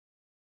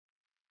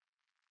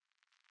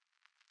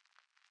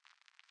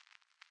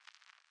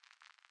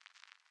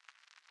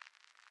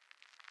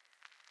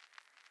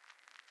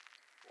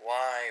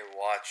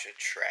watch a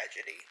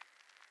tragedy.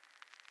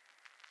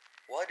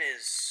 What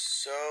is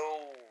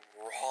so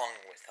wrong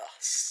with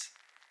us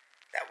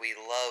that we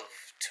love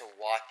to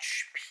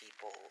watch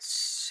people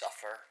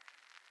suffer?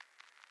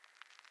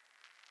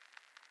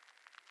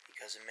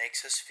 Because it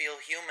makes us feel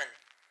human.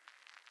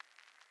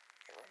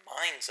 It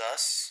reminds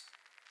us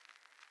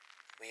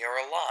we are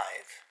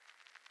alive.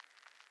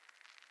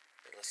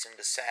 We listen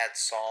to sad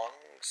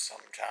songs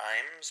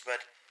sometimes,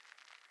 but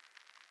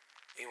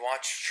we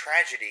watch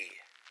tragedy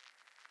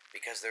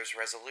because there's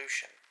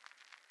resolution,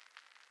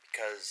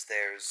 because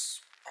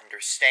there's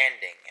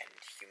understanding and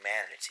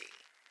humanity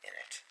in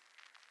it.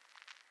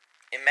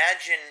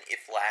 Imagine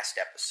if last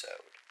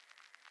episode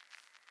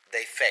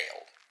they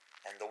failed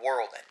and the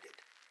world ended.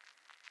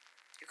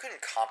 You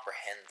couldn't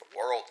comprehend the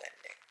world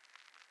ending.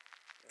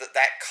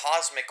 That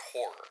cosmic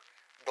horror,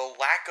 the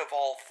lack of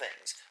all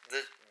things,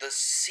 the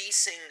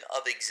ceasing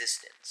of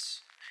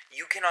existence.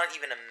 You cannot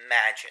even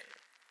imagine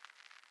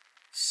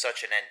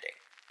such an ending.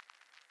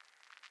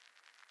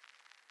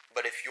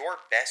 But if your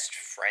best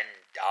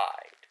friend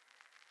died,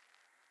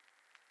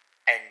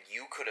 and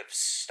you could have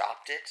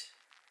stopped it,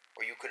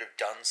 or you could have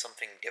done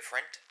something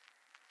different,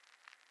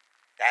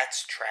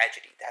 that's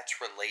tragedy. That's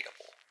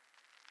relatable.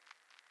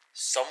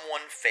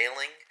 Someone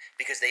failing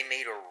because they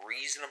made a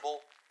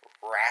reasonable,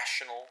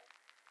 rational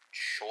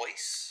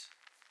choice,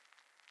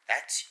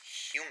 that's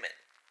human.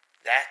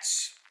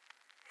 That's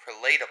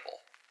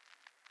relatable.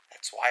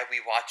 That's why we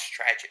watch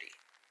tragedy.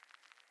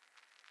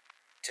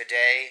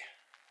 Today,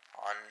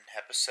 on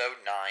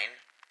episode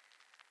 9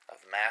 of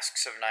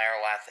Masks of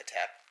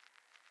Nyarlathotep,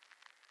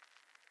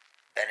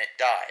 Bennett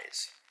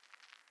dies,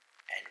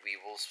 and we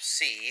will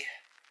see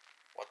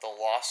what the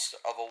loss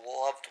of a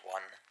loved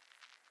one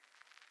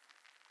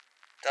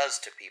does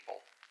to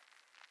people.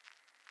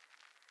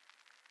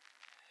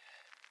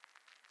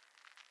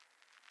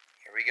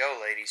 Here we go,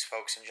 ladies,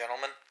 folks, and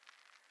gentlemen.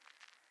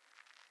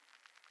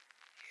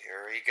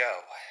 Here we go.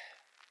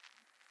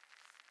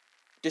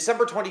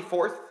 December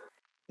 24th,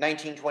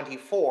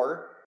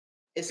 1924,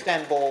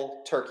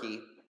 Istanbul,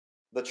 Turkey,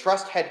 the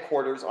Trust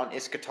headquarters on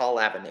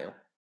Iskandar Avenue.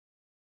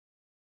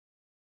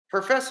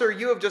 Professor,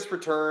 you have just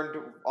returned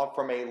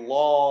from a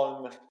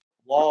long,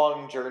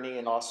 long journey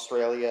in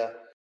Australia.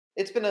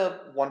 It's been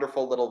a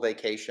wonderful little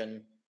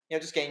vacation.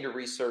 Just getting to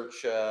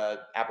research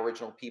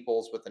Aboriginal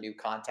peoples with the new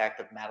contact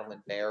of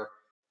Madeline Bear.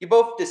 You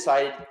both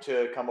decided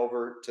to come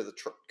over to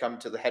come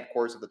to the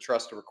headquarters of the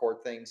Trust to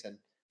record things, and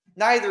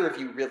neither of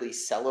you really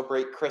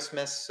celebrate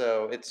Christmas,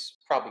 so it's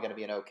probably going to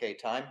be an okay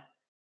time.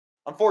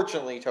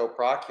 Unfortunately,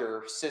 Toprak,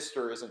 your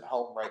sister isn't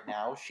home right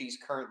now. She's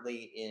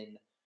currently in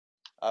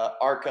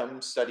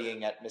Arkham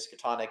studying at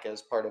Miskatonic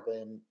as part of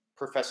a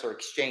professor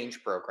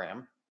exchange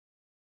program.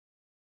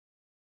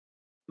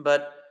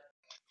 But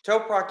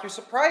Toprak, you're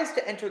surprised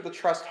to enter the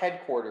Trust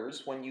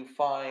headquarters when you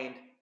find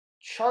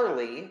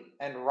Charlie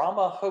and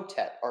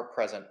Nyarlathotep are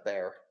present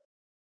there.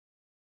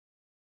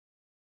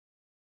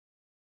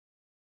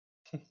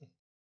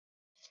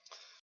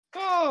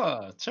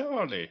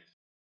 Charlie.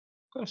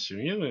 Gosh, you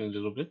knew a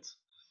little bit.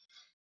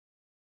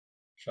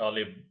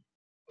 Charlie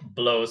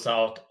blows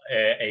out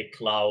a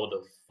cloud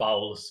of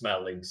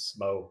foul-smelling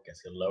smoke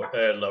as he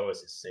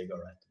lowers his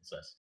cigarette and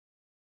says,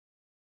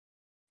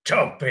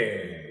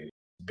 "Chopin,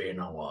 been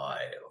a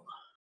while."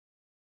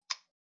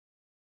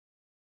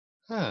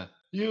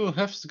 You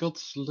have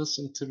got less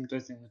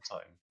intimidating with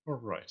time. All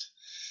right.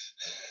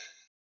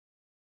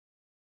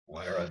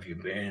 Where have you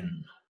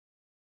been?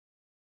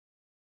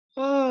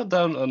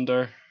 Down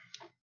under.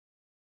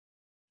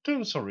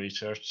 Doing some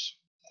research.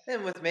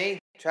 And with me,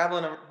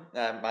 traveling.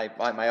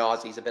 My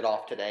Aussie's a bit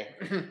off today.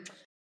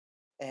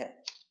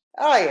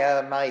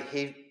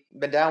 He's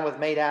been down with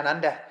me down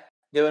under,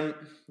 doing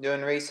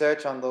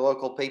research on the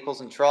local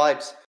peoples and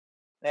tribes.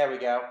 There we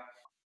go.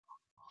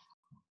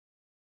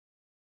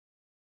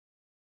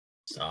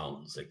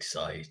 Sounds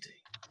exciting.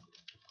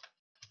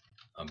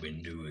 I've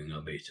been doing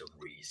a bit of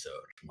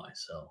research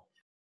myself.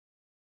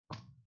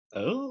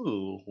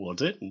 Oh,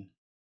 what in?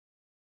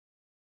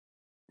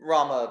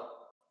 Rama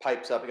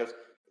pipes up and goes,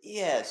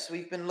 "Yes,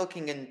 we've been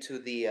looking into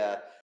the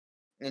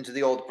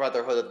old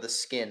Brotherhood of the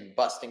Skin,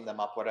 busting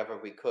them up whatever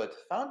we could.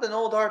 Found an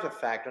old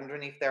artifact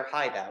underneath their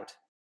hideout."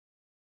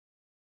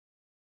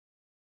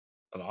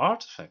 An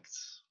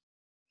artifact?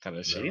 Can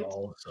I see They're it?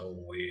 also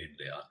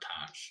weirdly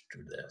attached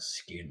to their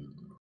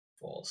skin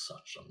for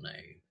such a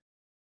name.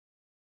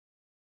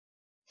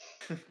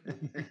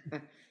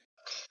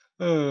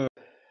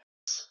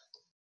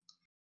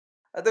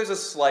 There's a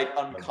slight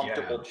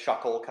uncomfortable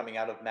chuckle coming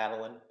out of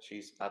Madeline.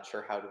 She's not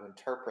sure how to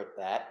interpret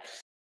that.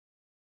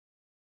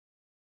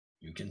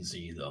 You can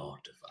see the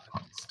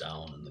artifact. It's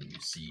down in the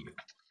museum.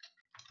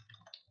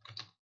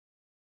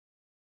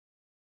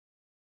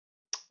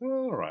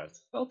 All right,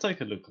 I'll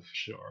take a look for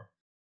sure.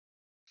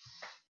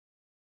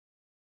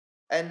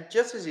 And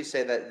just as you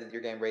say that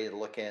you're getting ready to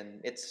look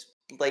in, it's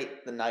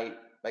late the night.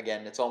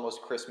 Again, it's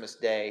almost Christmas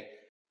Day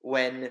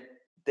when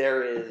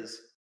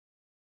there's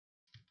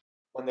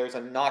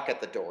a knock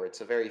at the door. It's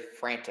a very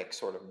frantic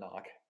sort of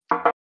knock.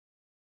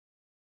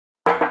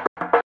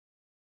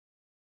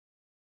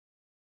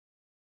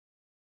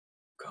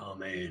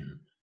 Come in.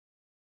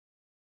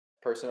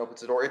 Person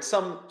opens the door. It's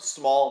some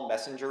small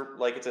messenger,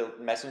 like it's a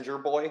messenger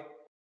boy.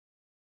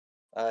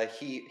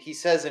 He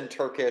says in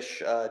Turkish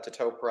to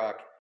Toprak,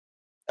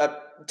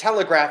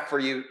 telegraph for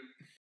you,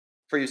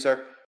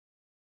 sir.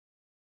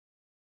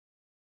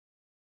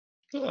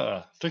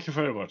 Thank you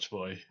very much,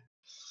 boy.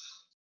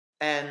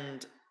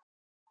 And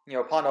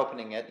upon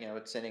opening it,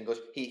 it's in English.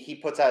 He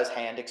puts out his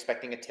hand,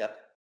 expecting a tip.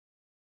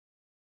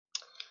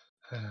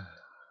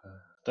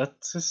 That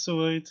is the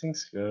way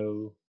things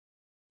go.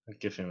 I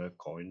give him a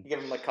coin. You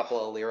give him a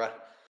couple of lira.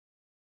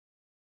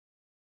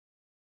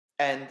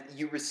 And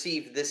you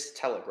receive this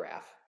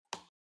telegraph.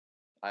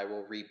 I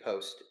will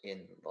repost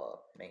in the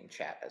main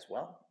chat as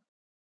well.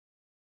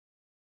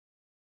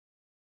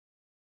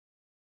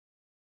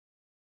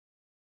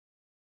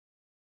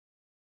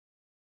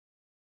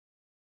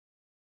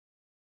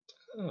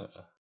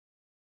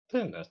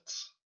 Bennett.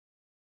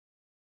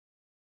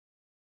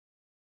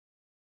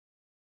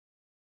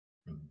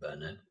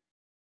 Bennett.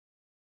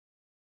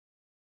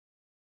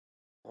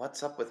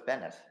 What's up with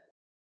Bennett?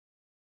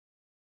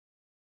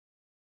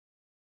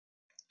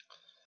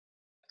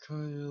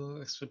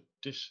 Coil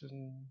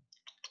expedition.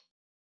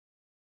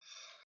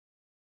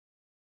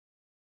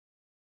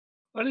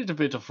 I need a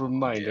bit of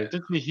reminder. Yeah.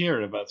 Did we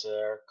hear about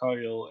the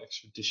Coil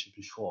expedition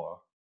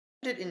before?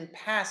 Did in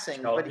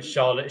passing,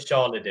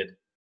 Charlie did,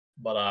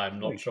 but I'm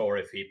not sure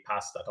if he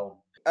passed that on.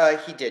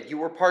 He did. You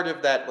were part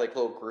of that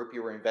little group.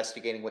 You were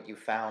investigating what you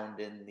found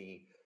in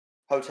the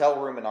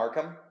hotel room in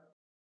Arkham,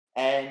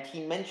 and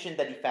he mentioned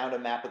that he found a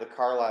map of the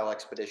Carlisle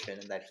expedition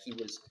and that he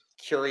was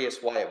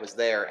curious why it was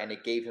there, and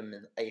it gave him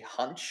a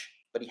hunch,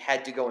 but he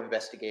had to go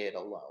investigate it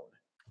alone.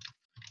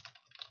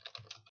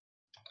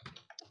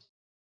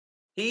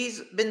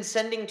 He's been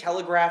sending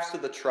telegraphs to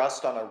the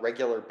Trust on a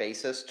regular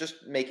basis,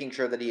 just making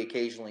sure that he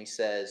occasionally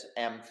says,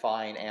 "Am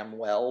fine, am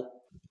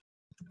well."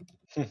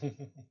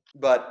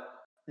 But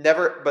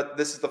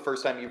this is the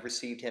first time you've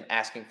received him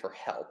asking for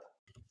help.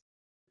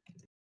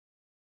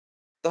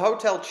 The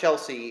Hotel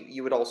Chelsea,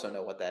 you would also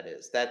know what that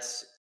is.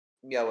 That's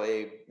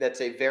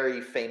that's a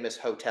very famous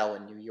hotel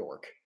in New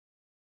York.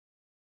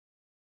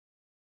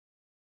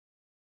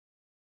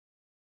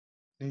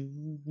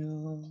 New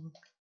York.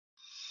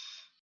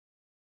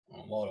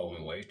 What are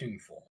we waiting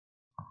for?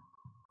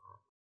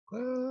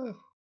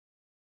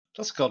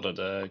 Just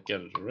gotta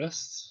get a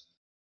rest.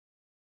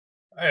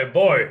 Hey,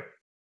 boy!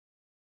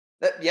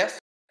 Yes,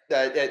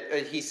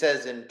 he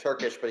says in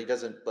Turkish, but he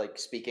doesn't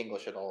speak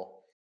English at all.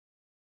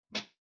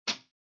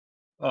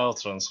 I'll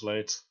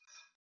translate.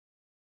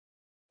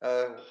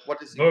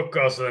 What is he? Book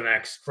us the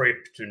next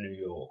trip to New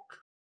York.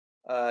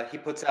 He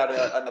puts out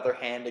another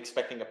hand,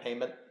 expecting a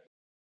payment.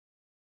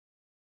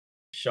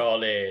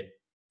 Charlie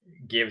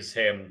gives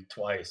him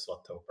twice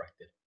what Toprak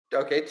did.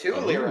 Okay, 2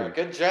 lira.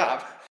 Good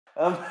job.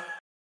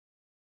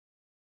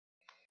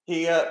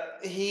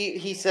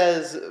 He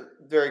says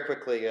very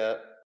quickly.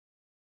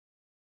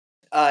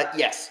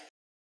 Yes,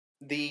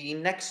 the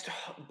next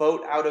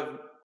boat out of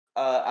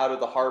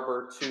the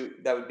harbor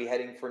that would be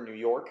heading for New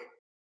York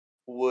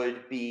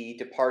would be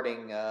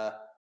departing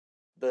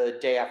the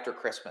day after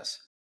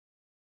Christmas.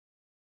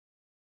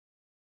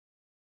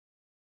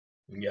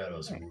 Get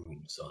us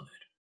rooms on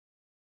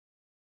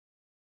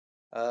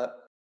it.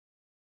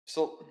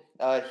 So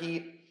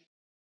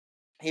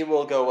he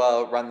will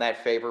go run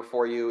that favor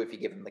for you if you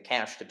give him the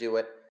cash to do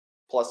it,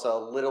 plus a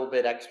little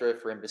bit extra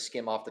for him to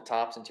skim off the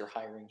top since you're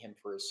hiring him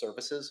for his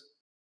services.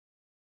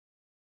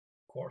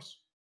 Of course.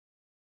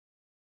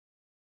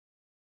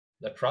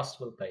 The Trust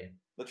will pay him.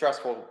 The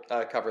Trust will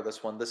cover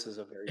this one. This is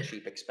a very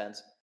cheap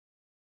expense.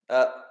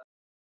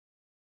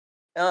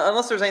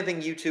 Unless there's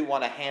anything you two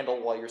want to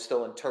handle while you're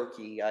still in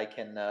Turkey, I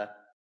can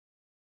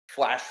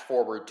flash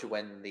forward to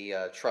when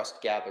the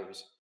Trust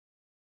gathers,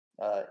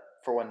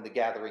 for when the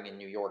gathering in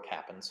New York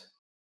happens.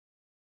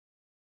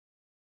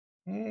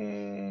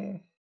 No,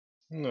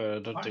 I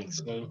don't think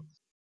so.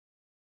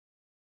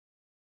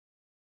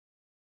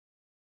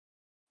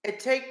 It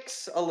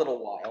takes a little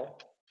while.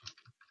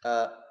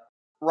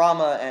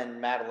 Rama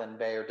and Madeline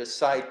Bayer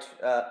decide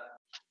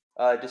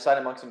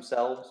amongst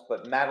themselves,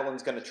 but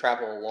Madeline's going to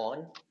travel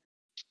along.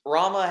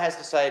 Rama has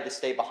decided to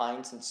stay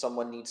behind since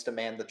someone needs to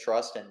man the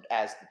Trust, and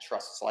as the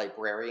Trust's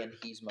librarian,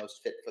 he's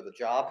most fit for the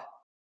job.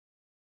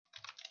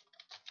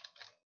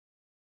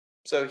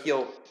 So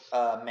he'll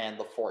man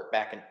the fort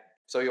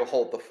so he'll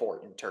hold the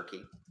fort in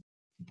Turkey.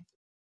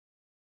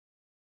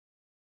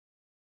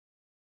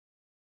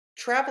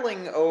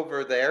 Traveling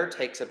over there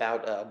takes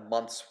about a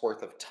month's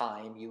worth of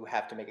time. You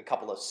have to make a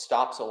couple of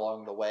stops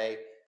along the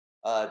way.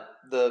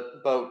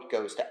 The boat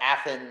goes to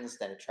Athens,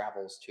 then it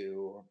travels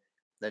to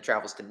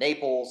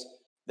Naples.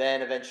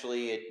 Then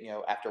eventually,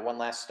 after one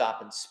last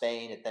stop in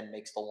Spain, it then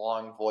makes the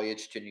long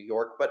voyage to New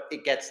York, but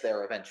it gets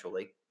there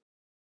eventually.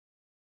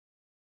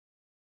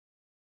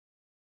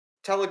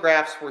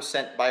 Telegraphs were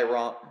sent by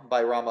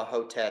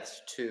Ramahotep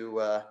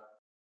to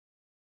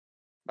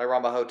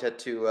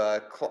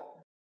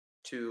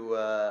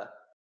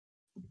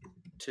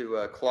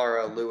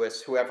Clara,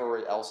 Louis,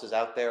 whoever else is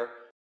out there,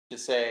 to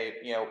say,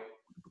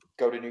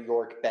 go to New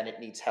York. Bennett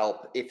needs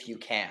help if you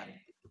can.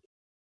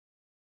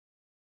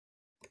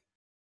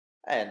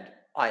 And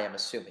I am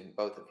assuming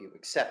both of you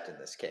accept in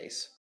this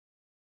case.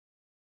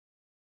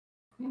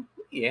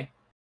 Yeah.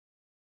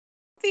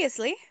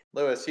 Obviously.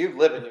 Louis, you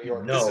live in New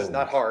York. This is No.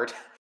 not hard.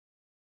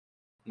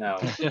 No.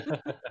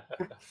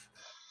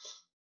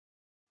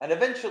 And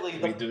eventually,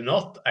 We do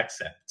not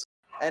accept.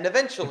 And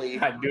eventually,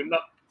 I do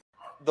not.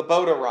 the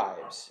boat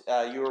arrives.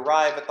 You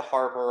arrive at the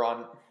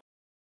harbor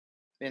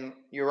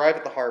You arrive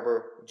at the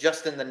harbor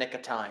just in the nick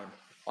of time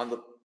on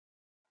the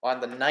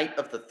night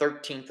of the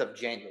 13th of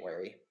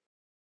January.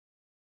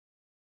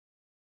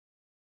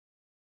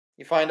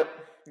 You find a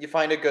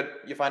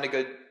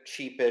good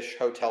cheapish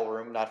hotel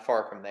room not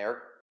far from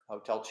there.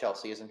 Hotel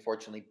Chelsea is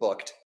unfortunately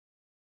booked.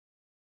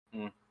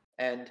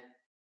 And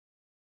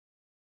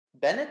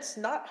Bennett's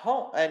not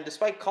home. And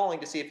despite calling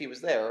to see if he was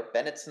there,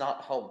 Bennett's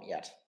not home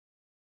yet.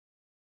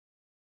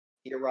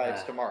 He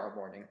arrives tomorrow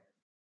morning.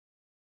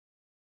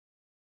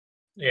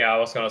 Yeah, I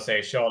was gonna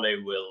say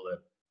Charlie will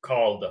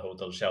call the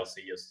Hotel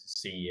Chelsea just to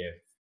see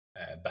if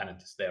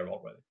Bennett is there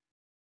already.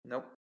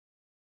 Nope.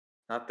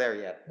 Not there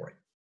yet. Right.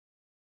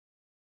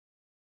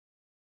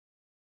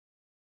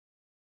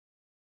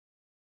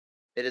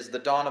 It is the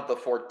dawn of the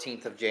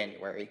 14th of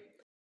January.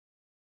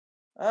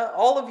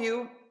 All of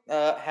you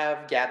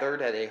have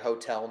gathered at a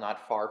hotel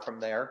not far from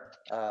there.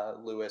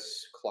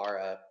 Louis,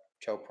 Clara,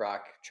 Toprak,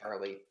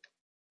 Charlie,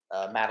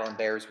 Madeline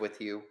Bear's with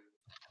you.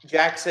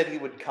 Jack said he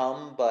would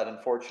come, but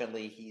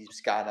unfortunately he's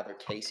got another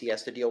case he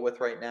has to deal with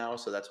right now,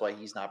 so that's why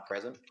he's not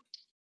present.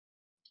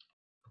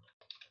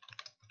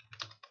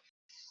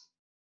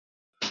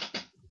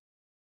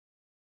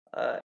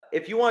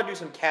 If you want to do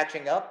some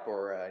catching up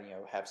or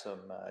have some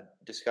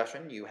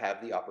discussion, you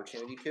have the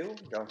opportunity to.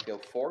 Don't feel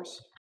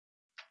forced.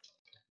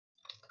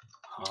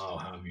 How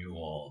have you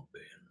all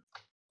been?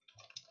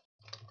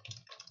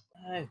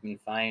 I've been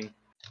fine.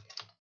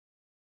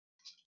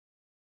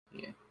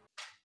 Yeah.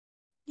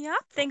 Yeah,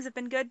 things have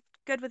been good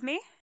with me.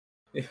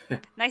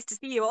 Nice to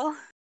see you all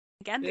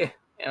again. Yeah,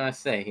 I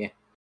say, yeah.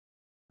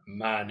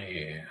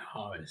 Manny,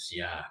 how is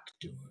Yak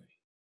doing?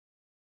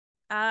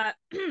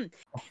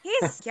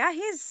 He's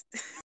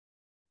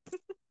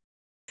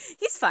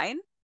he's fine.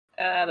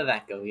 How did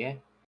that go, yeah?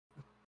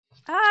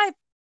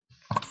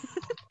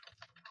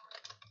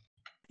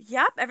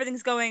 Yep,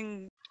 everything's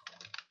going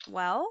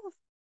well.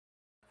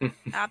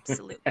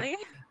 Absolutely.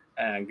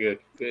 Good.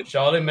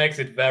 Charlie makes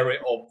it very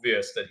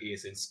obvious that he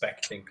is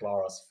inspecting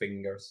Clara's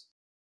fingers.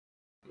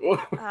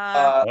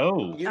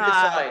 Oh. You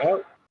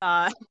decide.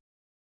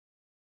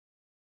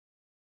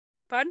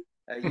 Pardon?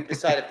 You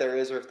decide if there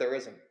is or if there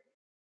isn't.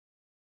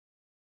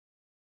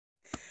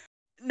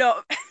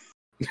 No.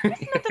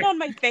 There's nothing on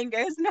my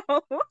fingers, no.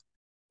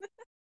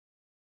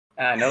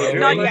 No,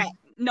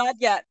 Not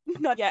yet.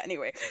 Not yet,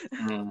 anyway.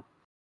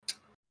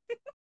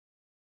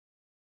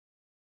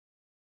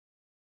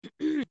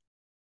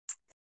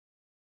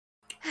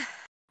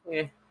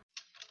 Yeah.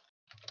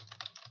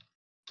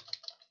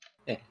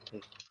 Yeah,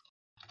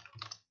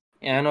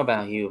 I don't know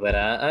about you, but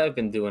I've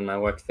been doing my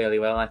work fairly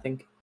well, I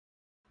think.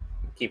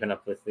 Keeping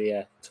up with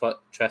the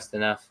trust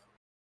enough.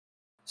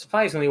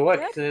 Surprisingly,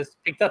 work has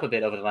picked up a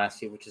bit over the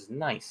last year, which is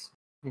nice.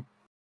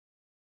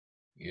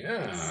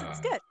 Yeah. It's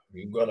good.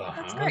 You got a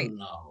That's hand great.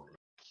 now.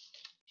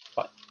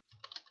 What?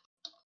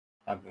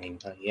 I mean,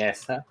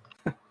 yes, huh?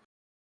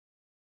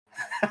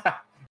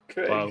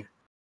 Good. Wow.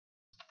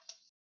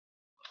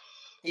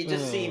 You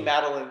just see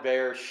Madeline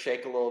Bear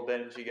shake a little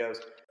bit, and she goes,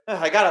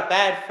 I got a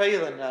bad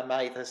feeling,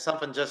 mate, that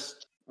something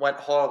just went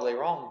horribly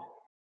wrong.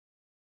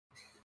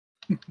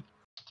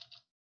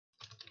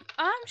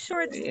 I'm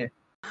sure it's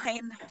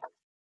fine.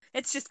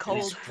 It's just cold.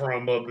 He's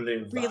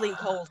probably Really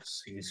cold.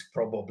 He's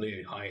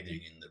probably hiding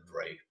in the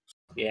drape.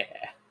 Yeah.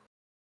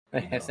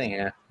 I think,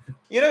 yeah.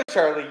 You know,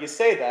 Charlie, you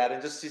say that,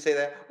 and just you say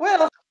that,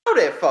 well, hello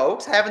there,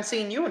 folks. Haven't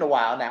seen you in a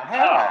while now,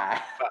 have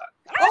I?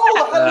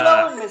 Oh,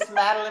 hello, Miss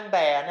Madeline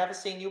Bear. Never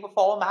seen you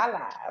before in my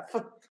life.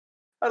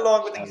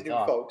 Along with these new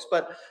folks,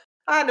 but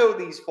I know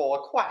these four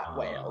quite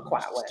well.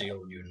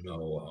 Still, you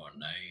know her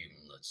name.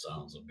 That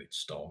sounds a bit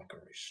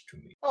stalkerish to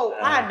me. Oh,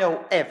 I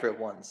know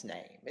everyone's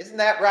name. Isn't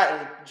that right?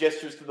 And he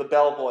gestures to the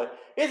bellboy.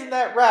 Isn't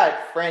that right,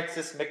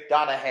 Francis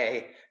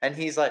McDonaghy? And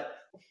he's like,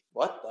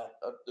 what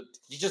the?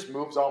 He just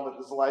moves on with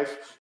his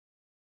life.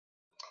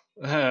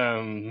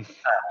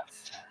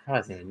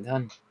 How's it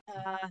done?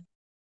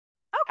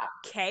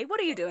 Okay, what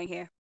are you doing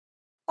here?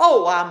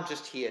 Oh, I'm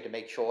just here to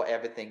make sure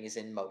everything is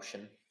in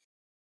motion.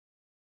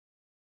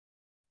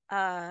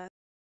 Well,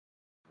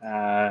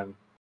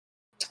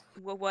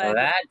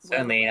 that's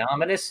certainly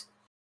ominous.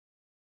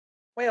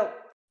 Well,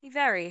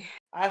 very.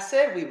 I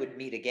said we would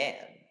meet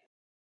again.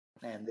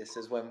 And this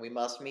is when we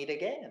must meet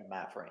again,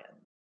 my friend.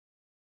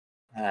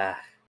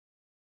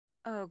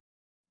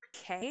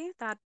 Okay,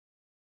 that...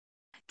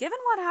 Given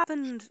what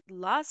happened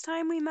last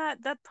time we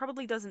met, that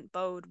probably doesn't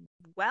bode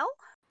well?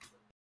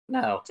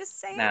 No. Just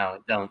saying. No,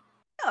 don't.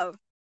 No.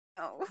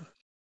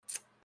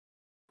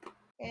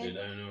 Did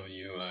I know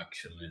you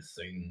actually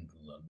think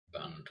that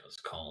Bennett has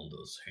called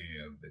us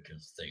here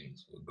because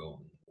things were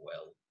going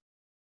well?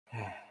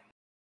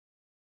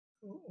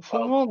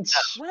 For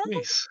once, Well,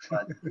 please.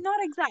 not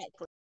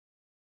exactly.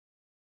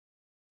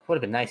 Would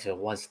have been nice if it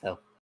was, though.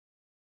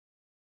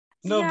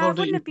 Yeah, Nobody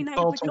wouldn't it be nice if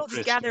we thought could all on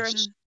just gather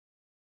Christmas. and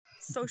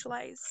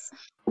socialize?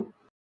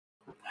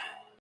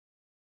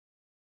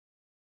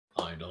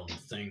 I don't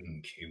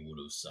think he would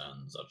have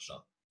sent such a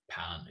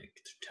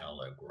panicked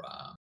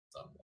telegram if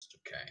that was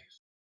the case.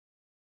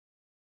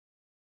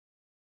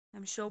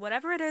 I'm sure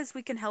whatever it is,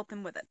 we can help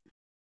him with it.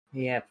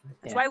 Yeah.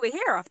 That's why we're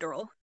here, after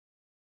all.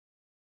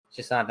 It's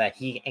just not that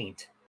he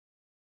ain't.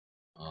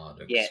 I'd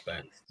Yeah.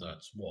 expect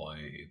that's why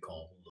he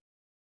called.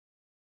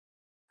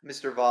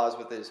 Mr. Voss,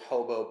 with his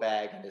hobo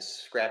bag and his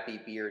scrappy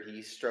beard,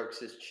 he strokes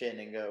his chin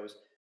and goes,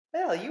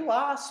 "Well, you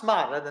are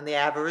smarter than the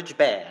average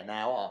bear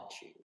now, aren't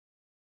you?"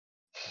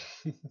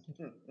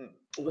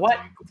 What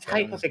think of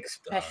type all of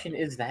expression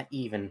is that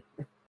even?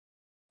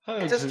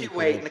 Just you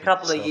wait. In a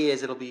couple of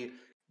years, it'll be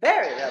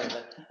very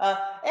relevant.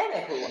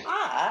 Anywho,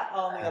 I,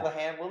 on the other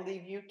hand, will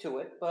leave you to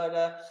it.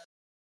 But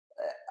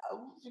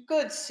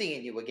good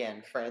seeing you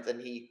again, friends.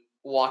 And he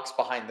walks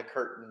behind the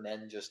curtain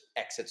and just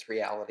exits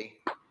reality.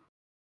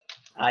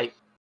 I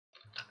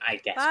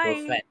guess we're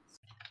Bye. friends.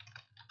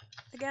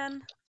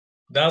 Again.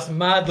 Does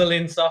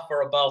Madeline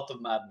suffer a bout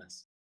of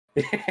madness?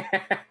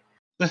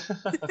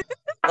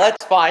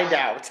 Let's find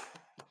out.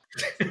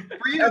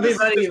 For you, this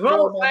is Everybody, just roll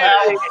normal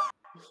fire!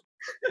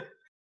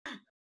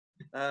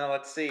 now.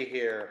 Let's see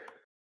here.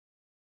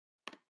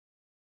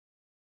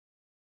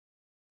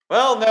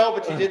 Well, no,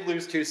 but you did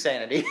lose 2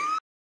 sanity.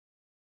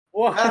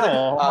 Whoa.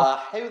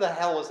 Who the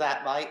hell was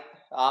that, mate?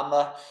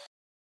 I'm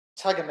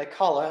tugging my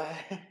collar.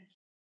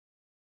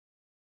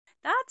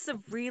 That's a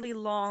really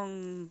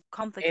long,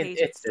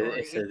 complicated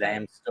story. It's a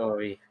damn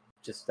story.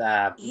 Just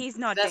He's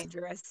not let's-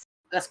 dangerous.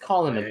 Let's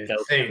call him a I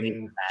ghost. and leave it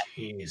think at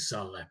he's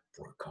a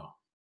leprechaun.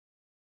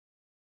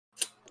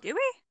 Do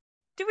we?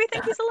 Do we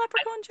think he's a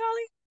leprechaun,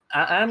 Charlie?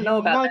 that. I don't know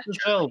about Might that. as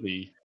well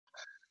be.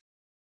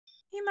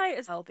 He might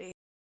as well be.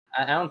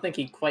 I don't think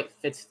he quite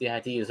fits the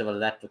ideas of a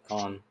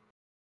leprechaun.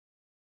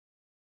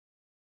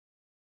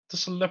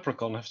 Does a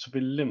leprechaun have to be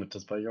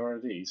limited by your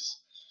IDs?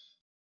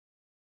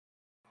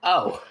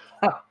 Oh.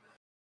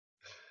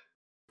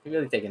 You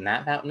really taking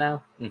that out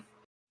now?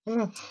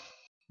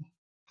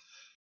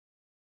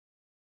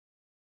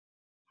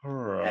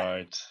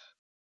 Alright.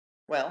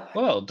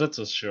 Well, that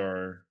was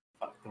sure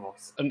Fuck the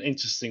horse. an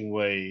interesting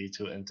way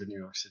to enter New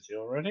York City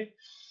already.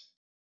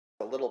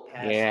 a little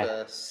past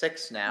Yeah.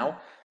 6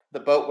 now. The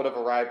boat would have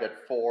arrived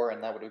at 4,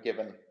 and that would have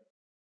given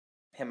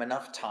him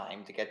enough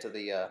time to get to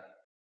the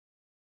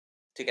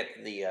to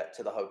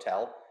the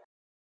hotel.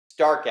 It's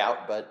dark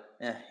out, but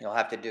you'll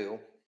have to do.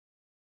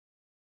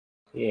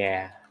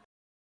 Yeah.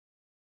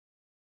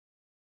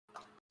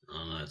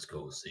 Let's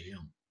go see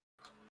him.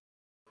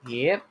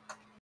 Yep.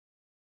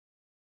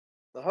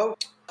 The Hotel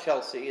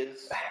Chelsea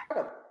is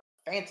quite a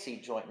fancy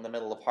joint in the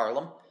middle of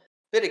Harlem.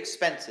 Bit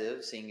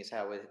expensive, seeing as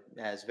how it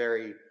has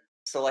very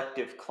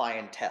selective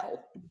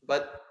clientele,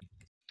 but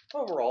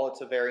overall,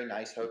 it's a very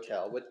nice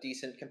hotel with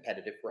decent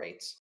competitive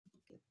rates.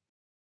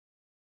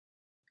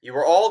 You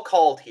were all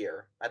called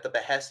here at the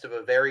behest of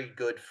a very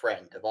good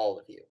friend of all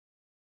of you.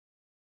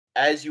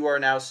 As you are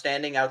now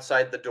standing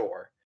outside the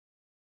door,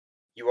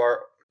 you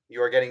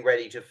are getting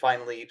ready to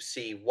finally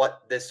see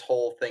what this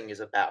whole thing is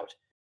about.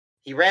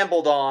 He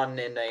rambled on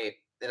in a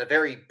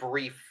very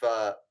brief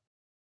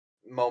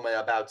moment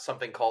about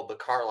something called the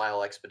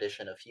Carlisle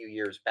expedition a few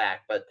years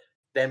back, but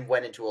then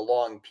went into a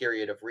long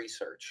period of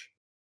research.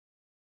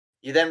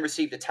 You then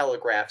received a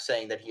telegraph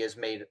saying that he has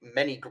made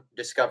many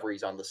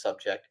discoveries on the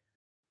subject,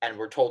 and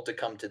were told to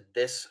come to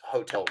this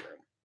hotel room.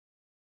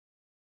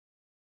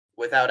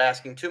 Without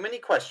asking too many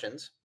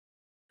questions,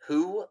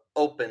 who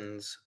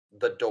opens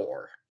the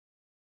door?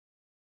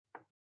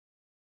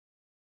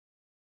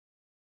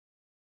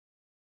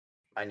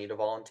 I need a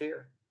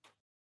volunteer.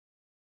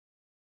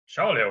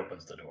 Charlie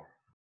opens the door.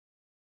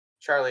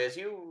 Charlie, as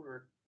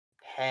your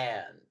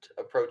hand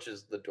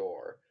approaches the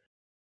door,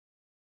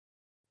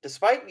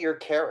 despite your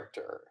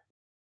character,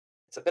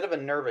 it's a bit of a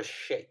nervous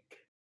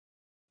shake.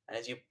 And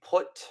as you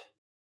put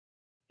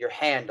your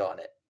hand on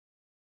it,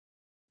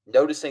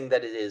 noticing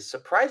that it is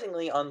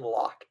surprisingly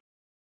unlocked,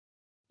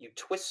 you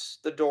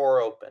twist the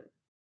door open,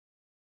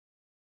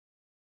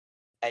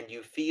 and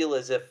you feel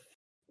as if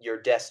your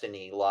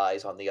destiny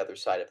lies on the other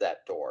side of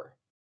that door.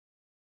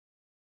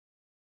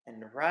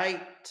 And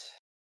right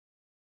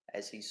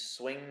as he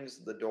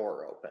swings the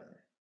door open,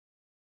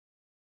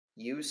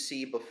 you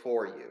see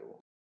before you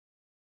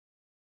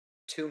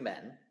 2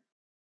 men,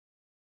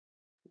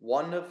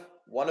 one of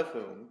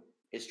whom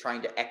is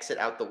trying to exit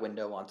out the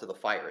window onto the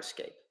fire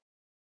escape.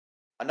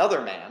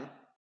 Another man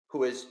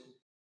who is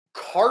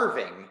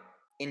carving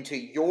into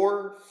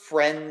your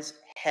friend's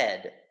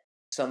head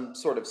some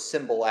sort of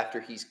symbol after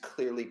he's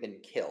clearly been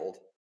killed.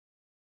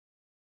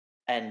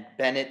 And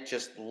Bennett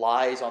just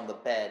lies on the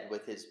bed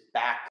with his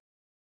back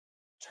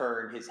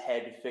turned, his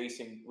head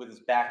facing, with his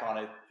back on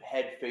it,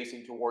 head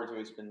facing towards where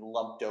he's been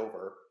lumped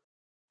over,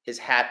 his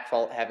hat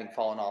having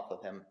fallen off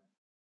of him.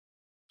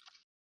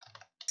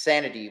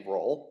 Sanity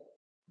roll.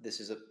 This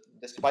is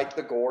despite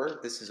the gore,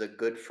 this is a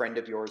good friend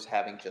of yours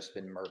having just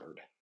been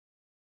murdered.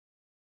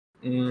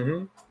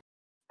 Mm-hmm.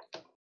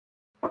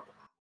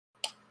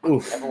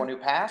 Oof. Everyone who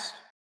passed,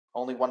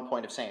 only 1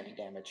 point of sanity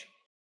damage.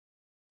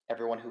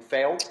 Everyone who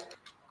failed,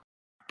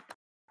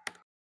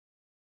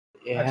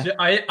 Yeah.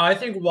 Actually, I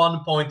think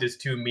 1 point is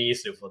too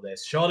measly for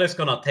this. Charlie's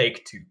gonna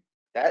take 2.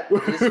 that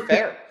is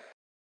fair.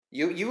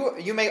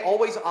 You may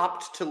always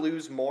opt to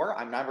lose more.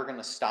 I'm never going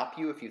to stop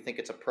you if you think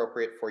it's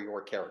appropriate for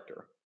your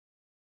character.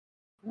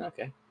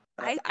 Okay.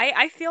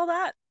 I feel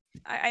that.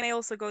 I may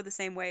also go the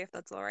same way if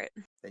that's all right.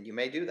 Then you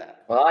may do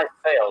that. Well, I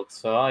failed,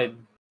 so I.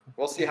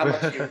 We'll see how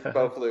much you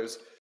both lose.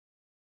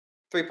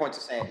 3 points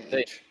of sanity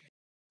each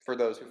for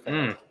those who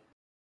failed.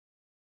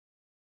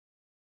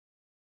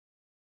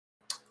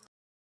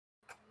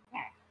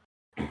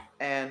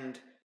 And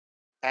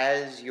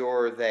as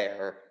you're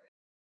there,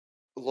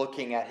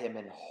 looking at him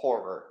in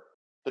horror,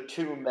 the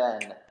two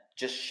men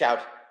just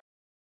shout,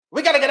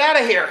 "We gotta get out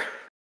of here!"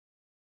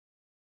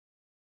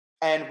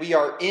 And we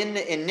are in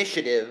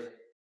initiative.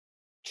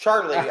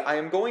 Charlie, I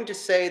am going to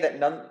say that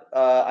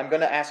I'm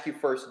going to ask you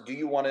first, do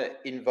you want to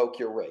invoke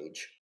your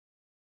rage?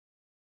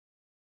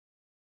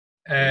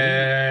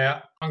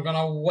 I'm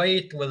gonna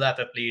wait with that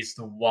at least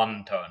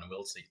 1 turn.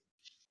 We'll see.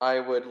 I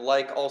would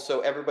like also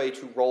everybody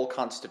to roll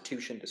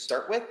Constitution to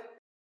start with.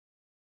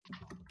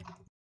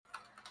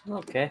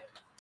 Okay.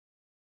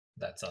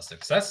 That's a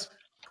success.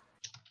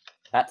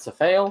 That's a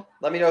fail.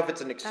 Let me know if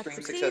it's an extreme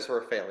That's success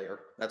or a failure.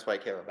 That's what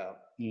I care about.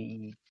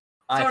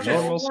 I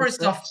failed. 34 is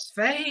a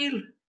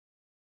fail.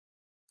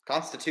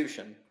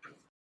 Constitution.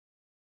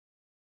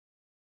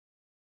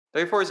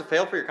 34 is a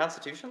fail for your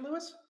Constitution,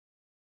 Lewis?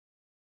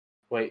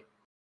 Wait,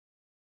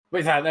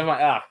 that never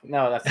mind. Ah,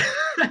 no, that's.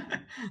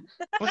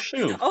 Oh,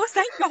 shoot. Oh,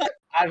 thank God.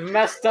 I've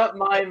messed up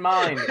my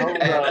mind. Hold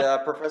And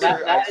on. Professor,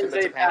 I That assume is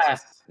that's a a pass.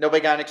 pass.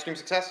 Nobody got an extreme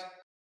success?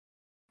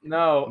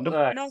 No,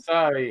 Nope. No.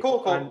 sorry.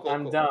 Cool.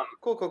 I'm dumb.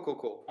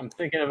 Cool. I'm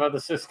thinking of other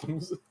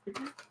systems.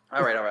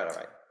 All right.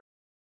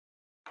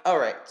 All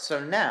right, so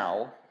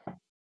now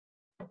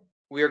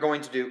we're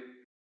going to do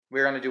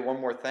one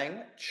more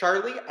thing.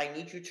 Charlie, I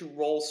need you to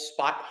roll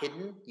spot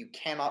hidden. You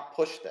cannot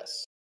push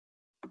this.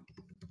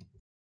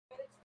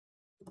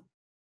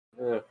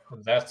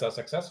 That's a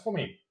success for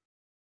me.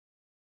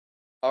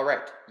 All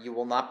right, you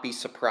will not be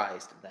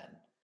surprised then.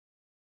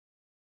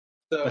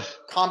 So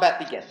combat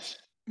begins.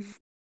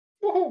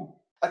 Woohoo!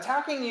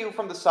 Attacking you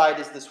from the side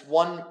is this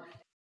one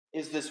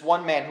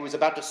man who is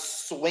about to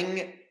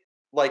swing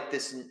like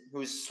this,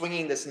 who's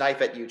swinging this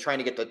knife at you, trying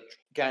to get the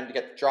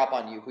drop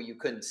on you, who you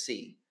couldn't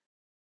see.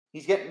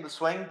 He's getting the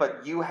swing,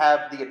 but you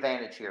have the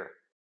advantage here.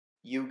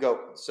 You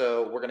go.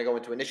 So we're going to go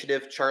into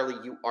initiative. Charlie,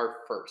 you are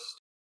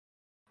first.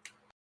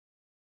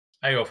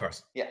 I go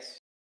first. Yes.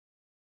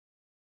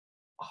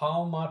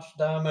 How much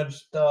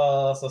damage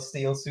does a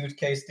steel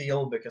suitcase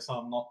deal? Because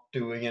I'm not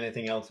doing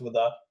anything else with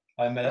that.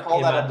 I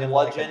call that a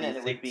bludgeon, and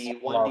it would be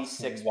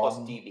 1d6 plus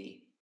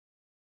DB.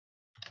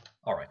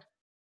 All right.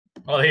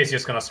 Well, he's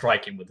just gonna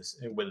strike him with the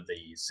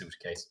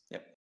suitcase.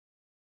 Yep.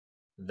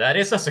 That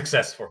is a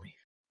success for me.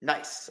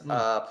 Nice.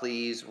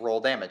 Please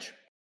roll damage.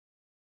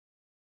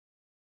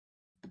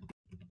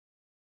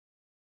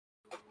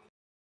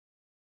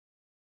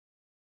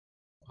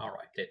 All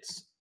right,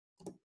 it's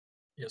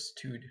just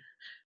 2,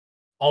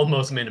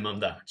 almost minimum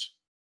damage.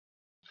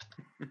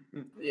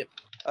 Yep.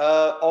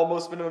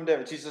 Almost minimum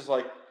damage. He's just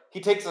like, he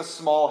takes a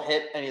small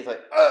hit, and he's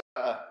like,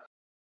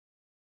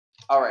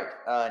 All right,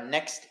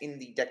 next in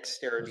the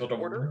dexterity Sort of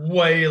order,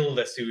 wail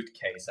the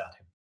suitcase at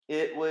him.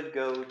 it would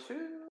go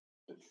to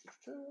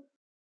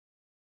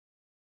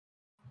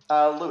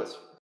Lewis.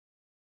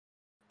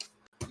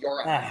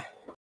 You're up.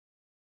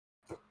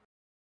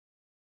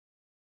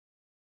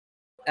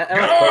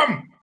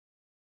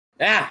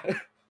 Yeah,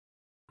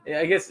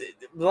 I guess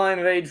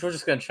blind rage. We're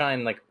just gonna try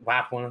and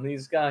whap one of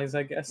these guys.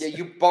 I guess. Yeah,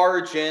 you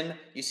barge in.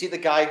 You see the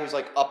guy who's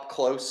up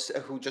close,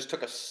 who just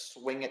took a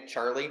swing at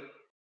Charlie.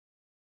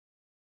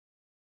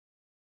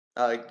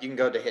 You can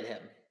go to hit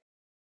him.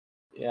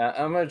 Yeah,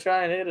 I'm gonna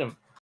try and hit him.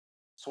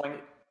 Swing.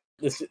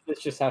 This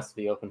just has to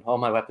be open. All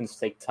my weapons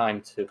take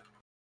time to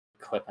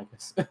equip, I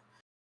guess.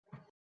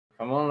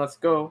 Come on, let's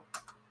go.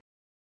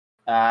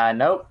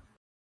 Nope.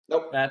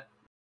 Nope.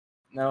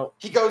 No.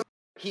 He goes.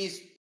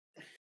 He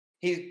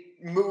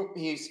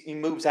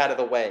moves out of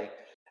the way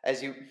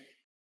as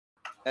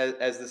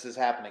this is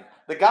happening.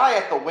 The guy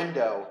at the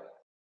window,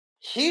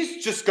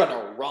 he's just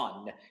gonna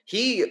run.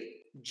 He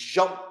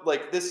jumped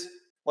like this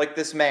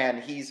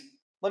man. He's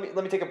let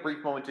me take a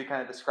brief moment to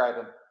kind of describe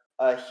him.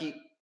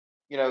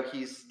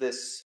 He's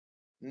this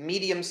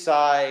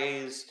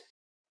medium-sized,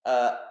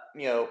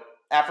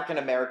 African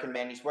American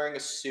man. He's wearing a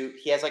suit.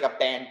 He has a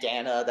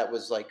bandana that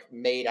was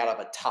made out of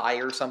a tie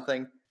or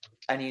something,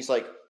 and he's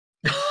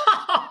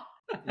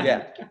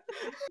yeah.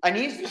 And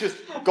he's just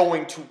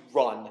going to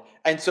run.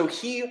 And so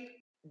he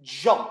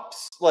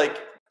jumps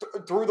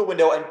through the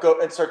window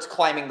and starts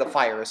climbing the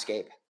fire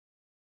escape.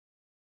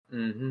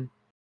 Mm-hmm.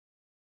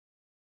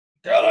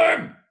 Kill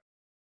him!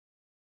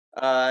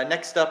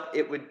 Next up,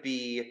 it would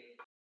be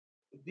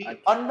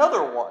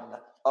another one.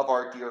 of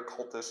our dear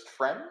cultist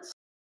friends.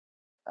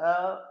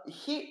 So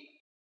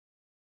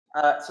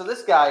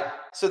this guy,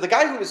 the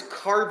guy who was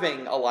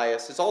carving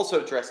Elias is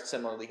also dressed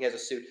similarly. He has a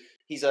suit.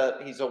 He's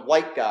a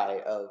white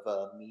guy of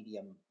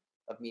medium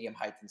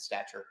height and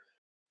stature.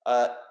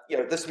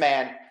 This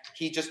man,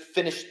 he just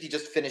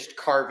finished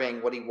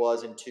carving what he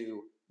was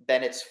into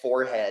Bennett's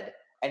forehead,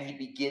 and he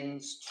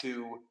begins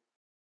to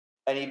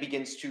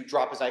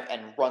drop his knife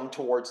and run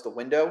towards the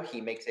window.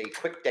 He makes a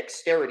quick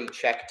dexterity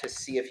check to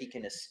see if he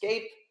can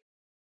escape,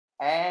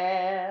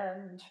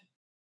 and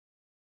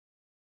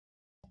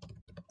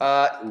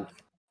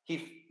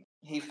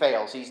he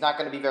fails. He's not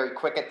going to be very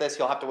quick at this.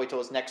 He'll have to wait till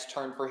his next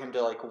turn for him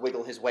to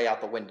wiggle his way out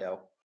the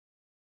window.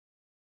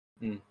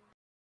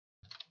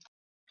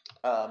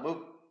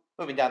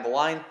 Moving down the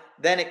line,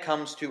 then it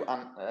comes to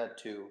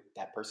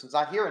that person's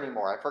not here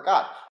anymore. I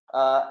forgot.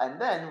 And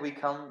then we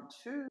come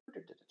to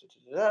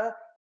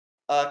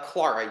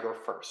Clara. You're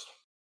first.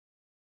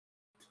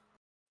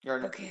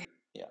 Okay.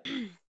 Yeah.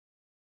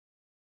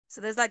 So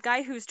there's that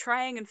guy who's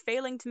trying and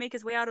failing to make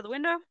his way out of the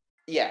window?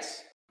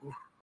 Yes.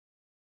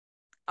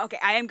 Okay,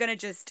 I am gonna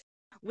just,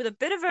 with a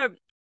bit of an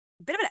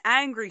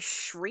angry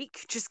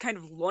shriek, just kind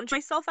of launch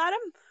myself at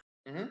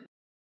him.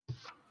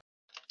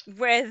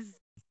 With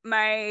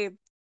my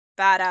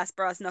badass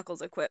brass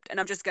knuckles equipped, and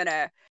I'm just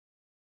gonna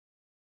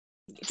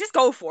just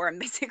go for him,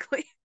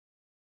 basically.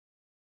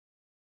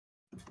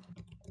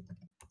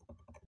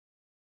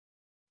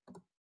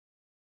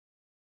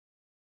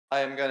 I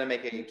am going to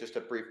make just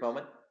a brief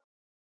moment.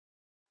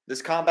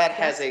 This combat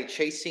has a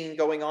chase scene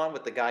going on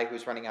with the guy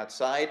who's running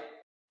outside.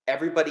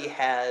 Everybody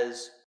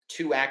has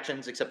 2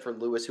 actions except for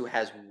Louis, who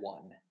has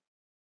 1.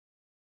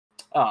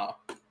 Oh.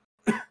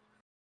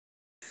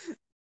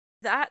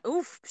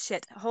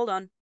 Shit, hold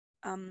on.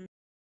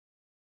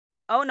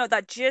 Oh no,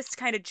 that just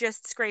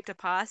scraped a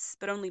pass,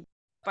 but only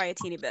by a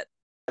teeny bit.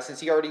 Since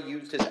he already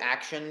used his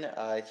action,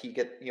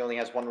 he only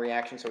has 1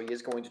 reaction, so he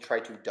is going to try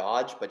to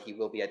dodge, but he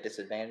will be at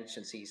disadvantage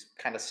since he's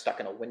kind of stuck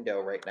in a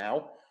window right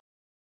now.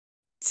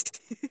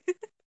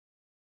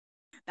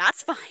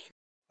 That's fine.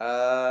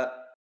 The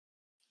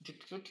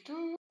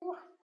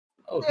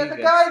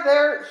guy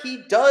there,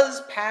 he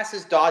does pass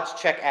his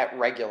dodge check at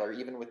regular,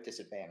 even with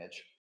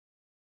disadvantage.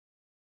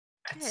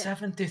 At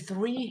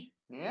 73?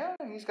 Yeah,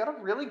 he's got a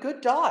really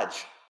good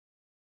dodge.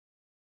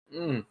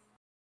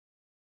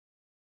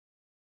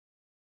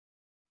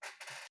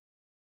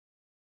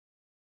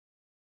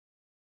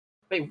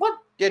 Wait, what?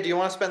 Yeah, do you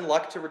want to spend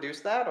luck to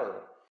reduce that,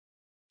 or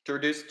to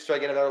try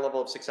to get another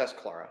level of success,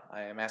 Clara?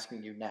 I am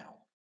asking you now.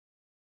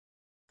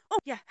 Oh,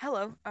 yeah,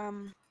 hello.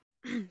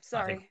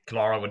 Sorry. I think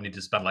Clara would need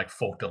to spend like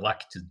 40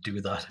 luck to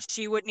do that.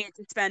 She would need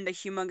to spend a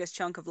humongous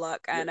chunk of luck,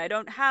 and I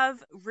don't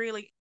have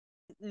really...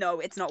 No,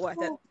 it's not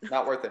worth it.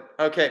 Not worth it.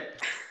 Okay.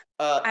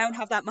 I don't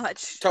have that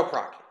much.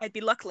 Toprak. I'd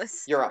be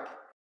luckless. You're up.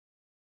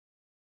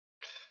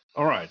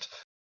 Alright.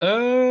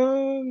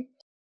 Am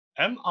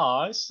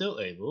I still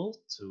able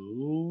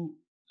to...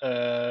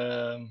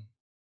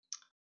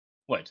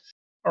 Wait.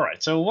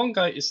 Alright, so one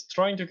guy is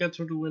trying to get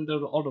through the window,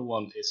 the other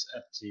one is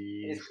at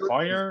the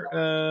fire.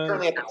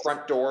 Currently at the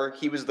front door.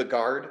 He was the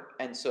guard,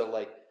 and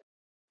so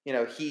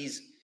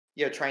he's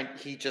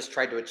he just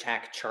tried to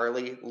attack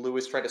Charlie.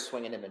 Louis tried to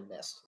swing at him and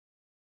missed.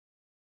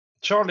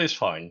 Charlie's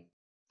fine.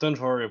 Don't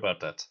worry about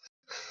that.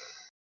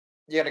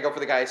 You gonna go for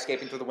the guy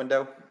escaping through the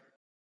window?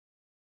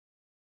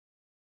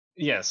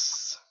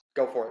 Yes.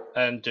 Go for it.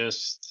 And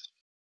just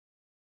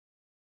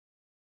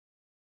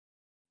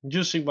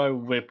using my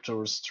whip to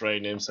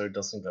restrain him so he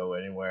doesn't go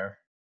anywhere.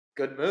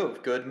 Good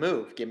move. Good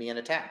move. Give me an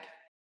attack.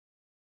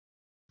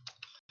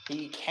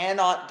 He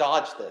cannot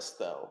dodge this,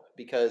 though,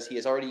 because he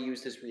has already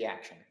used his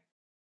reaction.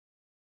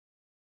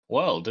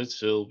 Well,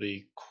 this will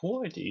be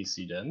quite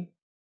easy then.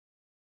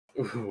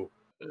 Ooh.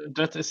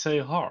 That is a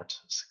hard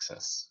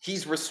success.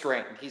 He's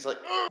restrained. He's like...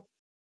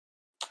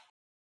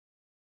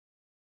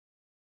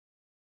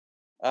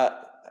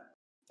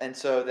 And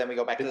so then we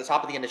go back to the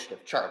top of the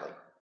initiative. Charlie.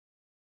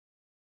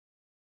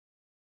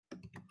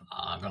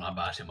 I'm gonna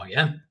bash him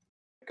again.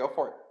 Go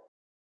for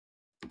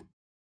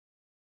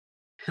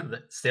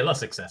it. Still a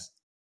success.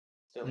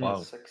 Still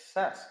a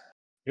success.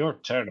 You're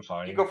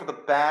terrifying. You go for the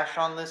bash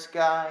on this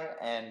guy,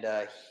 and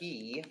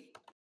he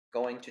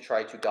going to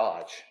try to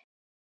dodge.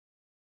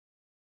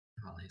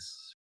 Well,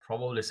 he's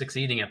probably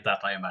succeeding at that,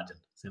 I imagine,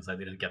 since I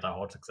didn't get a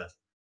hard success.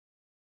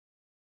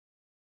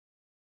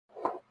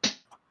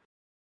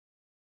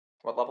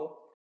 What level?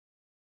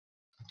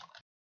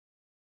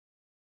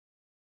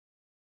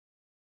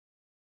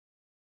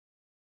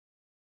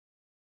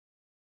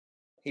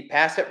 He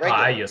passed it regular.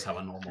 I just have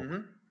a normal.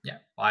 Mm-hmm. Yeah,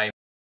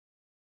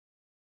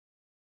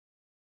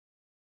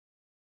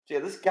 Yeah,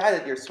 this guy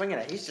that you're swinging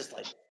at, he's just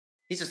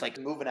like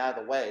moving out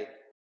of the way,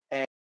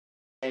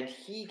 and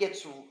he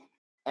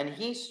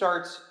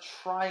starts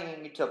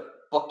trying to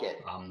book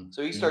it.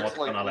 So he starts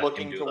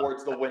looking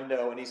towards the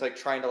window, and he's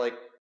trying to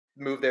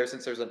move there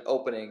since there's an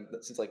opening.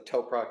 Since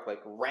Toprak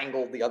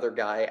wrangled the other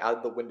guy out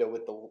of the window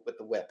with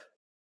the whip.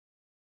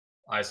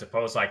 I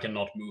suppose I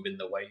cannot move in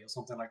the way or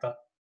something like that.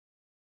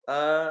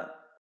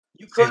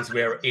 You could since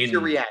we're use in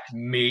your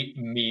reaction.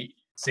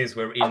 since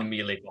we're in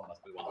melee combat,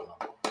 we will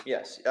not.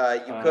 Yes,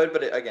 you could,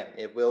 but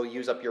it will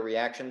use up your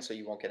reaction, so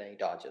you won't get any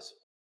dodges.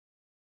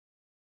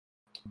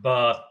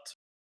 But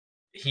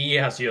he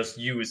has just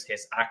used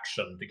his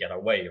action to get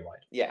away,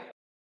 right? Yeah.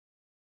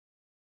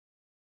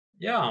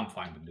 Yeah, I'm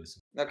fine with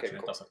losing. Okay, It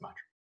cool. doesn't matter.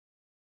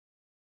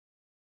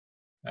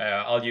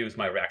 I'll use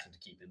my reaction to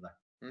keep him there.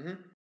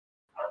 Mm-hmm.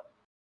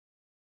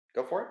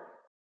 Go for it.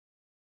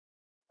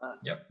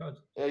 Yep. Good.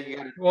 You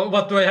gotta, Well,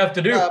 what do I have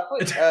to do?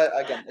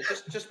 again,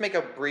 just make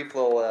a brief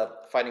little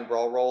fighting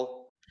brawl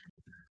roll.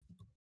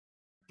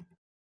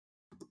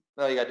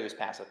 All you gotta do is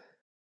pass it.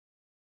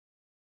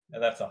 Yeah,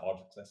 that's a hard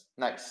success.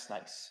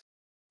 Nice.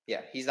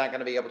 Yeah, he's not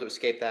gonna be able to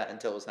escape that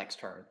until his next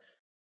turn.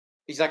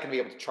 He's not gonna be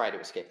able to try to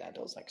escape that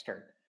until his next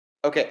turn.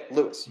 Okay,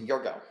 Louis,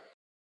 your go.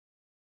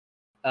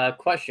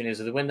 Question: is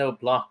the window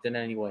blocked in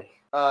any way?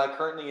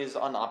 Currently is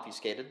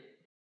unobfuscated.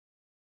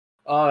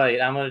 All right,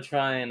 I'm gonna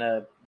try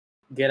and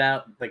get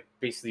out, like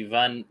basically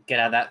run, get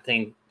out of that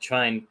thing,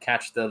 try and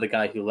catch the other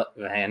guy who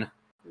ran.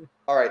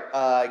 All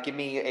right, give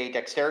me a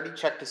dexterity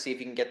check to see if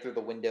you can get through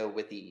the window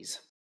with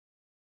ease.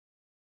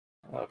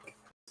 Okay,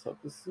 so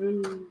this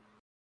is...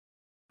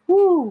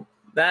 Woo!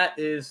 That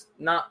is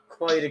not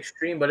quite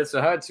extreme, but it's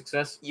a hard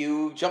success.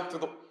 You jump through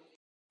the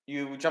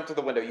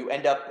window. You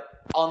end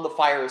up on the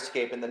fire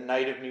escape in the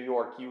night of New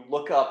York. You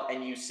look up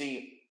and you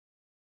see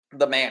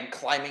the man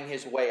climbing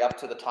his way up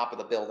to the top of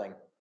the building.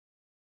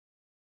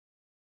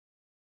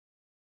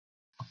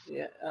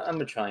 Yeah, I'm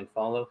gonna try and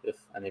follow if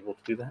I'm able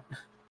to do that.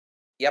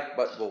 Yep,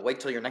 but we'll wait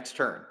till your next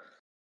turn.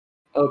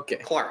 Okay.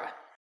 Clara.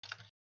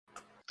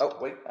 Oh,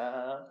 wait.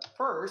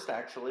 First,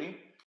 actually,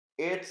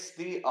 it's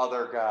the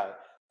other guy.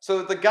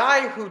 So the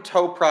guy who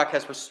Toprak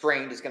has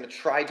restrained is going to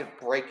try to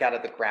break out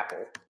of the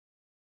grapple.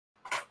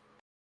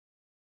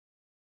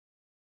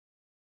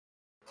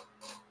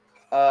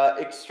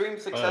 Extreme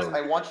success.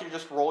 I want you to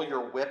just roll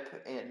your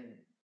whip in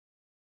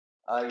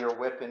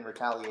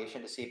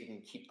retaliation to see if you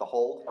can keep the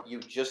hold. You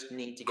just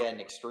need to get an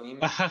extreme.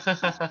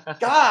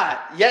 God,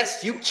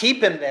 yes, you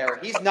keep him there.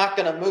 He's not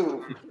going to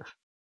move.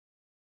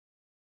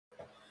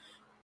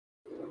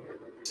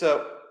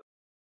 So,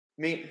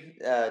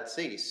 let's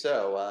see.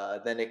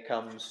 So, then it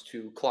comes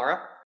to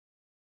Clara.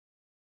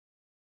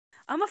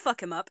 I'm gonna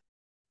fuck him up.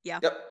 Yeah.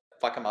 Yep,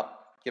 fuck him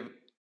up.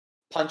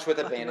 Punch with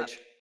Fuck him advantage.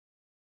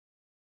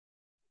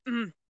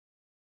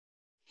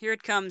 Here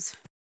it comes.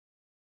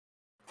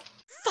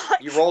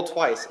 Fuck! You roll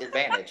twice,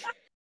 advantage.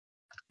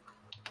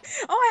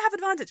 Oh, I have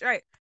advantage. All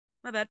right.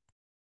 My bad.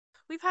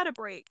 We've had a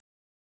break.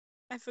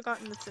 I've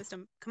forgotten the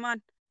system. Come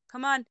on.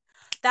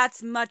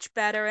 That's much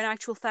better. In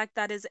actual fact,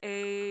 it's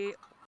a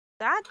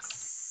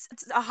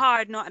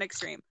hard, not an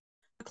extreme.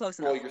 Close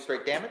enough. Roll your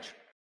straight damage.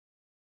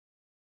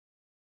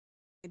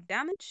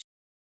 Damage?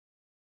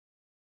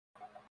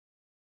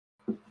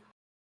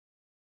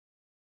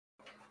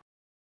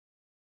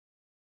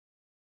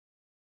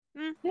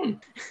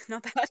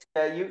 Not bad.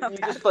 Yeah, you bad.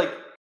 just like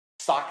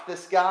sock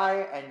this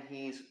guy, and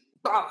he's.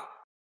 Ah!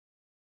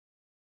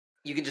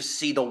 You can just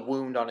see the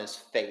wound on his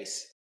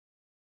face.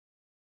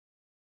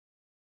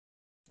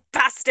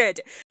 Bastard!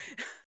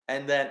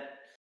 And then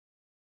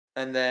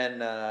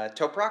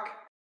Toprak.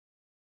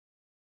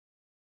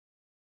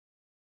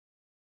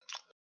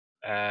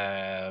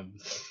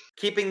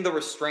 Keeping the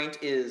restraint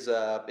is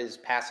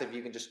passive.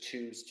 You can just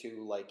choose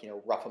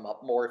to rough him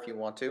up more if you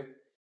want to.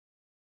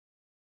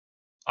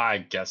 I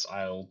guess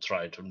I'll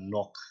try to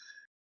knock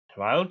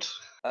him out.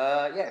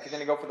 Yeah, if you're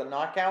gonna go for the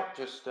knockout,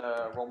 just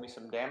roll me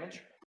some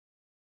damage.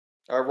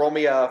 Or roll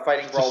me a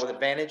fighting brawl with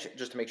advantage,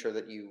 just to make sure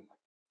that you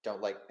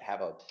don't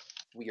have a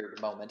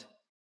weird moment.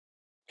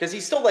 Because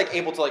he's still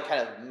able to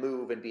kind of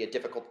move and be a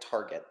difficult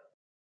target.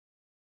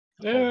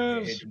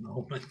 Yes.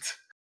 Moment.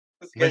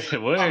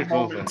 Weird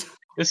moment.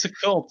 It's a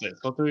cultist.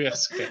 What do we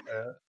ask?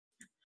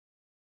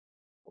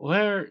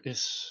 Where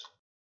is...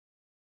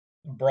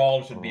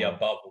 Brawl should be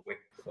above a whip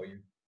for you.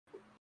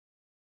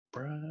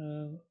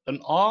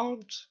 An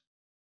armed?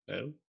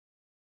 No.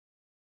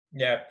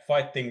 Yeah,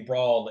 fighting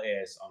brawl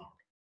is unarmed.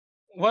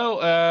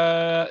 Well,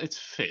 it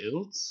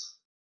failed.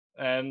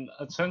 And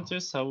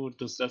advantage, how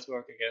does that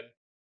work again?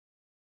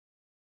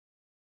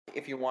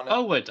 If you want to...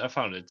 Oh, wait, I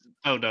found it.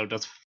 Oh, no,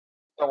 that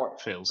don't worry.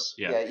 Fails,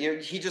 yeah. Yeah,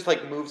 he just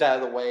moves out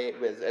of the way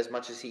with as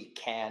much as he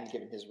can,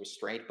 given his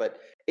restraint, but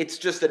it's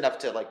just enough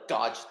to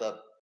dodge the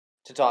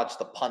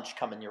punch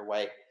coming your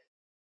way.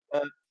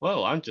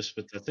 Well, I'm just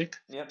pathetic.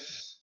 Yep.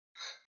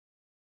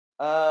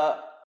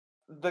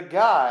 The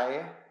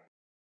guy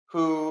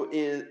who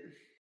is...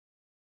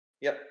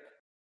 Yep.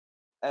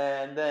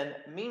 And then,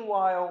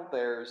 meanwhile,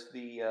 there's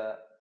the... Oh,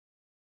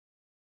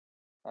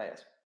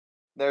 yes.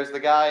 There's the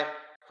guy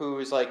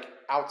who's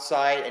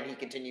outside, and he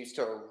continues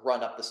to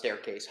run up the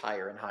staircase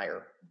higher and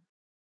higher.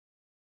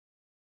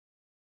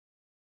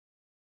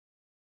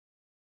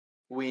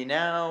 We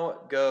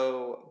now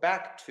go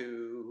back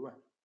to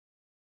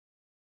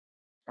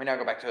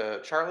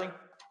Charlie.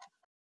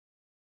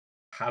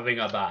 Having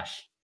a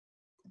bash.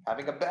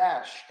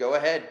 Go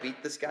ahead,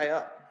 beat this guy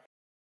up.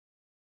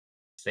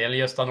 Still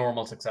just a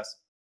normal success.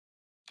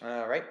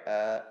 All right.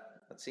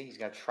 Let's see. He's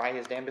gonna try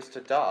his damnedest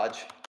to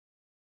dodge,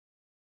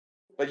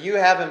 but you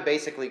have him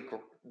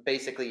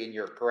basically in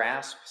your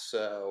grasp.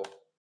 So,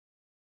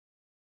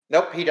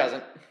 nope, he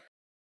doesn't.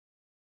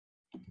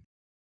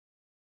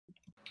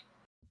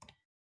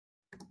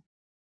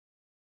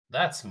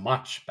 That's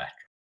much better.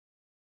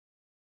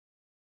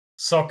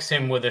 Socks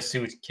him with a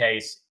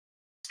suitcase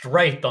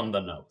straight on the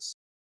nose.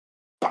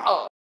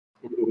 Oh,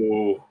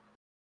 Ooh.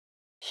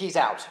 he's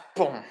out.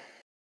 Boom.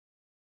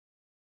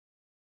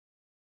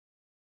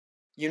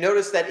 You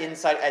notice that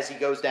inside, as he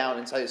goes down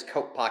inside his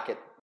coat pocket,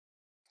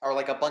 are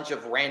like a bunch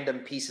of random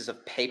pieces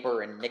of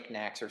paper and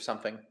knickknacks or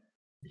something.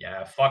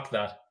 Yeah, fuck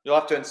that. You'll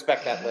have to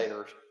inspect that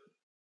later.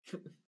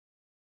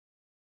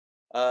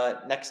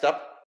 Next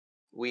up,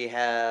 we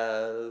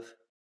have.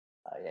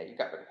 Yeah, you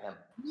got rid of him.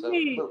 So,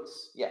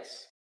 Louis,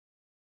 yes.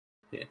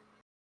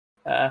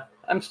 Yeah.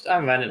 I'm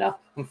running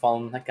up. I'm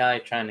following that guy,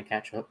 trying to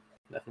catch up.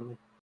 Definitely.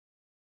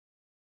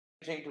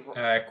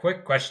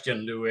 Quick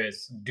question,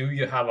 Louis. Do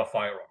you have a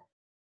firearm?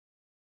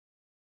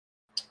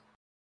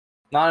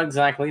 Not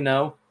exactly,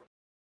 no.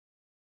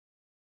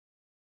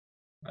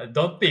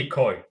 Don't be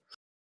coy.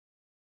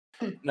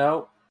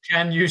 No.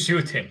 Can you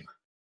shoot him?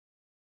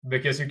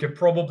 Because you could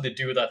probably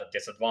do that at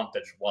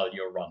disadvantage while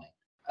you're running.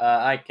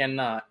 I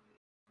cannot.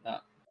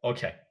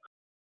 Okay.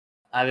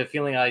 I have a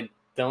feeling I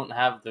don't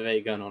have the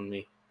ray gun on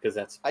me, because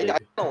that's big. I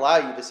don't allow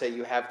you to say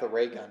you have the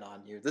ray gun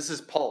on you. This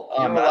is Pulp.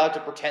 You're allowed to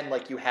pretend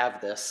like you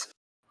have this.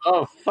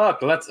 Oh,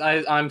 fuck.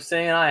 I'm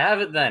saying I have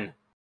it then.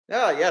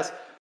 Ah, yes.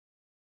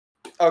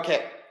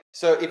 Okay,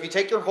 so if you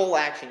take your whole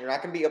action, you're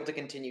not going to be able to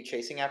continue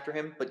chasing after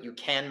him, but you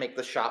can make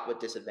the shot with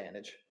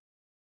disadvantage.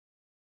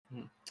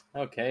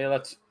 Okay,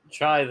 let's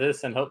try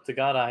this and hope to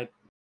God I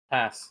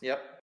pass.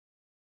 Yep.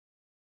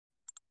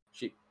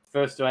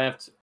 First, do I have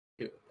to...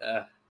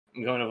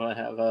 I'm going to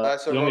have a...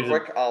 So real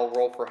quick, I'll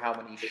roll for how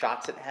many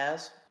shots it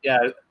has. Yeah,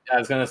 I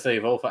was going to say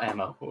roll for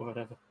ammo or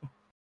whatever.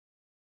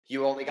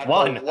 You only got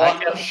one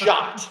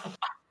shot.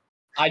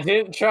 I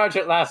didn't charge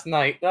it last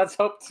night. Let's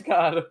hope to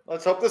God.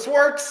 Let's hope this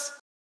works.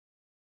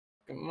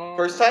 Come on.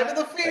 First time in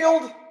the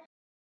field.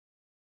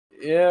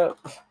 Yeah.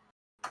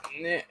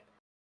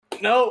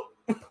 No.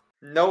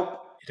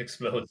 Nope. It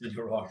explodes in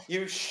your arm.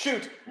 You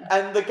shoot,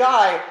 and the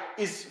guy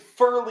is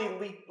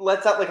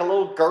lets out like a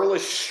little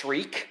girlish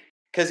shriek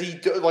because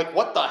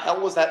what the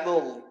hell was that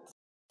little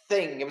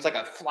thing? It was like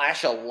a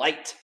flash of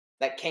light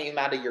that came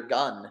out of your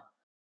gun,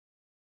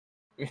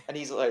 and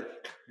he's like,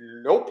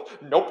 "Nope,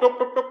 nope, nope,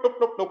 nope, nope, nope,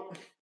 nope, nope."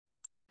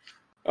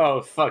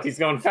 Oh fuck! He's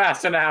going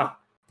faster now.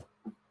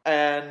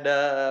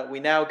 And we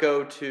now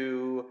go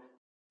to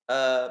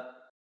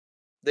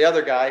the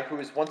other guy, who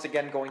is once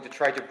again going to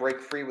try to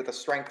break free with a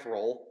strength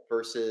roll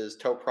versus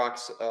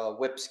Toprak's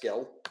whip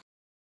skill.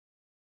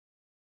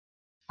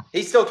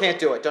 He still can't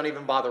do it. Don't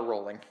even bother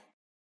rolling.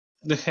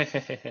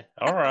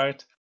 All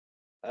right.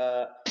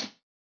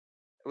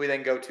 We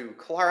then go to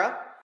Clara.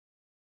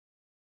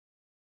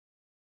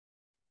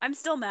 I'm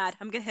still mad.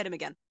 I'm gonna hit him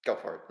again. Go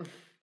for it.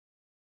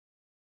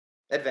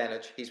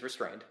 Advantage. He's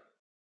restrained.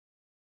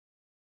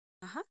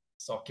 Uh-huh.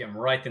 Sock him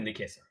right in the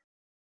kisser.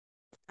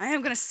 I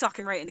am gonna sock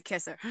him right in the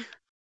kisser.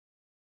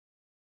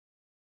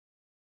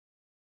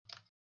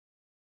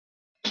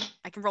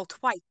 I can roll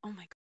twice. Oh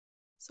my god.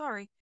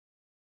 Sorry.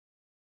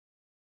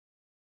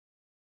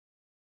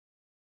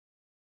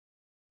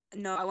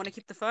 No, I want to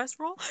keep the first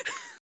roll.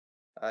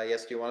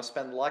 Yes, do you want to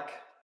spend luck?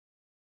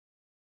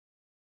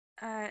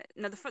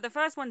 No, the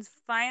first one's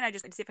fine. I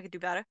just need to see if I could do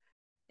better.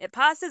 It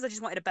passes. I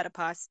just wanted a better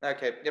pass.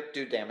 Okay, yep,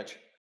 do damage.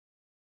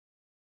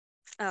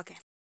 Okay.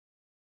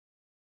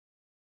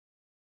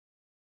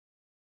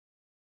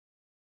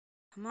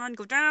 Come on,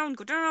 go down,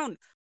 go down.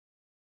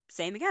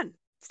 Same again.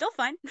 Still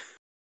fine.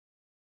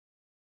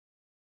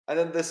 And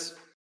then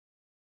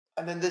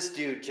this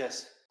dude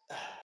just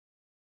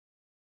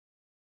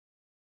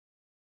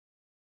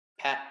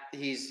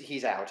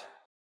he's out.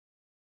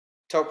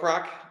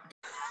 Toprak.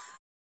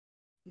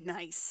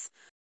 Nice.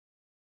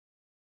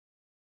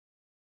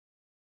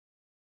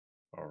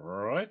 All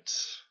right.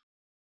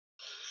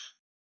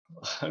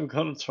 I'm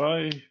gonna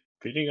try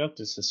beating up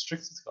this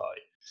restricted guy.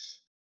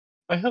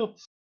 I hope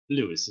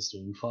Louis is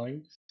doing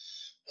fine.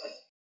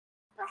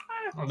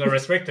 Oh, the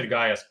restricted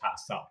guy has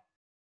passed out.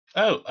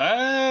 Oh,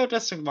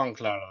 that's the one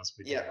Clara's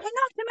beating. Yeah. I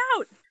knocked him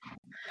out.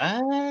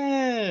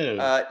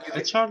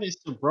 Oh, Charlie's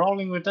still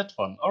brawling with that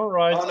one. All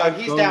right. Oh no,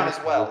 he's down as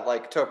well.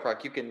 Like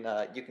Toprak, you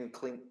can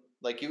clean.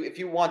 Like if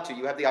you want to,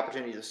 you have the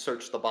opportunity to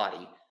search the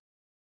body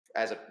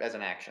as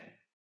an action.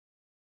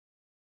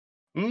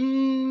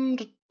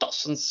 That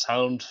doesn't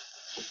sound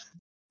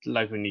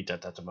like we need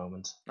that at the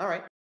moment. All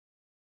right.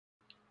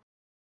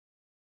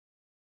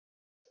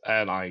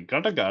 And I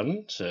got a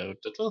gun, so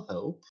that will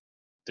help.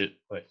 Do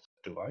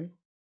I?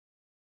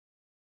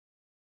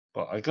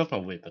 Well, I got my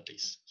whip at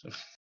least. So.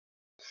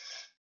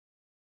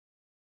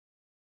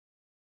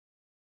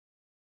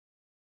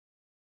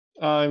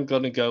 I'm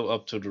gonna go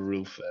up to the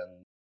roof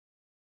and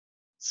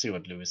see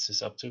what Louis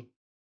is up to.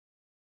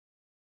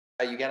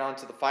 You get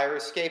onto the fire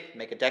escape.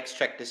 Make a dex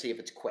check to see if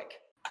it's quick.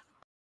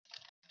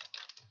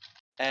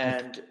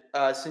 And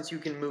since you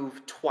can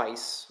move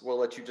twice, we'll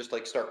let you just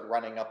like start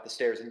running up the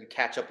stairs, and you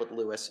catch up with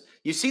Louis.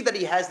 You see that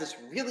he has this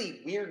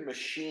really weird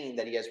machine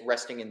that he has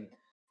resting in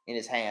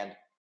his hand.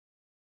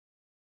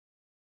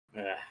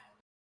 Can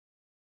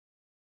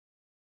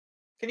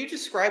you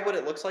describe what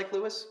it looks like,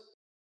 Louis?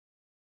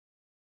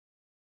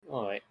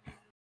 All right.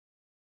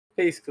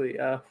 Basically,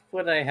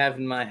 what I have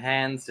in my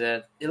hands,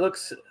 it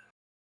looks.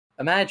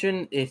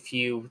 Imagine if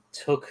you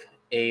took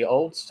a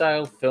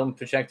old-style film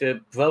projector,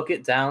 broke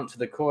it down to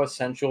the core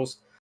essentials,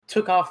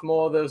 took off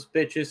more of those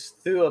bitches,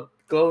 threw a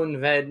glowing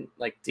red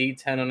like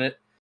D10 on it,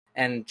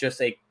 and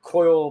just a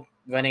coil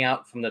running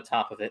out from the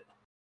top of it.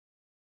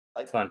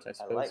 Front, I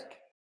suppose. I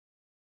like.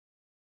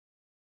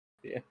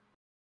 Yeah.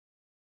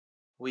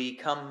 We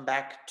come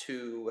back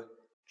to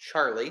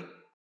Charlie.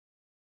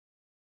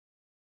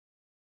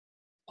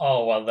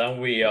 Oh, well,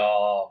 then we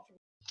are...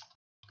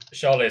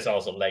 Charlie is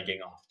also legging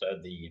after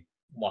the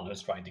one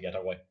who's trying to get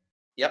away.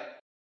 Yep.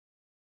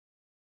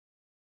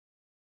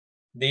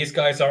 These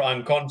guys are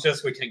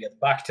unconscious. We can get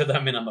back to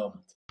them in a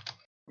moment.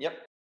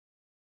 Yep.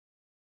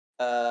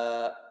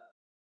 I'm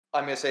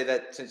going to say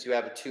that since you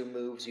have 2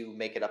 moves, you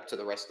make it up to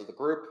the rest of the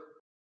group.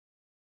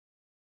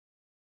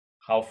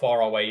 How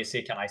far away is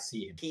he? Can I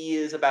see him? He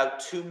is about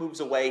 2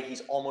 moves away.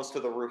 He's almost to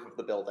the roof of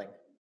the building.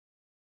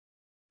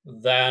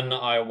 Then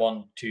I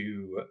want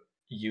to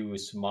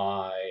use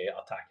my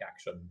attack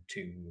action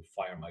to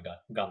fire my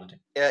gun at him.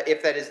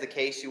 If that is the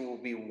case, you will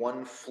be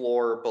 1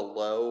 floor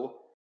below,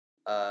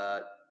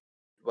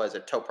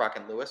 Toprak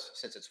and Louis,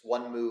 since it's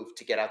 1 move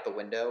to get out the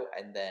window,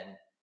 and then,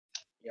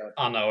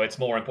 I know, it's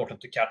more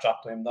important to catch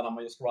up to him than I'm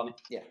just running.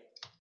 Yeah.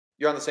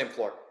 You're on the same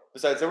floor.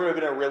 Besides, there would have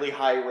been a really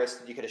high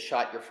risk that you could have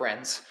shot your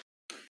friends.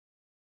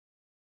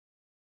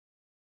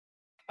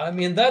 I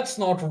mean, that's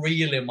not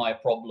really my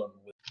problem.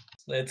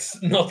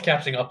 It's not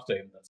catching up to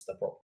him, that's the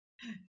problem.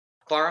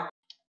 Clara?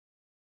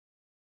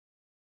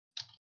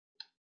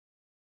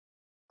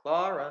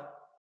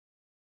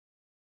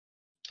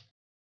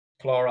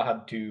 Clara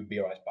had to be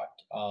right back.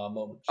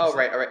 Moment. Oh,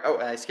 right, all right. Oh,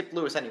 and I skipped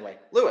Louis anyway.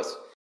 Louis!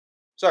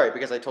 Sorry,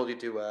 because I told you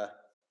to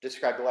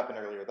describe the weapon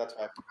earlier. That's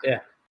why. Yeah.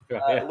 Sure,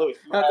 yeah. Louis,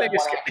 No, thank you,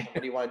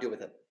 what do you want to do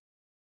with it?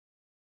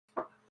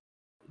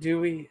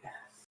 Do we...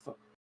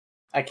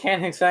 I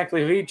can't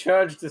exactly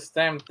recharge this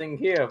damn thing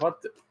here.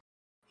 What the...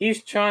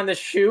 He's trying to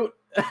shoot.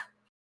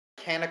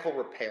 Mechanical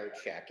repair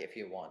check if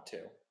you want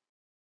to.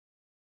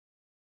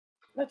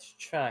 Let's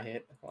try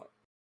it.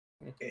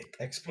 It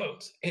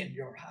explodes in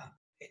your hand.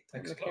 It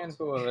explodes.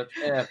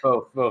 Yeah,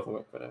 both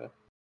work. Whatever.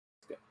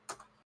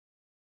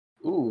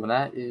 Ooh,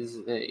 that is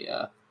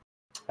a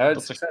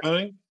hard success.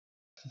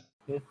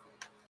 Yeah.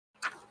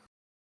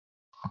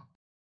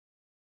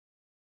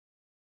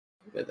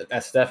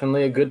 That's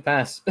definitely a good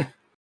pass.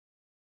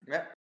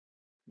 Yeah.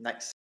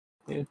 Nice.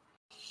 Yeah.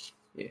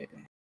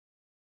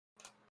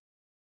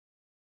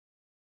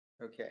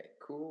 Okay,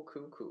 cool.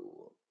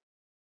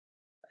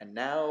 And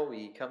now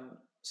we come...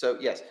 So,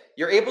 yes,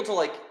 you're able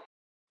to,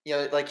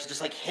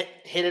 just,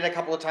 hit it a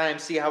couple of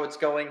times, see how it's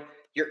going.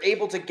 You're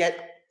able to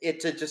get it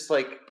to just,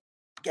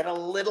 get a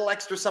little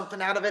extra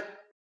something out of it.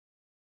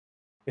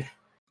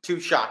 2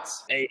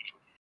 shots. Hey.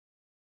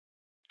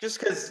 Just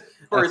because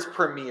for its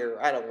premiere,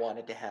 I don't want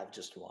it to have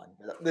just 1.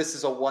 This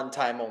is a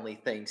one-time only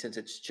thing since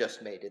it's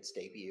just made its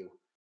debut.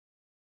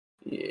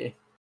 Yeah,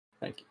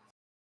 thank you.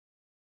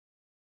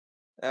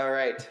 All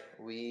right,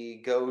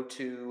 we go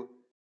to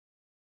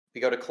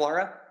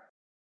Clara.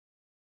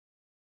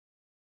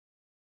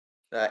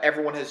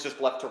 Everyone has just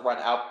left to run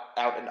out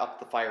and up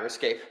the fire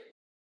escape.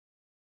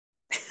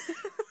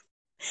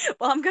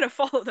 Well, I'm gonna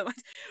follow them.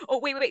 Oh,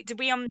 wait.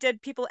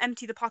 Did people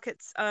empty the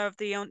pockets of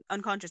the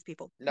unconscious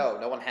people? No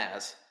one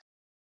has.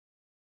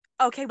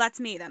 Okay, that's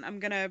me then. I'm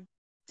gonna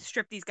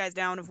strip these guys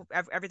down of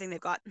everything they've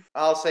got.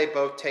 I'll say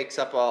both takes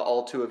up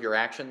all 2 of your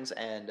actions,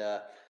 and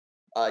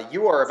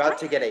you are about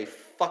to get a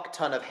fuck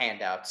ton of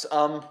handouts.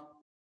 Okay,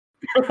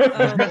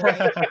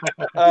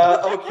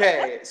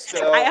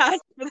 so I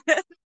asked for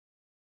this.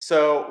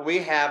 So we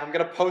have... I'm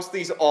going to post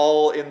these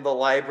all in the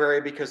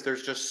library because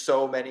there's just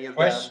so many of them.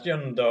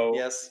 Question, though.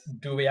 Yes.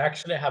 Do we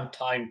actually have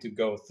time to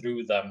go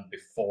through them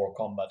before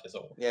combat is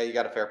over? Yeah, you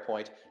got a fair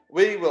point.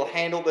 We will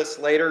handle this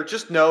later.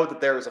 Just know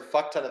that there is a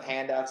fuck ton of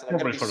handouts, and I'm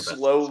going to be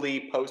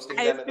slowly posting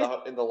them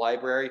in the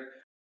library.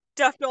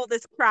 Stuffed all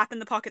this crap in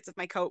the pockets of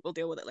my coat. We'll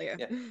deal with it later.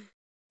 Yeah.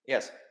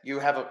 Yes, you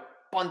have a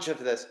bunch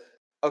of this.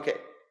 Okay,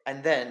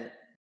 and then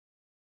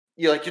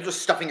you're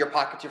just stuffing your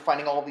pockets. You're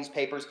finding all these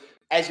papers.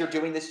 As you're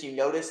doing this, you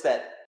notice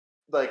that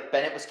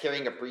Bennett was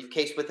carrying a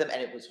briefcase with him,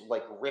 and it was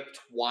ripped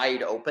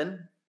wide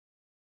open,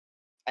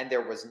 and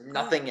there was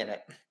nothing in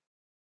it.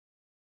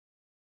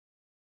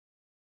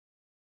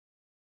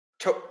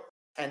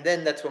 And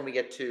then that's when we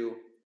get to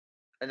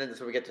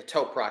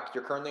Toprak.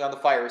 You're currently on the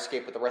fire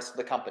escape with the rest of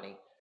the company.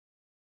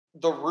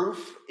 The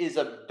roof is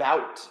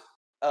about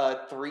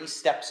 3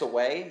 steps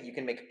away. You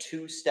can make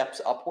 2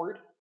 steps upward.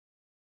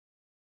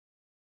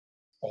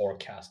 Or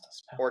cast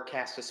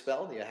a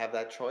spell. You have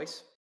that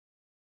choice.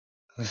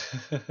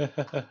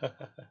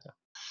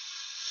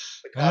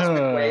 The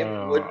cosmic wave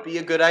would be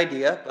a good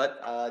idea,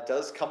 but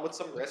does come with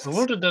some risks.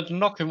 Wouldn't that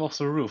knock him off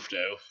the roof,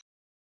 though?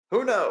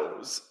 Who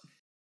knows? You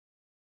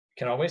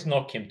can always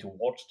knock him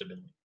towards the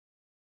building.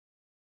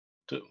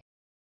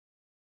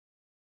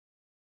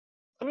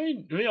 I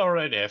mean, we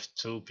already have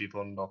 2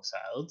 people knocked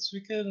out.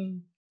 We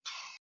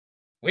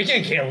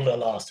can kill the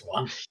last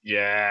one.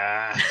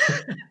 Yeah.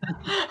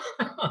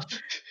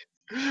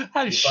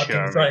 I'm You sure.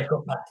 fucking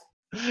psychopath.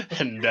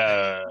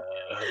 No.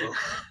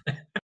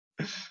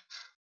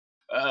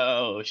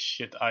 Oh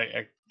shit!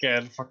 I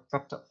again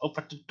forgot to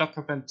open the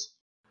document.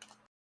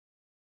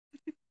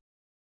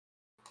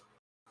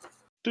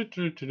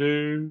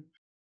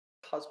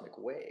 Cosmic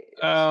wave.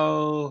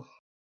 Oh.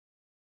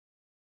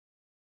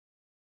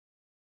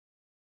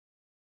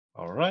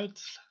 Alright,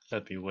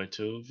 let me wait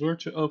till Word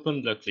to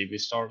open. Luckily we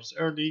started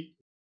early.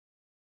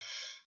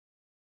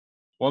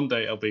 One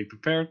day I'll be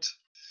prepared.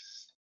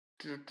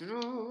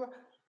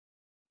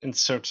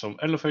 Insert some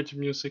elevator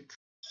music.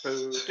 No,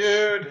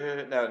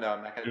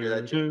 I'm not going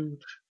to do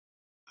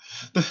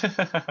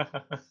that.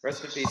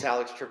 Rest in peace,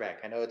 Alex Trebek.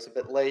 I know it's a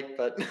bit late,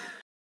 but...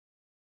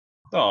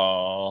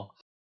 Aww.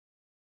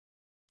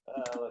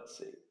 Let's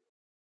see.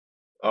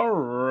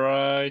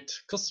 Alright,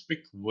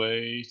 Cosmic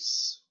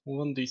Waves.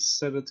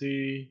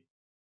 1d70.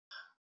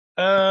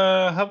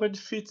 How many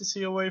feet is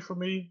he away from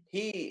me?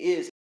 He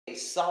is a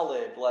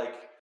solid,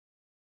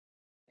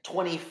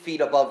 20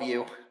 feet above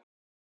you.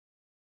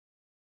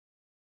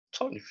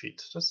 20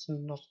 feet, that's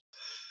not...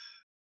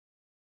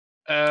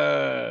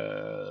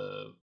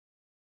 I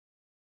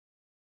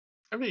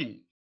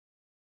mean,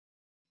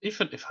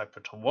 even if I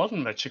put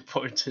 1 magic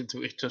point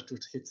into it, that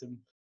would hit him.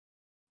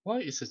 Why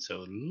is it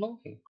so long?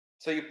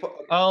 So you put...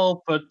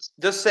 I'll put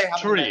just say how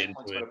 3 many magic into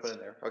points it. you want to put in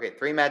there. Okay,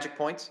 3 magic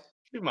points.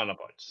 3 mana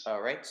points.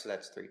 Alright, so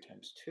that's 3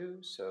 times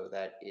 2, so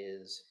that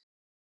is...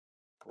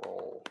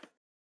 roll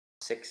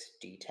 6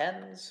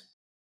 d10s.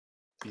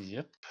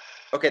 Yep.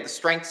 Okay, the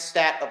strength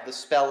stat of the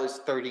spell is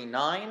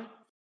 39.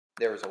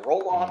 There is a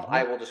roll-off.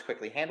 I will just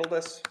quickly handle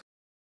this.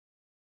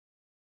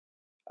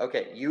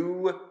 Okay,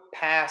 you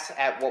pass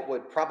at what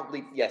would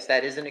probably... Yes,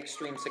 that is an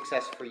extreme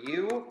success for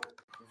you.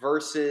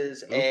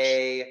 Versus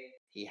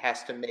he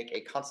has to make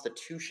a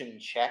constitution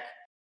check.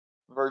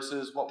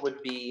 Versus what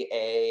would be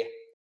a...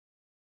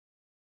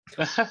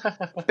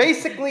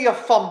 basically a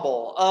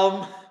fumble.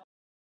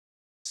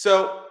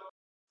 So,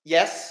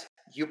 yes,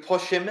 you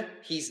push him.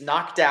 He's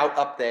knocked out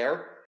up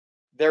there.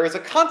 There is a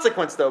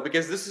consequence, though,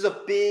 because this is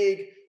a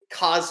big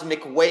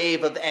cosmic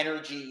wave of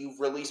energy you've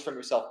released from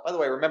yourself. By the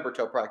way, remember,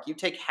 Toprak, you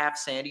take half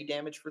sanity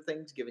damage for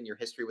things, given your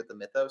history with the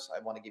mythos.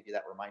 I want to give you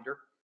that reminder.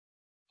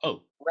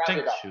 Oh,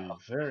 thank you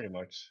very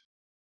much.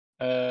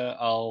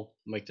 I'll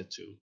make the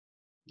 2.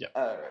 Yeah.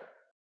 Alright.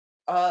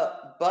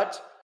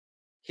 But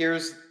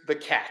here's the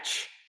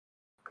catch.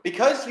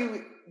 Because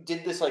you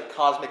did this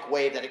cosmic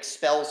wave that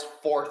expels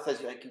forth as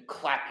you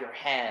clap your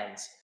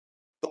hands,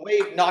 the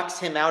wave knocks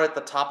him out at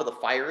the top of the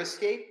fire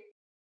escape,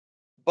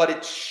 but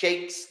it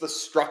shakes the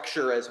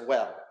structure as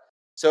well.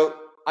 So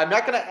I'm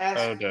not going to ask...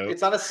 Oh, no.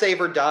 It's not a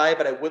save or die,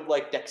 but I would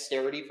like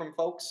dexterity from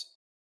folks.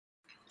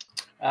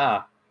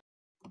 Ah.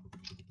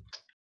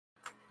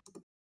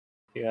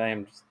 Here I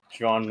am just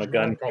drawing my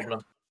gun. No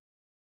problem.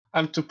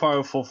 I'm too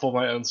powerful for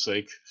my own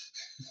sake.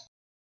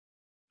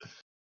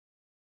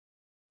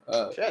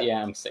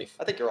 Yeah, I'm safe.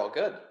 I think you're all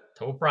good.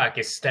 Toprak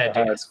is steady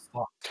as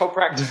fuck.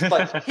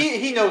 Toprak,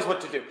 he knows what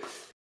to do.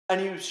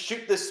 And you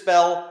shoot this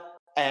spell,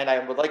 and I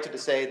would like to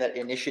say that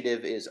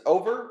initiative is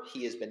over.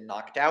 He has been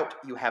knocked out.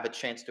 You have a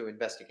chance to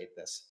investigate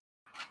this.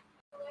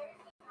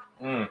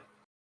 Mm.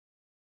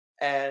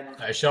 And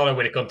Charlie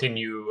will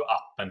continue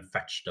up and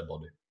fetch the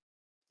body.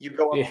 you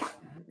go up,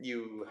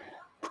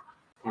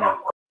 Yeah.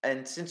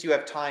 and since you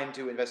have time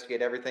to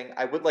investigate everything,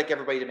 I would like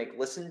everybody to make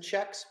listen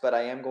checks, but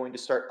I am going to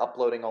start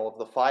uploading all of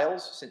the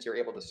files since you're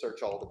able to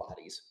search all the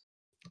bodies.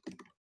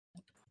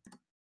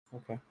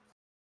 Okay.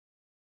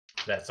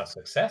 That's a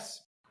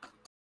success.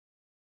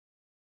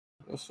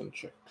 Listen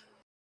check.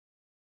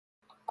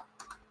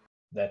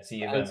 That's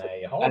even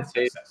a hard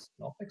success,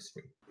 not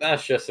extreme.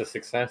 That's just a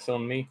success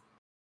on me.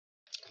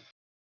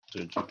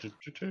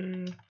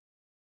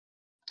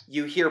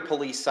 You hear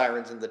police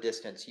sirens in the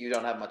distance. You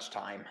don't have much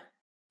time.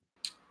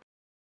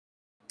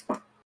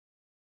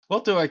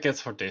 What do I get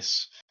for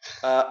this?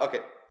 Okay.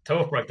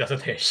 Toprak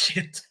doesn't hear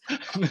shit.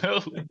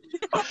 No.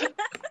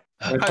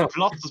 I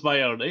blocked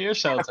my own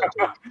ears out, I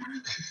think.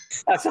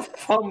 That's a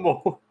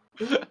fumble.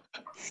 How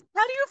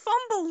do you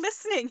fumble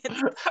listening?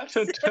 I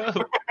don't know.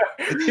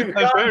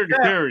 I'm very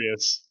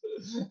curious.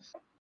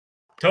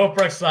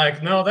 Toprak's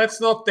like, no, that's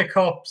not the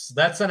cops.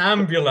 That's an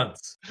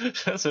ambulance.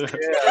 That's a...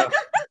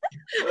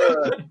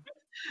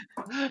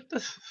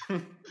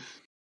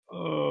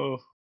 Oh.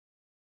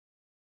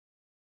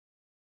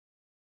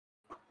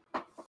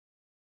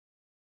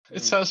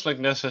 It sounds like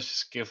Ness has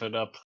just given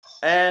up.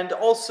 And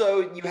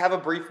also, you have a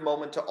brief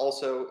moment to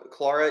also,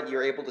 Clara,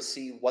 you're able to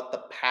see what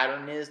the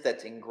pattern is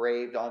that's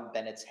engraved on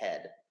Bennett's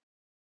head.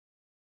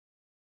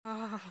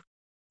 Oh,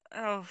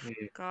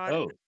 God.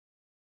 Oh.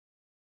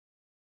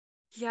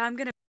 Yeah, I'm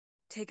gonna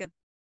take a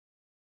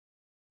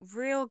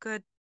real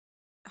good,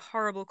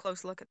 horrible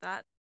close look at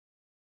that.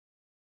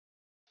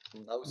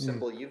 No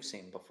symbol you've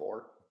seen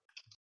before.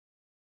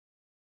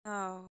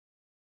 Oh.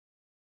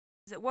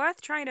 Is it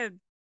worth trying to...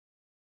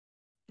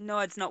 No,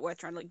 it's not worth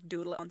trying to,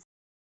 doodle it on.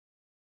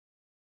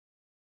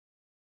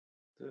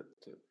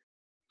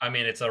 I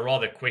mean, it's a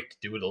rather quick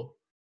doodle.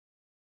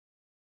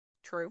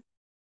 True.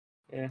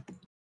 Yeah.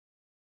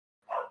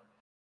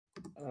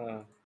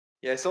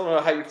 Yeah, I still don't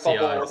know how you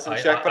fumble I- listen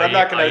I- check, but I- I'm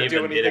not going I to do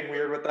even did anything it.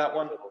 weird with that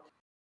one.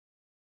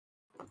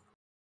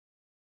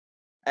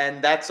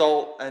 And that's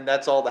all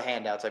the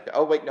handouts I've got.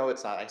 Oh, wait, no,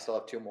 it's not. I still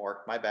have 2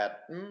 more. My bad.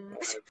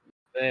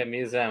 Yeah,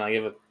 museum, I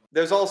give it.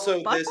 There's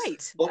also But this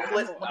wait.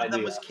 booklet one of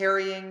them was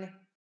carrying.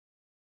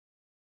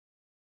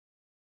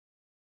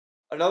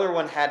 Another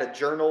one had a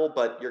journal,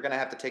 but you're going to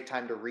have to take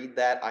time to read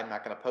that. I'm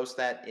not going to post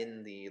that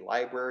in the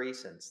library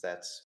since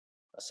that's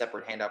a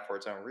separate handout for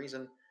its own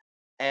reason.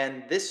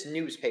 And this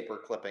newspaper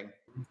clipping.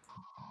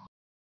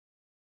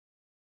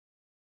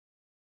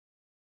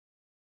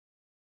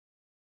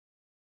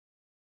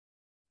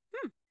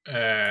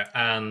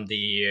 And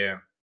the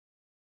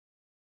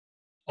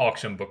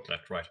auction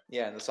booklet, right?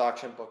 Yeah, this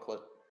auction booklet.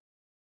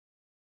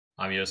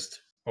 I'm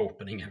just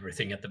opening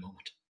everything at the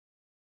moment.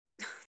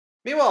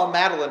 Meanwhile,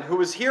 Madeline, who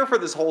was here for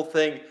this whole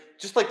thing,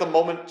 just like the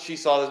moment she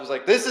saw this, was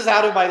like, "This is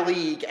out of my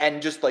league,"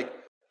 and just like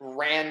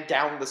ran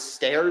down the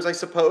stairs, I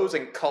suppose,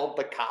 and called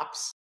the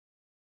cops.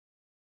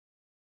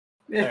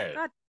 Yeah.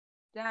 God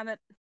damn it.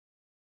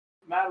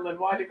 Madeline,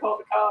 why'd you call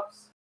the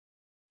cops?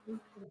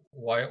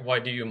 Why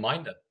do you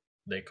mind that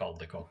they called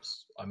the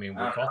cops? I mean,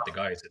 we caught the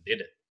guys that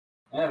did it.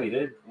 Yeah, we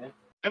did. Yeah.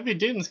 And we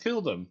didn't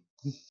kill them.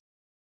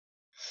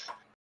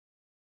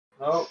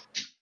 Oh.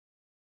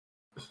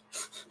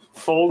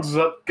 Folds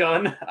up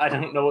gun. I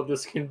don't know what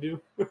this can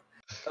do.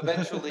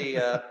 Eventually,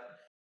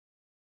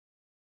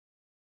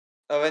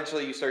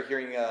 you start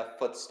hearing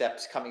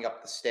footsteps coming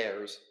up the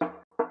stairs.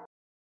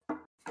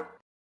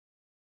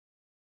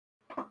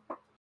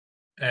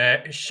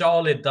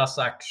 Charlie does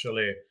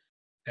actually,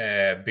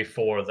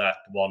 before that,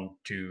 want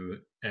to...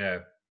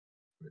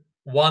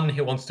 one,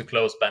 he wants to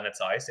close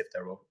Bennett's eyes if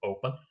they're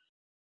open.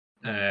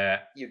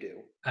 You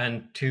do.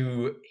 And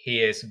 2, he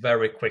is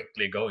very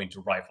quickly going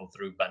to rifle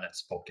through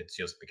Bennett's pockets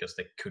just because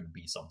there could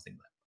be something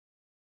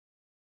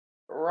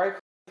there.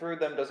 Rifle through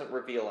them doesn't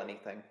reveal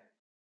anything.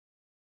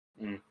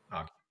 Okay.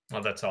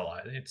 Well, that's all.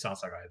 It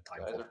sounds like I have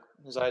time for it.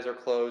 His eyes are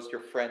closed.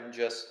 Your friend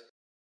just...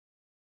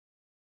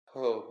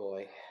 Oh,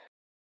 boy.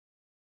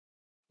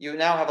 You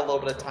now have a little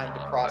bit of time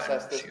to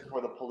process this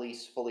before the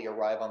police fully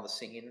arrive on the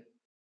scene.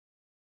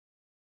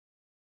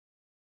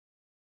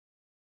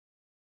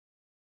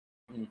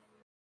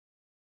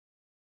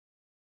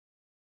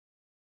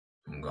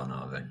 I'm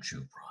gonna avenge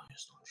you,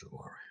 promise, don't you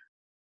worry.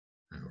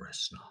 And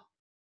rest now.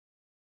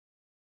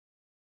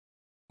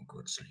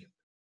 Good sleep.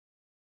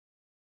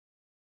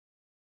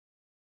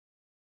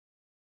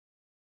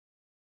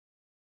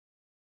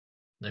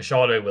 Then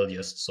Charlie will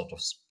just sort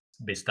of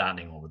be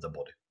standing over the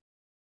body.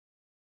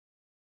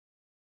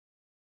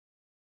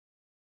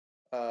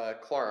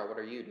 Clara, what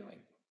are you doing?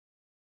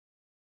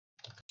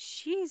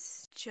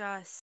 She's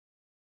just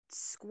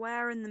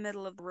square in the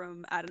middle of the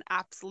room at an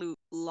absolute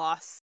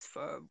loss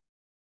for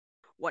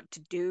what to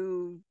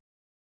do,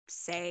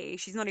 say.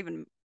 She's not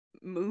even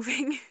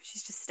moving.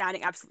 She's just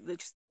standing absolutely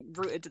just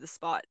rooted to the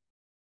spot.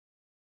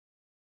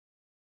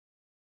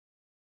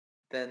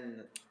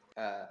 Then,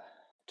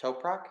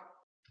 Toprak?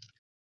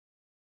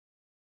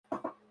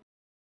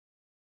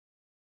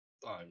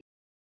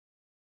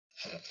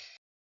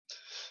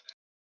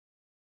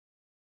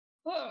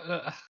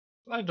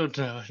 I don't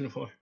know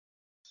anymore.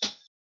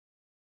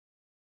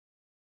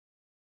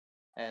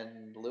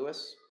 And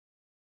Louis?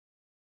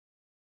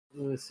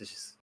 Louis is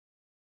just...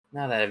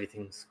 Now that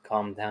everything's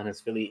calmed down,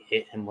 it's really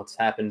hit him what's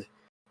happened.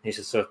 He's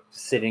just sort of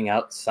sitting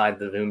outside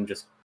the room,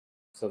 just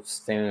sort of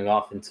staring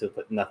off into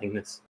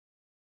nothingness.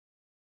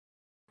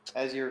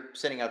 As you're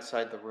sitting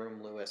outside the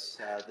room, Louis,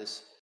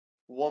 this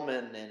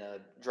woman in a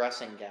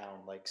dressing gown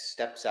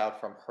steps out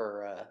from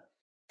her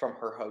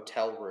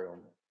hotel room,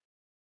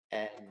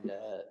 and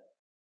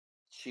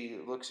she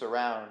looks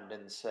around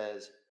and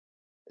says,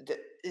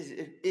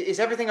 "Is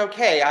everything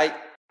okay?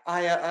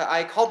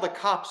 I called the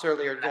cops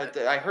earlier.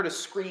 I heard a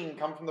scream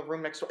come from the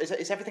room next door.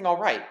 Is everything all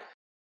right?"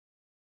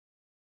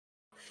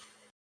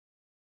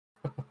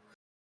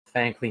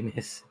 Frankly,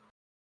 miss,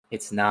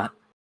 it's not.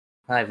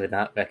 I would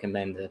not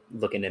recommend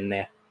looking in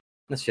there.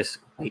 Let's just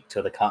wait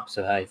till the cops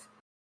arrive.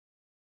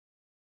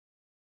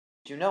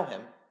 Do you know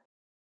him?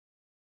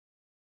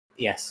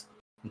 Yes.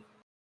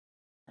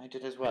 I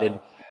did as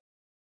well.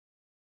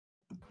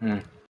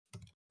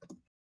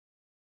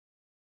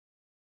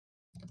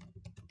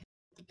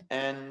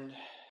 And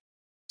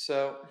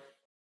so,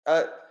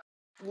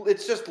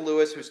 it's just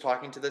Louis who's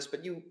talking to this,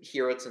 but you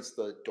hear it since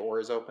the door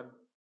is open.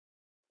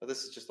 But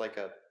this is just like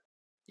a,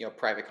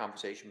 private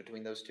conversation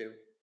between those two.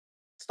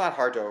 It's not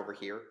hard to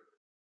overhear.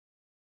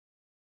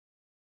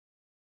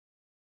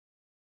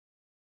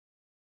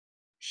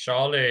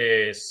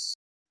 Charlie is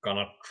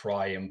gonna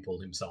try and pull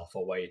himself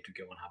away to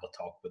go and have a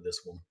talk with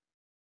this woman.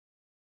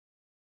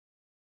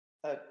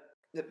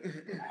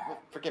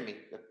 Forgive me,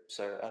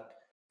 sir.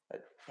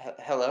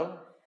 Hello?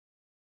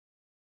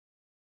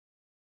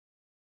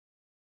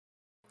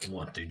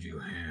 What did you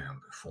hear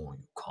before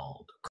you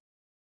called?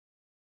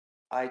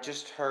 I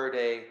just heard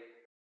a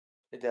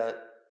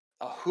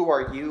 "Who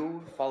are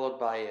you?" followed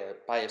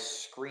by a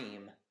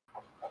scream.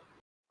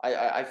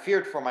 I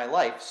feared for my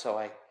life, so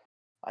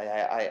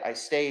I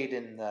stayed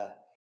in the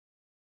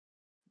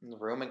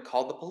room and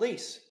called the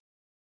police.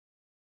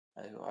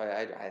 I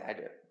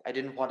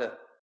didn't want to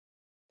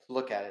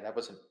look at it. I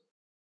was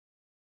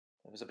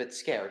a bit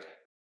scared.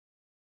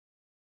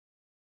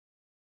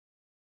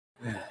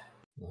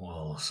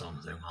 Well,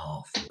 something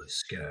awfully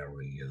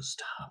scary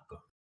just happened.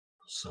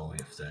 So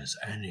if there's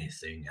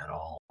anything at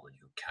all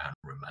you can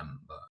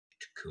remember,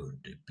 it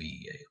could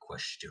be a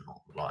question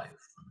of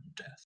life and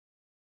death.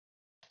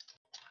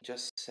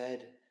 Just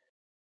said,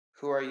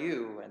 "Who are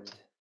you?" And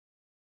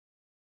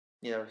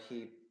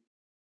he.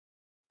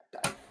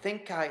 I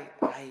think I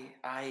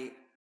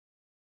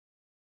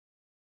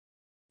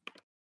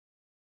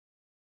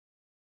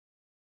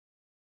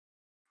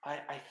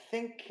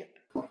think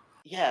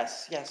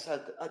yes.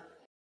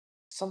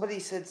 Somebody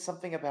said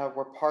something about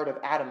we're part of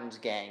Adam's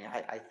gang.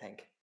 I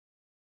think.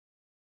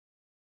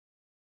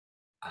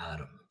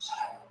 Adams.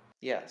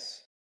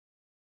 Yes.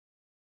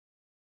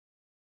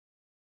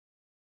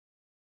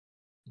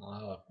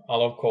 I'll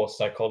of course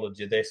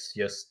psychology this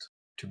just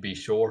to be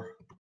sure.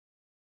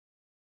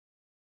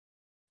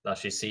 Does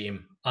she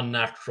seem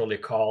unnaturally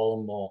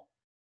calm or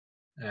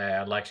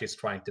like she's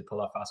trying to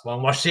pull a fast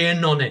one? Was she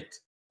in on it?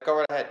 Go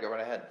right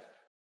ahead.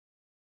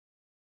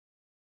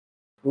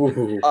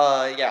 Ooh.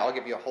 Yeah, I'll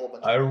give you a whole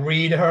bunch. I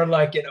read her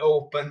like an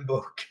open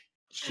book.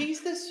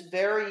 She's this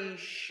very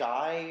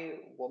shy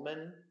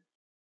woman,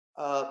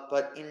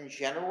 but in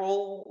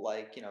general,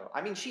 like,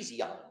 I mean, she's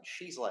young.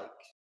 She's like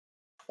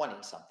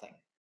 20-something.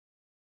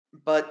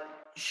 But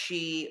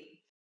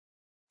she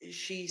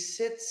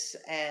sits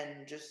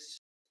and just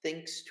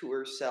thinks to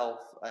herself,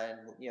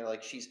 and,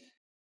 like, she's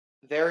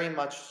very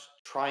much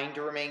trying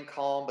to remain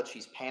calm, but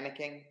she's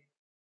panicking.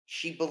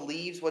 She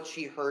believes what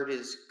she heard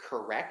is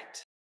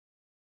correct.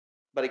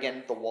 But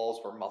again, the walls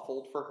were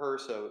muffled for her,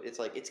 so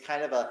it's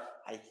kind of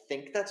I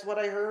think that's what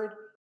I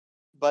heard,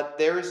 but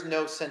there is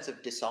no sense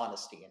of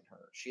dishonesty in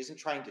her. She isn't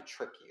trying to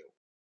trick you.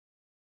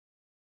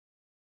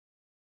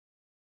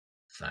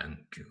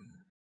 Thank you.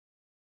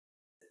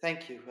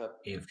 Thank you.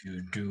 If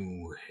you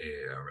do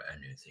hear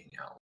anything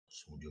else,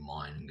 would you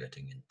mind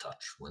getting in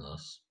touch with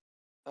us?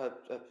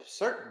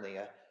 Certainly.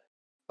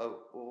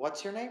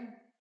 What's your name?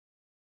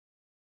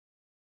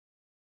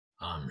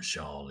 I'm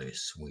Charlie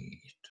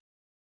Sweet.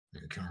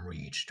 You can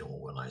reach the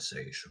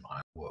organization I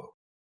work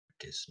with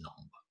this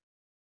number.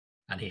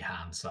 And he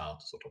hands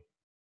out sort of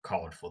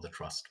card for the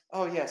trust.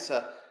 Oh, yes.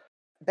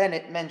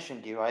 Bennett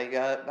mentioned you.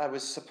 I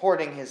was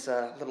supporting his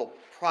little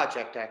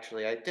project,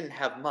 actually. I didn't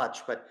have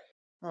much, but,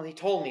 well, he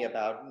told me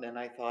about it, and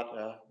I thought,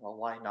 well,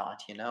 why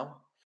not,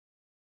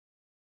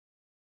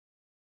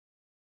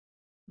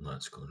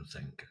 That's good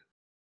thinking.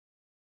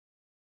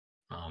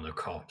 The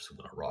cops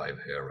will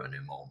arrive here any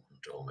moment.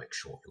 I'll make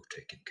sure you're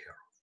taken care of.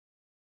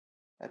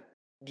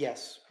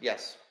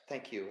 Yes.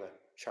 Thank you,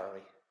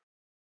 Charlie.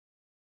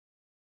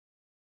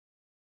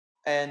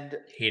 And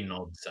he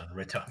nods and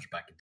returns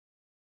back.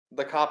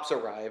 The cops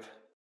arrive.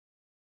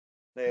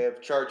 They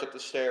have charged up the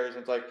stairs,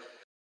 and it's like,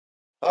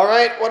 all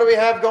right, what do we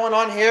have going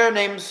on here?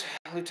 Name's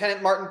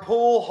Lieutenant Martin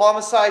Poole,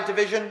 Homicide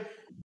Division.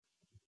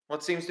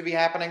 What seems to be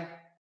happening?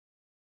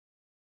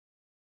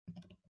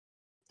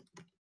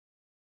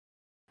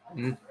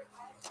 Do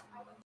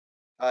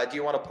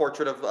you want a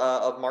portrait of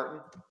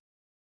Martin?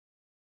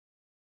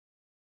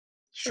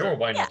 Sure,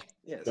 why not?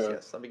 Yes.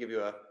 Let me give you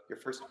your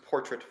first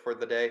portrait for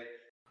the day.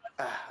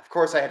 Of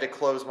course, I had to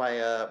close my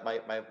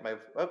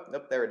Oh,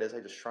 nope, there it is.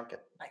 I just shrunk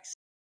it. Nice.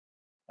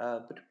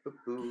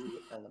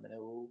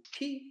 Elemento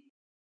P.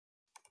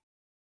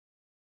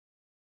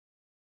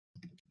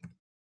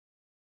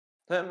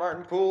 Then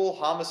Martin Poole,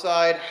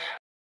 homicide.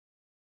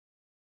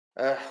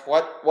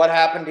 What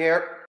happened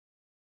here?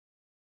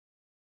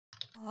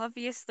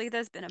 Obviously,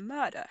 there's been a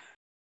murder.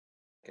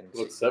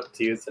 What's up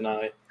to you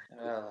tonight?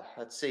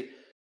 Let's see.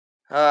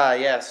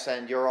 Yes,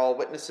 and you're all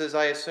witnesses,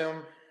 I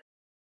assume?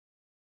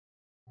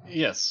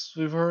 Yes,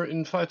 we were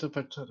invited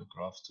by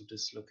telegraph to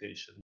this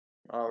location.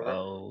 All right.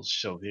 I'll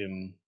show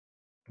him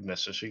the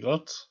message we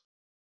got.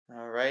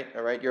 All right.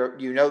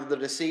 You know the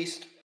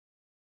deceased?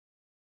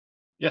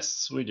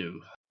 Yes, we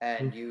do.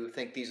 And you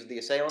think these are the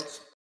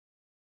assailants?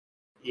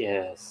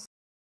 Yes.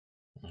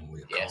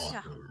 We Yes.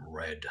 caught them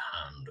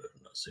red-handed,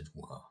 as it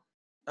were.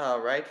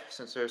 All right.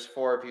 Since there's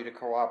 4 of you to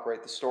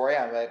corroborate the story,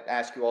 I'm going to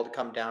ask you all to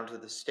come down to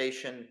the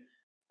station.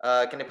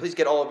 Can I please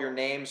get all of your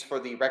names for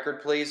the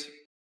record, please?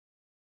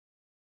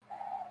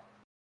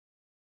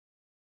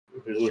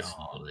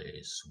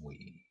 Charlie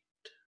Sweet.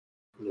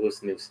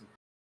 Louis Newsome.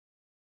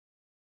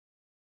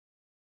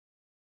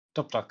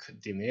 Toprak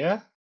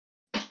Dimir.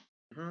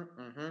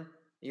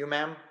 You,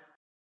 ma'am?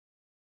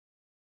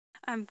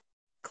 I'm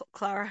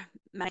Clara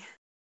Manning.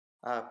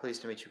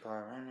 Pleased to meet you,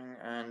 Clara Manning.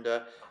 And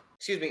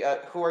Excuse me,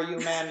 who are you,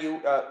 ma'am?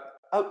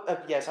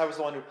 Yes, I was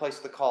the one who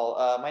placed the call.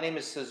 My name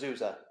is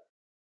Sazusa.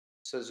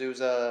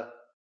 Sazusa...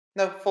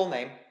 No, full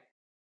name.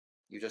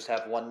 You just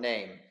have one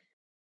name.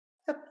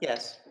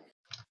 Yes.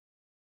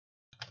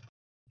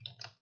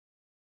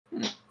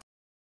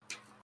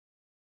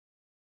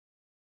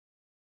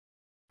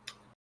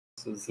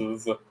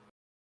 Sazusa.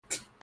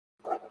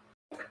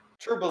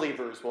 True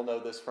believers will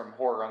know this from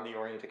Horror on the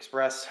Orient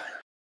Express.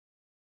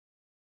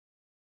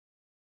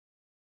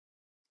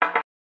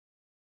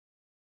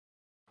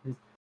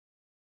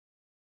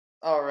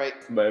 All right.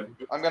 I'm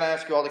going to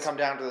ask you all to come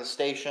down to the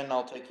station.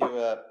 I'll take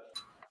you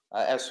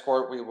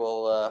escort. We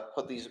will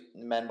put these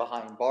men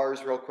behind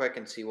bars real quick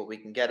and see what we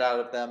can get out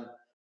of them.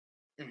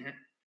 Mm-hmm.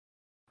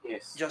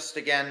 Yes. Just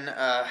again,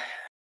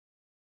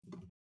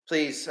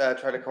 please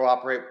try to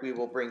cooperate. We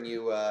will bring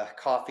you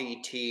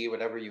coffee, tea,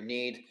 whatever you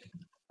need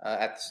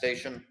at the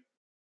station.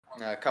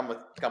 Come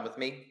with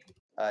me.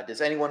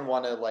 Does anyone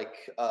want to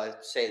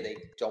say they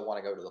don't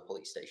want to go to the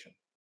police station?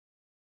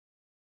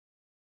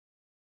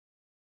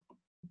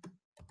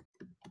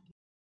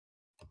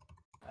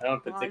 I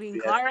don't Well, particularly.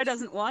 Clara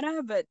doesn't want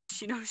to, but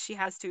she knows she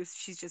has to. So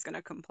she's just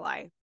gonna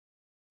comply.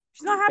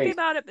 She's not happy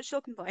about it, but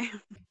she'll comply.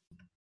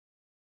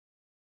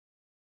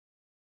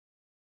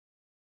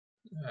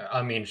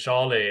 I mean,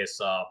 Charlie is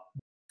a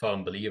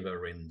firm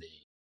believer in the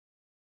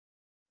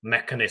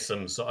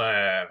mechanisms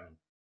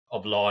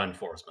of law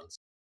enforcement.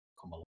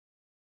 Come along.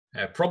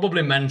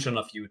 Probably mentioned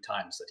a few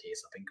times that he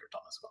is a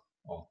Pinkerton as well,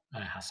 or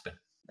has been.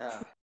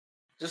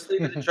 Just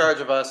leave it in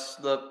charge of us.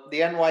 The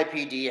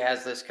NYPD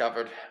has this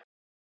covered.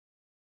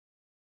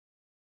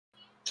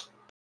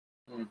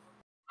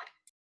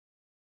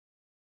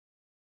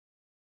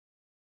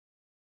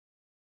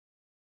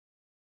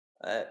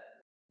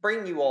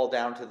 Bring you all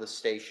down to the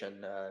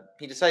station.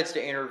 He decides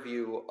to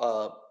interview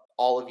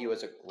all of you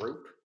as a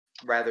group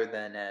rather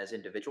than as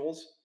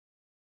individuals,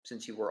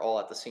 since you were all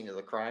at the scene of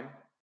the crime.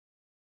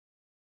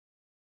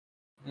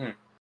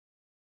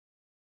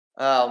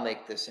 I'll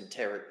make this and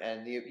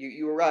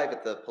you arrive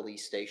at the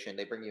police station.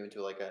 They bring you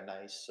into like a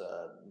nice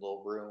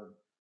little room.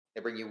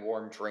 They bring you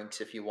warm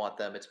drinks if you want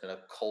them. It's been a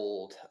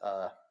cold,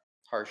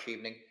 harsh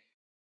evening.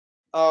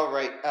 All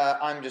right,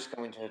 I'm just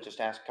going to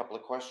ask a couple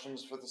of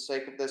questions for the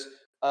sake of this.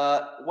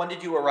 When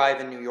did you arrive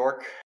in New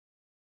York?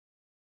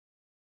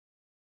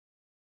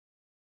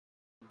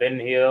 Been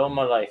here all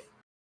my life.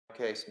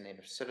 Okay, so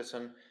native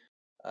citizen.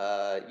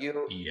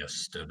 You?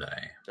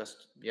 Yesterday.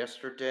 Just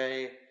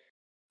yesterday.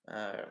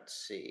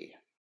 Let's see.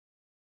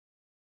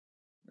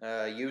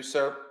 You,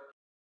 sir?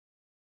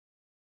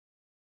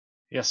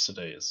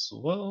 Yesterday as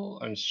well.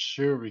 I'm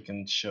sure we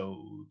can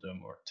show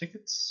them our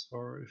tickets,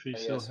 or if we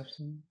still yes. have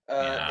them. We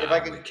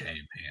came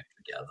here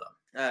together.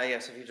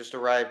 Yes, if you just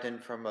arrived in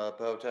from a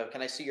boat.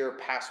 Can I see your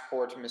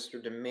passport,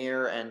 Mr.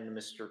 Dimir and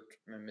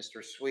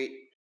Mr.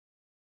 Sweet?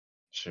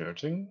 Sure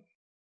thing.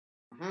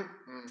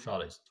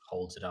 Charlie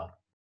holds it out.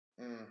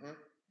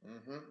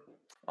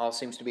 All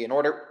seems to be in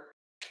order.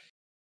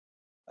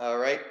 All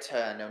right,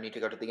 no need to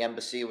go to the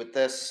embassy with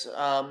this.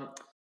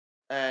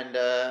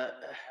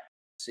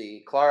 Let's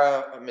see,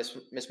 Clara,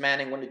 Miss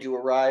Manning, when did you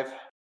arrive?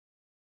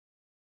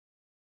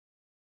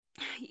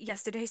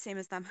 Yesterday, same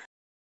as them.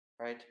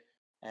 Right,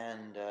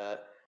 and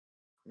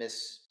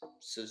Miss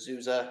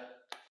Sazusa,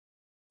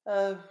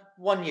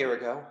 1 year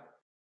ago.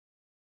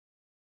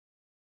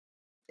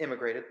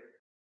 Immigrated.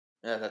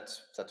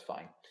 That's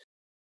fine.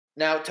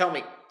 Now, tell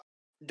me,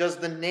 does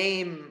the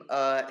name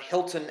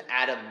Hilton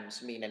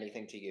Adams mean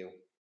anything to you?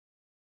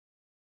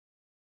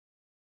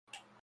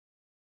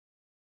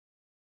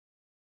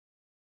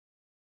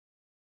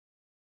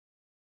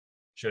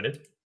 Should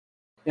it?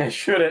 Yeah,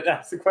 should it?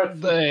 That's the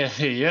question.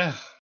 Yeah.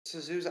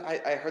 Sazusa,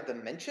 I heard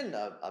them mention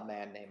a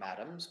man named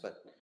Adams,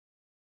 but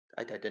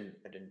I didn't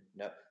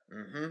know.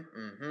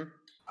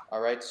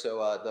 All right,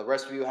 so the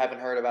rest of you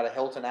haven't heard about a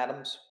Hilton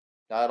Adams?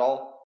 Not at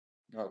all?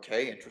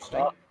 Okay,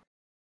 interesting.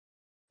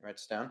 Write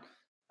this down.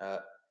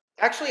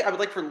 Actually, I would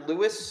like for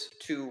Louis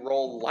to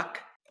roll luck.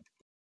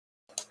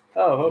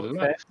 Oh,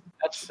 okay.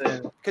 That's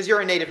because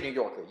you're a native New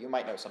Yorker. You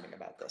might know something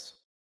about this.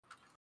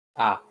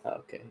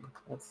 Okay.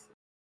 That's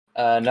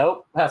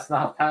nope, that's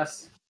not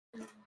pass.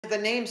 The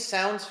name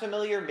sounds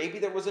familiar. Maybe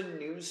there was a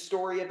news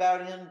story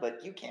about him,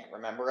 but you can't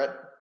remember it.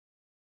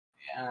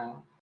 Yeah.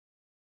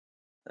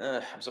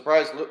 I'm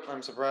surprised.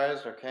 I'm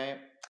surprised. Okay.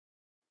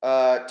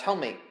 Tell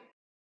me,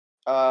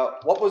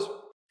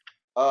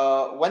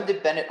 when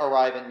did Bennett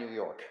arrive in New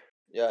York?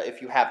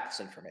 If you have this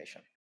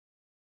information.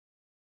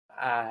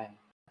 I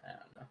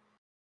don't know.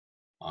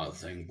 I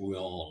think we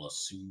all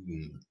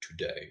assume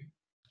today.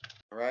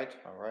 All right.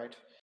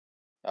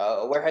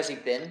 Where has he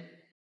been?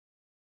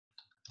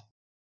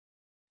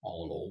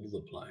 All over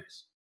the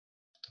place.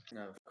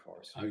 No, of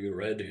course. Have you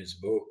read his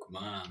book,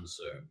 Man's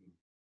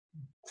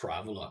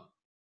Traveler?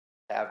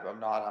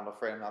 I'm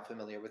afraid I'm not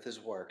familiar with his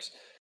works.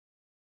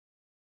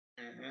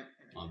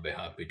 I'd be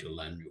happy to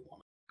lend you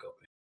one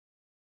copy.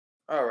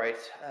 All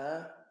right.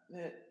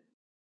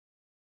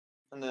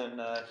 And then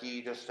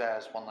he just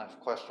asked one last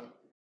question.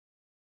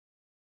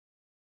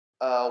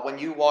 When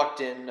you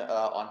walked in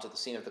onto the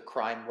scene of the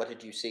crime, what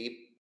did you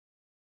see?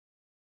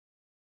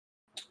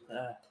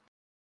 There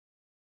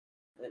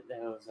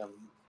was I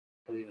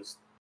believe it was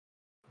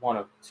one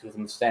or two of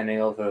them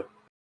standing over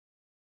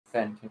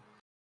fence.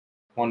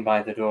 One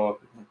by the door.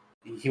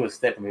 He was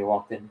there when we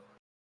walked in.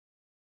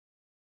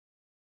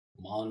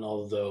 One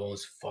of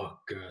those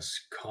fuckers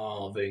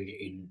carving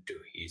into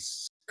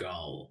his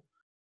skull,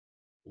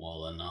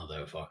 while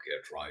another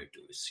fucker tried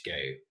to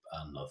escape,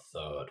 and a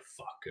third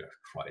fucker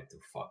tried to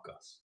fuck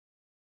us.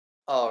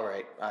 All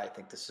right, I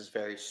think this is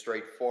very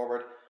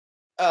straightforward.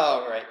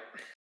 All right.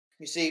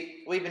 You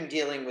see, we've been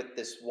dealing with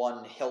this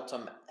one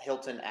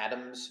Hilton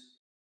Adams.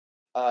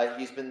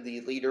 He's been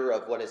the leader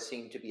of what has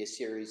seemed to be a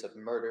series of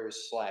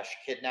murders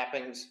 /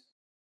 kidnappings.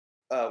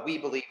 We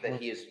believe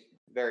that he is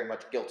very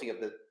much guilty of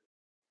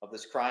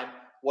this crime.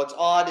 What's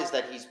odd is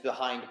that he's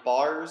behind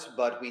bars,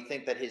 but we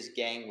think that his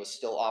gang was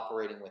still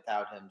operating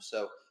without him,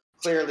 so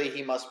clearly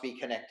he must be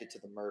connected to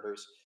the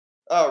murders.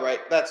 All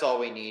right, that's all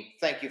we need.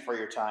 Thank you for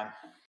your time.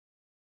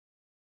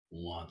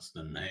 What's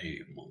the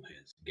name of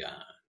his gang?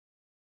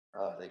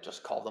 They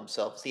just call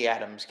themselves the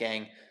Adams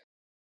Gang.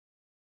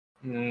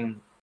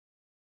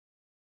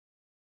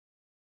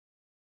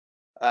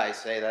 I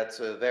say that's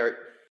a very...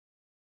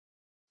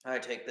 I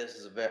take this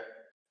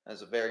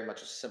as a very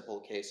much a simple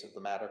case of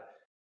the matter.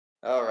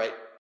 All right.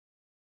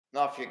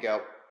 Off you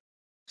go.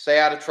 Stay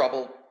out of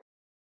trouble.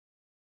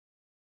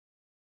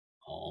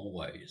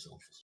 Always,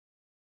 officer.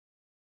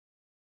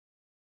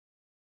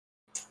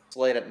 It's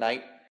late at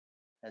night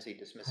as he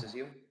dismisses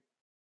you.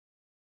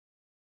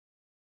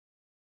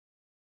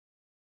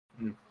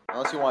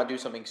 Unless you want to do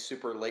something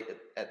super late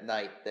at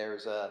night,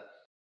 there's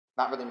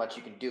not really much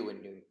you can do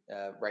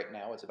right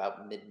now. It's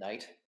about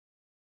midnight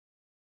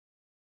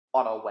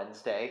on a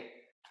Wednesday.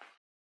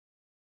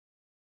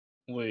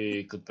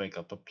 We could make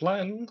up a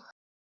plan.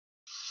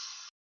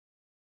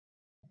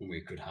 We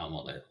could have a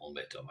little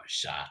bit of a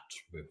chat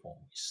before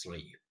we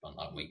sleep, and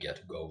then we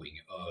get going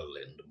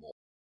early in the morning.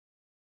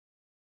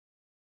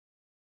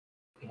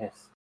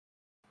 Yes.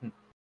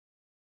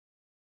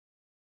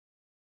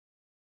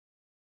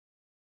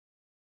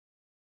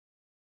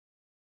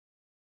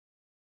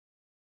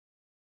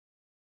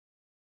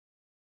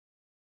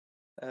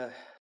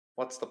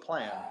 What's the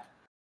plan?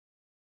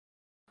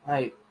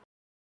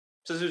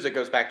 Suzusa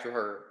goes back to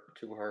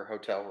her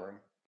hotel room.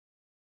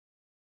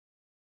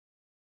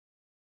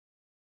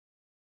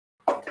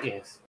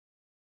 Yes.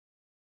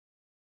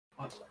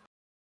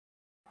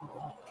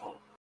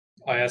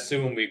 I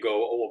assume we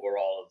go over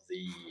all of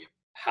the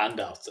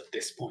handouts at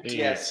this point.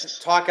 Yes.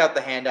 Talk out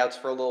the handouts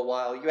for a little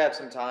while. You have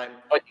some time.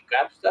 What, you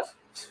grab stuff?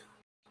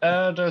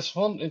 There's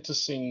one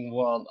interesting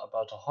one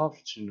about the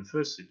Harvard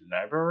University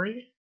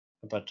library,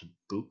 about the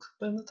book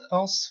Bennett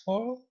asked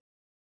for.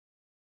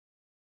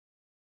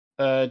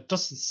 It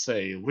doesn't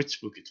say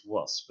which book it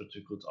was, but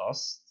you could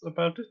ask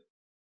about it.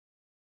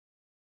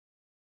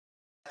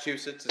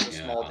 Massachusetts is a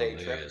small day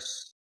trip.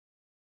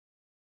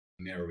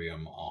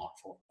 Miriam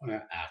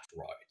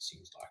Arkwright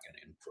seems like an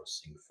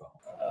interesting film.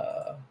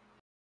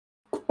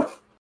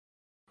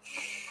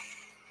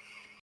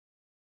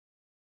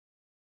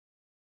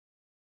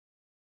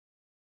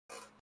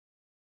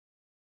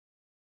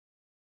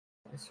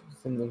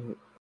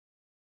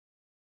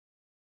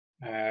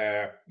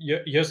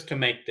 Just to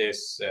make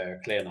this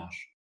clear,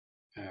 Nash,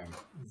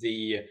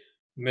 the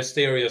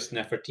mysterious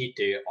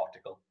Nefertiti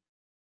article,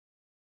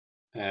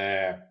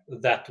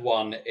 that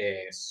one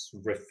is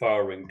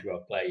referring to a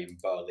play in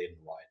Berlin,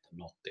 right?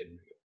 Not in New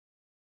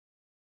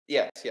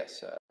York.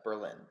 Yes,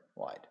 Berlin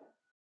wide.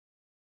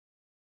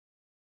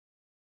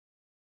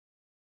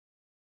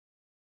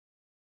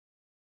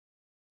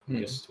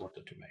 Just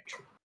wanted to make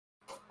sure.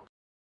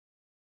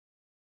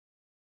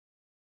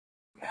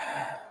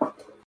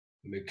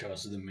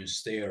 Because the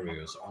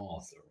mysterious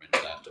author in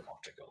that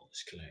article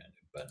is clearly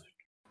Bennett.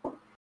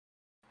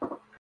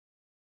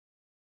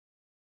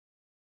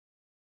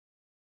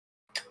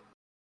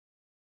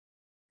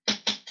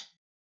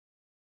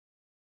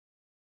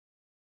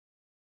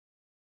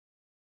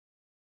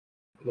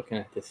 Looking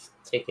at this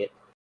ticket.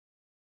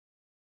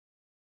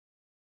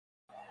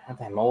 How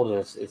damn old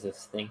is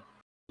this thing?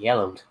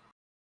 Yellowed.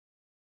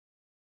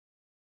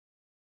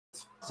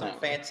 Some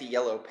fancy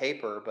yellow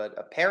paper, but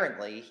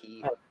apparently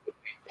he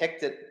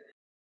picked it.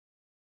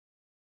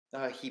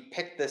 He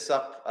picked this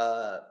up.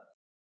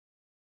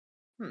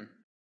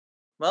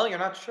 Well, you're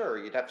not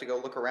sure. You'd have to go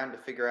look around to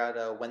figure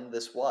out when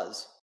this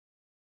was.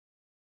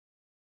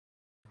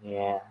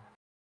 Yeah.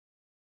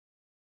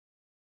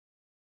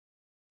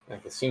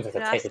 Like, it seems like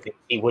a ticket that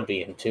he would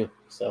be in too.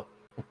 So.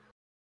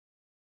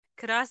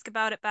 Could ask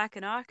about it back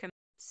in Arkham.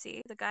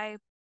 See, the guy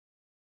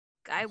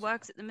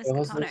works at the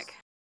Miskatonic.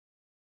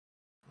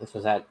 This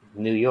was at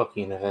New York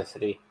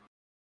University.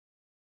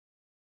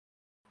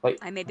 Wait.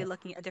 I may be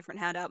looking at a different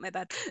handout, my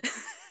bad.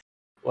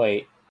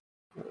 Wait.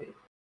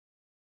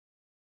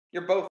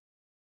 You're both.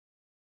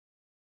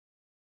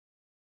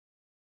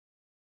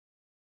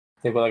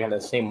 I think we're looking at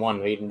the same one,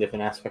 reading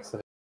different aspects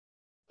of it.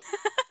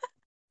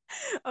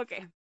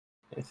 Okay.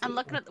 I'm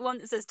looking at the one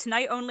that says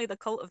 "Tonight Only: The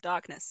Cult of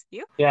Darkness."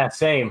 You? Yeah,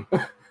 same.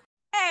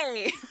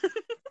 Hey.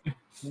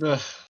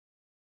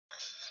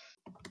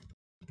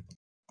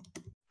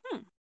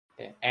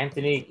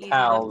 Anthony Easy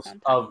Cowles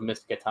enough of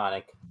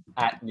Miskatonic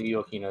at New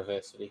York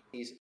University.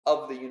 He's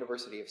of the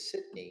University of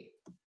Sydney.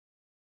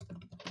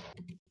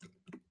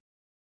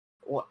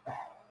 What?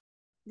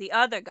 The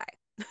other guy.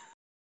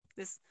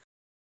 This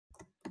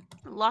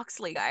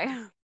Loxley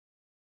guy.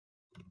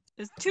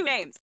 There's two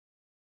names.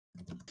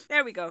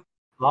 There we go.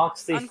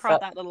 Loxley.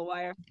 Uncrop that little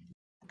wire.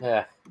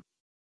 Yeah.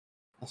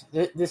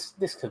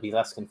 This could be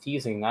less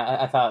confusing.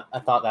 I thought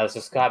that was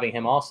describing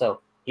him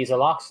also. He's a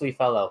Loxley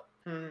fellow.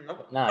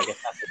 Nope. No, I guess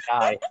that's the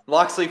guy.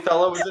 Loxley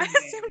fellow is a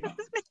name.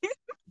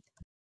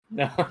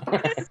 No.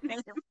 What is his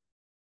name?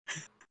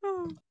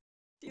 Oh,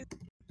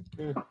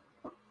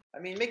 I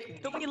mean,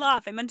 make don't make me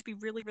laugh. I meant to be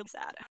really, really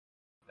sad.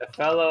 The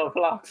fellow of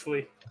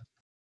Loxley.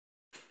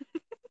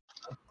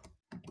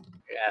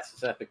 Yes,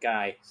 it's the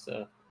guy.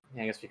 So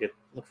yeah, I guess we could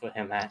look for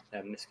him at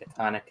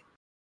Miskatonic.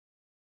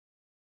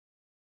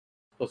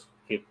 Suppose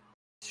we could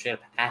straight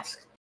up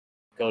ask,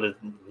 go to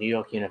New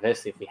York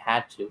University if we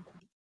had to.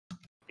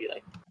 Be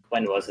like,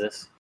 when was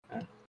this?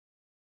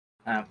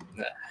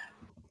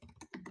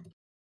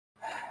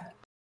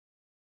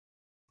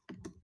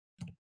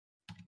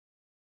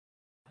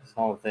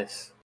 All of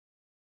this.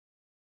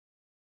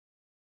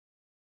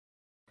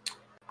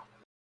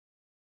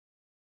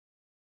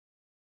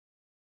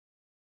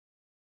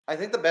 I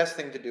think the best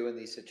thing to do in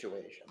these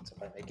situations,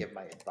 if I may give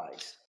my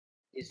advice,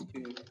 is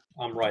to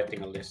I'm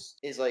writing a list.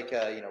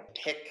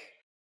 pick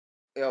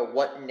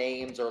what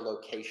names or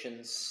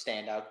locations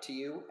stand out to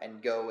you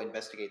and go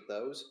investigate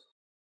those.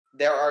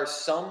 There are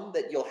some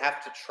that you'll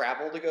have to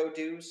travel to go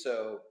do,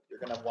 so you're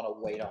going to want to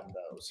wait on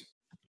those.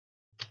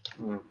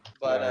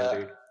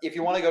 But if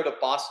you want to go to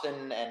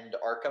Boston and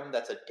Arkham,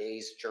 that's a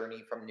day's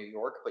journey from New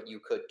York, but you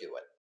could do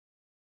it.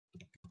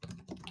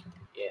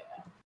 Yeah.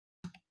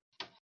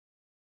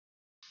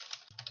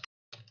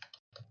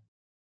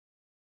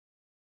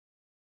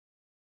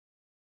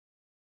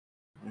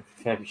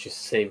 Maybe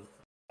just save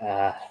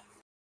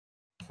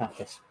not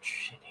this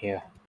shit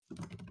here.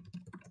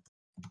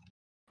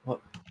 What?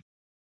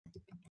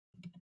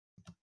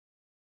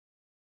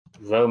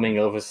 Roaming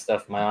over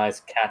stuff, my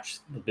eyes catch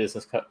the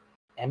business card.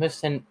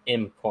 Emerson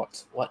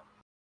Imports. What?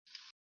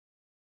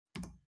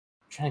 I'm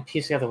trying to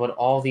piece together what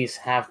all these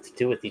have to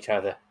do with each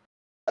other.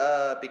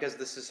 Because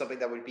this is something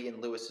that would be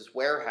in Lewis's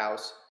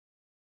warehouse.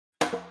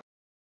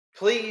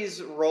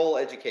 Please roll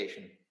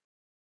education.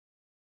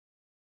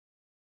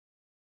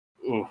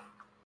 Ooh.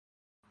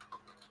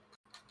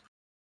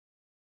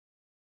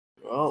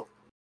 Oh.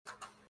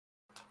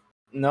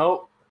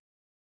 Nope.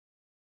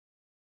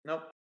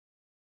 Nope.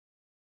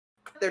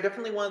 They're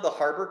definitely one of the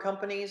harbor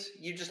companies.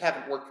 You just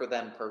haven't worked for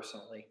them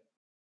personally.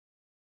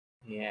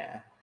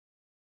 Yeah.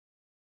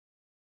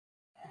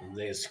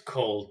 This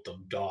cult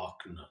of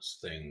darkness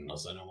thing,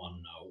 does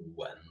anyone know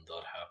when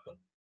that happened?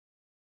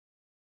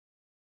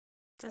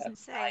 Doesn't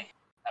say.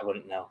 I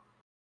wouldn't know.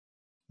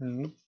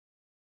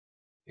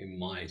 It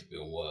might be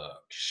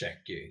worth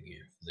checking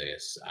if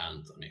this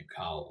Anthony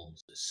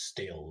Cowles is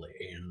still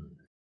in.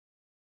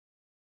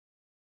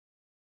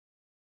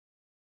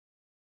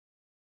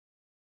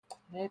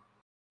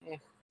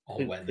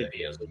 Or whether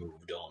he has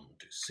moved on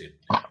to Sydney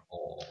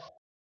or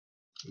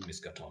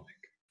Miskatonic.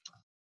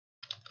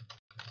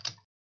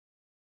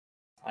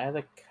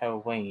 Tyler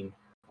Cowain.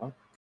 What?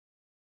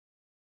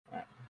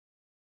 Right.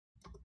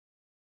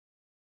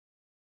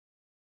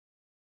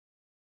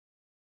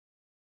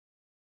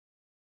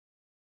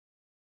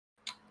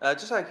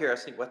 Just out of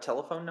curiosity, what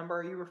telephone number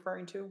are you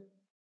referring to?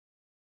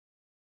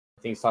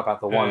 I think it's talking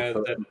about the one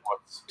for the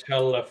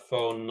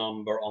telephone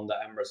number on the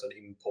Emerson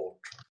import.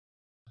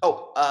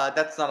 Oh,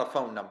 that's not a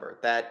phone number.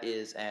 That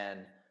is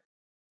an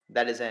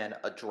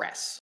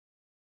address.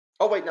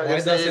 Oh wait, no, Why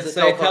this does is it a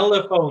say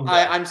telephone. telephone?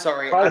 I'm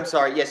sorry.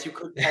 Yes, you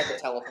could call the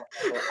telephone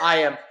number.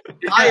 I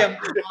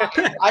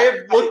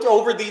have looked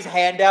over these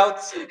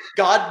handouts,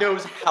 God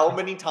knows how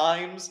many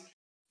times,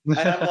 and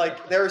I'm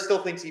like, there are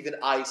still things even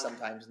I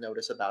sometimes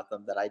notice about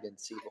them that I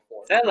didn't see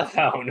before.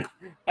 Telephone.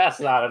 That's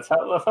not a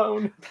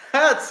telephone.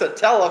 That's a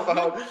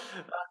telephone.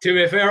 To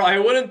be fair, I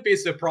wouldn't be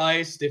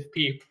surprised if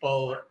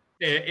people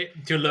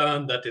to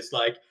learn that it's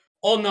like,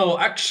 oh no,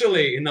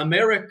 actually, in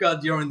America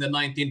during the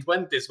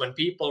 1920s, when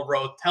people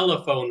wrote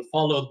telephone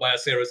followed by a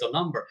series of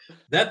numbers,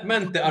 that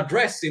meant the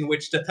address in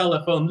which the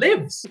telephone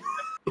lives.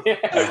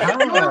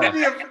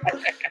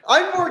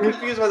 I'm more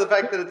confused by the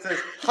fact that it says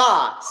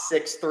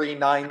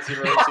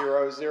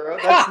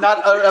 6390000. That's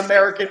not an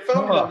American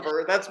phone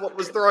number. That's what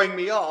was throwing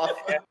me off.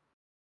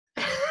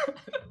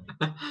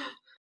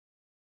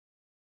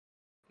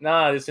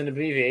 No, it's an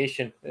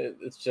abbreviation.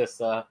 It's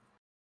just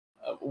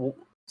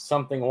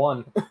something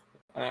one.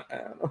 I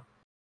don't know.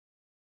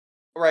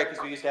 Right,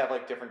 because we used to have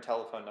like different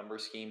telephone number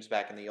schemes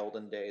back in the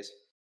olden days.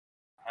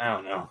 I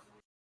don't know.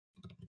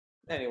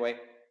 Anyway,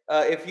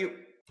 you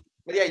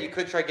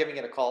could try giving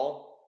it a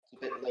call.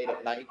 It's a bit late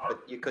at night,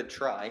 but you could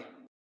try.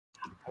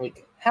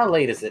 Wait, how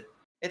late is it?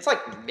 It's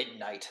like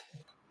midnight.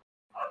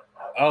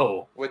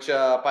 Oh. Which,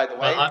 by the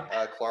way,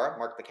 I- Clara,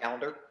 mark the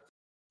calendar.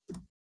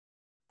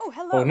 Oh,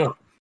 hello. Oh no.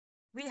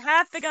 We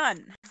have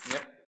begun.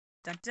 Yep.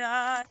 Dun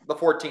dun. The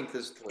 14th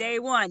is Day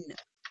 1.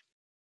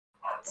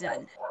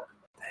 Done.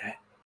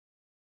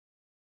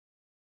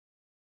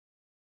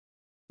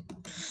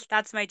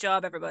 That's my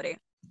job, everybody.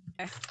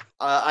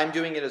 I'm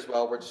doing it as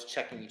well. We're just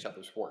checking each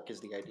other's work is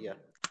the idea.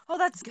 Oh,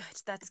 that's good.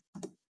 That's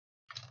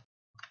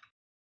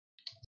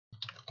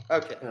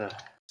Okay.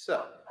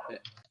 So.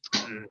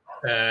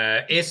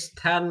 Is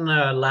 10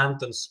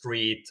 Lantern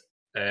Street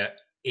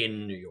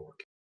in New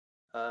York?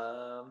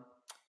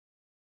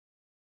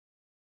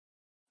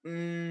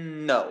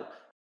 No.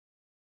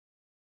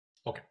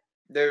 Okay.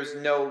 There's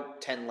no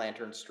 10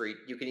 Lantern Street.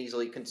 You can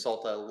easily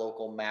consult a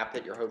local map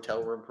that your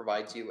hotel room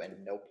provides you,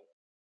 and nope.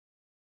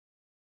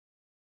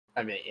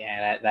 I mean,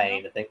 yeah, that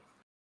ain't a thing.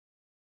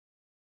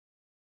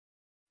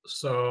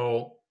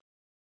 So,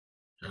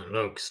 it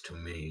looks to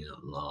me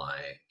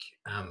like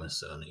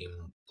Amazon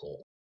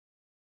import.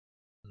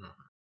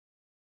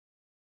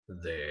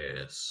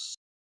 There's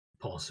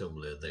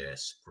possibly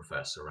this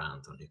Professor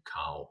Anthony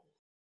Cowell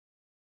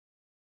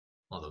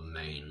are the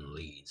main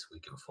leads we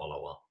can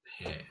follow up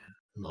here.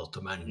 Not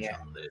to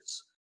mention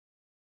this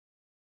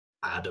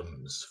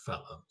Adams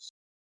fellows.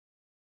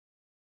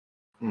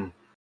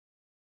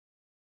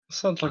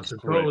 Sounds like I a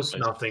great suppose place to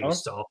nothing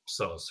start. stops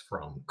us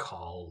from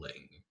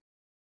calling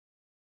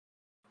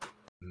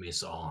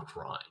Miss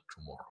Arkwright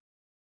tomorrow.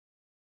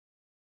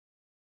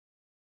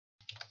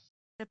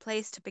 the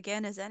place to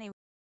begin is any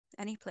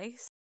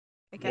place,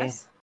 I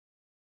guess.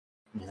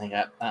 I think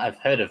I've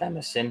heard of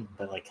Emerson,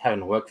 but like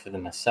haven't worked for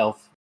them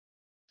myself.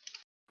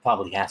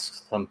 Probably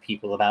ask some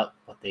people about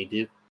what they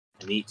do.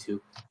 I need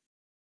to.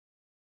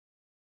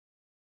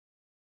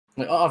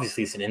 Like,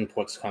 obviously, it's an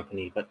imports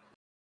company, but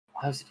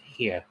why is it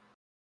here?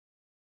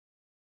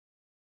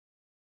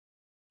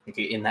 Like,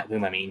 in that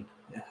room, I mean.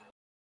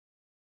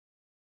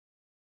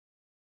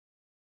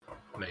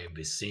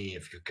 Maybe see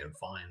if you can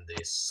find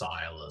this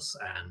Silas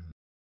and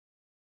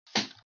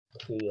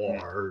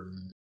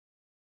Horn.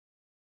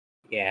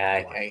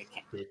 Yeah,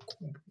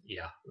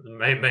 Yeah,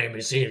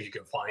 maybe see if you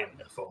can find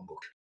the phone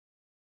book.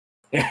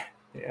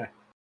 yeah.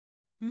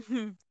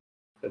 Mm-hmm.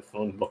 The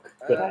phone book.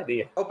 Good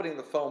idea. Opening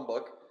the phone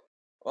book.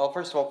 Well,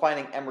 first of all,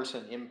 finding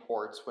Emerson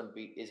Imports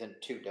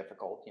isn't too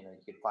difficult. You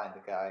can find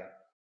the guy.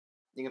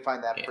 You can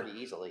find that pretty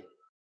easily.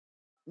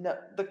 No,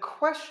 the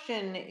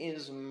question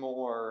is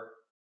more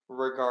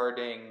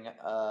regarding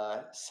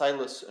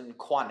Silas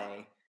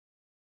Nkwane.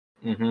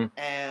 Mm-hmm.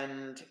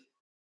 And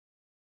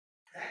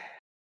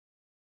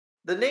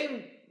the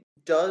name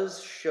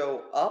does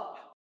show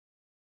up,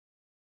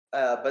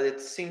 but it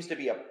seems to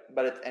be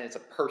it's a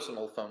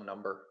personal phone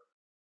number.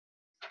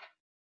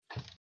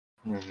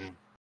 Mm-hmm.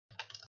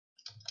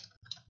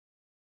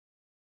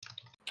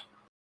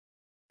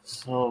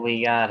 So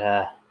we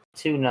got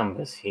two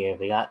numbers here.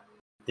 We got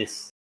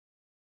this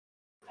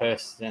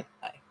person.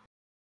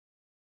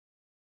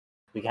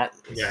 We got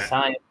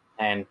Simon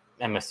and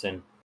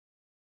Emerson.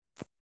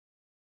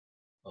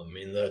 I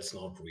mean, that's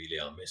not really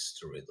a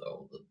mystery,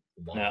 though. The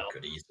one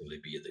could easily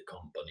be the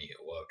company he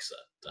works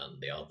at, and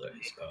the other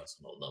his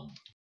personal number.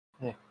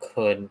 It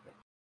could.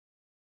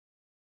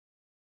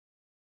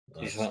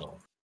 That's Just not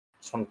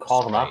want to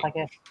call them up, I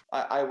guess.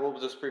 I will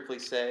just briefly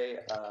say,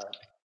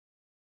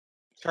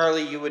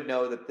 Charlie, you would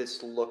know that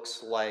this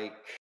looks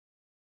like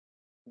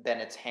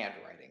Bennett's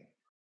handwriting.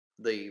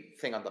 The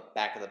thing on the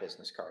back of the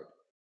business card.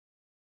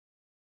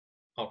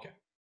 Okay.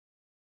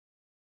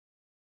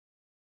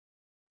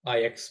 I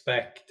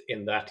expect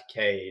in that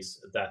case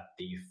that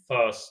the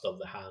first of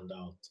the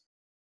handout,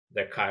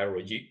 the Cairo,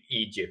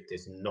 Egypt,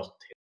 is not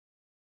him.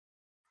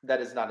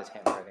 That is not his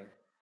handwriting.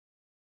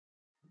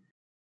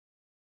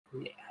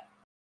 Yeah.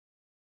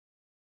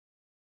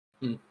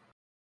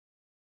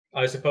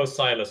 I suppose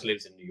Silas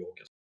lives in New York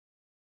as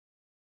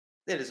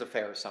well. It is a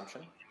fair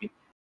assumption.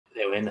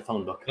 They were in the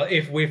phone book. But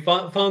if we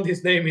found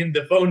his name in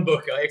the phone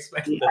book, I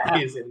expect that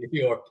he is in New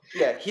York.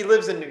 Yeah, he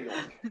lives in New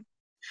York.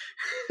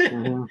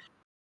 Mm-hmm.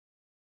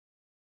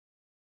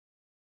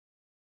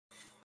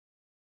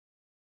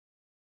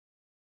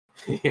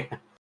 Yeah.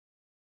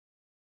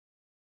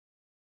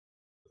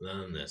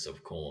 Then there's,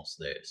 of course,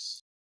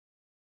 this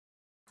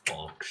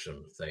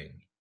auction thing.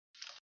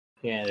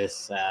 Yeah,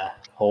 this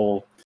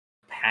whole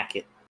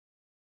packet.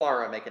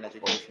 Clara, make an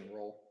education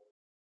roll.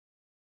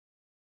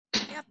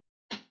 Yep.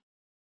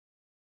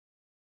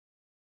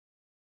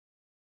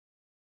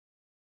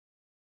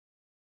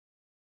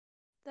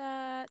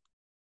 That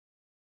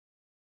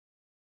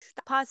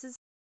passes,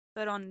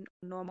 but on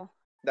normal.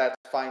 That's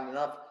fine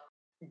enough.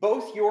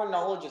 Both your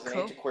knowledge as an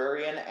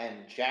antiquarian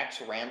and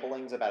Jack's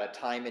ramblings about a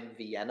time in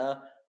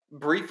Vienna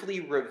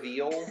briefly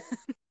reveal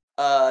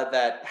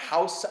that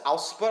House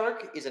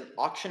Augsburg is an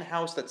auction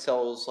house that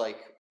sells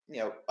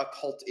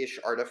occult-ish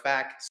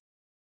artifacts.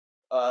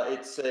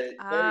 It's a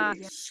very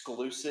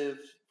exclusive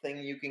thing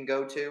you can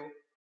go to.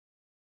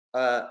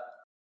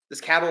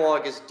 This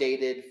catalog is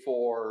dated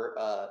for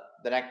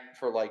the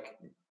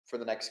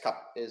next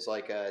couple. There's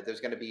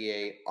going to be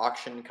a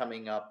auction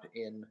coming up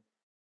in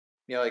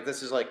Like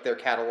this is like their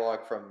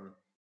catalog from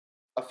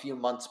a few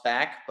months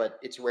back, but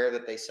it's rare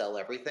that they sell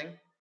everything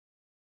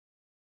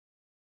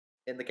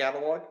in the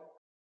catalog.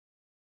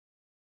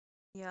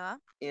 Yeah.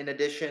 In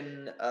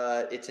addition,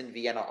 it's in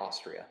Vienna,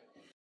 Austria.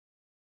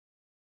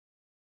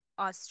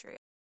 Austria.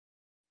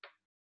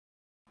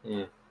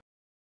 Yeah.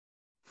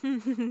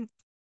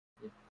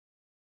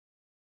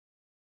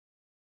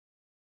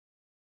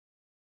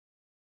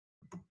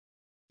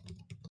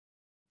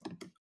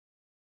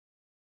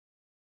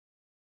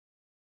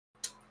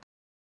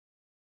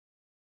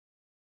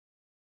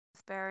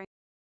 Sparing.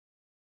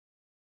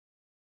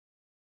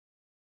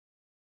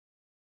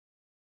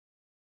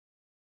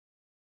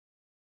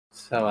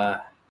 So,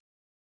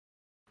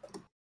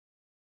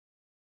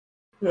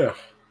 yeah.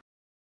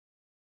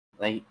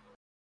 Late.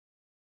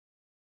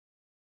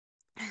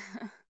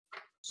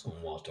 So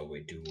what are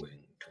we doing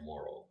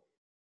tomorrow?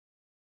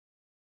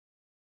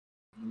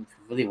 If you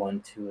really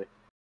want to it.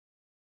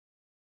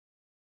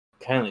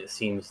 Currently, it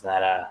seems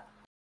that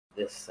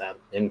this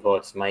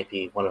invoice might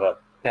be one of the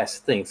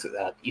best things.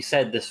 You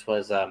said this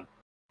was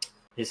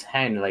his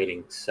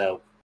handwriting,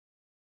 so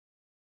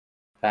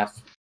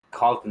perhaps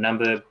call the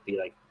number, be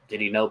like,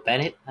 did he know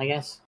Bennett, I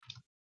guess?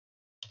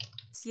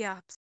 Yeah.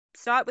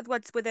 Start with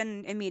what's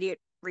within immediate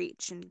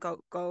reach and go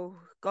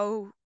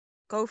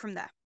from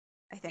there,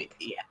 I think.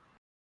 Yeah.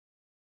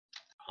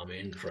 I'm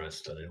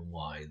interested in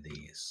why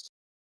these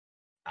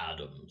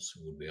Adams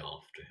would be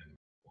after him.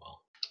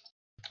 Well,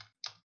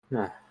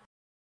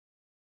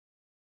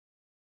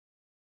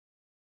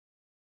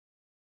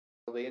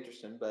 It'll be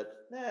interesting,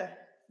 but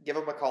give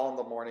him a call in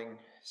the morning,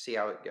 see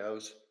how it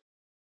goes.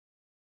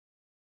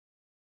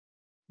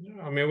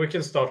 Yeah, I mean, we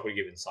can start with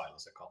giving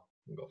Silas a call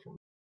and go from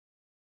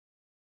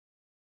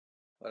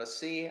Let us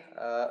see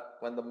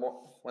when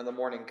the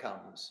morning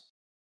comes.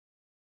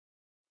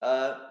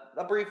 A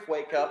brief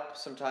wake up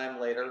sometime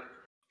later.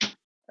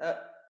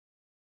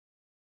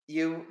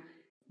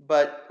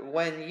 But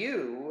when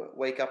you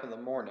wake up in the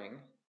morning,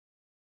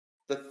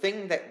 the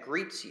thing that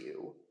greets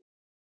you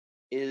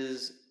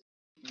is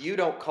you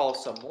don't call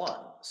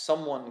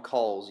someone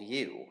calls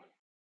you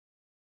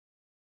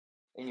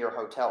in your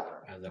hotel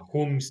room. and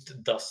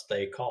whomst does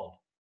they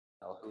call?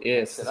 Well, who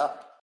Yes. picks it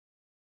up?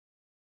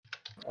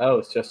 Oh,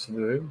 it's just in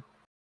the room?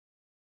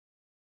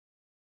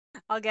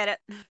 I'll get it.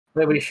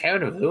 Wait, we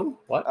shared a room?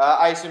 What?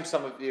 I assume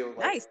some of you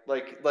Nice.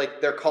 like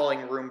they're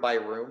calling room by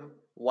room.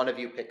 One of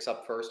you picks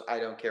up first. I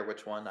don't care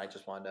which one. I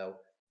just want to know.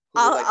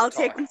 I'll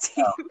take one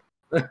too.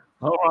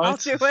 All right. I'll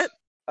do it.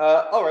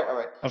 All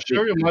right. I'm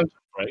sure you might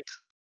break.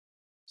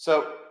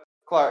 So,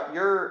 Clara,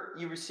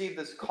 you received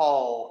this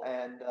call,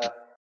 and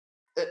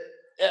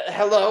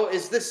hello.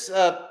 Is this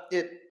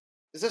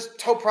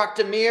Toprak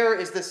Dimir?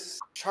 Is this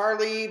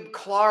Charlie,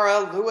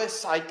 Clara,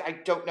 Louis? I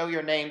don't know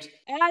your names.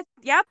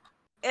 Yep.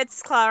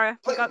 It's Clara.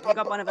 We got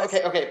one of us.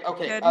 Okay.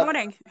 Good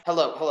morning.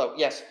 Hello.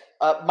 Yes.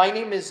 My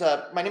name is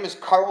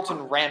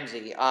Carlton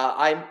Ramsey.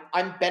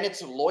 I'm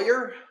Bennett's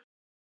lawyer.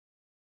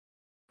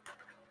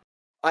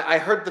 I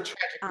heard the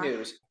tragic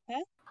news.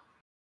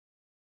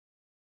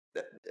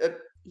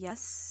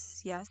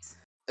 Yes. Yes,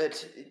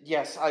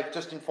 I've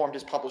just informed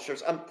his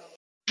publishers.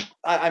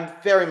 I'm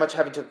very much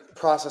having to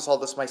process all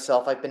this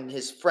myself. I've been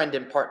his friend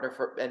and partner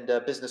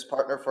business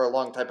partner for a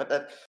long time,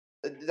 but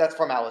that's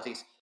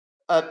formalities.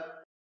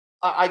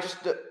 I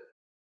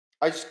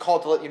just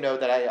called to let you know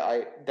that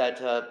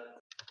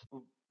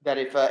that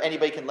if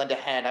anybody can lend a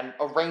hand, I'm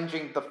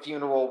arranging the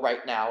funeral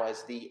right now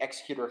as the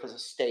executor of his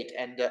estate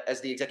and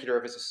as the executor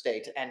of his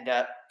estate, and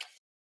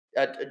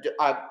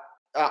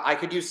I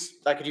could use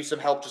some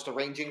help just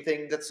arranging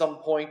things at some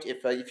point.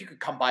 If you could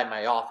come by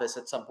my office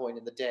at some point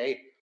in the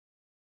day.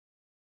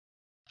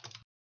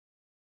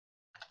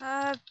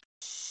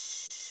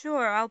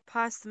 Sure. I'll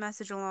pass the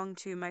message along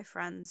to my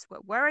friends.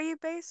 Where are you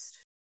based?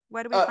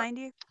 Where do we find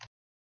you?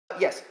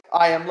 Yes,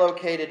 I am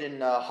located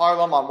in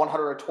Harlem on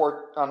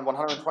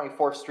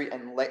 124th Street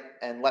and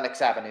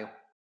Lenox Avenue.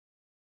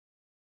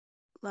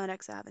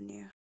 Lenox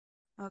Avenue.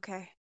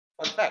 Okay.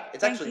 In fact,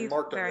 it's actually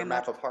marked on your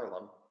map of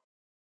Harlem.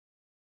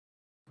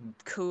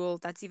 Cool.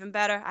 That's even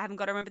better. I haven't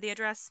got to remember the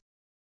address.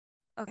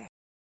 Okay.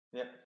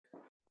 Yeah.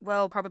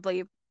 We'll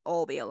probably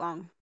all be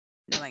along,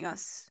 knowing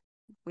us.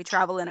 We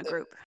travel in a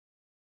group.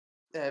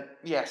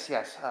 Yes.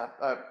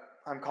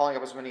 I'm calling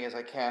up as many as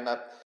I can.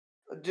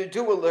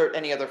 Do alert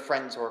any other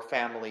friends or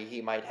family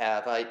he might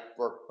have.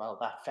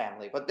 Not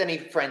family, but any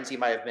friends he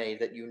might have made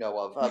that you know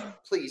of.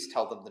 Please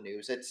tell them the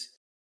news.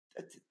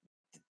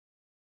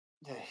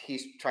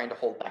 He's trying to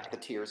hold back the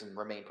tears and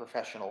remain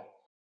professional.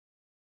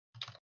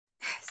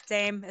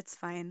 Same. It's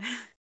fine.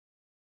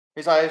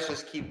 His eyes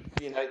just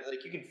keep, you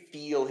can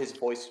feel his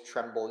voice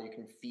tremble. You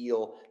can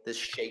feel the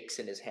shakes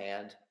in his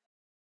hand.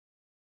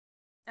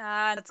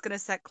 That's gonna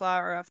set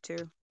Clara off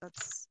too.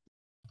 That's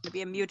gonna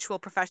be a mutual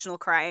professional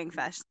crying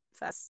fest.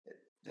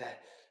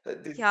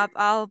 Yep,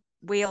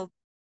 we'll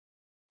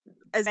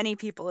as many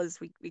people as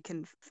we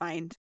can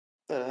find.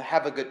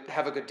 Have a good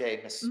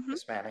day, Miss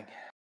Manning.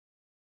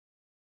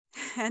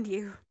 And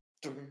you.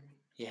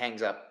 He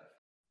hangs up.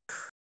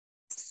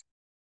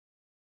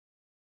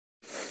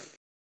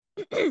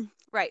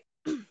 Right.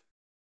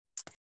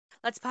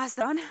 Let's pass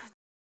that on.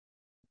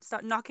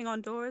 Start knocking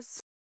on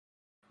doors.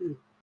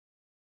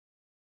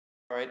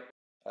 All right.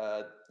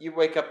 You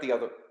wake up the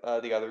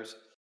others.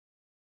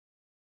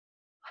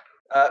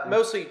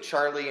 Mostly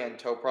Charlie and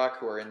Toprak,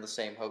 who are in the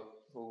same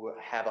who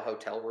have a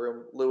hotel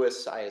room.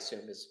 Louis, I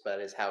assume, is at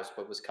his house,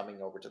 but was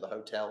coming over to the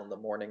hotel in the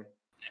morning.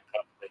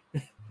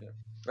 Probably.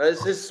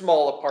 It's his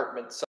small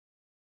apartment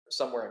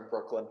somewhere in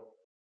Brooklyn.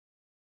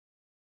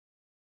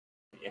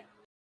 Yeah.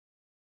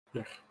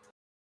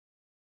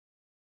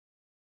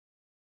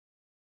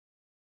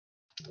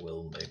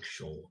 We'll make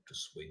sure to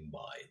swing by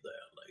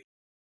there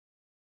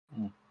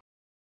later.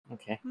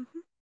 Okay. Mm-hmm.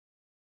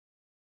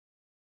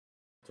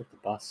 Took the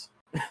bus.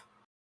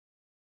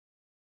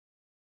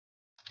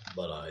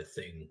 But I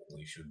think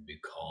we should be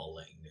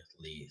calling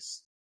at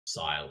least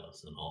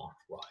Silas and Art,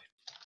 right?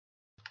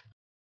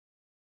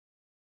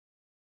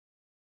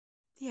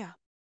 Yeah.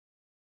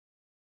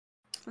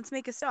 Let's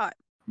make a start.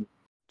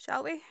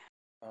 Shall we?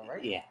 All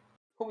right. Yeah.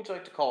 Who would you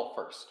like to call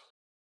first?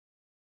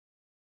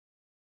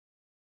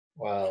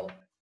 Well,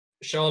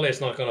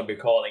 Charlie's not going to be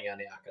calling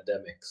any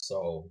academics,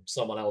 so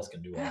someone else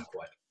can do Art,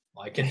 right?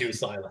 I can do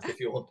Silas if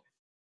you want.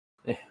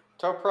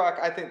 Toprak,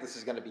 I think this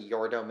is going to be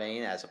your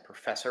domain as a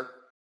professor.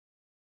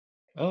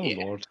 Oh,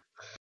 Yeah. Lord.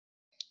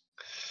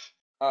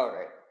 All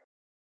right.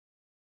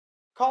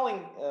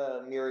 Calling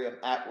Miriam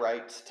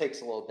outright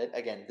takes a little bit.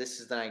 Again, this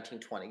is the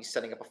 1920s.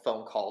 Setting up a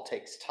phone call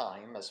takes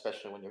time,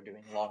 especially when you're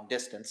doing long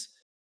distance.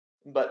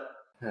 But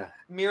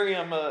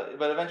Miriam,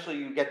 but eventually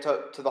you get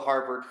to the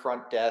Harvard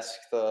front desk.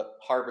 The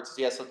Harvard says,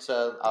 yes,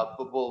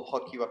 we'll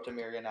hook you up to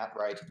Miriam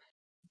outright.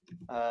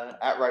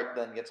 Outright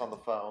then gets on the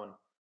phone.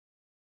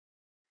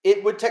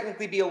 It would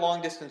technically be a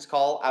long distance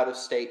call. Out of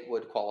state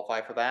would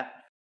qualify for that.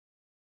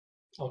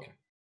 Okay.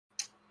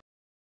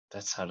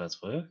 That's how that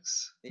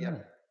works? Yeah.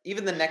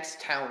 Even the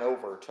next town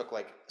over took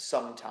like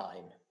some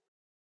time.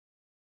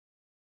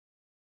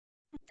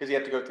 Because you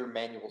have to go through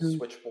manual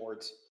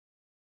switchboards.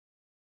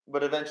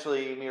 But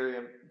eventually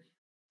Miriam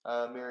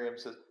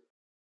says,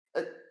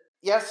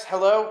 yes,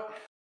 hello?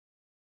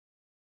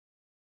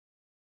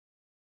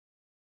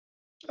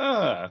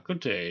 Ah,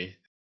 good day.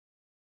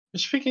 You're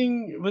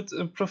speaking with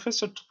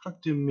Professor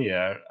Toprak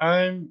Dimir.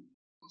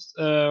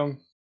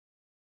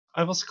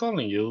 I was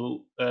calling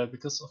you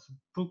because of a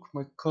book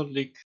my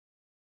colleague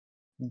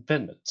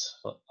Bennett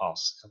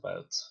asked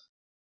about.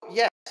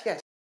 Yes.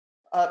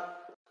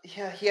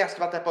 Yeah, he asked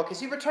about that book. Has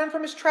he returned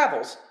from his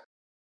travels?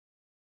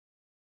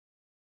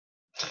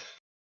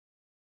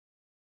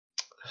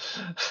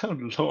 Oh,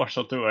 Lord,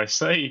 what do I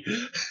say?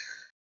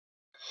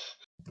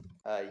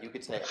 You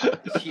could say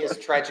he has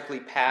tragically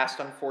passed,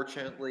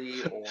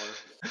 unfortunately, or...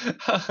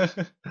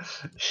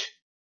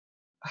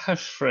 I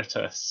fret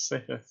to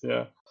say that,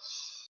 yeah.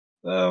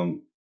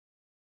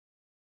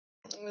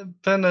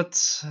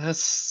 Bennett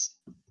has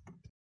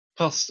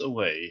passed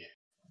away.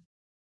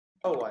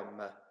 Oh, I'm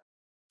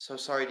so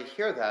sorry to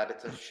hear that.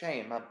 It's a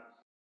shame.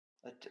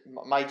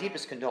 My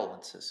deepest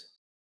condolences.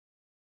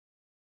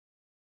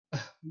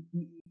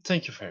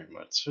 Thank you very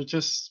much. We're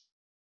just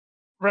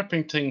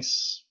wrapping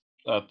things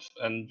up,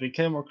 and we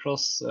came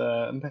across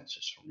a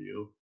message from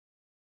you.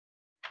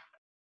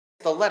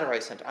 The letter I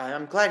sent.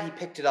 I'm glad he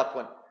picked it up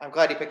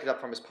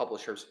from his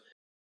publishers.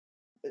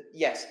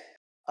 Yes.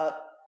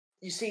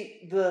 You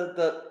see,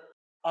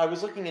 I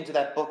was looking into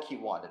that book he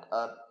wanted.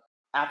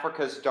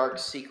 Africa's Dark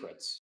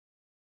Secrets.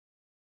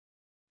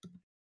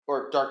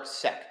 Or Dark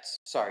Sects.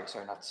 Sorry,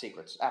 not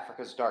secrets.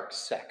 Africa's Dark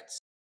Sects.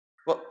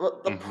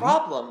 Well, the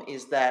problem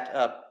is that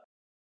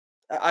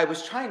I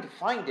was trying to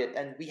find it,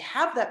 and we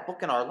have that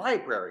book in our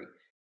library.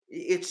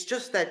 It's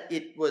just that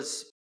it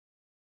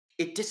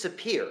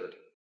disappeared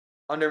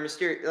under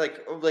mysterious,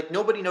 like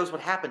nobody knows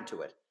what happened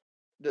to it.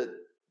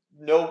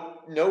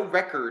 No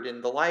record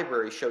in the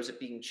library shows it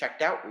being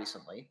checked out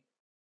recently.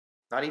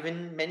 Not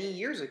even many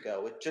years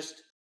ago. It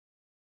just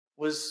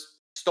was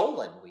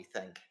stolen, we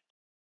think.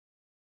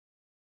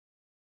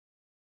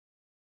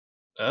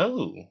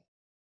 Oh.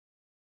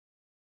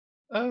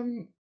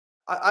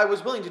 I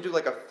was willing to do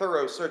like a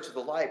thorough search of the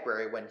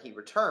library when he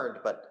returned,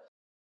 but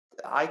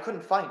I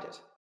couldn't find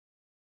it.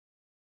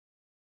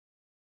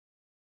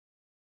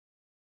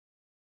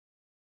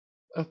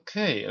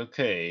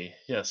 Okay.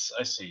 Yes,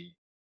 I see.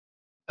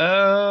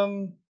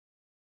 Do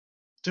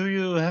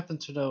you happen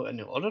to know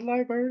any other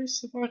libraries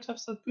that might have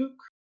that book?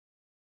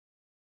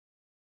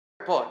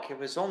 Book. There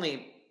was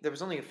only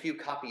a few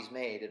copies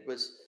made. It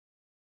was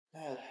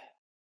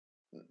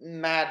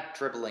mad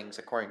dribblings,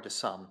 according to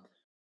some.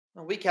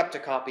 We kept a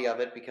copy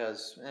of it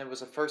because it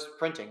was a first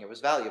printing. It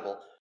was valuable,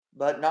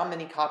 but not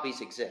many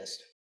copies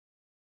exist.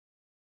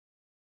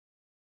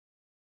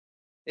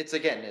 It's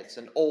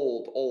an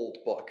old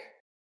book.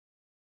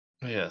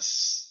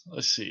 Yes,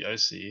 I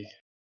see.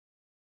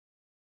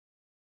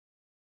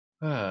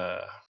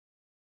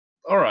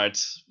 Alright,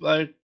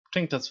 I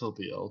think that will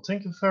be all.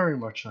 Thank you very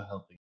much for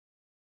helping.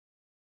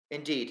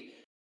 Indeed.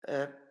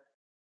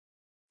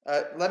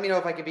 Let me know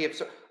if I can be of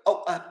service.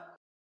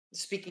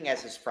 Speaking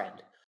as his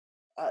friend,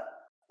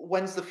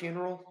 when's the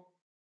funeral?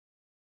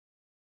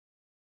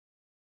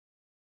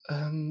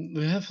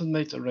 We haven't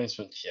made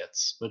arrangements yet,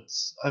 but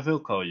I will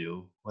call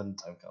you when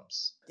time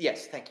comes.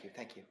 Yes, thank you.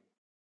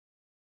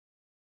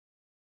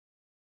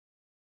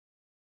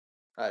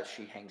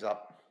 She hangs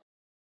up.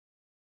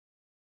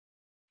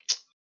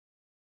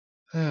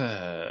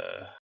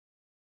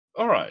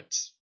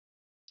 Alright.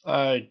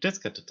 I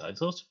did get the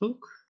title of the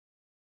book,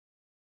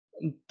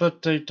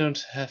 but I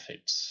don't have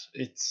it.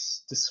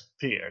 It's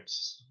disappeared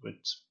with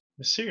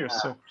mysterious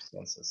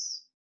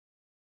circumstances.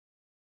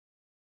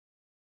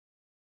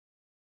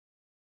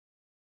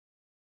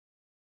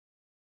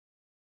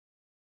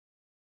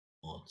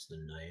 What's the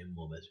name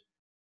of it?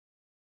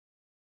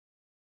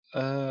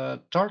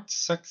 Dark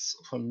Sects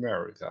of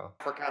America.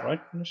 Africa.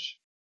 Right, Nish?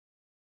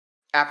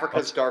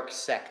 Africa's What? Dark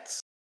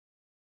Sects.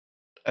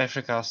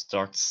 Africa's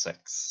Dark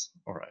Sects.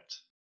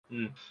 Alright.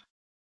 We'll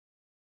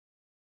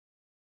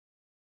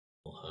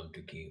have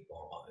to keep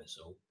our eyes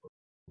open.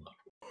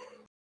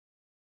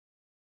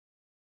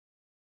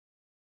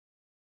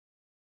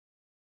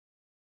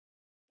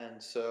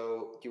 And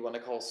so, do you want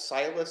to call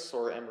Silas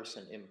or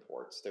Emerson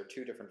Imports? They're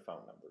two different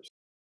phone numbers.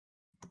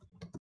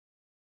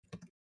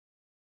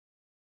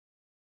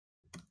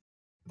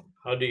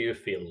 How do you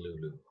feel,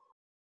 Lulu?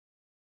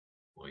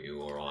 Are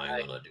you or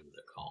I gonna do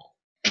the call?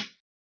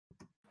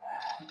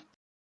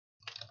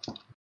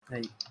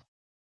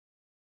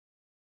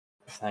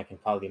 I can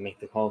probably make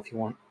the call if you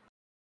want.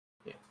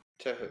 Yeah.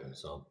 To who?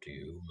 It's up to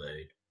you,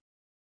 mate.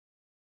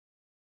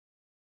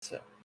 So,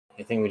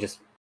 I think we just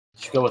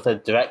should go with a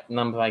direct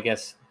number, I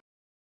guess.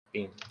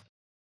 I'd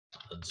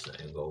say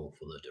go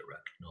for the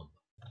direct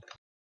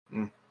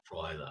number.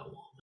 Try that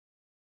one.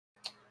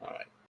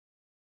 Alright.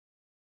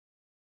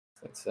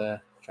 Let's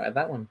try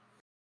that one.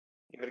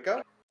 Give it a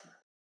go.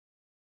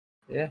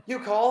 Yeah. You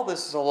call.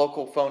 This is a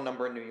local phone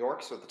number in New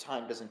York, so the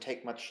time doesn't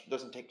take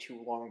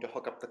too long to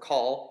hook up the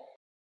call.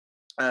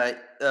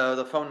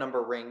 The phone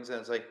number rings and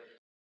it's like,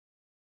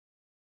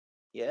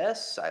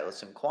 yes,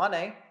 Silas and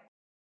Kwane.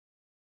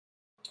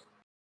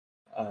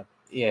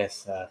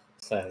 Yes,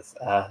 Silas.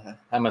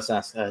 I must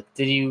ask,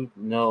 did you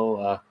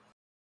know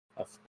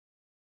of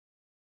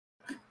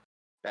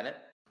Bennett?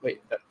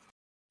 Wait,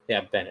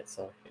 yeah, Bennett,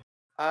 sorry.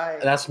 I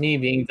That's me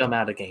being dumb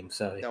out of game,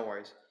 sorry. No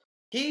worries.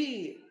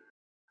 He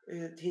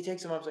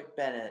takes him up, like,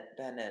 Bennett.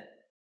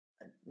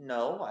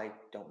 No, I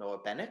don't know a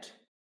Bennett.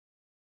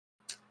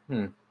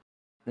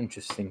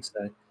 Interesting.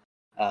 So,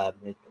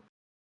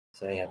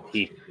 yeah,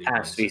 he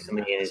passed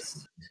recently.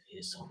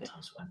 He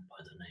sometimes went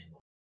by the name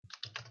of.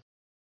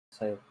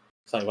 So,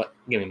 sorry, what?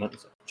 Give me a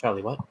moment.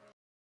 Charlie, what?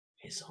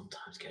 He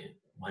sometimes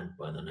went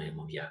by the name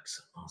of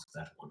Jackson. Ask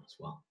that one as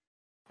well.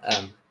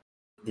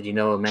 Did you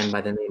know a man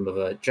by the name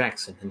of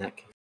Jackson in that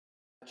case?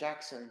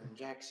 Jackson.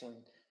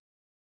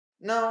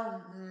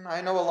 No,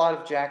 I know a lot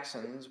of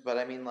Jacksons, but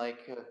I mean,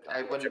 like,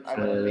 I wouldn't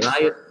be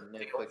certain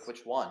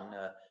which one.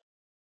 I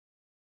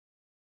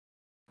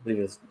believe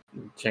it's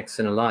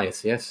Jackson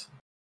Elias, yes?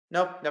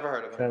 Nope, never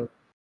heard of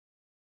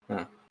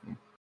him.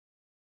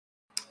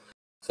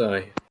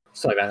 Sorry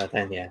about that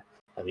then, yeah.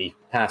 He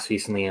passed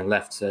recently and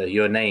left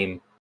your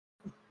name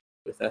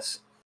with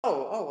us.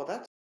 Oh, well,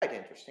 that's quite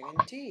interesting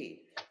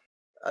indeed.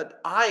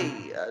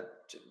 I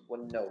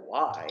wouldn't know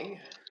why.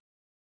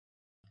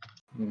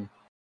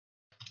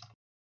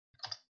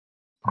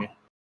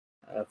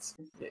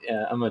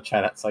 Yeah, I'm gonna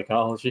try that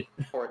psychology.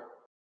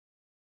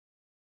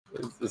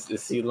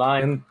 Is he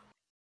lying?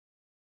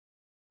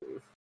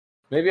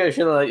 Maybe I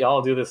should let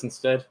y'all do this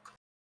instead.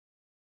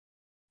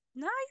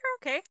 No, you're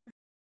okay.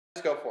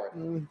 Let's go for it.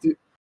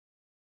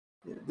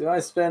 Do I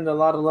spend a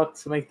lot of luck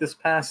to make this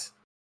pass?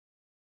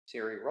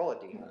 Siri, roll a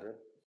D100.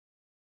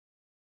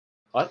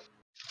 What?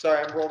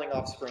 Sorry, I'm rolling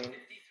off screen.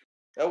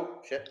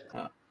 Oh, shit.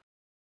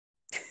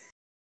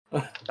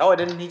 No, I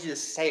didn't need you to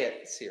say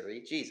it,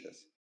 Siri.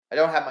 Jesus. I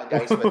don't have my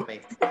dice with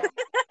me.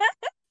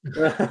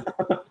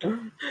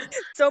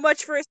 So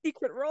much for a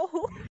secret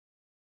roll.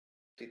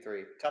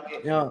 53. Tell me.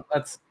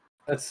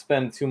 Let's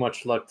spend too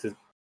much luck to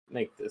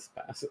make this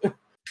pass.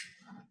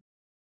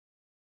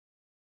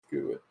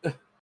 Screw it.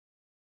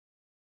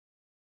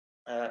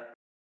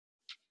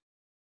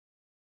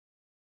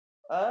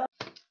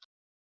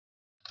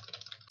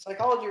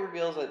 Psychology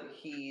reveals that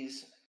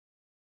he's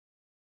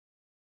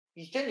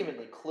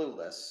genuinely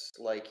clueless.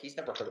 Like, he's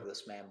never heard of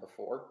this man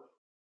before.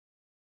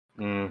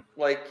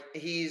 Like,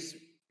 he's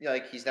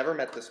never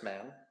met this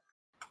man.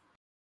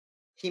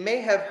 He may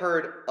have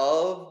heard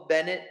of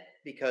Bennett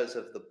because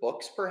of the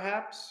books,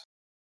 perhaps.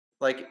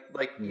 Like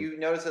you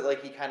notice that,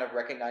 like, he kind of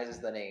recognizes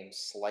the name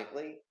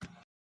slightly.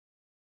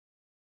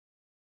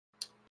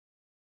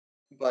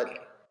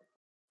 But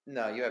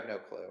no, you have no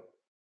clue.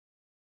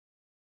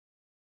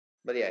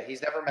 But yeah,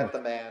 he's never met the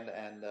man,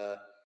 and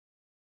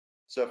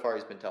so far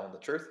he's been telling the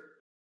truth.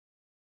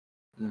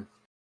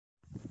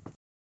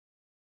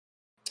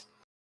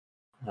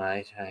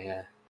 Alright,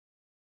 I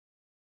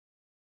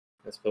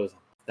suppose.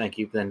 Thank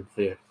you then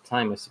for your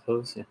time, I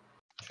suppose. Yeah.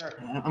 Sure.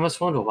 I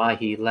must wonder why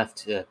he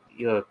left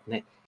your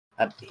name.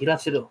 He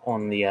left it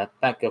on the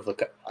back of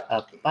the.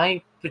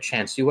 By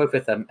perchance, you work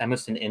with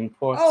Emerson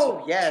Imports?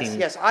 Oh,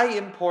 yes. I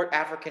import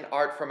African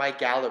art for my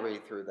gallery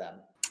through them.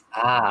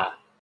 Ah,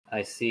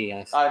 I see.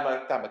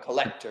 I'm a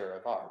collector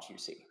of art, you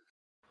see.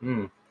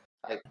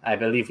 I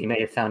believe he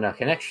may have found our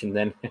connection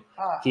then.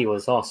 He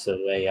was also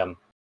a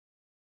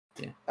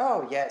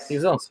Oh, yes. He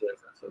was also a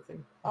that sort of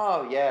thing.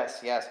 Oh,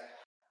 yes.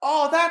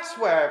 Oh, that's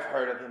where I've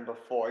heard of him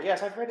before.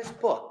 Yes, I've read his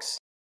books.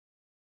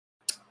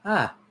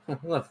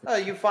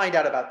 Lovely. You find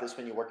out about this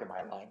when you work in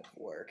my line of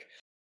work.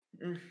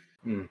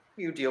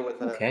 You deal with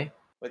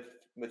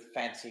with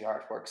fancy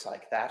artworks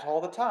like that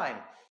all the time.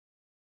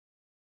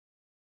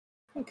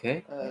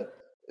 Okay.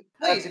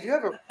 Please, if you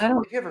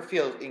ever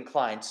feel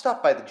inclined,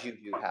 stop by the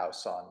Juju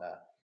House on.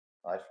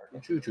 I forget. The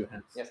Juju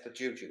House. Yes, the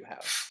Juju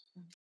House.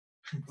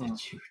 The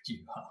Juju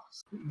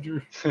House.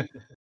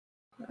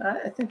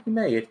 I think we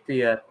may. It'd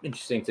be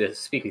interesting to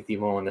speak with you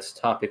more on this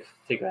topic.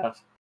 Figure out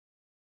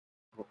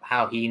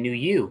how he knew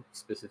you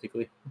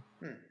specifically.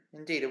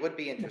 Indeed, it would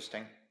be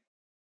interesting.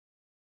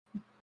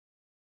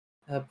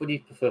 Would you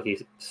prefer if you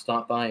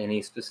stop by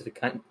any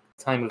specific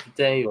time of the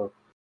day, or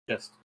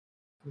just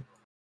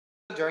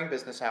during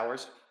business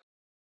hours?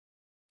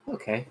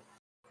 Okay.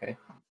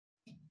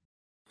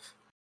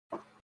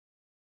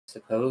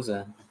 Suppose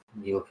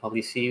we will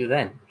probably see you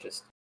then.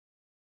 Just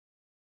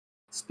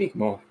speak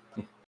more.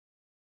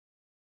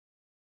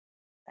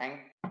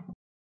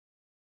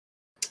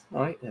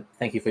 All right.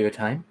 Thank you for your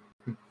time.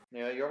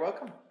 Yeah, you're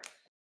welcome.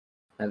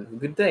 Have a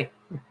good day.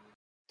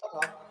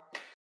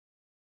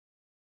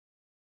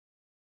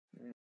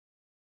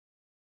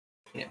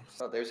 Yeah.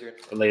 Oh, there's your.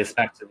 Relay this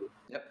back to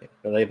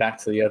relay back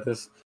to the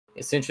others.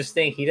 It's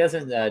interesting. He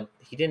doesn't.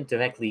 He didn't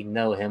directly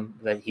know him,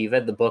 but he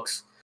read the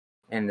books,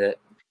 and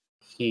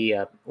he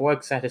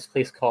works at his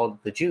place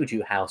called the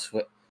Juju House.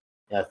 Where,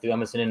 through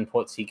Emerson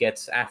Imports, he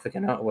gets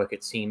African artwork.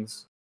 It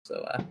seems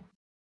so.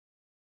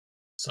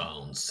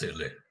 Sounds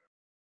silly.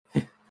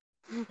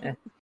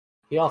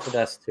 He offered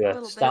us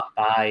to stop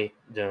by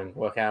during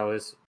work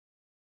hours.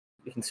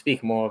 We can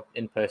speak more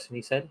in person,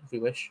 he said, if we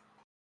wish.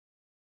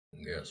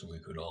 Guess we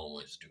could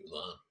always do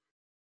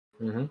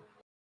that.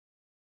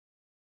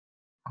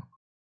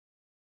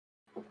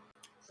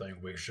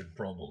 Think we should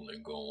probably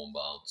go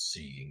about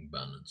seeing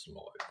Bennett's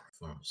lawyer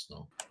first,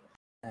 though.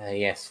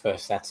 Yes,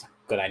 first, that's a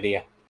good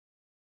idea.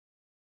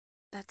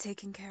 That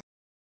taken care of.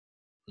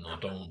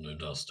 Not only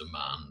does the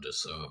man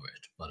deserve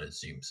it, but it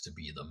seems to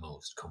be the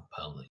most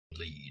compelling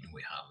lead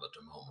we have at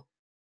the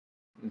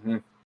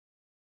moment.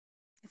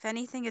 If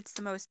anything, it's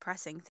the most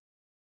pressing thing.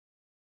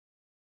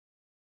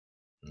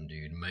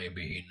 Indeed,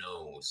 maybe he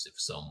knows if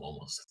someone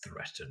was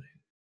threatening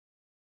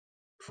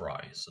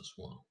Price as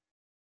well.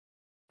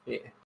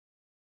 Yeah.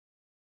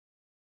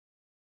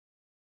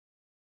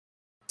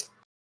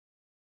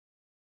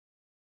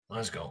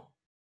 Let's go.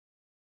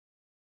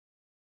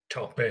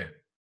 Chopin.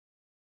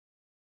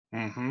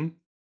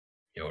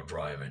 You're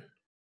driving.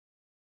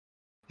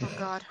 Oh,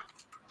 God.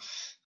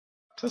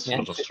 That's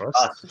not a stress.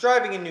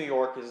 Driving in New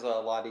York is a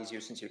lot easier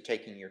since you're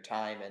taking your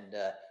time, and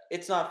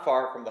it's not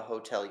far from the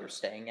hotel you're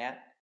staying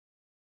at.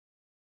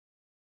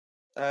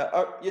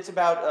 It's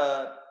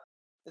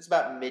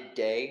about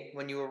midday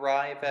when you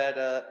arrive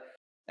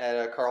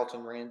at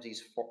Carlton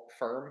Ramsey's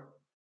firm.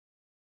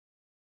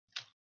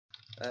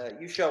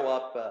 You show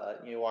up.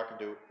 You walk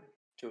into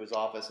his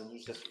office, and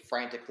he's just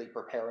frantically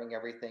preparing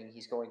everything.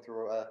 He's going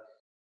through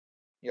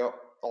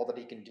all that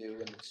he can do,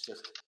 and it's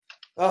just,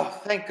 oh,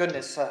 thank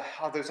goodness,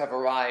 others have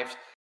arrived.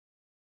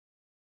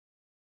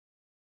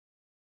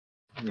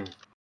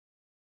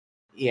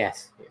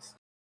 Yes.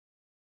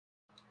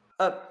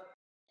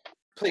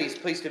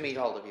 Pleased to meet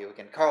all of you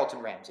again. Carlton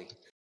Ramsey.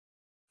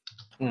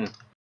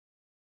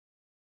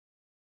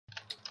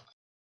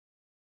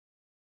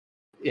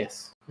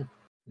 Yes.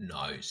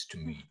 Nice to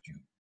meet you.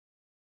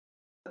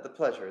 The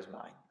pleasure is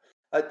mine.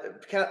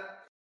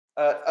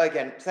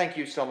 Again, thank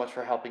you so much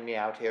for helping me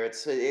out here.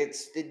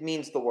 It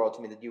means the world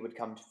to me that you would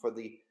come for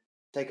the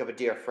sake of a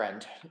dear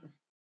friend.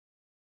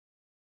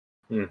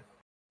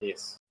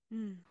 Yes.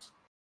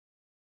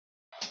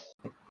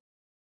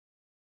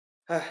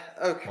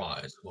 Okay.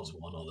 Price was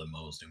one of the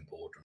most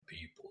important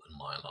people in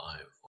my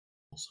life.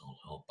 Also,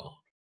 help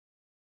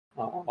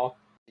out.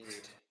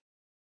 Indeed.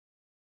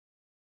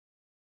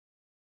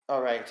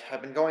 All right,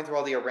 I've been going through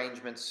all the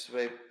arrangements.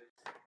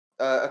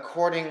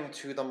 According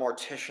to the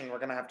mortician, we're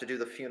going to have to do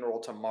the funeral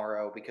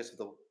tomorrow because of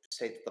the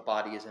state that the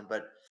body is in,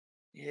 but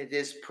it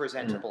is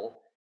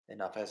presentable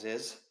enough as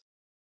is.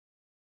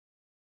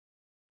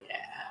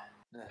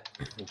 Yeah.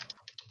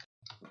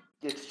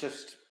 It's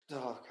just,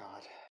 oh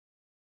God.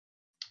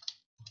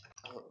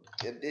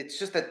 It's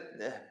just that...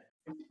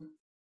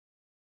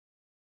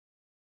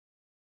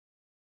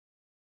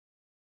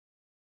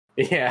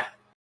 Yeah.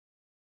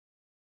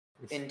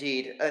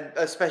 Indeed, and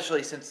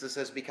especially since this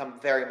has become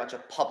very much a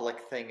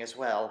public thing as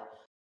well.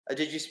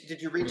 Did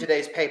you read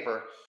today's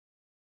paper?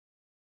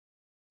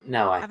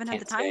 No, I haven't can't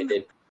had the say I time.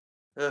 did.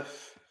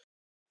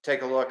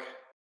 Take a look.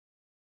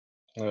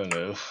 Oh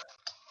no.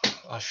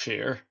 I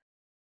fear.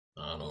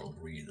 I don't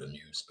read the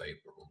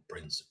newspaper on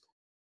principle.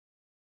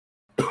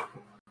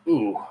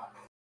 Ooh.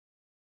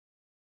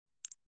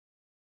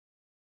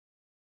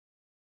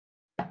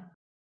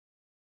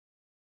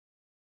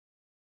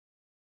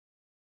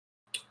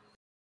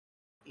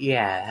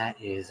 Yeah,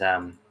 that is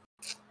a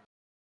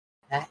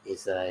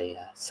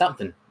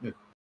something.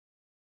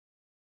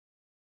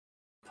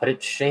 Put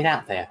it straight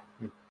out there.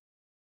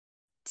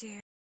 Dear.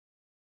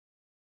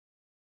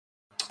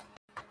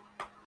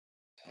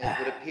 It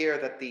would appear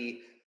that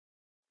the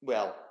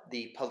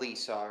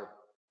police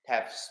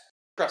have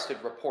trusted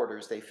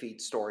reporters they feed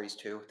stories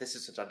to. This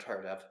isn't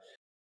unheard of.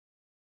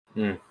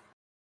 Can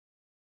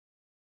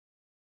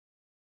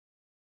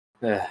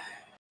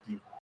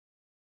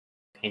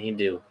you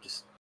do?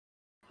 Just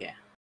yeah.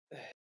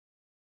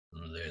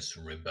 This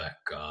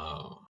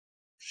Rebecca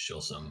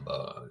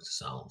Schilsenberg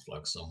sounds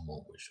like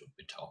someone we should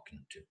be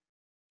talking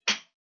to.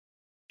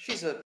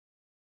 She's a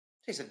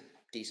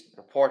decent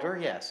reporter,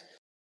 yes.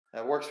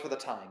 Works for the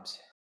Times.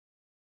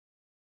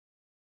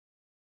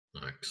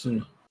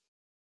 Excellent.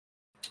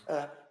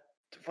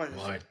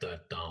 Write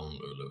that down,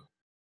 Lulu.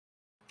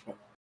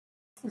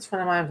 It's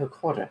one of my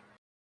recorder.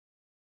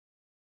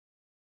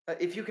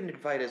 If you can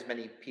invite as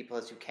many people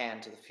as you can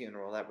to the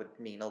funeral, that would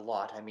mean a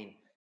lot. I mean,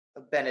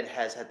 Bennett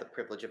has had the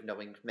privilege of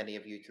knowing many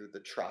of you through the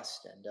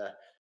trust, and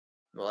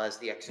as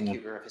the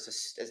executor of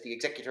as the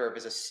executor of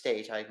his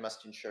estate, I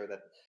must ensure that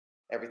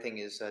everything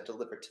is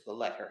delivered to the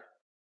letter.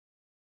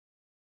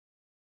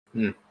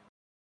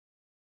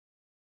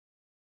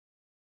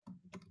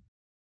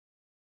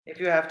 If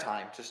you have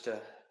time, just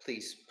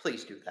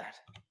please do that.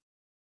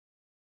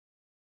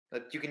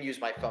 You can use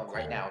my phone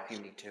right now if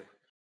you need to.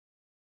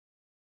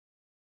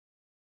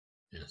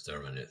 Is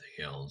there anything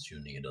else you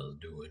need us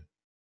doing?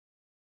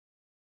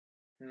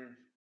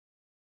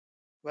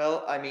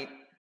 Well, I mean,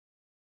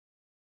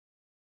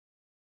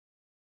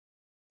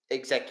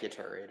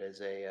 executor. It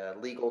is a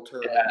legal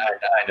term. Yeah,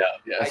 I know.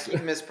 Yes. I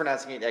keep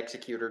mispronouncing it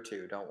executor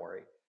too. Don't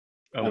worry.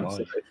 Oh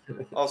my.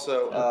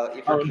 Also,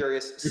 if you're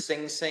curious,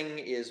 Sing Sing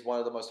is one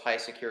of the most high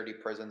security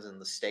prisons in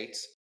the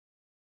States.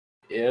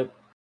 Yep.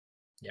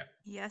 Yeah.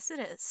 Yes, it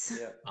is.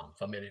 Yeah. I'm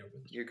familiar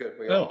with it. You're good.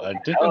 I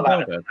didn't know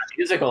that.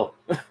 Musical.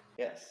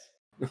 Yes.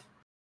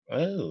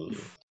 Oh.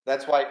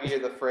 That's why if you hear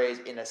the phrase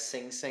 "in a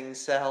Sing Sing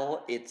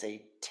cell," it's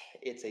a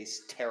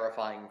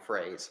terrifying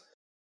phrase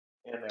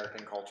in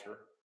American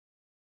culture.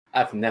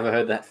 I've never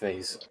heard that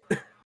phrase.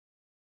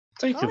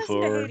 Thank you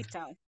for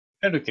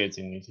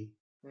educating me.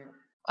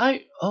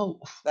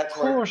 Of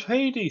course,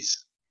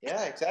 Hades.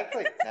 Yeah,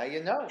 exactly. Now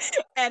you know.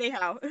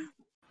 Anyhow.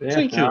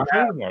 Thank you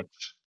very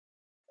much.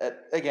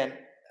 Again,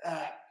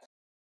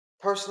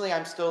 personally,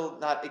 I'm still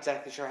not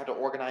exactly sure how to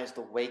organize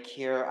the wake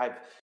here. I've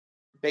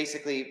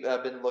basically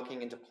been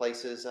looking into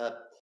places.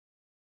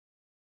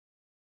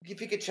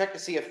 If you could check to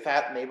see if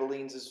Fat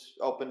Maybelline's is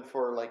open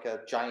for like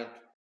a giant,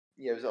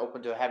 is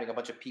open to having a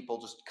bunch of people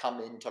just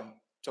come in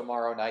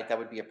tomorrow night, that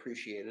would be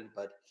appreciated.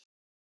 But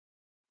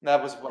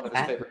that was one of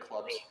his favorite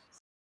clubs.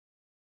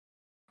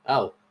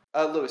 Oh.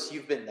 Louis,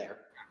 you've been there.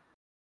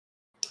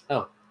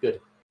 Oh,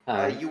 good.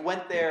 You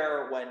went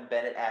there when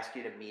Bennett asked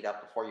you to meet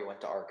up before you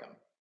went to Arkham.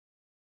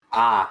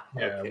 Ah.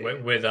 Yeah,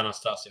 okay. with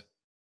Anastasia.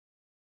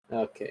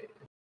 Okay.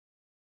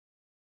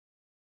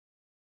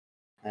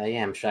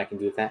 Yeah, I'm sure I can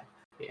do that.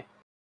 Yeah.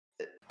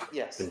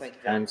 Yes, thank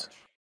you very much.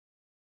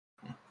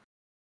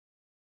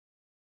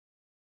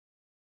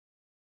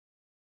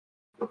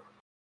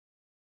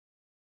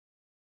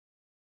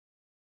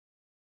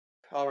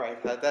 All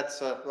right,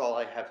 that's all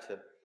I have to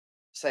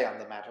say on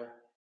the matter.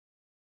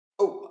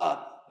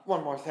 Oh,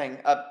 one more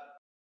thing.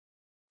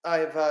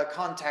 I've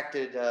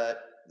contacted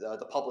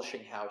the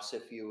publishing house.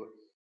 If you,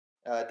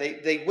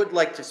 they would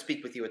like to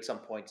speak with you at some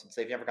point since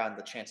they've never gotten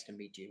the chance to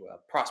meet you.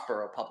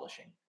 Prospero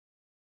Publishing.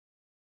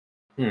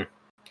 Okay.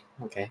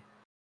 Okay.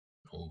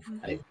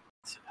 I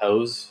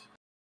suppose.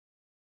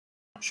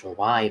 Not sure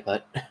why,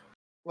 but.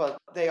 Well,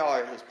 they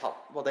are his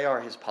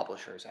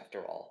publishers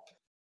after all.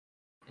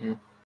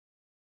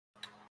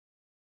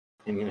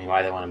 I mean,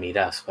 why they want to meet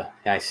us, but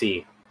I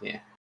see. Yeah.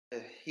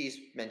 He's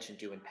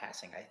mentioned you in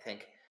passing, I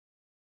think.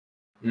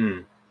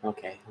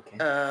 Okay.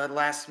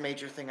 Last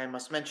major thing I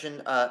must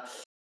mention.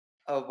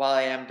 While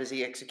I am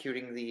busy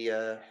executing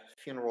the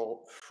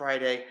funeral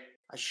Friday,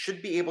 I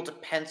should be able to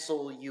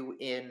pencil you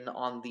in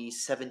on the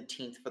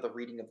 17th for the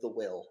reading of the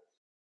will.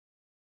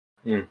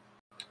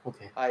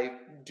 Okay. I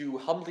do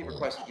humbly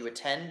request that you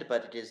attend,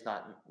 but it is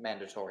not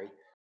mandatory.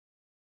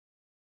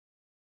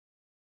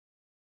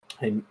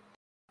 I'm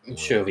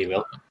sure we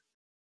will.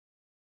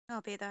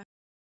 I'll be there.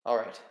 All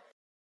right.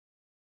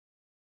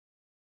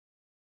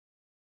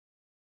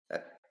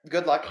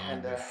 Good luck.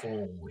 And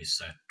before we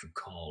set to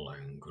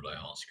calling, could I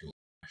ask you a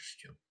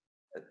question?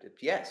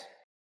 Yes.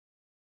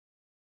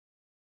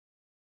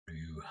 Do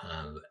you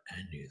have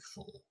any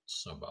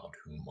thoughts about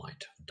who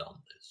might have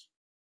done this?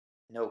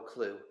 No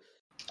clue.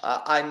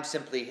 I'm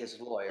simply his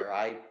lawyer.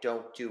 I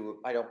don't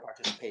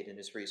participate in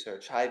his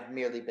research. I've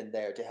merely been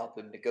there to help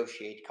him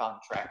negotiate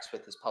contracts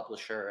with his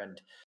publisher and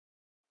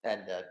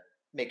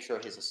make sure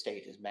his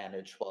estate is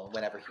managed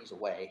whenever he's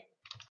away.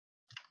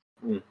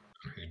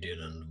 He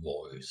didn't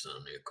voice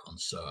any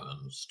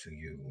concerns to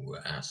you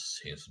as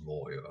his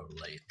lawyer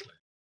lately.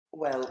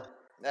 Well,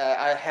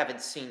 I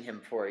haven't seen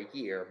him for a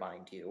year,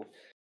 mind you.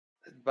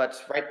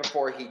 But right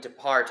before he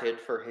departed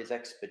for his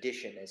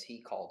expedition, as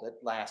he called it,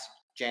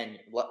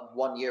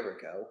 1 year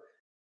ago,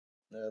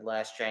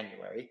 last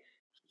January,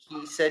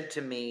 he said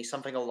to me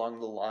something along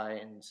the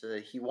lines,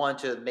 he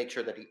wanted to make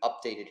sure that he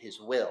updated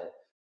his will.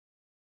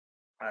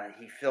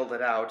 He filled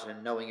it out,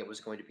 and knowing it was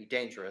going to be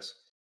dangerous.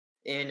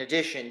 In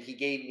addition, he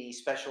gave me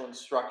special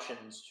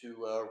instructions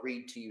to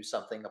read to you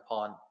something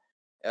upon,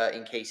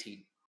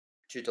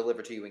 to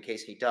deliver to you in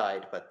case he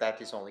died. But that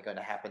is only going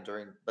to happen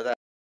but that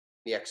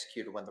will be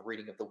executed when the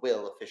reading of the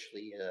will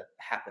officially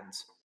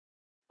happens.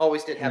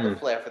 Always did have a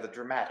flair for the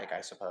dramatic,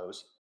 I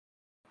suppose.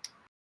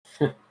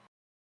 Yes.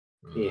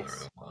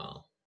 Very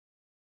well.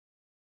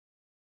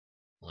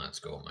 Let's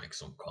go make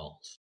some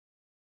calls.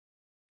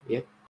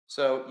 Yep.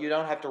 So you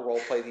don't have to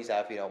roleplay these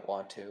out if you don't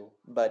want to,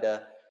 but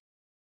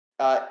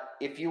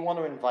if you want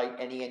to invite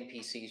any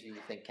NPCs who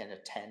you think can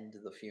attend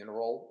the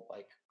funeral,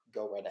 like,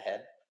 go right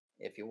ahead.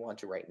 If you want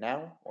to right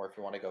now, or if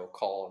you want to go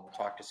call and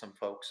talk to some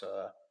folks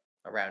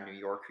around New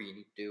York who you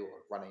need to do,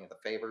 or running the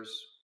favors,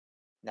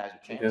 now's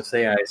your chance. I was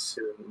gonna say,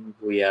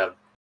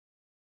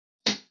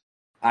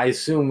 I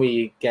assume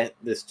we get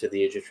this to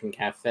the Egyptian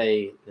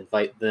Cafe,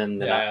 invite them.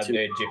 Yeah,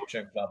 the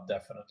Egyptian Club,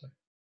 definitely.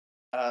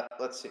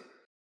 Let's see.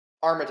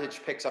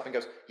 Armitage picks up and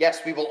goes,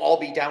 "Yes, we will all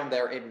be down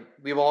there, and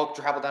we will all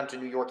travel down to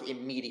New York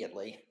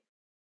immediately."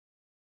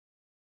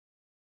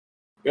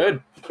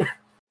 Good.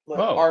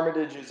 Oh.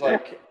 Armitage is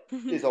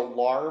is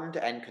alarmed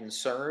and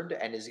concerned,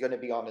 and is going to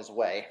be on his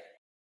way.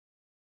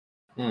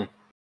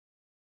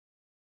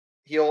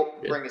 He'll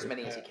bring as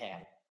many as he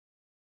can.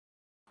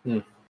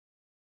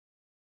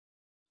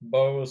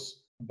 Both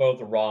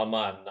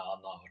Rama and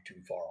Nana are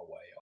too far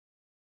away.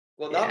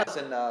 Well,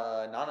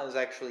 Nana's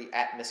actually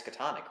at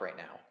Miskatonic right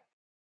now.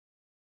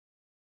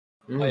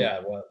 Oh yeah,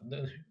 well,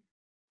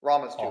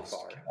 Rama's too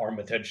far.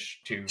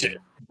 Armitage to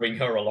bring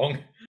her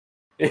along.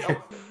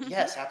 Oh,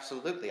 yes,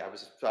 absolutely.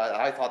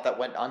 I thought that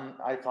went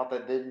I thought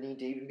that didn't need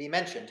to even be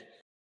mentioned.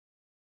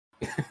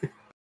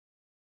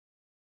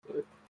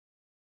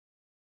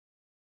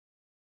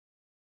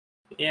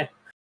 Yeah.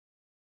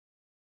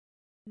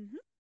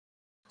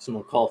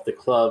 Someone call up the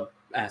club,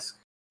 ask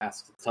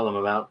to tell them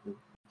about.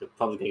 They're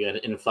probably gonna get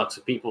an influx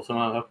of people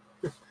tomorrow.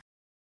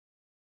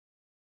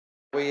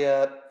 We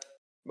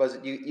was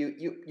it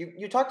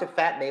you talked to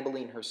Fat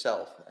Maybelline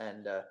herself,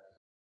 and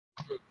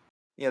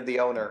the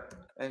owner,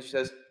 and she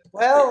says,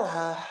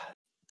 "Well,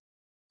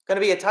 gonna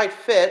be a tight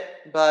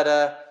fit, but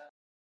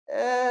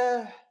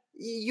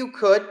you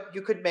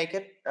could make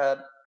it.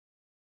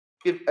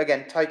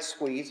 Again, tight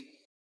squeeze.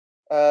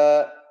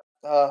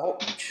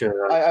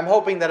 Sure. I'm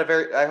hoping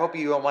I hope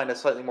you don't mind a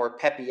slightly more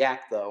peppy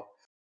act, though.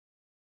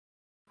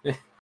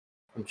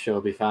 I'm sure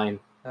it'll be fine.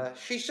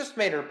 She's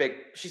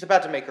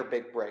about to make her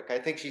big break. I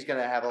think she's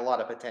gonna have a lot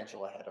of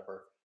potential ahead of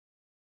her.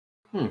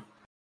 I'm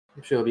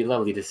sure it'll be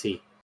lovely to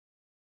see.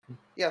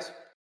 Yes.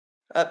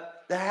 Have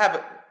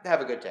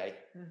a good day.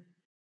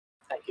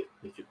 Thank you.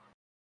 You too.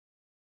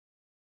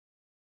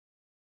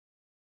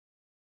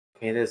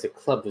 Okay, there's a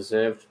club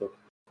reserved, or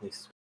at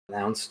least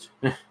announced.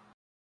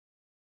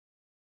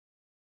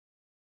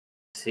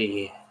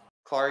 See.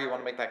 Clara, you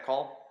want to make that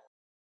call?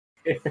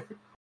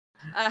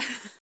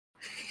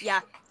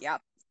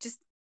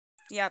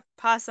 Yeah.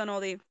 Pass on all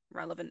the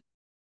relevant.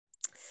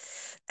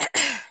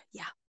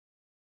 Yeah.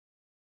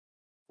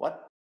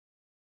 What?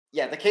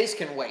 Yeah, the case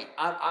can wait.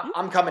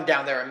 I'm coming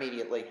down there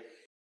immediately.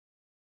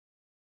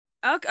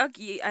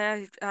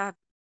 Okay.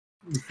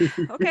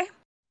 Okay.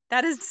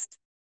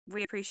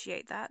 We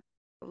appreciate that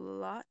a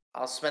lot.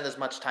 I'll spend as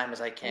much time as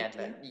I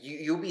can.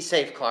 You be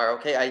safe, Clara.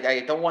 Okay,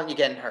 I don't want you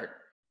getting hurt.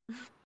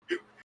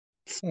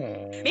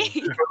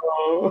 Me?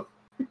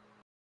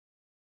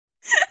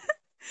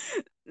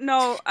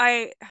 No,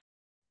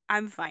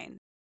 I'm fine.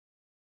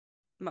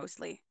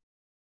 Mostly.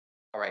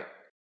 All right.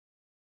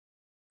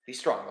 Be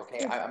strong,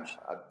 okay?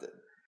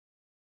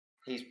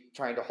 He's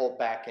trying to hold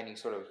back any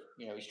sort of,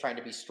 he's trying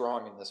to be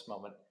strong in this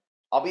moment.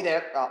 I'll be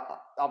there.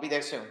 I'll be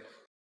there soon.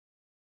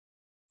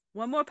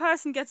 One more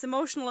person gets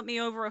emotional at me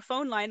over a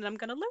phone line, and I'm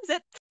gonna lose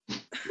it.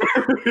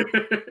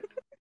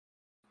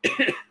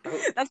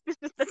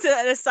 That's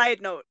a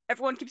side note.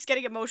 Everyone keeps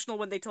getting emotional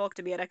when they talk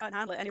to me, and I can't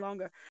handle it any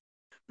longer.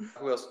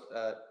 Who else?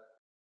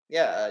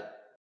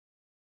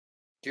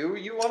 Do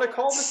you want to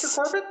call Mr.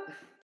 Corbett?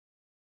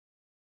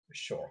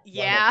 Sure.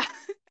 Yeah.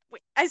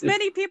 As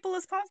many people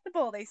as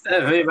possible, they say.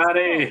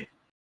 Everybody!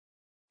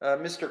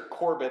 Mr.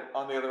 Corbett,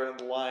 on the other end of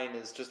the line,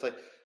 is just like,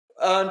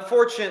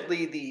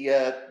 unfortunately,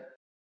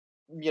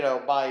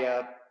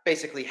 my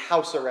basically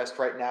house arrest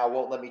right now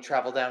won't let me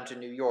travel down to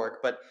New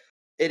York, but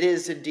it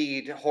is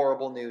indeed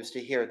horrible news to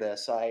hear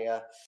this.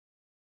 I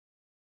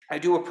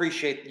do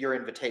appreciate your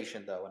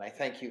invitation, though, and I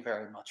thank you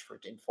very much for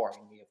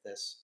informing me of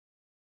this.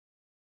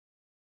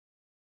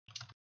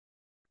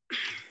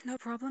 No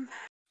problem.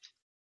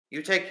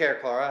 You take care,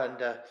 Clara, and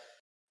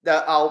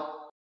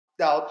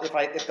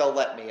If they'll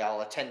let me,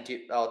 I'll attend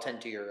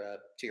to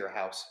your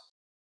house.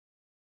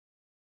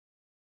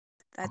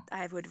 That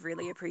I would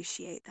really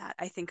appreciate that.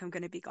 I think I'm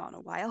going to be gone a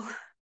while.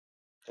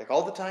 Take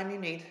all the time you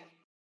need.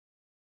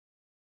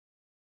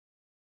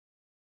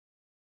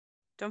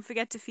 Don't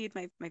forget to feed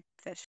my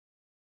fish.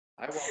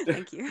 I won't.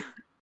 Thank you. As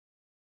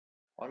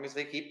long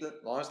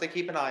as they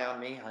keep an eye on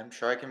me, I'm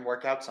sure I can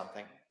work out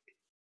something.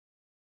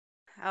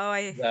 Oh,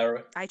 I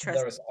trust.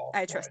 There is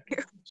I trust you.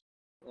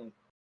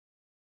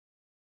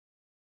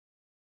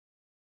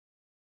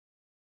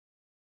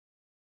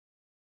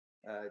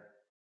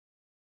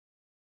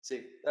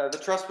 The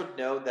trust would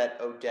know that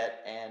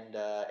Odette and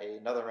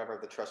another member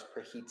of the trust,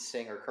 Praheet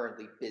Singh, are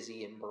currently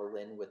busy in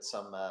Berlin with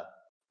some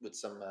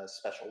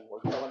special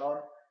work going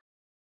on.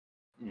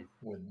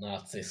 With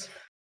Nazis.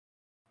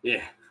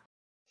 Yeah.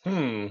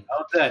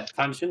 Odette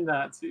punching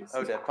Nazis.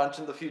 Odette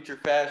punching the future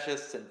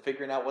fascists and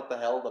figuring out what the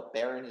hell the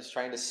Baron is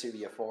trying to sue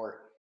you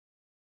for.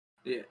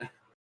 Yeah.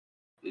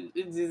 It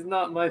is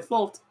not my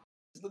fault.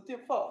 It's not your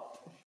fault.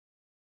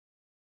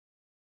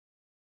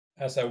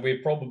 So we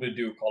probably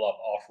do call up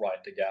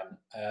Off-Right again,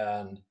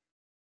 and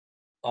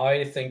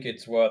I think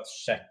it's worth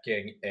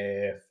checking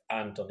if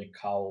Anthony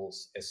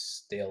Cowles is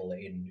still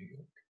in New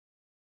York.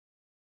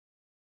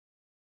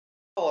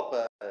 Call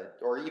up,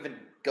 or even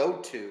go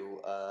to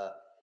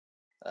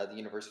the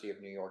University of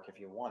New York if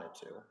you wanted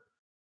to.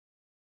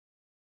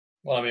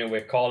 Well, I mean,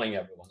 we're calling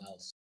everyone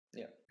else.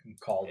 Yeah. You can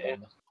call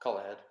Call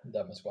ahead.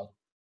 them as well.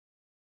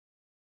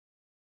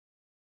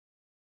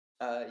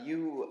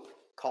 You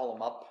call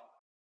them up.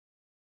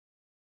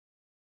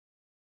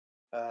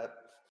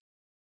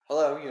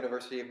 Hello,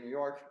 University of New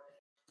York.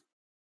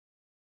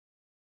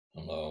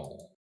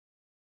 Hello.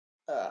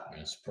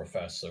 Is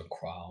Professor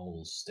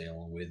Crowell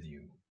still with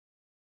you?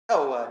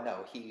 Oh,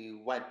 no.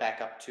 He went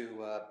back up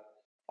to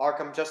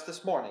Arkham just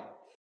this morning.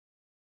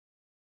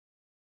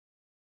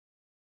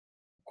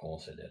 Of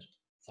course he did.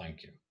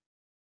 Thank you.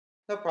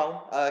 No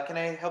problem. Can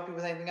I help you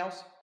with anything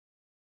else?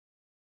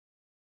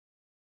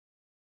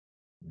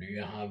 Do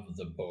you have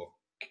the book?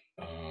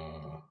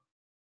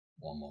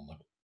 One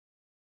moment.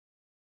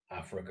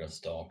 Africa's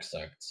Dark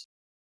Sects.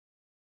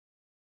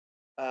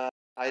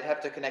 I'd have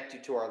to connect you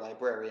to our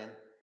librarian.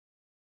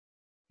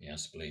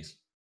 Yes, please.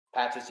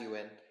 Patches you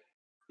in.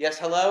 Yes,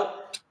 hello?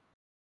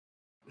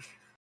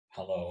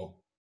 Hello.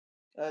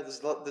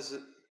 This is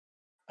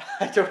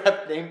I don't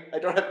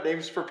have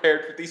names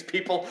prepared for these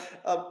people.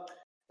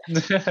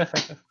 This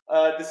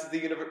is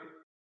the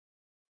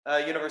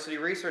University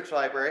Research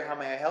Library. How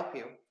may I help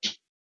you?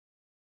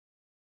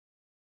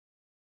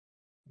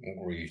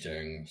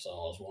 Greetings. I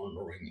was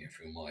wondering if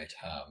you might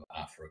have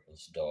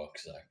Africa's Dark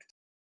Sect.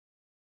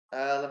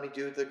 Let me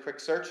do the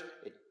quick search.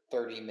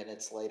 30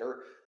 minutes later.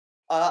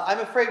 I'm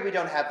afraid we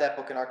don't have that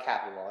book in our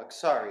catalog.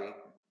 Sorry,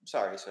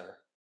 sir.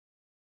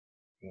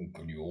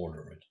 Could you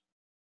order it?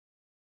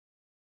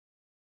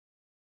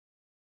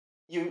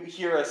 You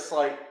hear a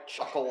slight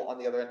chuckle on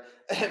the other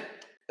end.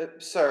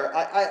 Sir,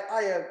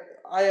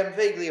 I am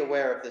vaguely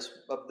aware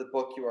of the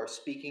book you are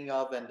speaking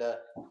of, and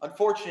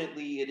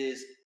unfortunately, it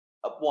is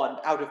one,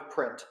 out of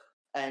print,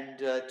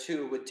 and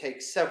two, would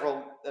take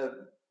several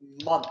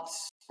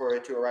months for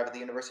it to arrive at the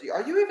university.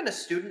 Are you even a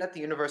student at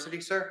the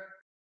university, sir?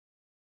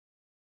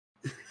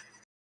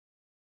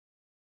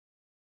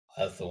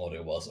 I thought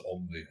it was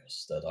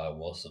obvious that I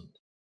wasn't.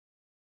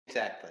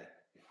 Exactly.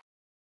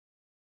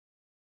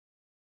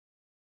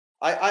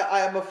 I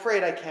am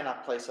afraid I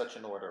cannot place such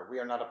an order. We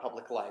are not a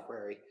public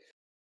library.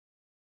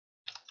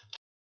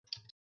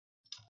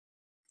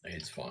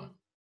 It's fine.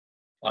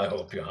 I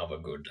hope you have a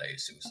good day,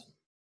 Susan.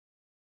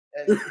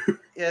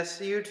 Yes,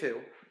 you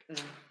too.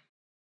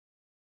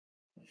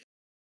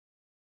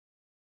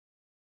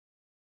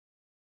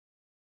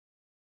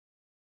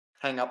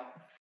 Hang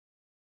up.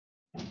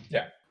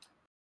 Yeah.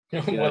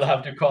 We'll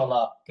have to call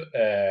up,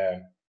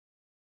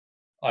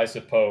 I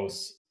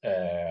suppose,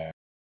 the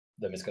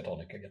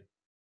Miskatonic again.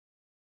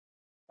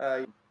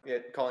 Yeah,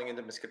 calling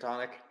into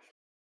Miskatonic.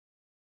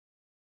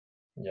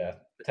 Yeah,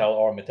 tell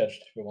Armitage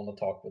we want to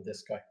talk with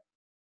this guy.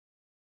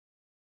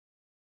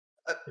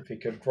 If he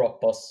could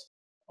drop us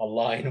a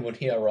line when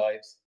he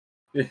arrives.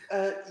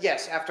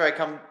 Yes, after I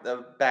come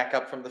back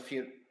up from the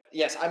funeral.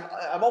 Yes,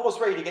 I'm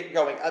almost ready to get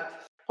going.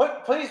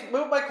 Please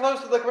move my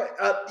clothes to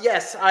the.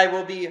 Yes, I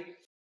will be.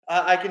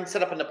 I can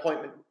set up an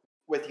appointment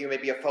with you,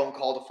 maybe a phone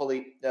call to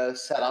fully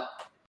set up.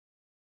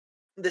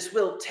 This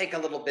will take a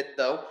little bit,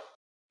 though.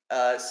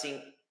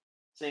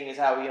 Seeing as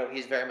how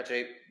he's very much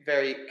a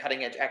very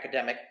cutting edge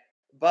academic,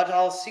 but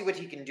I'll see what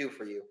he can do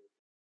for you.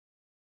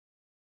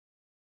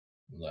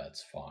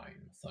 That's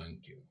fine,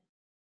 thank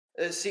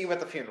you. See you at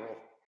the funeral.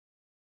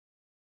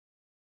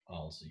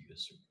 I'll see you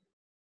soon.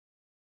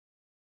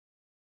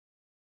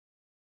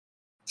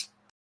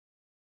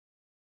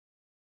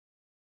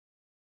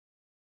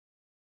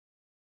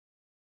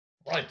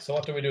 Right, so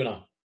what do we do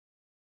now?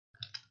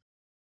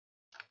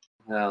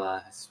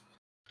 Well,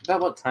 about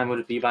what time would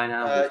it be by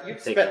now? You've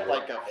spent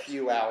like a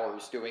few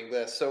hours doing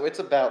this, so it's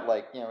about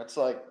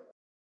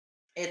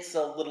it's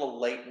a little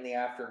late in the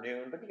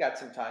afternoon, but you got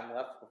some time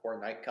left before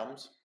night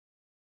comes.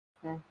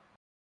 I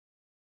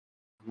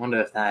wonder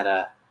if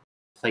that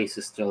place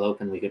is still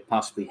open. We could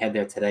possibly head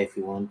there today if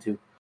we wanted to.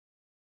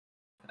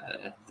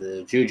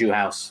 The Juju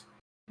House.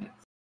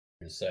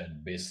 You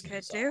said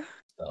business Could do.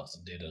 hours,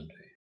 didn't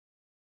we?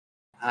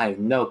 I have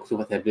no clue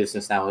what their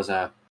business hours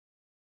are.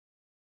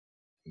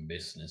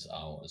 Business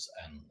hours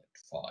end at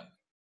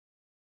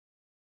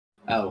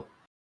 5.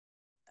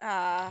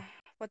 Oh,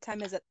 What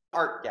time is it?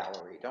 Art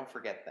gallery, don't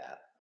forget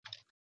that.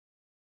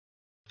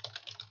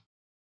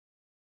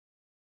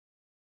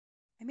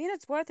 I mean,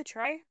 it's worth a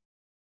try.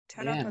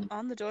 Turn Yeah. up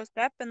on the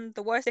doorstep, and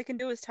the worst they can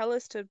do is tell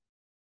us to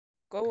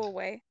go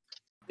away.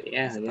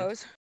 yeah, I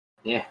suppose.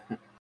 yeah.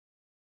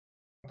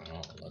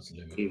 Well, let's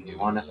leave You it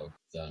wanna- look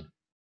then.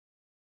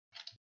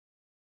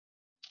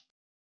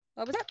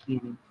 What was that?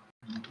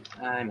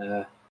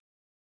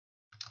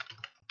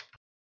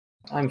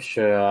 I'm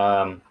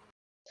sure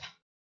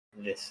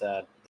this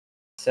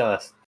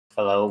Celeste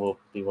fellow will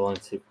be willing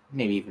to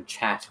maybe even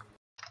chat,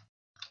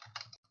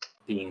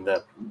 being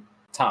the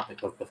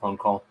topic of the phone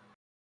call.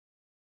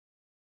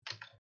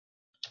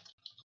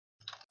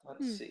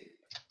 Let's see.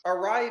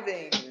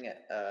 Arriving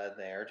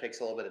there takes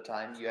a little bit of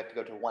time. You have to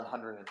go to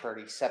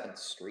 137th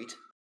Street.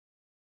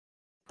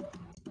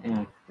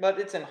 But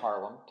it's in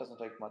Harlem. Doesn't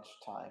take much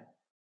time.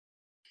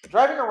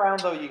 Driving around,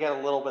 though, you get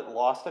a little bit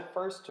lost at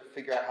first to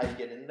figure out how you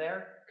get in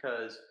there.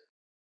 Because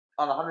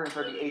on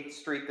 138th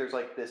Street, there's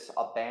like this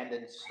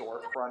abandoned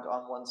storefront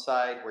on one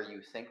side where you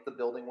think the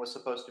building was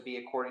supposed to be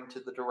according to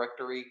the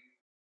directory.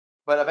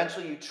 But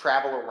eventually you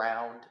travel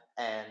around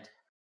and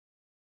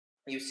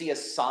you see a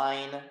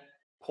sign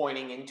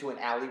pointing into an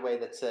alleyway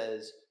that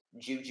says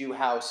Juju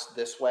House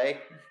this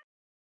way.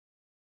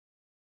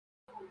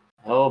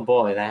 Oh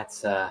boy, that's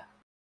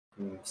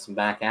some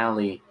back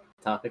alley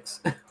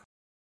topics.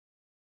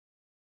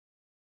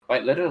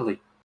 Quite literally.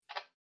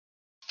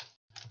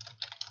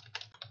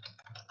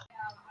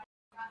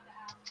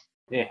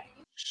 Yeah.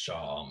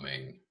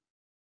 Charming.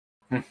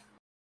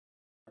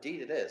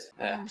 Indeed, it is.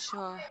 I'm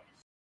sure.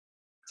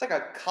 It's like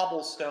a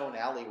cobblestone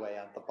alleyway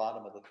at the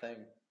bottom of the thing.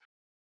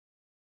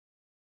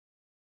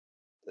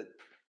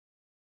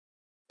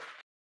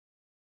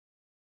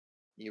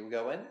 You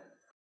go in?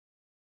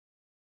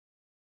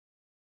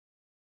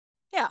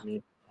 Yeah.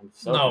 I'm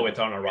so No, good. we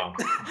turn around.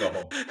 Go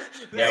home.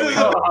 Yeah, we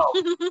go.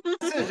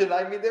 Decision.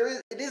 I mean,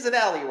 it is an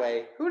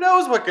alleyway. Who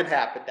knows what could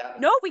happen down there?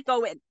 No, we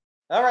go in.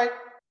 All right.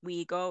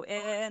 We go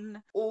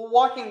in. Well,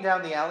 walking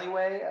down the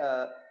alleyway,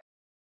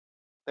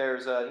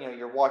 there's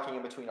you're walking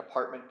in between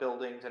apartment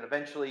buildings, and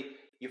eventually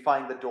you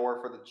find the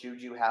door for the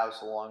Juju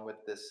House, along with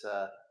this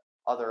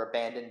other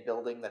abandoned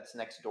building that's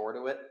next door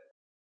to it.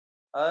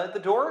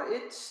 The door,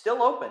 it's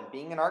still open.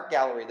 Being an art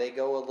gallery, they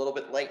go a little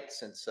bit late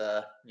since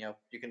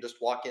you can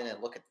just walk in and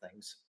look at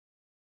things.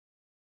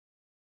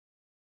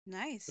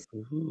 Nice.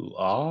 Ooh,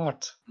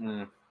 art.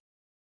 Walking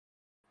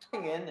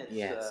in, it's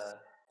Yes.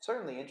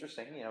 certainly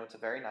interesting. It's a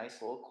very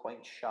nice little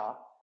quaint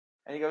shop.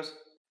 And he goes,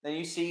 then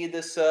you see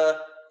this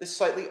this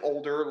slightly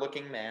older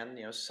looking man,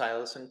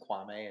 Silas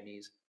Nkwame, and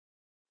he's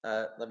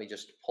let me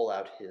just pull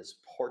out his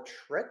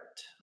portrait.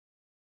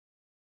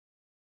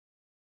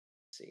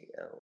 Let's see,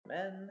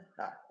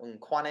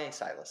 Nkwame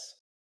Silas.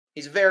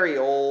 He's very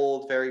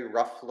old, very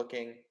rough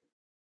looking.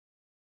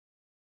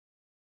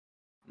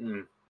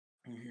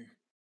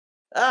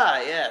 Ah,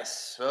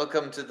 yes.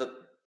 Welcome to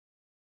the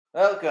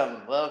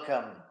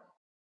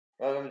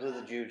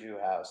Juju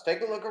House.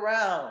 Take a look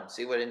around,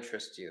 see what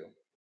interests you.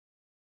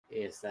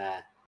 Is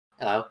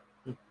hello?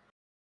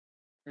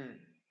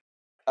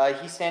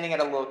 He's standing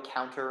at a little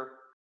counter,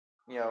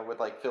 filled with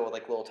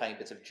little tiny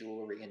bits of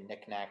jewelry and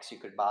knickknacks you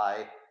could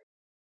buy.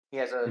 He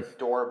has a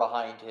door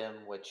behind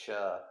him, which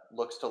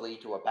looks to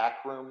lead to a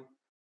back room.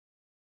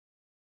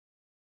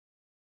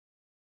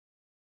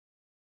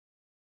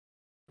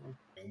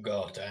 You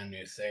got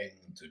anything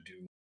to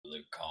do with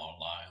the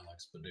Carlisle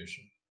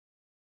expedition?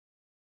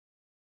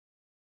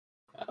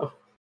 Oh.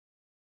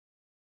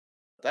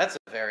 That's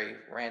a very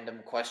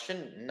random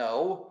question.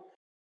 No.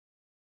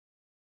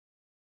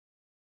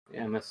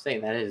 Yeah, I must say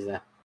that is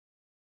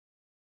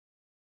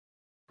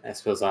I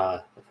suppose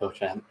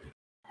approach.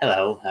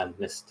 Hello,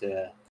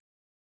 Mr.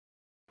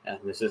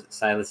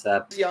 Silas.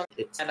 Young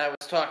and I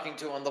was talking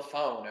to on the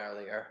phone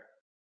earlier.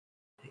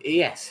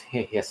 Yes,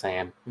 yes, I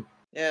am.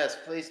 Yes,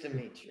 pleased to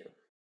meet you.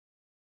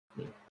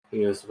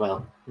 You as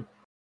well.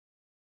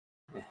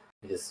 It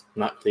is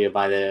not clear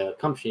by the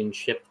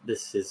companionship.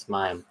 This is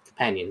my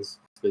companions,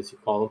 I suppose you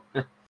call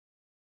them.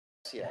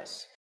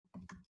 Yes.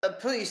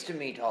 Pleased to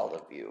meet all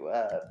of you.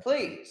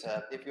 Please,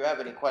 if you have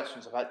any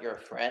questions about your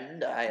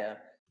friend, I am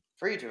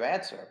free to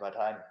answer, but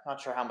I'm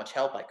not sure how much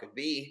help I could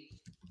be.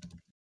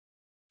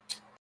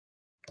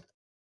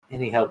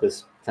 Any help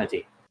is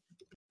plenty.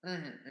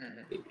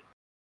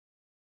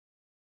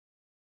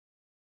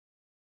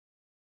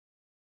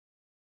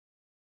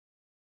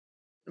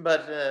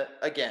 But,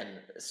 again,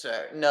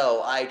 sir,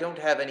 no, I don't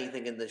have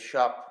anything in the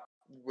shop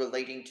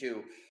relating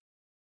to,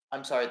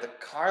 I'm sorry, the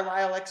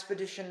Carlisle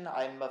expedition.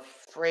 I'm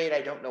afraid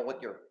I don't know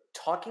what you're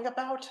talking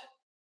about.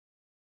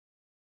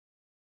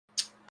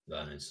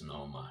 Then it's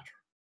no matter.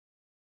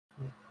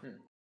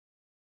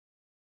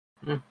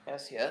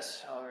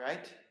 Yes, all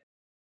right.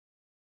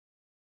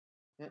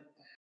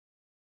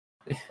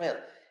 Well,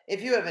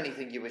 if you have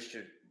anything you wish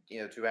to,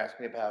 to ask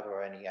me about,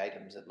 or any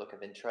items that look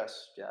of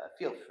interest,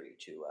 feel free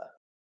to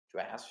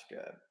ask.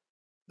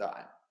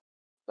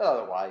 But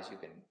otherwise, you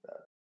can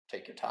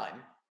take your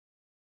time.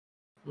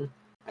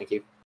 Thank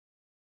you.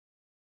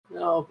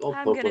 I'll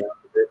I'm poke gonna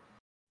around a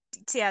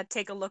bit.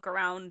 take a look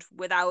around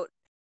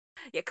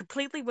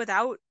completely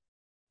without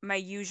my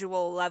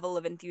usual level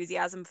of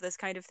enthusiasm for this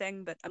kind of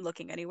thing, but I'm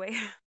looking anyway.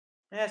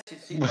 Yes, you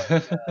see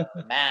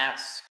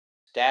masks,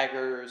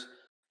 daggers,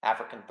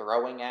 African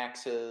throwing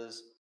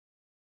axes,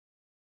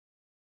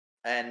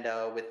 and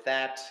with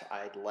that,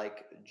 I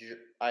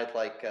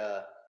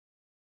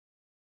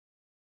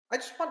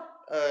just want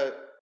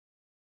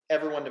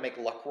everyone to make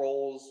luck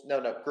rolls.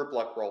 No, group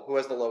luck roll. Who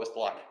has the lowest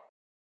luck?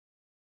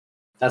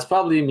 That's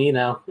probably me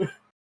now.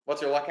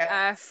 What's your luck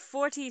at?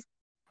 47.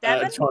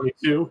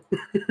 22.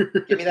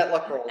 Give me that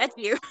luck roll. That's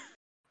you.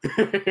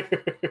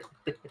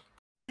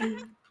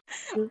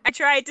 I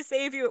tried to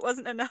save you. It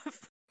wasn't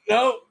enough.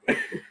 No.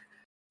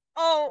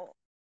 Oh.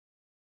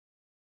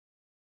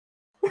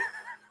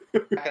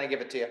 Not gonna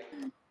give it to you.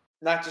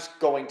 Not just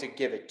going to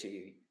give it to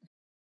you.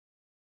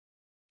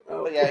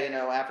 Oh. But yeah,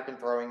 African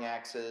throwing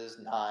axes,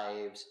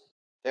 knives,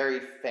 very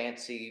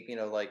fancy,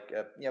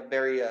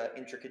 very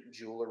intricate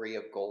jewelry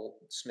of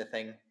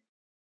goldsmithing.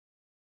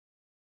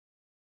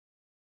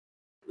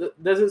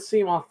 Does it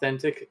seem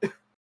authentic?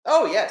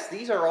 Oh yes,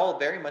 these are all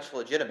very much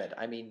legitimate.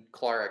 I mean,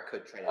 Clara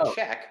could try to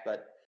check,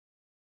 but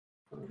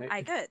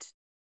I could.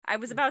 I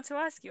was about to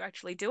ask you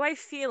actually. Do I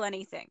feel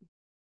anything?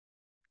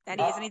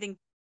 Is anything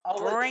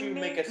I'll let you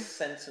me? make a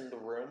sense in the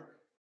room.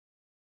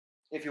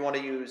 If you want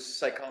to use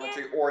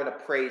psychometry or an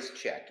appraise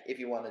check, if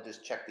you want to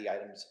just check the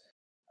item's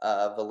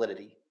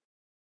validity.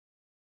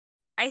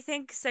 I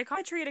think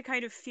psychometry to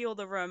kind of feel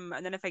the room,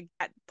 and then if I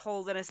get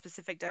pulled in a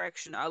specific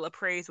direction, I'll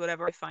appraise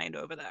whatever I find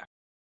over there.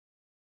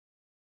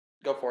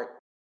 Go for it.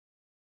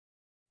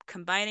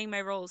 Combining my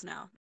rolls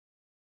now.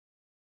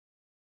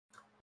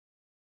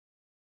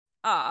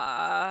 Can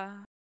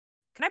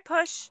I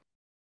push?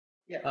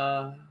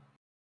 Yeah.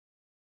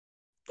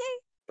 Yay.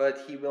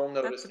 But he will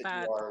notice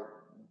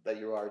that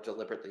you are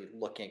deliberately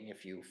looking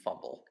if you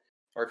fumble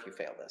or if you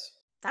fail this.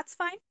 That's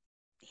fine.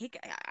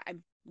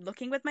 I'm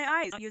looking with my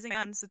eyes, not using my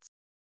hands.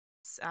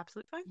 It's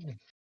absolutely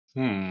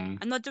fine.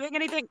 I'm not doing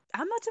anything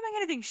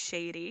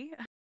shady.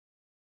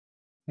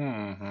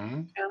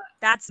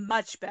 That's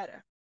much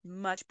better.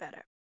 Much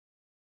better.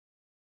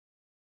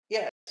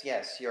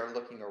 Yes, you're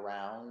looking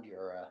around,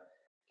 you're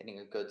getting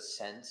a good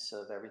sense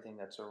of everything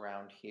that's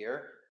around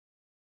here.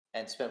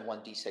 And spend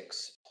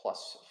 1d6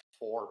 plus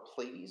 4,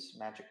 please,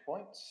 magic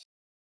points.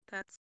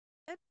 That's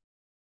it.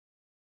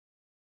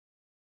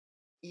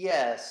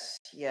 Yes,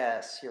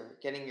 you're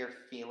getting your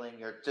feeling,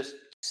 you're just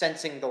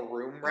sensing the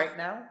room right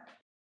now.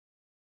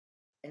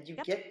 And you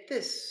get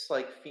this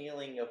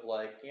feeling of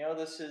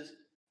this is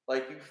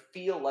you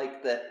feel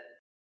that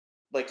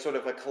sort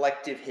of a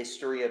collective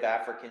history of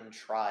African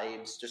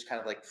tribes just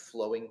kind of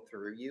flowing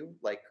through you.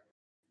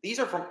 These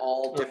are from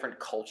all different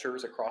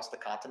cultures across the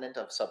continent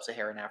of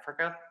sub-Saharan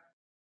Africa.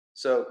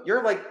 So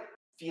you're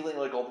feeling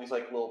all these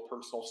little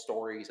personal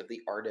stories of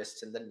the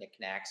artists and the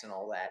knickknacks and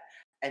all that.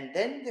 And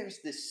then there's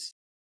this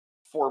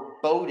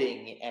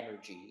foreboding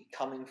energy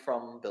coming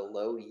from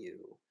below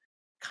you,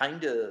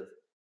 kind of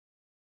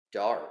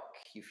dark.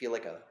 You feel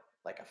like a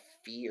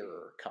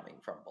fear coming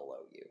from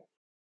below you.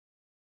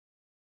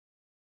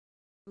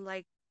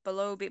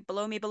 Below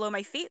me, below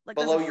my feet? Below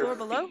there's a floor your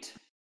below? feet.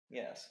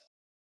 Yes.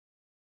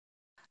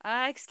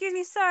 Excuse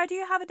me, sir, do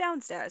you have it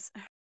downstairs?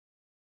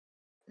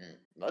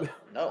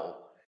 No.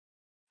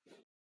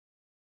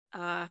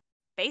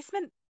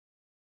 Basement?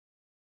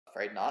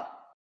 Afraid not.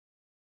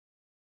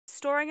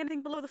 Storing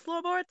anything below the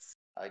floorboards?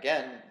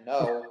 Again,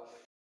 no.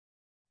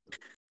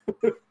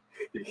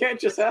 You can't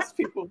just ask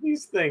people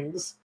these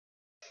things.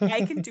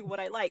 I can do what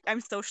I like.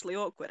 I'm socially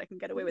awkward. I can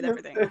get away with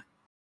everything.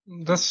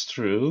 That's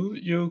true.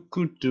 You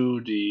could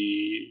do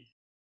the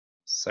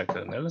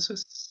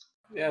psychoanalysis.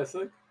 Yes.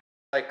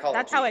 Psychology.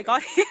 That's how I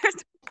got here.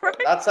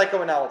 Not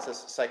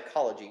psychoanalysis,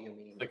 psychology, you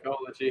mean.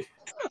 Psychology.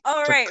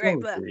 Oh, right.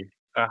 But...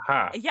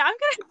 Aha. Yeah, I'm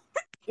gonna...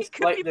 Just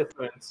slight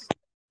difference.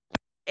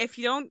 If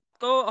you don't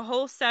go a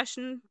whole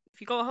session...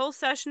 If you go a whole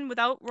session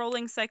without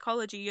rolling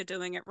psychology, you're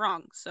doing it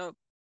wrong, so...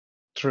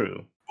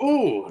 True.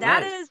 Ooh,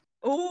 that nice. is...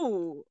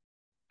 Ooh.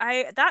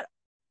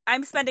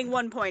 I'm spending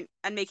 1 point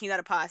and making that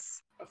a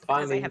pass.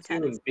 Finally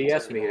tuned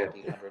BS meter.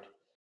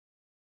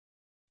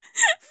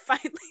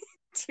 Finally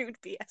tuned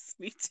BS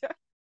meter.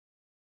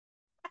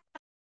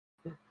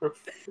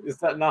 Is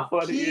that not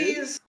what he is?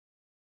 He's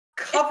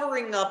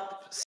covering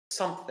up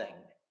something.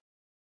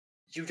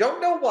 You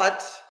don't know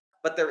what,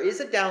 but there is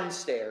a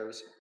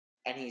downstairs,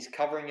 and he's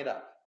covering it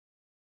up.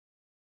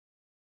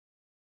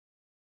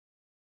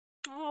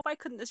 Oh, why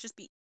couldn't this just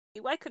be...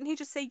 Why couldn't he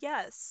just say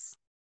yes?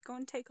 Go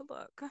and take a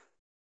look.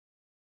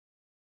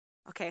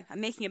 Okay, I'm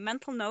making a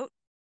mental note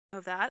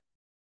of that.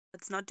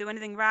 Let's not do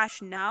anything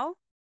rash now,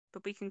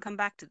 but we can come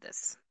back to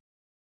this.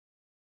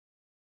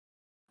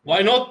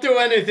 Why not do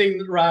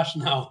anything rash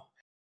now?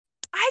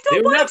 I don't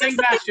Do want to do nothing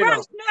something rational.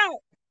 rash now.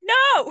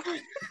 No,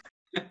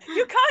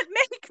 you can't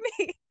make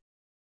me.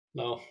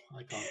 No,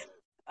 I can't.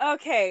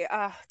 Okay.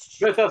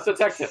 Mythos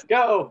detective,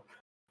 go.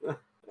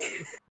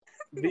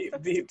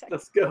 Beep,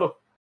 let's go.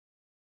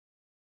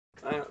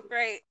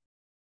 Right.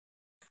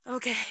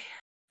 Okay.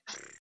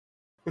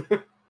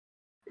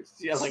 It's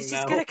yelling She's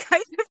now. just gonna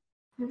kind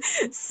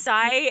of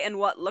sigh in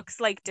what looks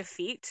like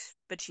defeat,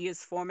 but she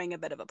is forming a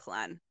bit of a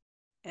plan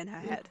in her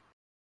head.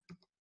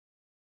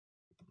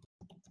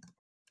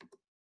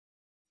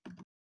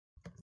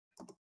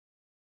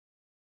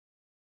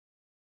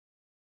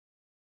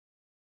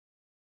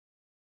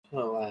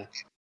 Oh,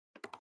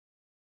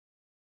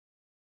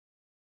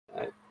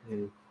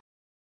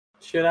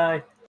 should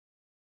I?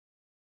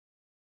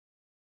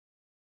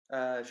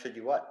 Should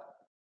you what?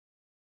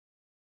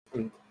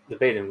 I'm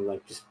debating,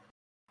 like, just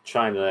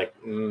trying to, like,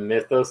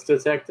 mythos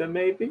detect him,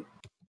 maybe?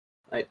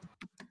 I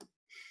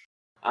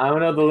don't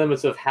know the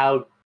limits of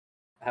how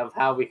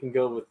we can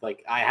go with,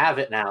 like, I have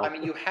it now. I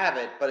mean, you have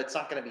it, but it's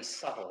not going to be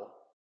subtle.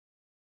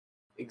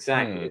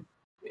 Exactly.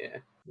 Yeah.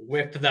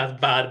 Whip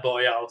that bad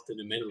boy out in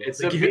the middle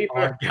It's of a the beeper.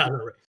 art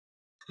gallery.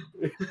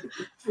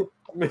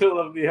 Middle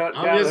of the art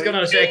I'm just gallery.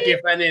 gonna check if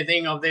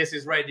anything of this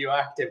is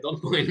radioactive.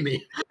 Don't mind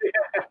me.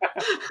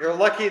 You're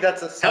lucky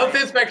that's a Health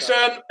science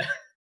inspection!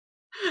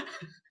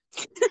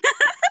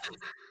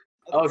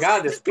 Oh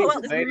god, this Just pull piece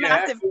out is this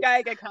massive radioactive.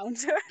 Geiger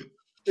counter.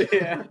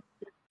 Yeah.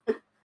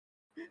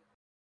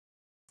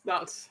 It's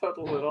not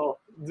subtle at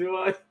all. Do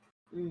I?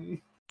 No,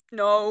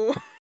 No,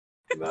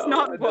 it's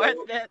not I worth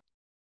don't. it.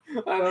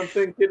 I don't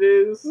think it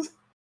is.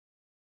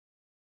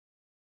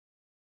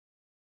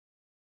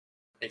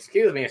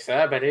 Excuse me,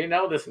 sir, but you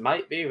know this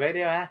might be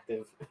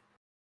radioactive.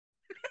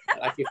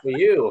 Lucky for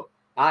you,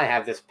 I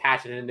have this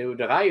patented new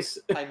device.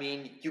 I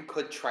mean, you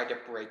could try to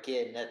break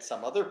in at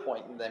some other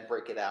point and then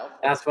break it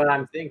out. That's what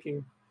I'm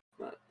thinking.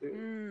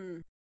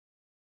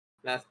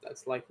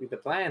 That's likely the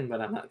plan,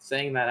 but I'm not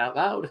saying that out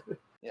loud.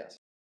 Yes.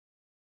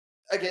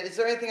 Again, is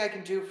there anything I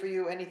can do for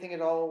you? Anything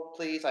at all,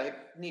 please? I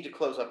need to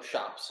close up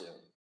shop soon.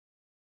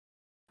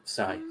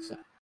 Sorry.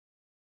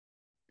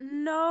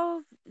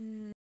 No. I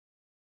think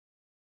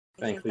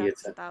Thankfully,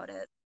 that's about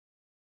it.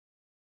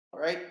 All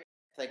right.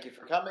 Thank you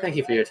for coming. Thank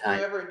you for your time. If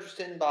you're ever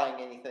interested in buying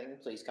anything,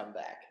 please come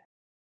back.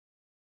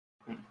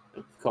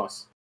 Of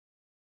course.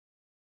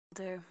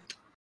 Do.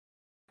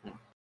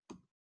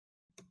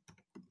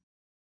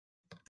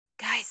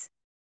 Guys.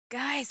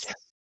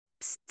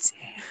 Psst.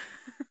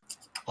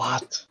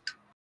 What?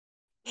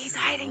 He's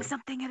hiding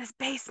something in his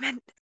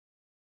basement.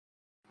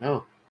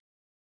 Oh.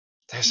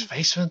 There's a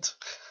basement?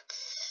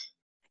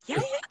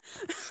 Yeah.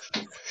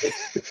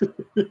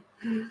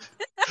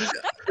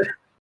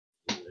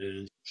 I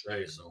didn't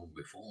say so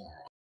before.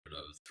 I could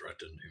have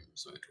threatened him,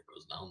 so he took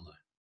us down there.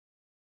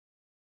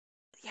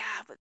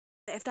 Yeah, but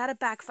if that had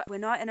backfired, we're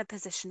not in a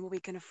position where we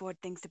can afford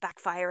things to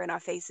backfire in our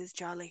faces,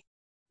 Charlie.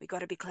 We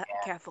gotta be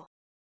careful.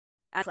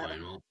 And Why clever.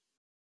 not?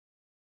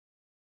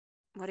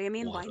 What do you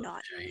mean, What why has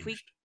not? If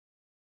changed?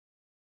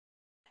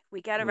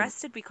 we get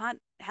arrested, we can't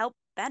help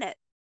Bennett,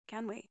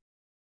 can we?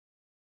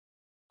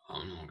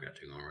 I'm not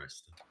getting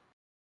arrested.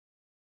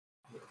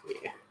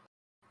 Yeah.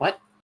 What?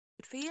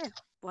 Good for you.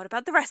 What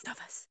about the rest of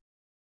us?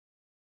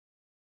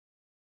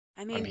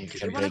 I mean, you if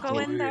can you want to break go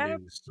in. in there,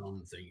 Hiding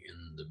something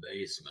in the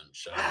basement,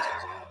 chances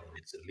are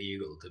it's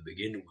illegal to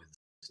begin with.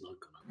 It's not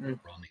gonna go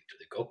running to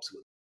the cops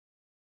with.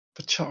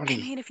 But Charlie... I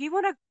mean, if you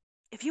want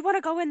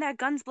to go in there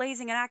guns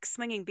blazing and axe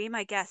swinging, be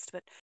my guest,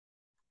 but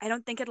I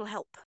don't think it'll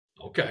help.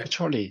 Okay. But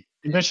Charlie,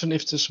 imagine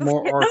if there's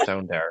more art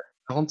down there.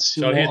 I want to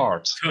see So he more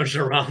art. turns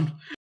around.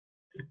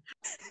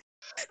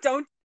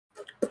 Don't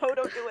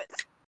do it.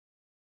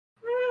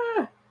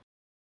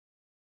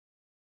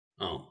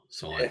 Oh,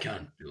 so I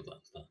can't do that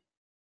then.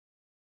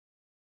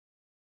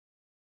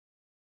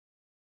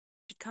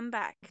 Should come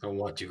back So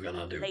what you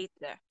gonna do?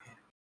 later.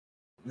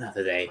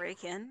 Another day.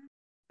 Break in.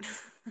 If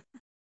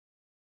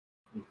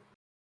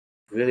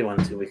we really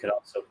wanted to, we could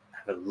also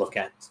have a look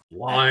at...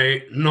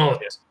 Why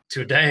not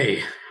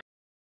today?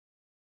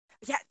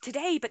 Yeah,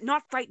 today, but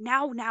not right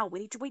now. We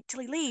need to wait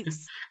till he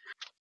leaves.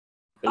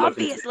 Good luck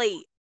into-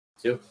 Obviously.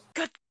 Too.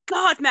 Good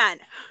God, man.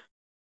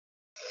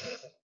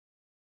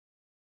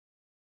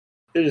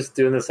 They're just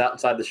doing this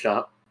outside the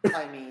shop.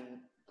 I mean,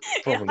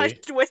 In Probably.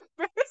 hushed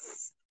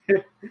whispers.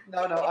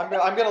 no, I'm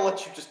gonna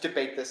let you just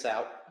debate this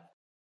out.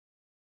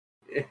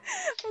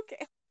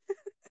 Okay.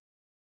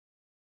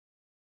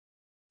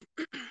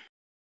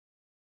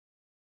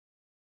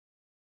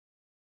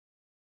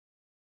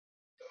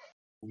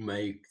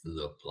 Make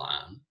the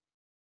plan,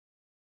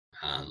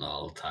 and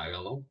I'll tag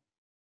along.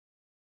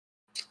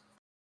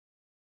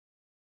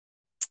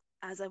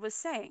 As I was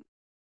saying,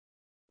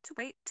 to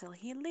wait till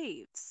he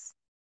leaves.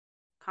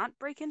 Can't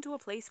break into a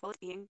place while it's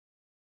being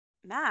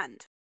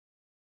manned.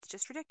 It's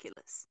just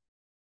ridiculous.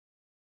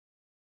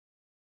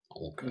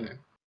 Okay.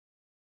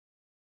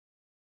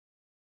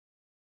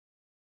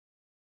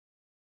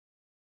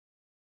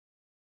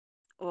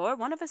 Or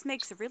one of us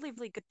makes a really,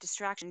 really good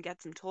distraction,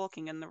 gets him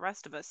talking, and the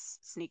rest of us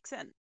sneaks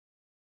in.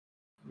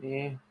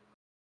 Yeah.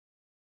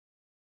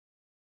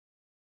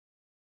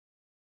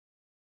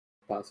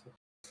 Possible.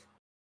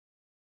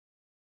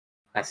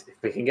 If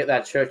we can get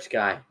that church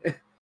guy.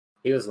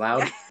 He was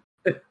loud.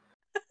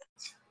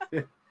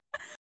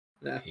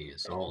 No. He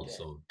is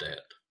also dead.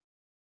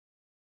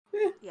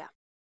 Yeah.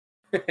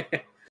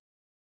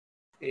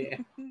 Yeah.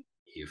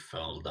 He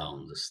fell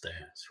down the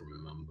stairs,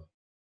 remember?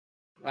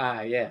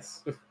 Ah,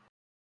 yes.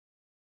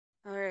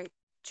 All right.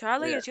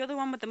 Charlie, Yeah. as you're the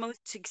one with the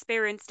most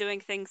experience doing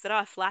things that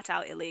are flat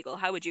out illegal,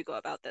 how would you go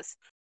about this?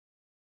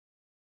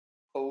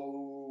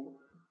 Oh.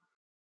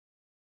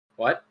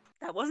 What?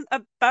 That wasn't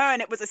a burn,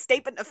 it was a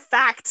statement of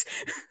fact.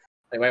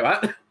 Wait,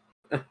 what?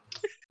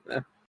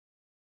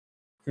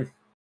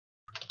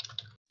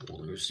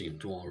 Well, you seem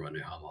to already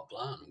have a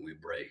plan. We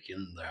break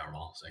in there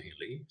after he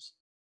leaves.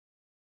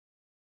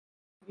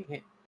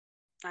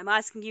 I'm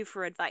asking you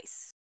for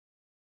advice.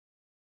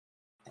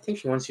 I think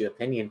she wants your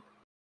opinion.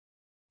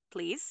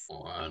 Please?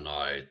 And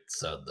I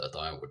said that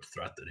I would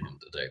threaten him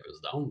to take us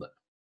down there.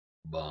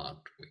 But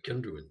we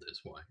can do it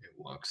this way. It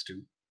works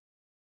too.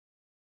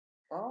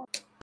 Oh.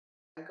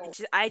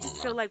 I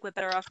just feel like we're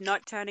better off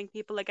not turning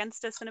people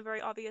against us in a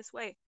very obvious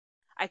way.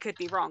 I could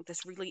be wrong.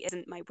 This really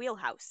isn't my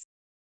wheelhouse.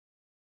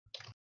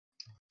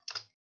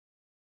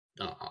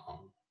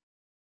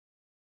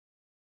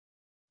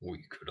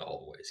 We could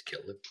always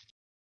kill him.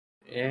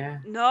 Yeah.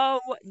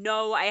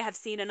 No, I have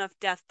seen enough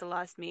death to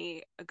last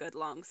me a good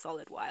long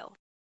solid while.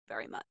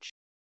 Very much.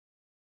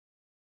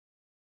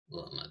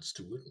 Well, let's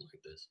do it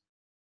like this.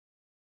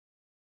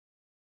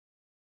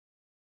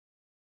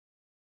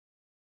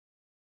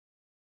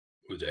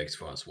 Who takes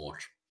first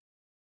watch?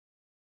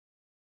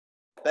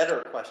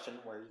 Better question,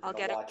 where you I'll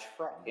going get to it. watch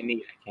from?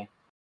 Okay.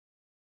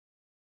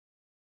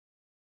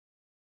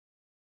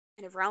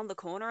 Kind of round the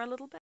corner a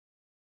little bit.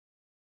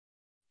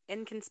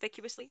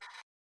 Inconspicuously.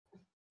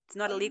 It's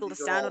not illegal to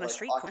These are stand all, on a like,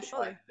 street corner,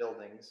 surely. occupied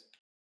buildings.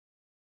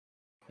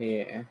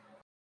 Yeah.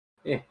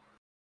 Yeah.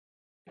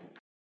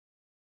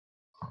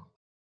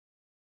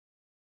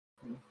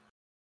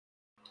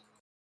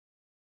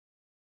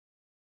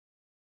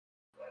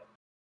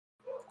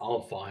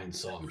 I'll find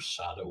some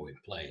shadowy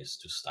place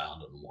to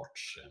stand and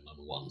watch, and then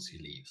once he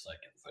leaves, I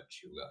can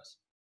fetch you guys.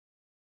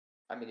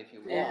 I mean, if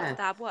you Yeah. want.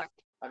 That worked.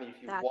 I mean,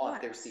 if you That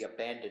want, there's works. the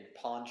abandoned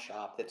pawn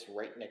shop that's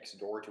right next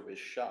door to his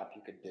shop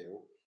you could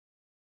do.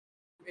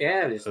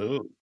 Yeah, just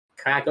Ooh.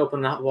 crack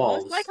open that wall.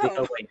 Almost like sneak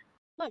home. away.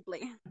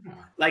 Lovely.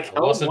 Like I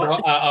wasn't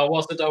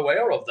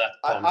aware of that.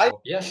 I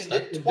Yes, mentioned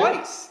that it would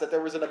twice, that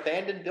there was an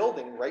abandoned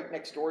building right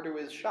next door to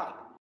his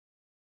shop.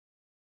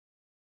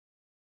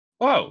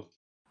 Wow.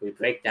 We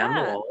break down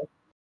the Yeah. wall.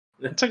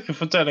 Thank you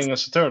for telling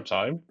us a third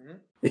time.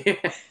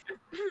 Yeah.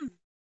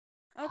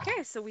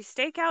 Okay, so we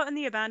stake out in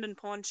the abandoned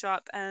pawn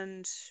shop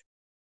and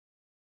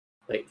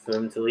Wait for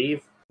him to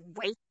leave.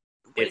 wait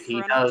If he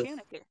for an does,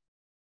 opportunity.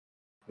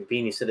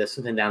 Beanie said there's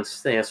something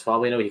downstairs. For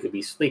all we know, he could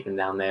be sleeping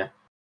down there.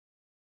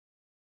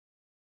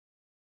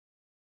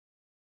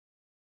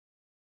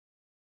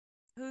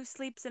 Who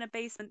sleeps in a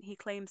basement he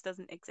claims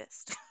doesn't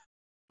exist?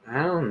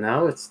 I don't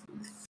know.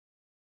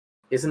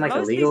 Isn't like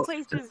Most of illegal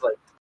these to places- like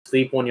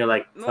sleep on your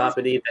like Most-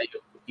 property that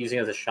you're using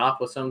as a shop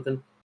or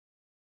something.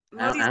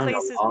 Most of these I don't know.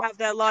 places have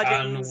their Can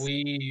lodgings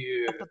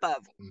we up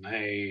above.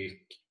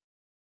 make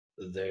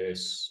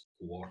this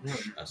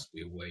watch as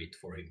we wait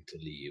for him to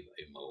leave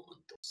a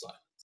moment of silence?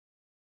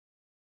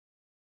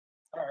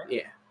 Alright.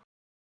 Yeah.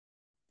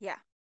 Yeah.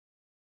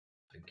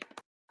 Thank you.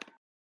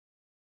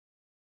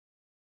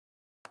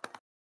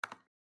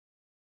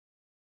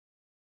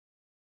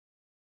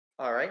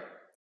 Alright.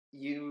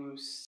 You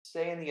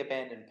stay in the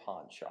abandoned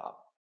pawn shop.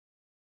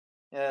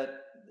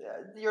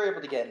 You're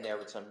able to get in there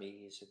with some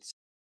ease. It's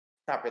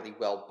not really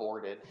well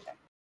boarded.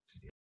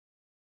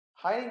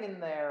 Hiding in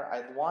there,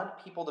 I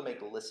want people to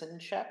make listen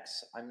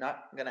checks. I'm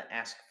not going to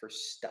ask for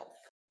stealth.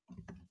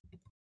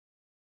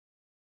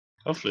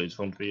 Hopefully it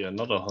won't be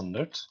another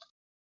 100.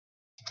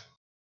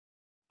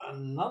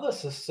 Another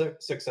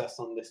success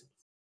on this.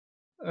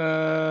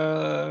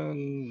 No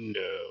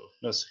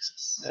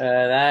success.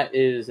 That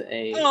is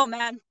a. Oh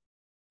man.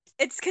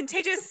 It's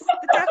contagious.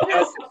 The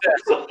deafness.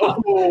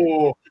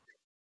 Oh,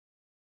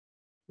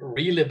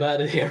 really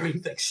bad at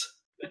hearing things.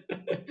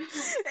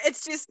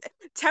 It's just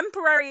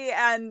temporary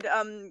and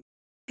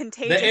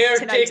contagious. The air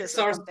tinnitus ticks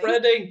or are something.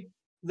 spreading.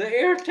 The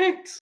air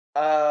ticks.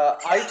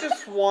 I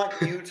just want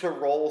you to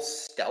roll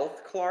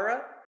stealth,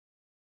 Clara.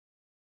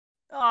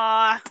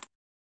 Aw.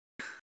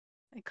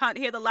 I can't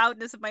hear the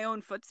loudness of my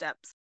own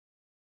footsteps.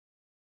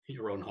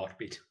 Your own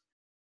heartbeat.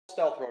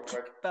 Stealth real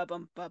quick.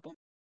 Ba-bum, ba-bum.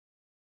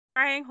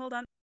 Trying, hold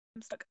on.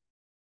 I'm stuck.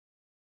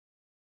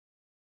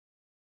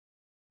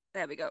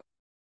 There we go.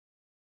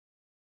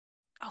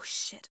 Oh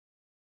shit.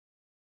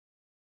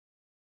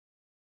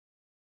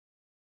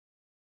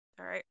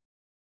 Alright.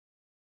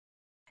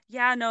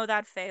 Yeah, no,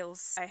 that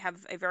fails. I have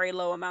a very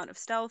low amount of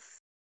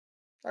stealth.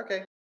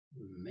 Okay.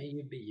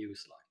 Maybe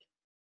use luck.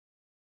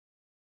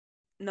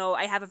 No,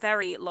 I have a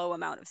very low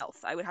amount of stealth.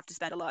 I would have to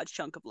spend a large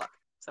chunk of luck.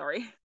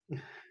 Sorry.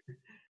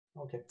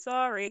 Okay.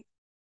 Sorry.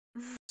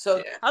 So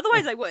Yeah.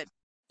 Otherwise I would.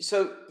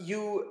 So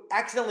you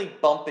accidentally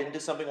bump into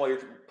something while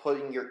you're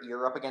putting your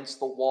ear up against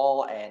the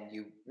wall, and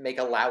you make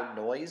a loud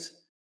noise.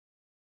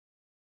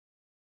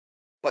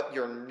 But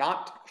you're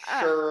not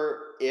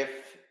sure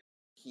if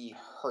he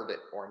heard it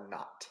or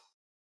not.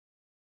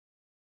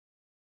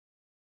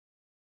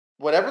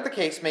 Whatever the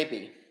case may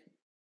be,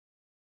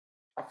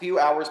 a few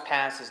hours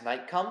pass as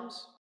night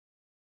comes.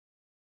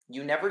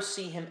 You never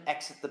see him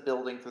exit the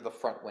building through the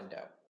front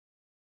window.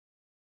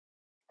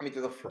 I mean,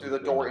 through the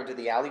door into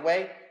the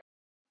alleyway.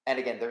 And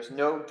again, there's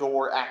no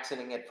door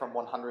exiting it from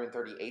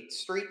 138th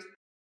Street.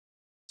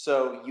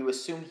 So you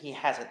assume he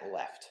hasn't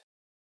left.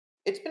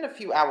 It's been a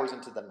few hours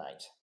into the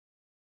night.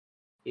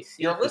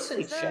 Your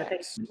listen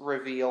checks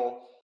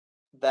reveal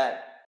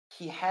that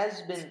he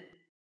has been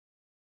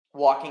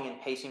walking and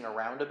pacing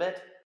around a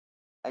bit,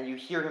 and you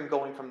hear him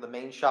going from the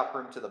main shop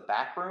room to the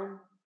back room,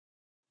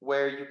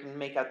 where you can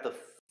make out the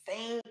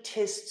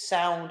faintest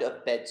sound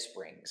of bed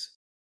springs.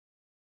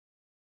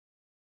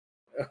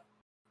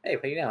 Hey,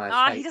 but you know,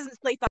 he doesn't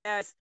sleep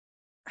upstairs.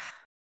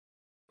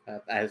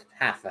 As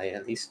halfway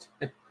at least.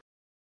 Why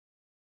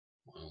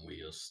don't we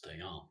just stay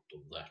out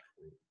of that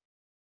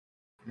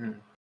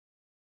room?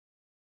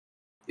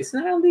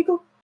 Isn't that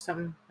illegal?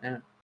 Something? I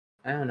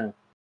don't know.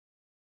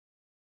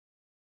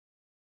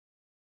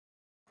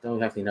 Don't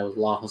exactly know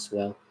law as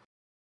well.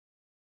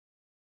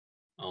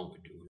 Are we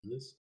doing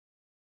this?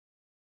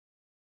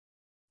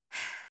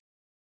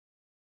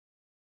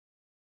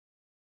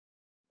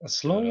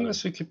 As long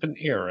as we keep an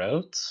ear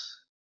out.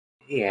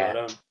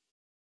 Yeah.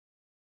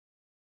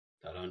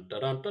 Ta-dun,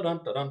 ta-dun,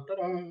 ta-dun, ta-dun,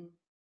 ta-dun.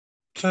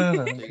 So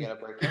you're gonna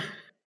break in?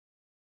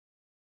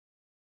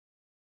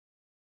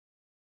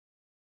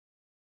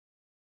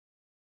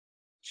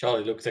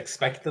 Charlie looks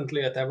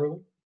expectantly at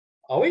everyone.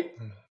 Are we?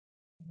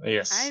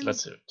 Yes,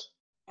 let's do it.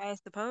 I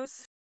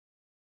suppose.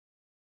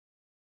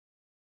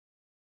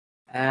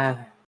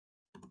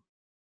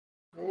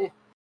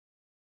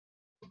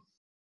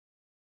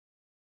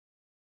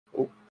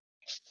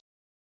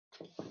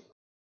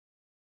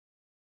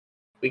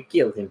 We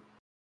killed him.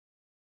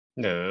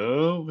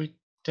 No, we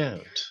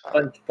don't.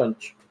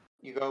 Punch.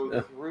 You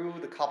go through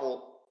the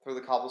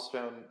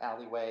cobblestone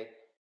alleyway,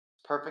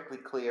 perfectly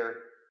clear.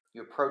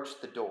 You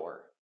approach the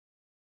door,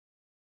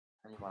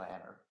 and you want to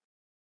enter.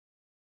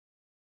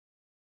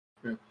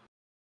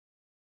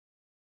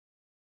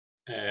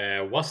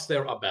 Was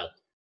there a bell?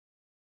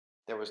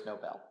 There was no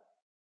bell.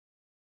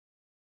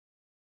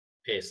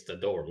 Is the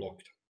door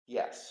locked?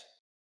 Yes.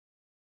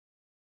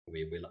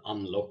 We will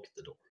unlock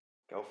the door.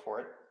 Go for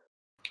it.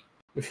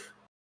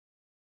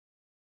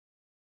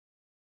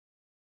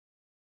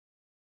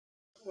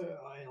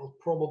 I'll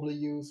probably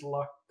use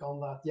luck on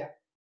that. Yeah,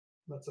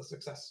 that's a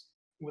success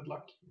with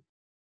luck.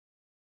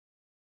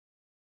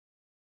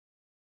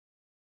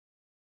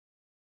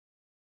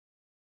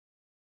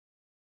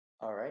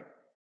 All right.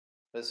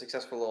 With a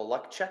successful little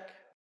luck check,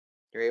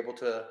 you're able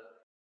to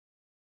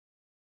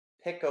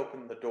pick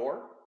open the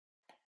door,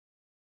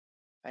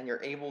 and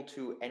you're able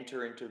to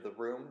enter into the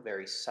room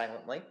very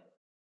silently.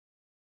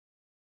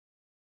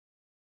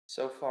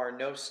 So far,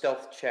 no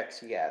stealth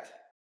checks yet.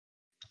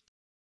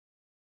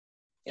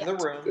 In the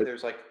room,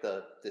 there's like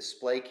the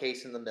display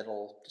case in the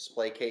middle,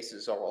 display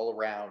cases are all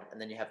around,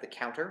 and then you have the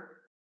counter.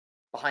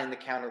 Behind the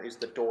counter is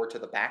the door to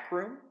the back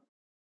room.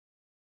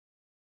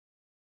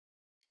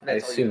 I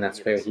assume that's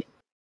where he...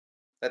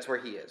 That's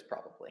where he is,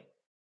 probably.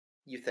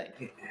 You think.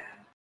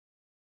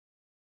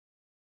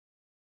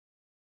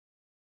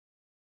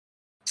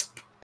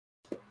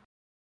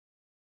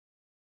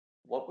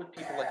 What would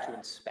people like to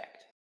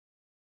inspect?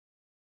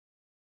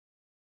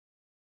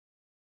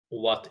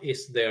 What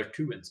is there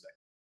to inspect?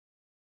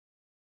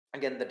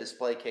 Again, the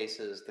display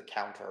cases, the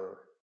counter,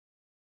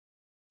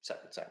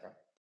 etc., etc.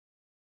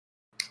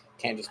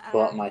 Can't just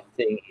pull out my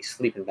thing. He's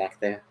sleeping back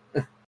there.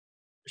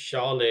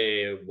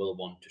 Charlie will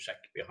want to check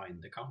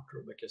behind the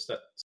counter because that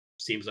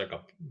seems like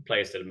a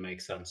place that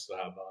makes sense to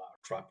have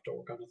a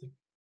trapdoor kind of thing.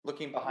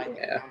 Looking behind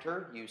the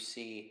counter, you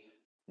see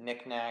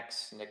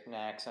knickknacks, and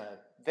a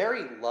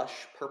very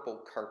lush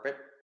purple carpet.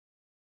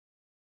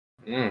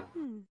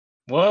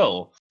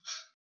 Whoa.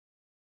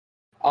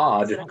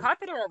 Odd. Is it a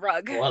carpet or a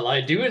rug? Well,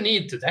 I do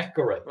need to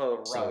decorate. Well, a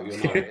rug. So, you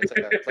know.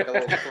 It's like a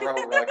little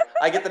throw rug.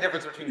 I get the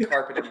difference between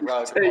carpet and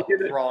rug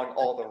wrong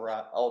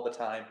all the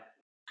time.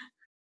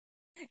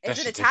 Is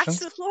it attached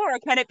to the floor, or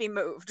can it be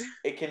moved?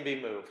 It can be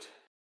moved.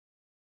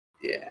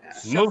 Yeah.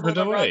 Move it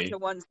away. To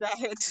one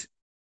side.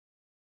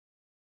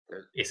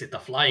 Is it a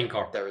flying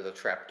carpet? There is a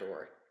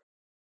trapdoor.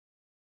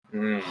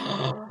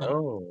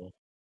 Oh.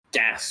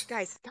 Gasp.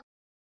 Guys.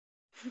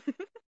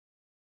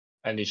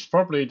 And he's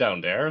probably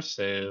down there,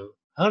 so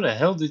how the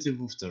hell did you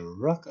move the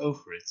rug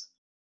over it?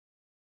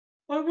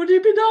 Why would he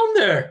be down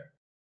there?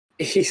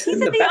 He's in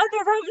the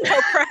other room,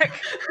 Toprak.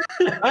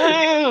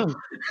 Oh!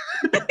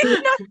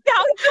 He's not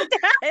down.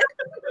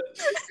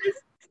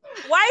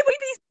 Why would we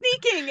be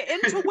sneaking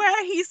into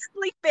where he's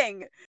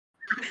sleeping?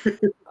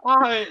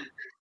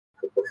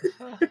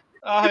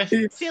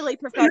 Silly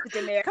Professor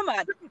Dimir, come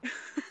on.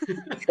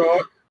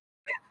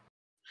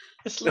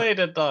 It's late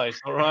at night,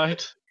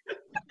 alright?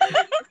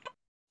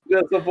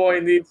 Little boy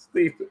needs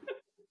sleep.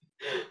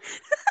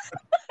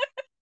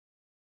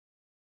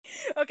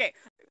 Okay,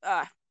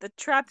 the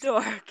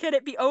trapdoor. Can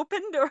it be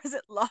opened or is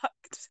it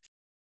locked?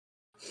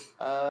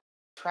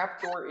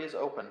 Trapdoor is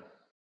open.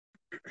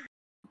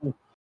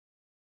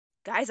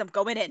 Guys, I'm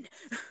going in.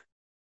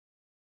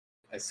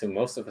 I assume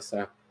most of us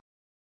are.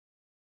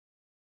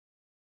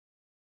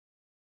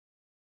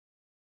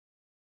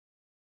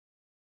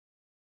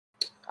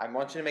 I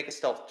want you to make a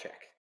stealth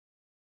check.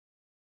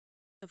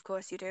 Of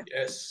course you do.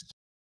 Yes.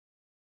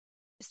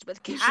 Just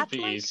with This should be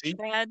cat-like easy.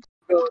 tread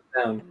Go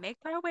down. and make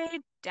our way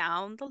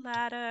down the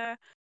ladder.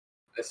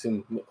 I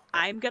assume.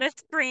 I'm gonna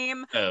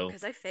scream Oh.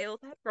 because I failed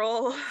that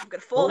roll. I'm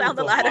gonna fall down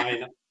the Both of ladder.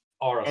 mine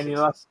are a And you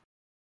success.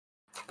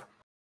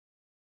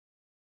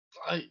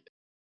 lost.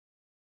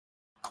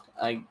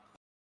 I.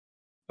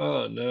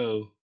 Oh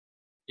no.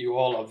 You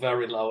all are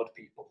very loud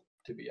people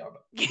to be around.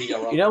 You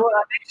know what?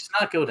 I may just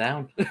not go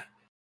down.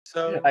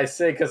 So I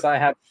say because I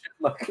have shit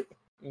luck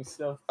and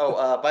stuff.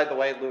 by the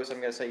way, Louis, I'm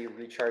going to say you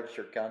recharged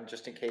your gun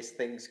just in case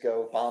things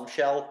go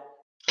bombshell.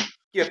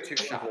 You have 2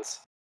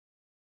 shots.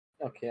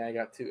 Okay, I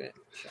got 2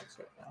 shots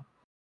right now.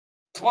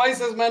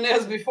 Twice as many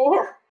as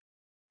before.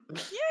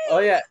 Yay! Oh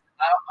yeah,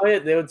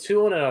 there were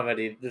 2 on it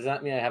already. Does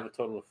that mean I have a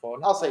total of 4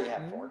 now? I'll say you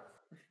have 4.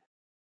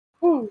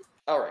 Woo.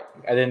 All right.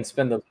 I didn't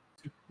spend those.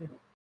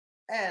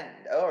 And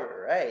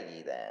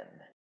alrighty then.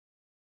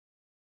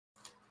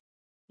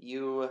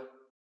 You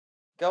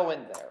go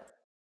in there.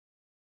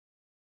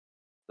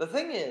 The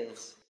thing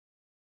is,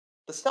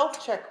 the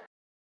stealth check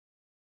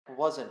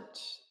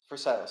wasn't for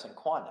Silas and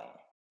Kwane.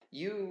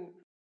 You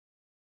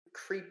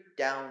creep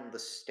down the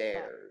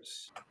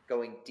stairs,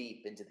 going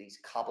deep into these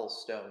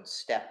cobblestone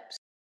steps,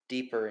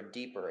 deeper and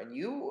deeper, and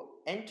you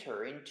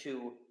enter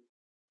into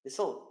this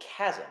little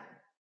chasm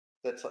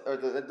that's, or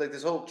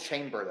this little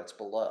chamber that's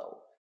below.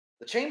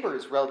 The chamber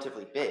is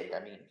relatively big.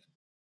 I mean,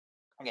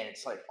 again,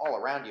 it's like all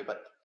around you,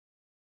 but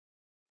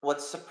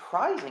what's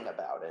surprising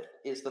about it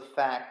is the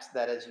fact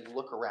that as you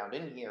look around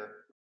in here,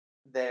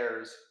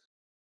 there's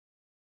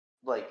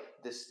like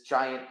this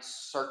giant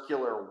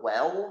circular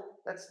well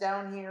that's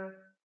down here.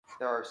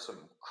 There are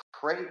some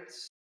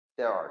crates.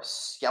 There are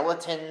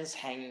skeletons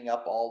hanging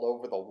up all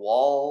over the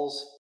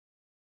walls.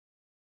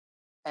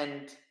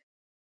 And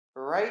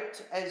right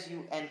as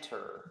you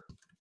enter,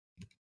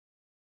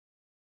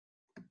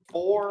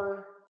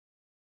 4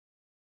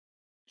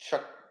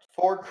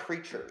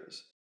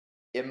 creatures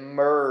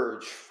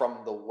emerge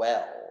from the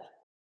well.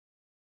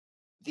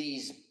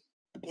 These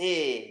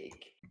big,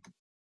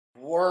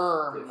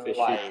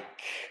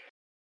 worm-like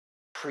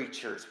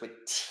creatures with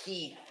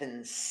teeth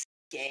and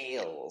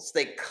scales.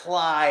 They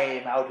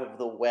climb out of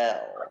the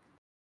well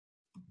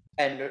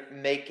and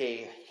make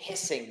a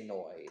hissing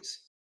noise.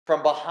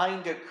 From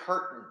behind a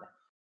curtain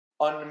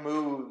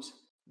unmoves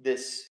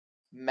this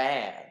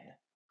man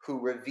who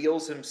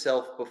reveals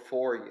himself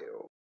before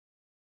you.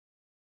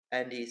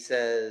 And he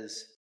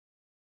says,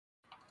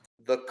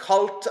 "The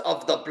cult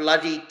of the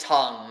bloody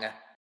tongue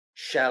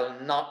shall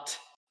not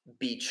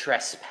be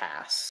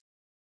trespassed."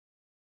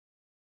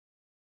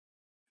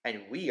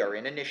 And we are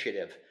in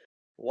initiative.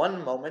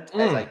 One moment,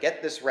 as I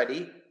get this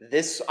ready.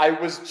 I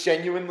was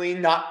genuinely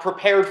not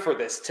prepared for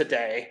this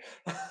today.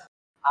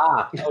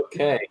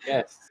 Okay,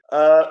 yes.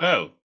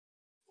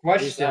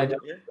 Question: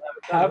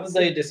 have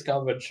they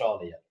discovered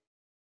Charlie yet?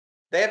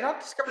 They have not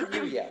discovered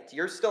you yet.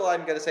 You're still,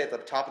 I'm going to say, at the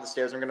top of the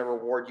stairs. I'm going to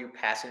reward you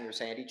passing your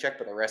sanity check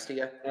for the rest of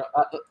you.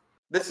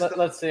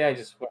 Let's say I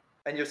just...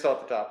 And you're still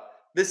at the top.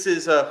 This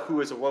is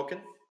who is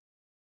awoken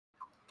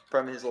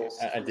from his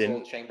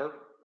little chamber.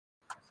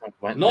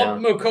 Not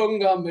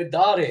Mukunga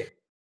Midari.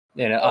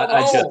 You know,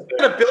 I just... I'm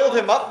going to build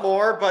him up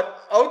more,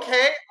 but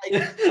okay.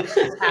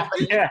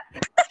 Yeah.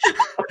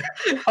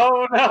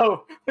 Oh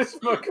no! It's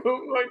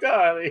Mukunga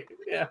Midari.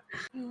 Yeah.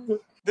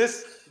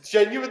 This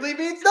genuinely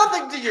means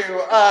nothing to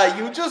you.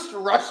 You just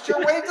rushed your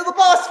way to the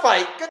boss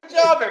fight. Good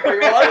job,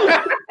 everyone.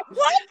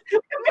 What?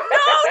 No!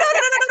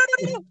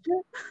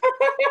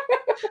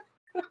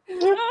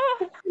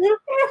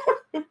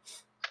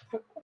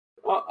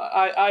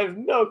 I have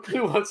no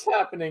clue what's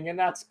happening, and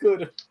that's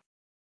good.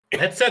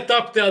 Let's set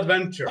up the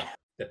adventure.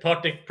 The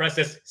party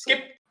presses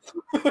skip.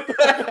 I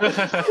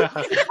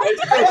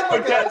had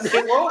like a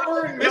slow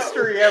burn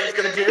mystery I was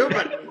going to do,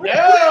 but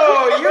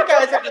no, you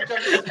guys have to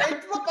jump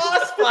straight to the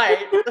boss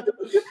fight.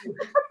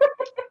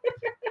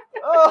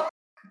 Oh,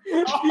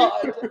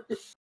 God.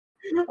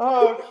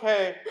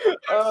 Okay.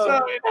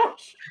 Sorry.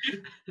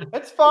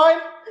 It's fine.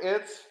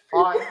 It's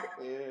fine.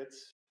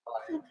 It's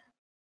fine.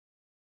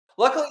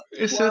 Luckily,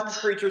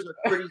 creatures are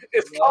pretty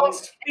It's called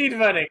speed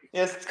running.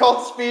 Yes, it's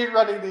called speed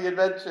running the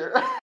adventure.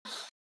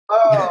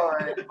 All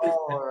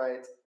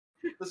right.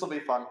 This will be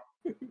fun.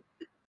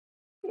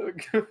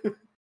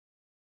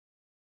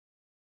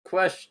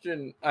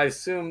 Question, I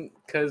assume,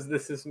 because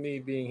this is me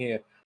being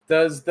here,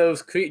 does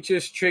those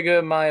creatures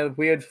trigger my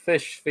weird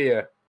fish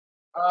fear?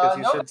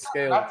 No,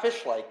 not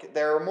fish-like.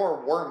 They're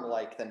more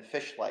worm-like than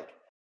fish-like.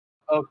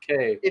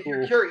 Okay, If cool.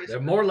 you're curious, They're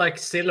more like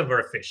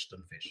silverfish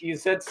than fish. You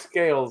said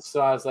scales,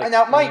 so I was like. and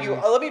now, mind you,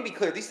 let me be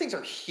clear. These things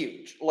are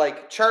huge.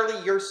 Like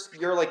Charlie,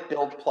 you're like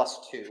build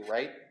 +2,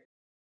 right?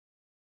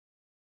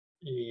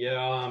 Yeah,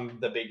 I'm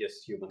the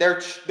biggest human.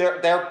 They're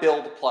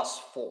build +4.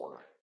 Oh.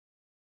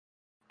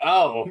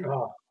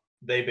 Oh,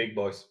 they big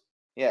boys.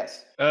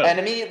 Yes. Oh, And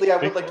immediately, I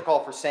would big like to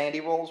call for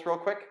sandy rolls real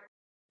quick,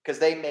 because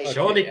they make.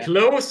 Charlie yeah.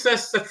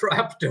 closes the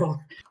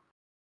trapdoor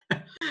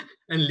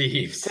and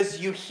leaves. Because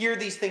you hear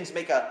these things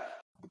make a.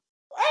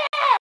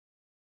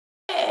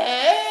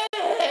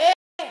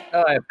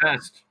 Oh, I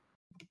passed.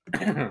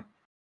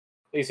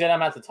 You said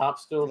I'm at the top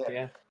still?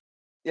 Yeah.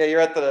 Yeah,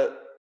 you're at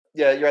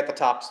the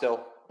top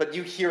still. But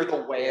you hear the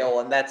wail,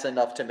 and that's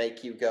enough to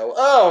make you go,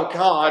 "Oh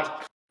God!"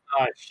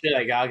 Oh shit!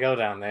 I gotta go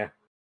down there.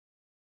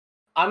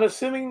 I'm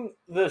assuming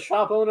the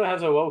shop owner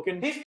has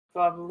awoken. He's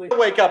probably.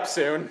 gonna wake up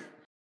soon.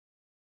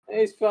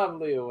 He's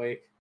probably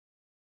awake.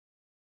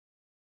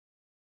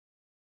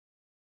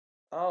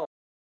 Oh,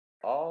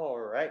 all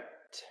right.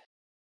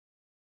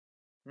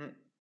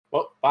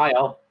 Well, bye,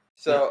 all.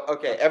 So,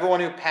 okay, everyone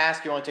who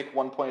passed, you only take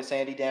 1 point of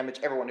sanity damage.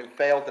 Everyone who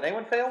failed, did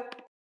anyone fail?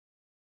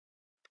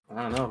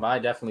 I don't know, but I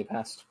definitely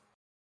passed.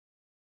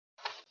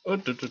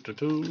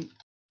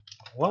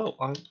 Well,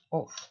 I'm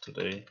off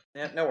today.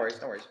 Yeah, no worries.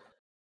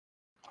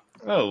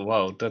 Oh,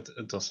 wow, that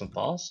it doesn't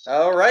pass.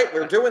 All right,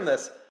 we're doing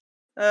this.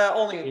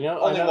 Only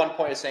 1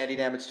 point of sanity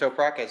damage,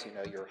 Toprak, as you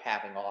know, you're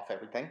having off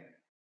everything.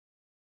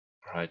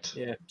 Right.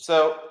 Yeah.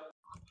 So,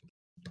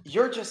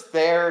 you're just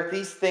there.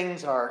 These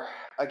things are,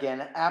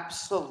 again,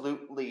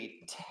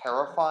 absolutely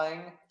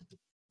terrifying.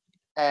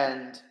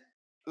 And,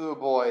 oh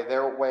boy,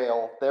 their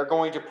whale. They're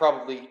going to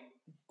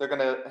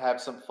have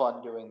some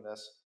fun doing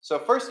this. So,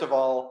 first of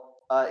all,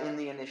 in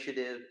the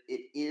initiative,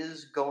 it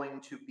is going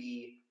to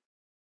be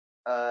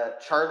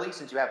Charlie,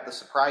 since you have the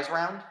surprise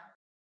round,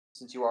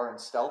 since you are in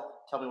stealth.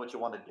 Tell me what you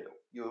want to do.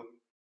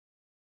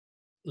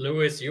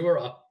 Louis, you were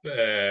up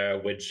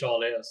with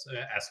Charlie as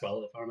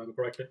well, if I remember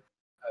correctly.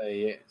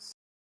 Yes.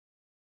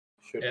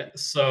 Should Yeah,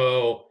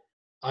 so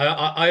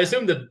I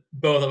assume that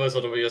both of us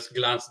sort of just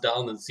glance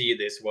down and see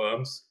these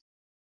worms.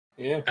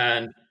 Yeah.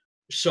 And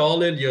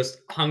Charlie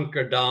just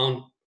hunker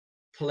down,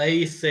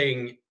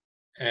 placing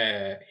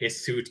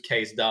his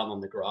suitcase down on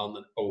the ground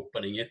and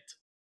opening it.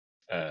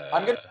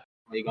 I'm gonna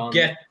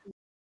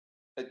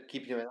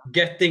keep doing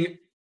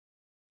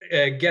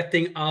that.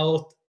 Getting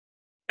out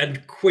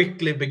and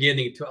quickly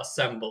beginning to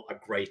assemble a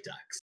great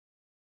axe.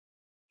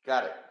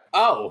 Got it.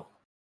 Oh.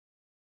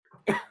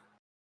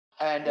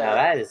 And now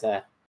that is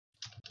a.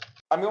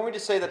 I'm going to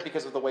say that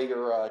because of the way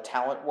your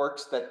talent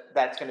works,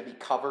 that's going to be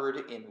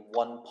covered in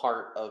one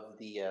part of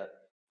the.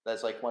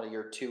 That's like one of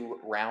your 2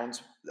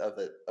 rounds of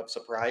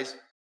surprise.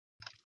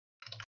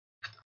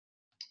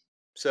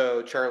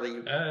 So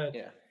Charlie,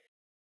 yeah.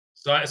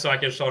 So I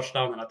can charge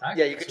down and attack.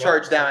 Yeah, you can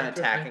charge down and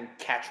attack and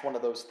catch one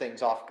of those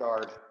things off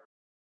guard.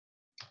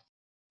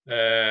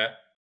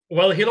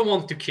 Well, he don't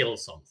want to kill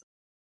something.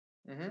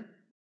 Mm-hmm.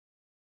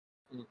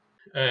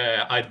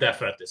 I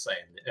definitely say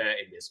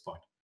in this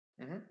point.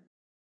 Mm-hmm.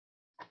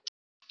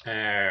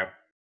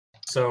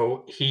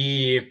 So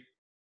he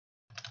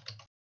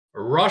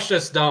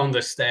rushes down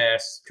the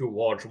stairs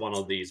towards one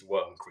of these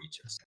worm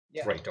creatures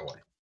straight away,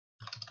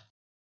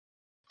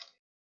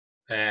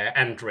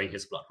 entering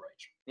his blood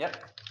rage. Yep.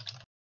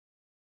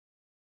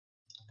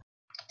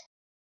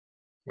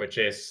 Which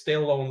is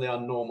still only a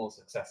normal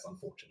success,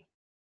 unfortunately.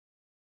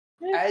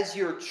 As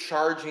you're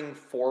charging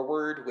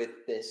forward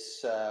with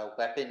this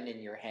weapon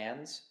in your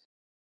hands,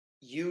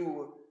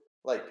 you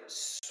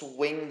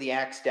swing the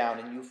axe down,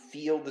 and you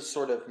feel the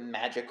sort of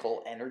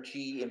magical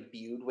energy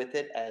imbued with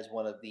it as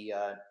one of the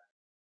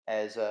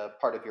as a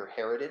part of your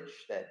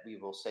heritage that we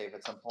will save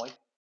at some point.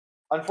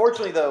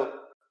 Unfortunately, though,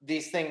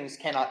 these things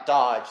cannot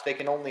dodge; they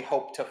can only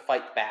hope to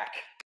fight back.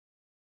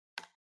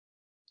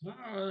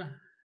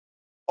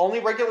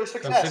 Only regular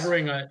success.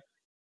 Considering is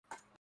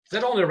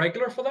that only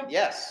regular for them?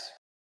 Yes.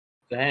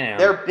 Damn.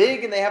 They're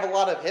big and they have a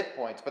lot of hit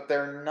points, but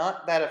they're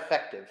not that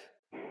effective.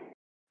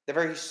 They're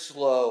very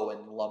slow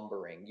and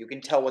lumbering. You can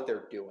tell what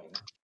they're doing.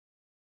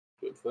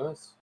 Good for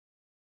us.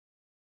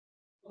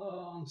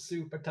 Oh, I'm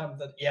super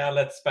tempted. Yeah,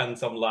 let's spend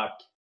some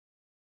luck.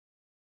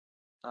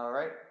 All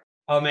right.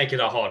 I'll make it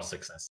a hard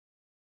success.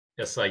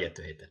 Just so I get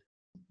to hit it.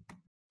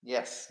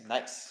 Yes,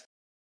 nice.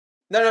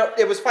 No,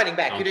 it was fighting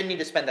back. You didn't need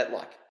to spend that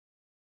luck.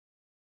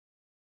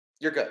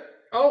 You're good.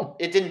 Oh.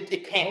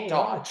 It can't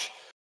dodge.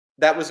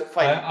 That was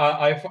fighting.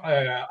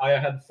 I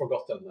had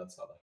forgotten that's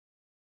how that.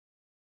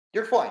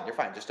 You're fine.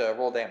 Just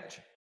roll damage.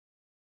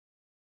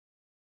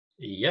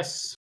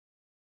 Yes.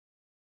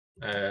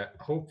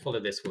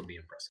 Hopefully this will be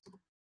impressive.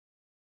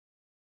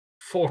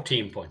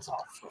 14 points.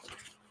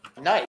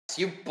 Nice.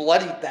 You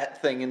bloodied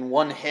that thing in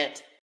one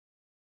hit.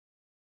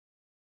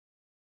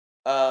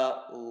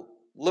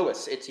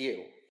 Louis, it's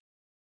you.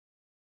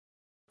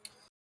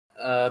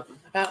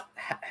 About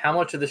how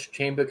much of this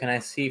chamber can I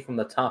see from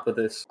the top of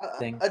this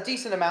thing? A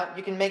decent amount.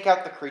 You can make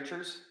out the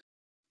creatures.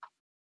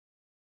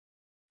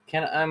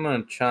 I'm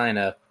gonna try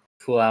to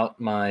pull out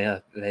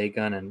my ray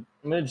gun, and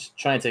I'm gonna just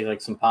try and take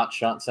like some pot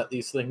shots at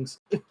these things.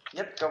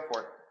 Yep, go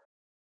for it.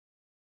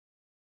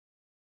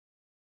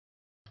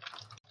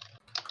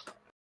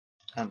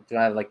 Do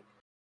I have like?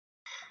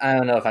 I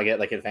don't know if I get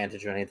like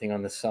advantage or anything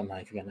on this. So I'm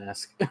not even gonna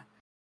ask.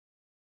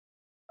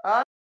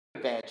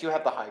 Advantage. You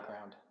have the high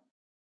ground.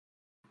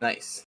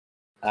 Nice.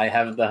 I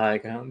have the high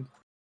ground.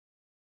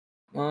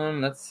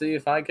 Let's see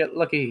if I get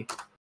lucky.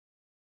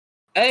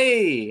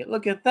 Hey,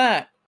 look at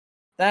that!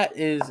 That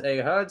is a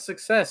hard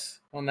success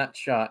on that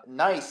shot.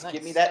 Nice.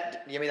 Give me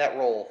that. Give me that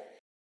roll.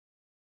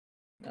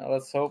 Now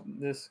let's hope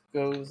this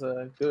goes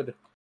good.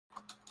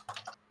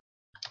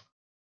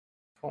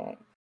 Come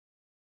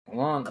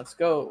on, let's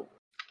go.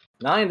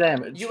 9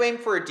 damage. You aim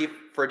for a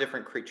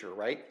different creature,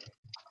 right?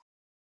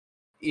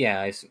 Yeah,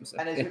 I assume so.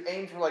 And as you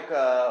aim for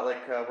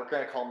we're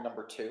gonna call him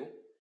number 2,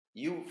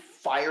 you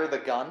fire the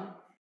gun,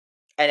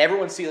 and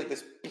everyone sees like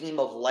this beam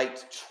of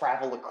light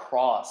travel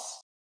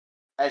across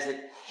as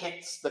it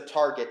hits the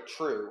target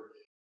true,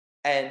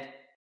 and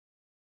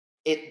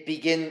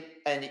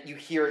you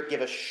hear it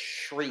give a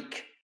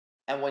shriek.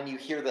 And when you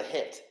hear the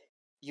hit,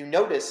 you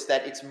notice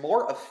that it's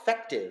more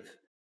effective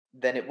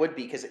than it would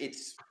be because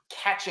it's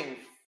catching.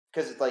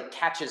 Because it like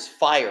catches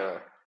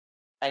fire,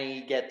 and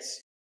he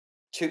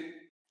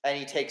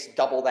takes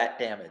double that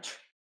damage.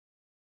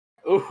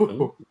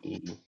 Ooh.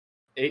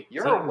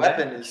 Your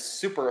weapon is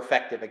super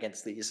effective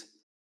against these.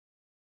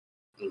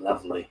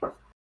 Lovely.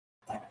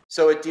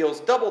 So it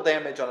deals double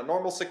damage on a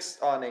normal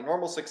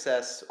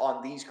success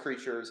on these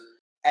creatures,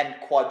 and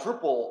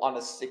quadruple on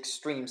an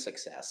extreme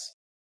success.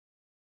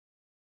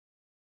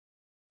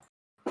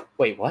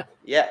 Wait, what?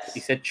 Yes.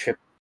 You said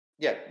triple.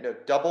 Yeah, no,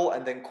 double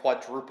and then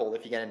quadruple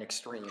if you get an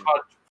extreme.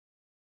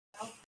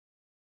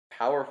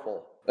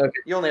 Powerful. Okay.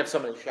 You only have so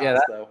many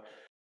shots, though.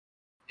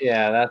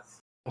 Yeah,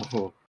 that's...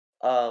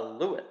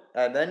 Louis.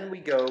 And then we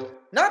go,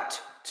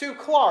 not to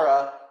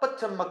Clara, but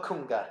to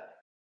Makunga.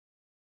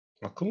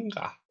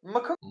 Makunga.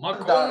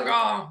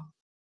 Makunga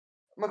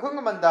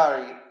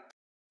Mandari.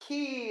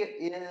 He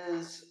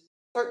is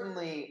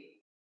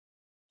certainly...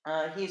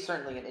 he's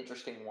certainly an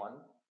interesting one.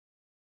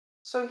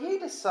 So he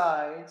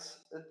decides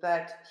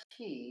that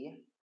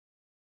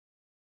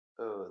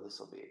this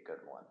will be a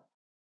good one.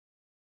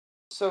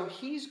 So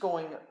he's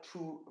going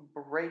to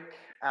break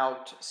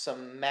out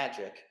some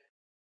magic,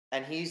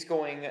 and he's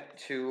going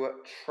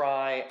to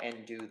try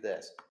and do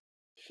this.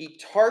 He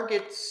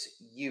targets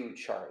you,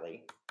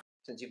 Charlie,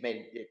 since you've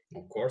made it,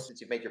 of course,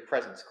 since you've made your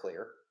presence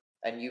clear,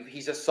 and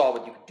he just saw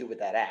what you could do with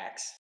that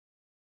axe.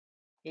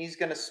 He's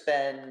going to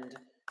spend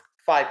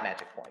 5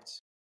 magic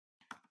points.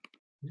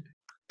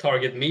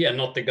 Target me and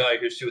not the guy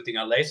who's shooting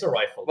a laser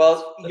rifle.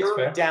 Well, That's you're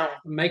fair. down.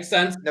 Makes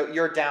sense. No,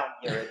 you're down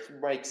here. It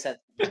makes sense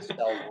in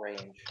spell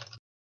range.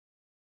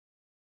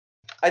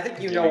 I think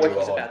you know what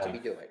he's about to be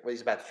doing. What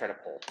he's about to try to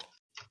pull.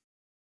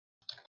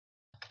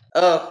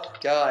 Oh,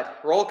 God.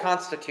 Roll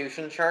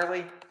Constitution,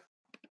 Charlie.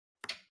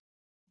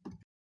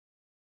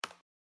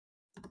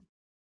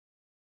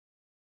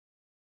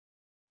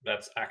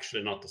 That's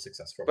actually not a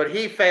success for me. But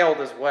he failed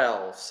as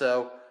well,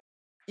 so...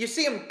 You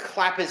see him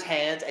clap his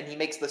hands, and he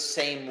makes the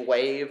same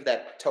wave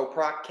that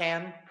Toprak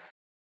can.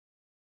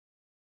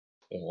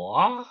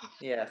 What?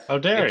 Yes. How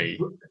dare he?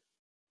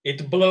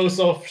 It blows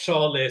off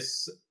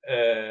Charlie's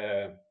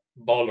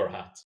bowler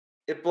hat.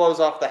 It blows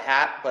off the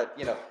hat, but,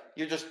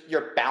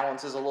 your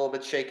balance is a little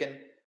bit shaken.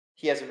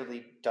 He hasn't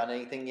really done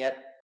anything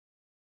yet.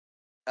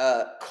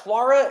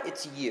 Clara,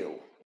 it's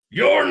you.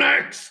 You're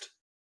next!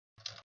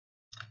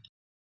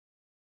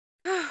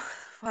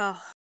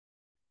 Well...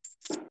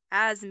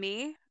 As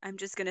me, I'm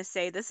just gonna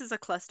say this is a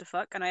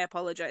clusterfuck, and I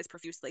apologize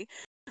profusely.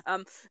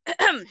 But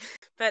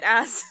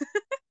as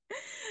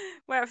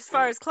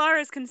far as Clara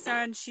is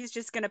concerned, she's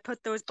just gonna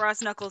put those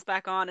brass knuckles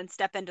back on and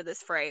step into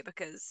this fray,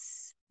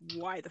 because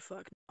why the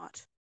fuck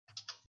not?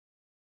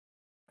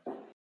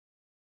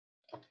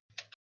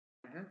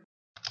 Mm-hmm.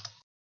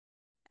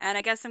 And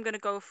I guess I'm gonna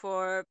go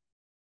for...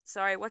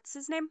 Sorry, what's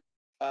his name?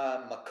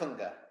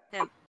 Makunga.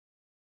 Him.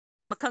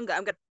 Makunga,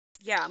 I'm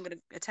gonna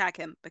attack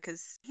him,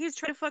 because he's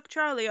trying to fuck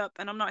Charlie up,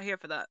 and I'm not here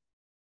for that.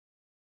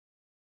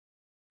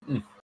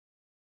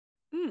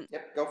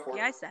 Yep, go for it.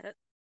 Yeah, I said it.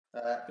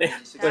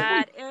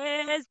 That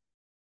is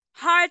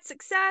hard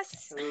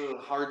success. Ooh,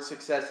 hard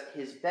success.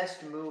 His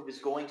best move is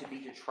going to be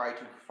to try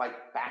to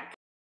fight back.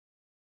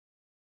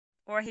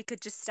 Or he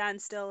could just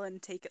stand still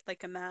and take it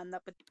like a man.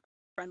 That would be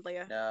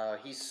friendlier. No,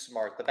 he's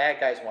smart. The bad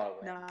guys want to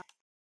win. Nah.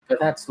 But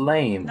that's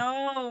lame.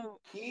 No.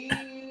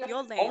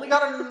 You're lame. Only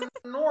got a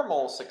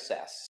normal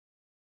success.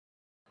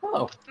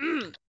 Oh.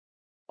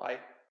 Bye.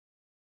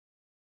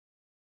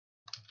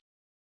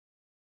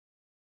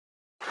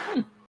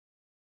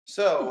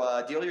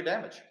 So, deal your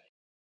damage.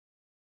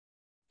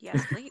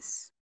 Yes,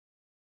 please.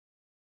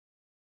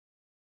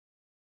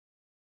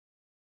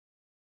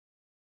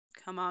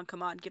 Come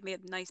on. Give me a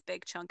nice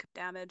big chunk of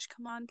damage.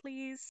 Come on,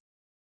 please.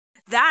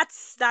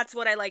 That's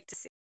what I like to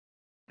see.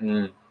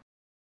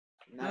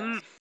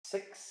 Nice.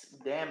 6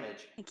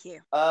 damage. Thank you.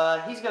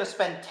 He's gonna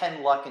spend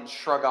 10 luck and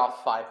shrug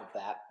off 5 of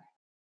that.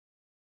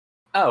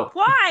 Oh.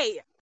 Why?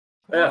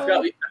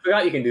 I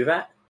forgot you can do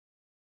that.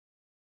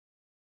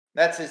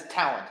 That's his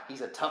talent.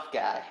 He's a tough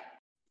guy.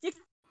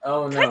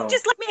 Oh no! Couldn't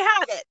just let me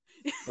have it.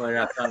 Well, I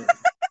got some.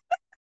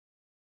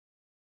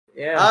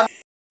 Yeah.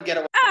 Get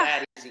away with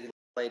that easy,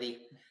 lady.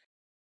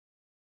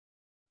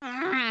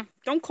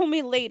 Don't call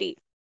me lady.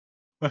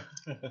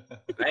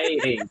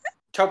 Lady.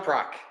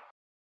 Toprak.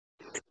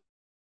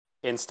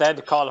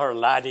 Instead, call her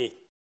laddie.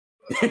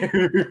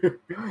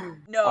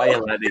 No. Oh, yeah,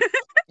 laddie.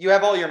 You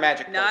have all your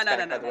magic No, points no,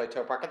 back, no, by the no. way,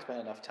 Toprak. It's been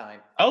enough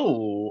time.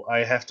 Oh, I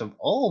have them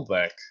all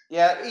back.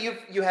 Yeah,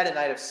 you had a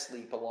night of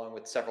sleep along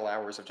with several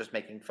hours of just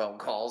making phone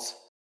calls.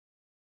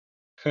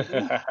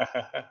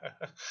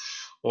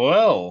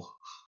 Well,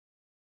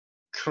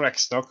 crack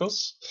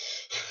snuggles.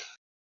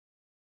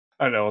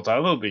 I know what I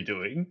will be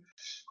doing.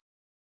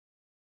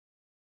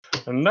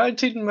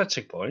 19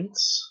 magic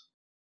points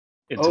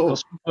into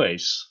cosmic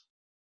waves.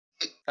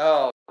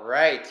 Oh,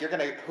 right.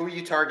 Who are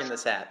you targeting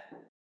this at?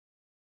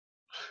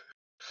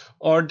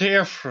 Our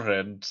dear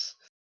friend,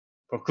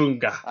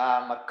 Makunga.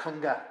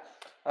 Makunga.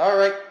 All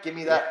right, give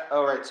me that.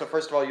 All right, so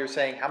first of all, you're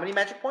saying how many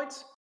magic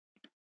points?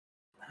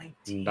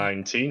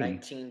 19.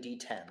 19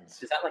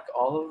 d10s. Is that like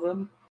all of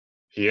them?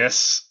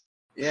 Yes.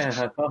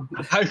 Yeah, I'm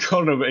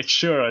gonna make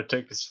sure I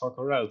take this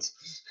fucker out.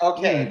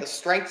 Okay, the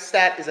strength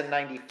stat is a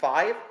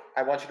 95.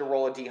 I want you to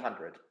roll a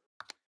d100.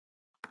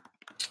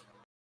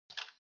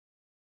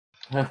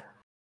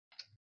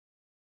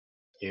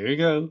 Here we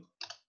go.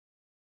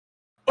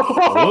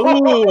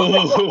 Oh!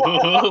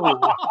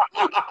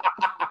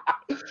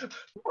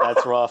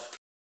 That's rough.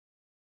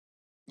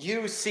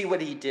 You see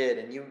what he did,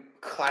 and you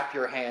clap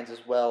your hands as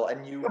well,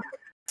 and you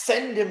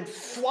send him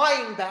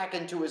flying back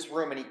into his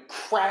room, and he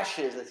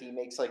crashes as he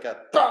makes like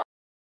a...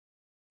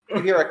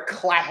 You hear a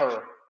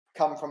clatter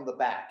come from the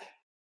back.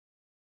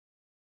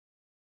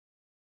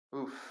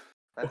 Oof,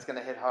 that's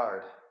gonna hit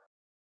hard.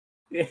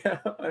 Yeah,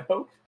 I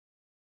hope.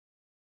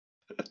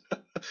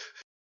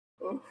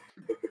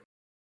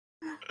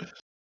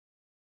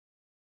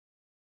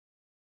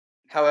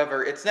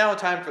 However, it's now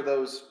time for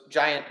those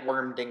giant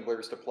worm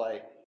dinglers to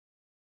play.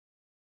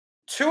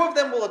 2 of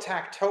them will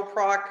attack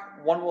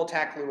Toprak, 1 will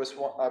attack Louis,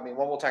 1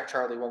 will attack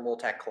Charlie, 1 will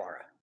attack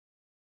Clara.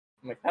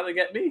 I'm like, how'd they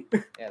get me?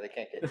 Yeah, they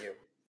can't get you.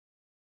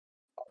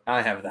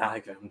 I have the high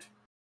ground.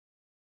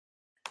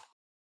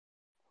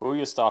 Who are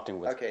you starting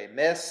with? Okay,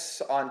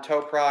 miss on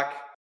Toprak.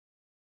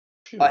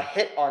 A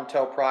hit on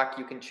Toprak,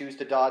 you can choose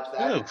to dodge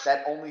that. Oh.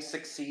 That only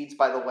succeeds,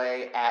 by the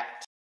way,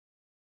 at...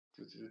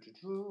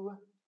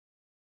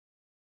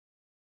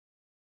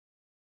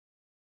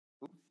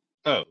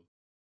 Oh.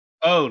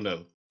 Oh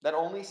no. That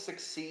only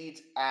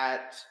succeeds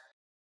at...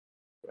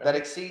 That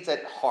exceeds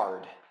at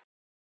hard.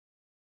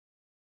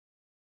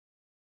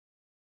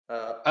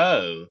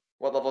 Oh.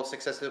 What level of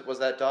success was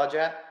that dodge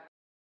at?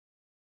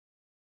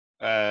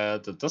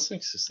 That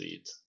doesn't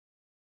succeed.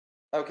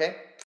 Okay.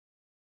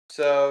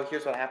 So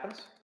here's what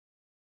happens.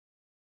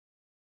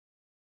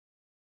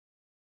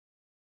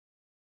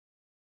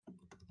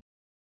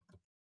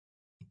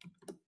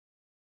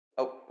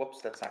 Oh,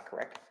 whoops, that's not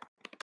correct.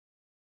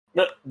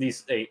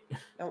 These 8.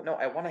 No,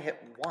 I want to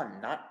hit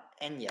 1, not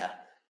Enya.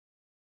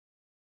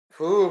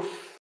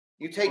 Oof.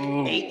 You take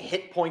 8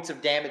 hit points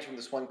of damage from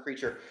this one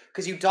creature.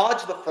 Because you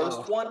dodge the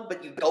first one,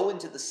 but you go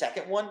into the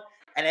second one,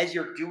 and as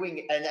you're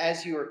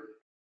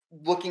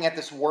looking at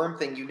this worm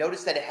thing, you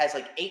notice that it has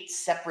like 8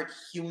 separate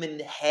human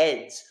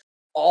heads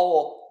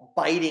all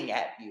biting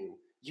at you.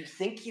 You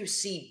think you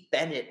see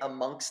Bennett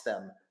amongst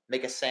them.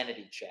 Make a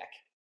sanity check.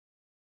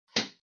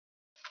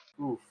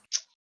 Oof.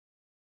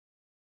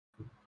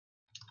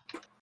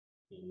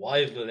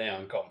 Wildly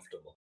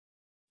uncomfortable.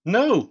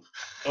 No!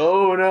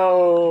 Oh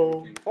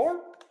no!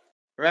 4?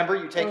 Remember,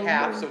 you take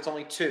half, so it's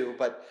only 2,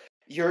 but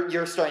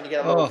you're starting to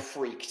get a little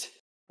freaked.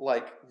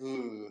 Like,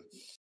 ugh.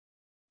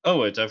 Oh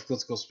wait, I've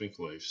got cosmic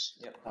waves.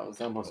 Yep. That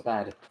was almost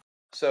bad.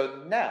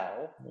 So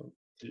now... 1,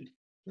 2,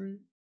 3.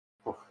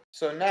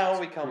 So now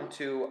we come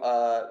to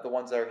the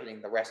ones that are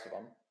hitting the rest of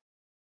them.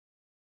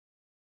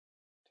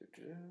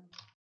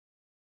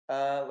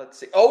 Let's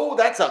see. Oh,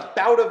 that's a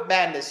bout of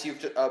madness.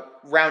 You've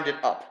rounded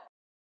up.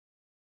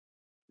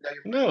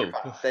 No. You're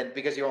fine. Then,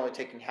 because you're only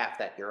taking half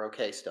that, you're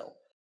okay still.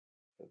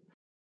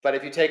 But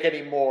if you take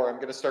any more, I'm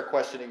going to start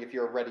questioning if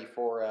you're ready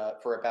for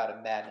a bout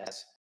of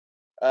madness.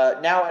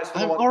 Now, as for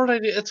the I'm one...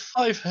 already at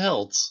 5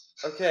 health.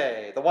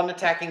 Okay, the one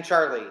attacking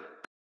Charlie.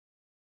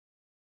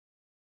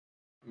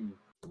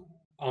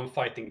 I'm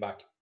fighting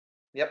back.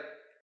 Yep.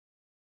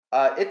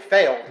 It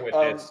failed. With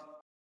this.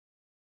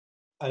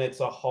 And it's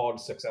a hard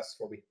success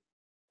for me.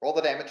 Roll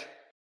the damage.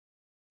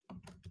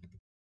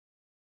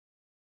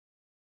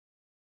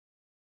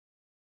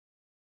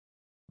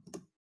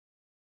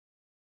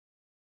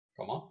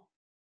 Come on.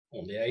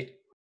 Only 8.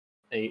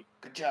 8.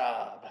 Good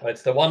job.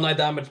 It's the one I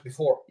damaged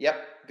before.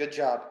 Yep, good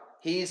job.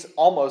 He's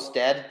almost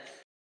dead.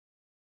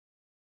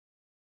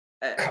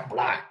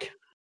 Black.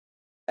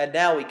 And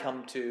now we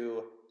come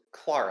to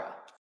Clara.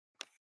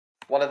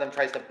 One of them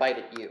tries to bite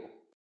at you.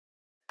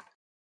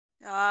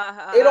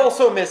 It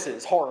also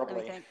misses horribly.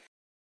 Let me think.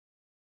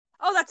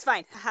 Oh, that's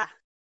fine. Haha.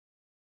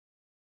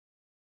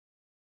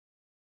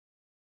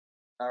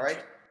 All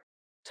right.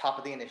 Top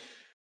of the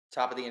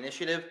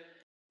initiative.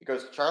 It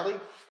goes to Charlie.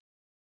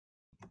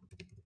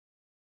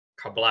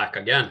 Kablack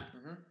again.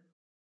 Mm-hmm.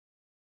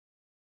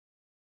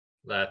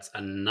 That's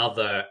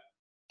another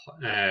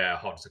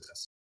hard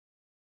success.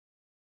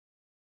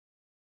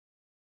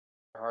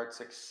 Hard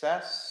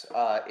success.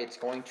 It's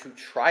going to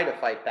try to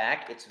fight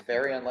back. It's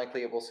very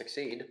unlikely it will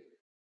succeed.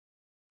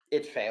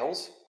 It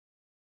fails.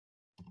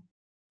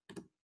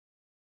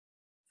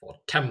 For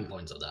 10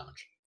 points of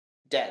damage.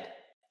 Dead.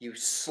 You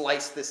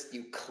slice this,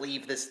 you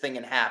cleave this thing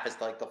in half as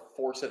like the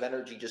force of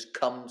energy just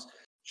comes.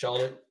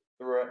 Charlie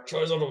through it.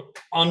 sort of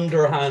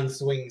underhand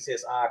swings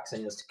his axe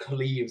and just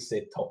cleaves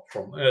it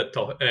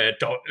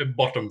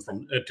bottom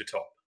from to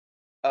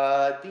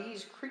top.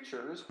 These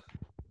creatures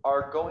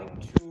are going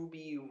to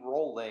be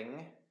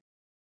rolling.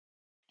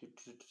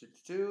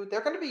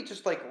 They're going to be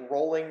just like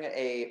rolling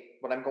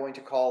what I'm going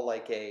to call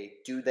like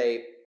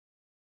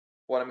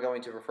what I'm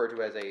going to refer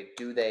to as a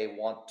do they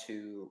want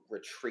to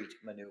retreat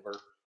maneuver.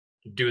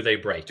 Do they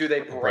break? Do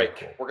they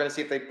break? We're going to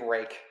see if they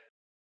break.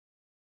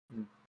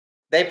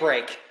 They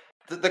break.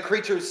 The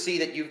creatures see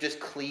that you've just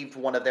cleaved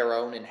one of their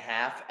own in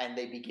half, and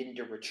they begin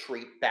to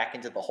retreat back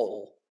into the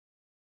hole.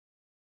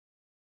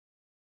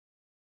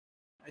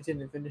 I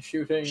didn't finish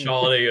shooting.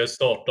 Charlie is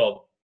sort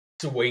of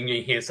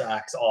swinging his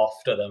axe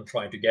after them,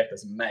 trying to get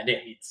as many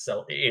hits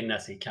in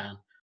as he can.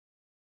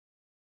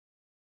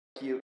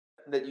 You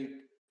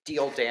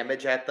deal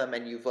damage at them,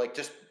 and you've like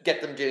just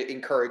get them to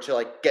encourage to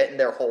like get in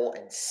their hole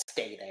and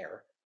stay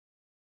there.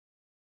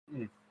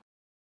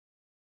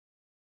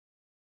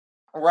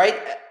 Right,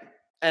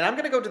 and I'm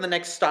gonna go to the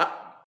next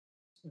stop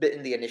bit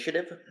in the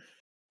initiative.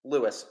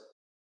 Louis.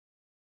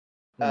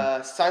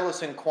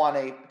 Silas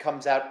Nkwane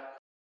comes out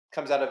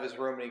of his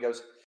room and he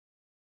goes,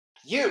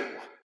 "You!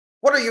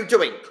 What are you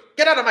doing?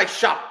 Get out of my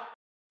shop!"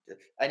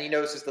 And he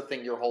notices the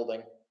thing you're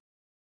holding.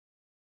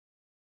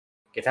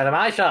 Get out of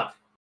my shop!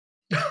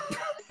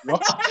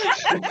 What?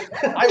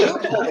 I will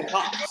call the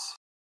cops.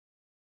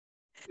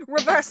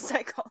 Reverse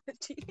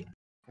psychology.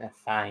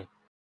 Fine.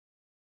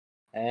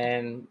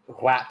 And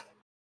whap.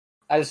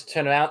 I just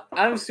turn around.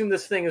 I assume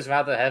this thing is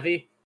rather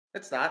heavy.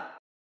 It's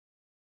not.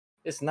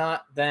 It's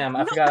not? Damn,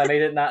 I forgot I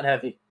made it not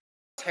heavy.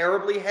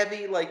 Terribly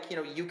heavy, like,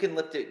 you can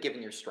lift it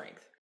given your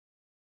strength.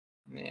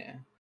 Yeah.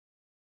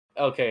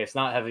 Okay, it's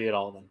not heavy at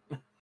all then.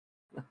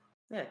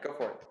 Yeah, go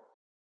for it.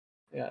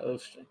 Yeah,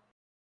 those strength.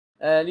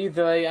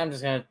 Either way, I'm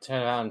just gonna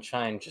turn around and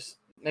try and just,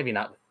 maybe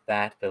not with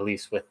that, but at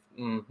least with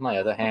my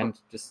other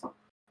hand. Just,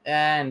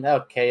 and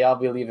okay, I'll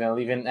be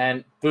leaving,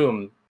 and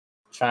boom.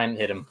 Try and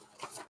hit him.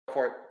 Go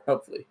for it.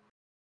 Hopefully.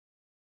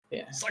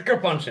 Yeah. Sucker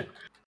punching.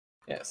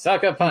 Yeah,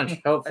 sucker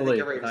punch, hopefully. I think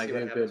you're ready to see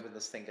what happens when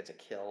this thing gets a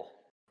kill.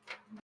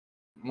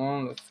 Come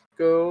on, let's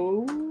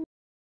go.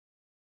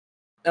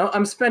 No,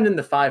 I'm spending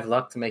the 5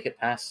 luck to make it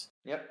pass.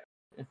 Yep.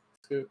 Yeah,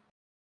 let's go.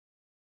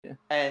 Yeah.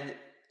 And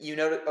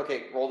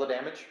okay, roll the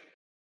damage.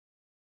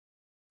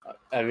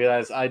 I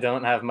realize I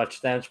don't have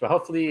much damage, but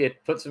hopefully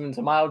it puts him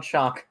into mild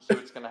shock. See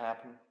what's gonna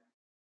happen.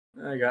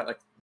 I got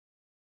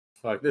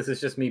fuck, this is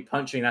just me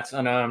punching, that's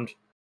unarmed.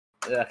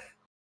 Ugh.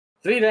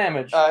 3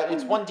 damage.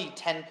 It's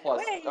 1d10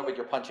 plus. Oh, but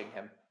you're punching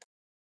him.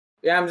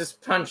 Yeah, I'm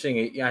just punching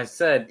it. Yeah, I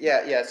said.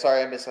 Yeah,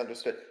 sorry, I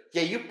misunderstood.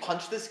 Yeah, you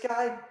punch this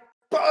guy.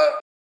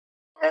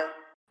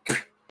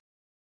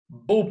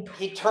 Boop.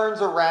 He turns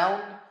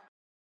around,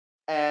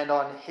 and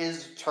on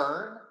his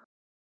turn,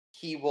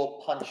 he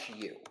will punch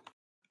you.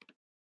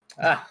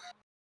 Ah.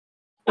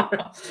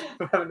 I'm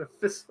having a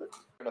fist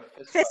fight.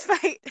 Fist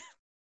fight.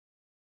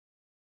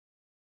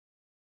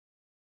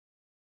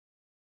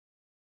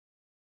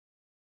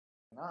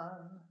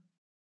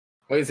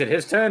 Wait, is it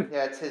his turn?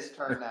 Yeah, it's his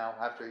turn now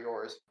after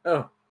yours.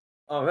 Oh,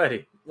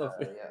 already.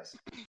 Lovely. Yes.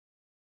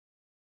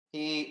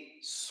 He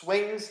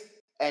swings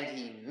and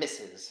he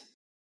misses.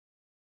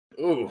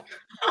 Ooh.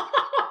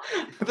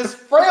 This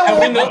frail Can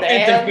we old not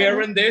man.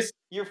 interfere in this?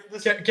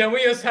 Can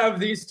we just have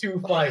these two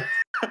fight?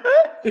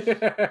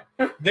 The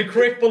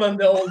cripple and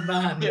the old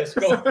man. Yes,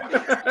 go. Die.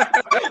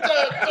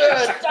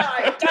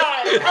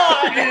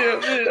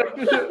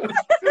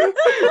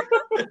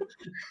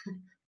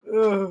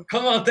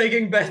 Come on,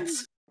 taking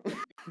bets.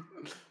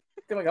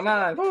 Come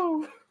on.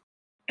 Woo.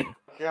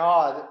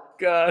 God.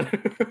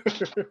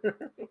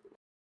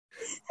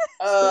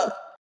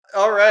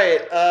 All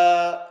right.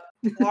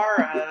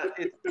 Clara,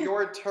 it's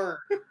your turn.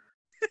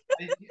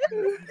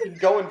 You can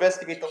go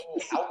investigate the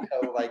little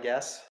alcove, I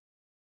guess.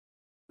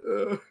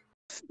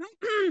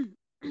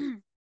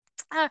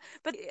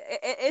 But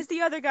is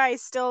the other guy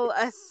still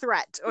a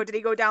threat, or did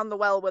he go down the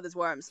well with his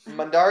worms?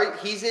 Mandari,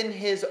 he's in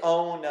his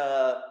own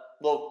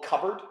little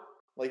cupboard.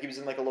 Like he was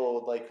in like a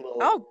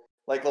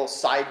little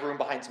side room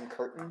behind some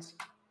curtains,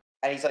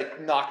 and he's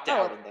like knocked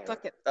out in there.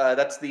 Fuck it.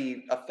 That's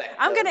the effect.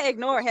 I'm gonna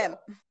ignore him.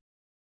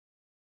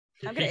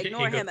 I'm gonna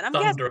ignore him, and I'm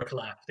guessing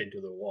thunderclapped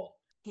into the wall.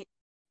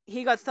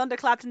 He got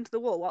thunderclapped into the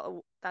wall.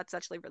 Well, that's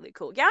actually really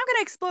cool. Yeah, I'm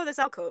gonna explore this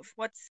alcove.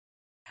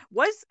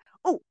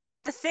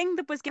 The thing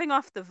that was giving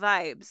off the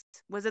vibes,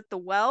 was it the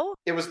well?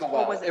 It was the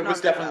well. Was it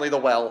was definitely the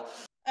well.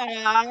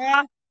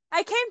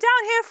 I came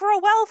down here for a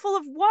well full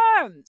of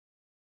worms.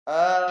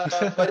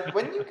 But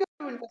when you go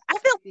to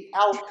investigate the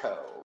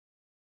alcove,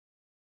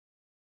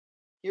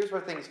 here's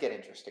where things get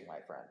interesting, my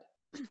friend.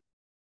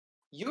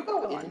 You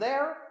go in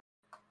there,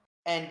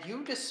 and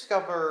you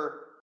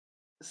discover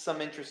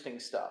some interesting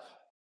stuff.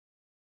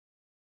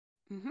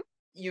 Mm-hmm.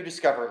 You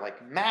discover,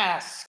 like,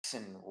 masks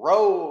and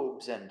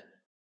robes and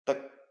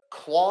the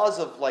claws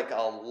of, like,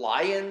 a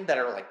lion that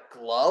are, like,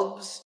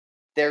 gloves.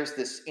 There's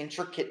this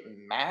intricate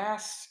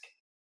mask.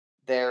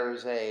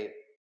 There's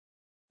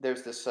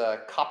this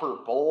copper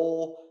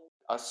bowl,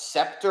 a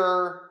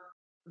scepter.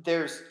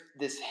 There's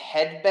this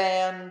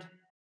headband.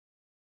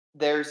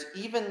 There's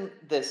even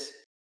this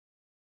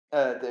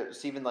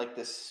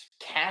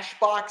cash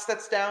box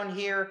that's down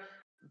here.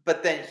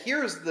 But then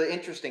here's the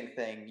interesting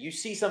thing. You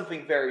see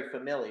something very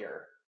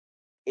familiar.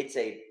 It's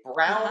a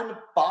brown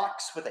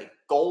box with a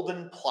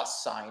golden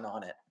plus sign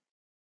on it.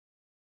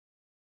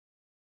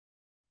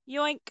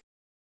 Yoink.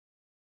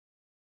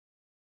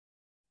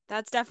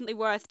 That's definitely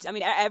worth... I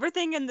mean,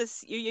 everything in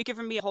this... You're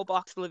giving me a whole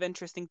box full of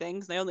interesting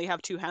things, and I only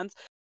have 2 hands.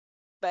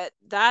 But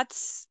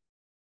that's...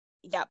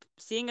 Yep.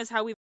 Seeing as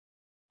how we've...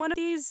 One of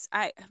these,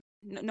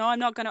 No, I'm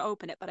not going to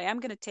open it, but I am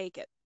going to take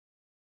it.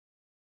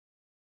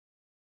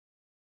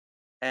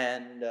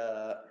 And,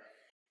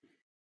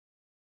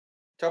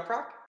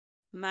 Toprak?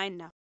 Mine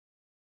now.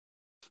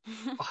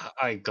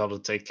 I gotta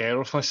take care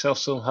of myself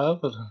somehow,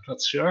 but I'm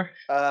not sure.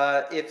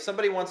 If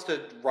somebody wants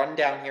to run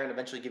down here and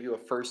eventually give you a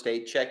first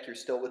aid check, you're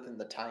still within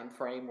the time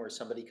frame where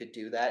somebody could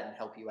do that and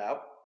help you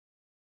out.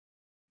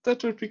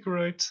 That would be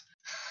great.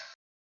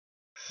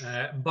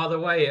 By the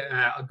way,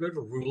 a good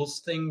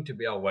rules thing to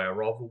be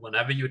aware of,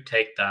 whenever you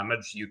take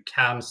damage, you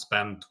can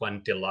spend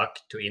 20 luck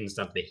to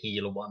instantly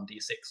heal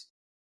 1d6.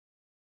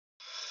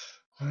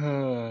 Do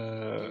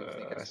you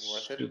think it's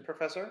worth it,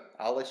 Professor?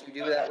 I'll let you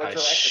do that retroactively. I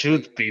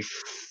should be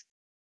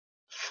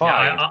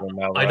fine Yeah, for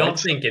now, I don't right?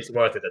 think it's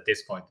worth it at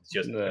this point. It's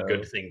just No. a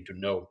good thing to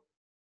know.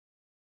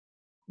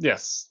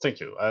 Yes,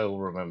 thank you. I'll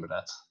remember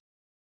that.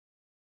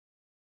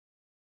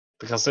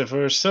 Because if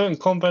we're still in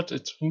combat,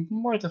 it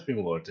might have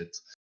been worth it.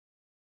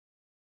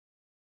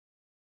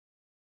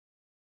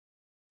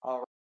 All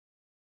right.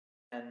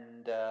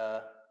 And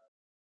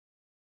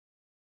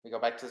we go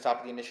back to the top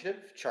of the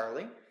initiative.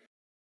 Charlie.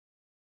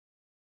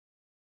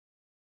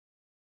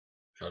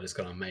 Charlie's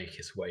gonna make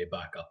his way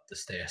back up the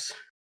stairs.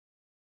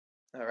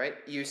 All right.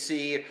 You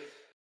see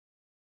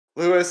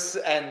Louis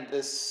and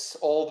this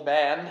old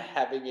man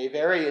having a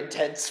very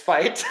intense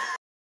fight.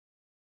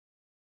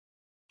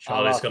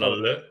 Charlie's gonna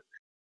look.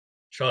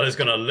 Charlie's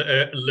gonna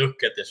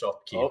look at the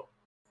shopkeep. Oh,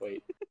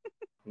 wait.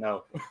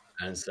 No.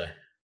 And say,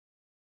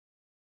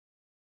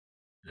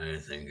 I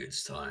think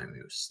it's time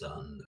you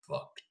stand the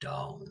fuck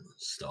down and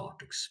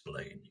start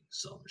explaining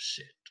some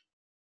shit.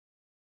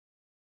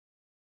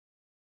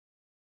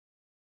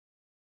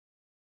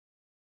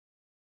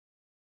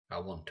 I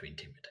want to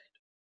intimidate.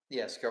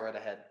 Yes, go right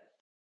ahead.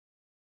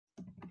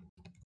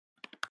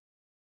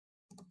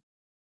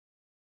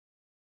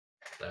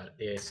 That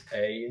is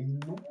a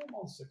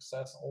normal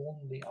success,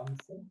 only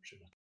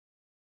unfortunate.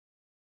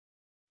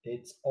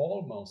 It's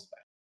almost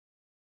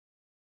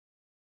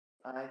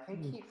back. I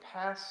think he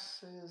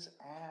passes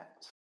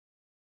at...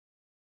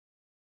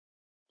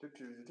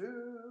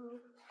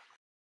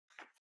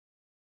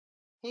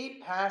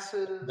 He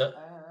passes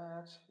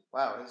at...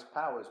 Wow, his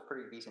power is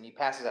pretty decent. He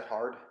passes at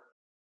hard.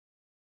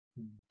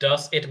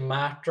 Does it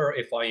matter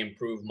if I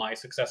improve my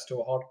success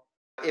to a hard?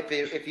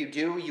 If you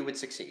do, you would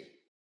succeed.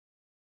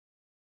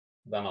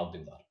 Then I'll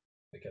do that,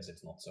 because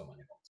it's not so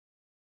many points.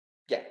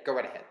 Yeah, go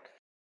right ahead.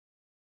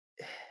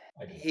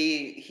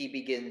 He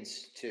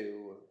begins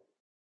to...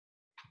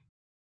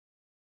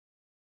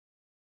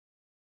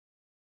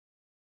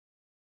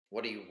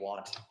 What do you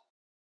want?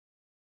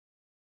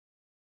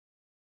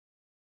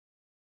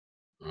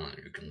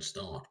 You can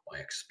start by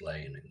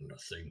explaining the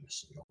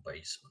things in your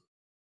basement.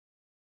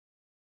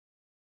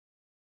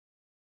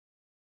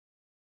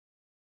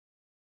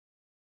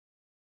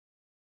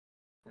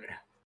 Yeah.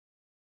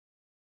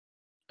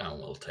 And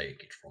we'll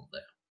take it from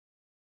there.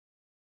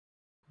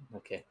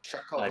 Okay.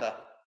 Shakota. I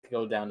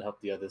go down to help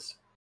the others.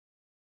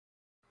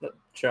 Let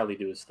Charlie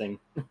do his thing.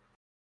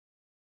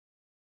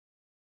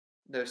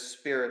 They're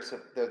spirits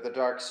of... They're the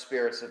dark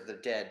spirits of the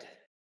dead.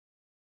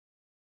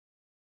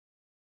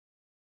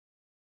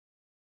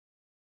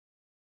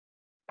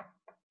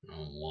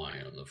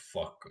 Why the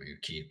fuck are you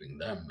keeping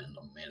them in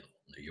the middle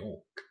of New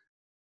York?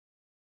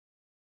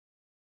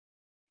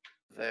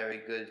 Very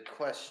good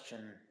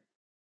question.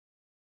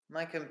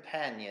 My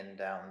companion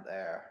down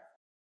there,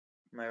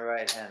 my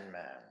right-hand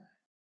man.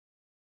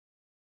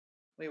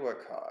 We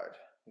work hard,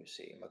 you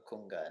see,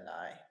 Makunga and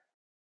I.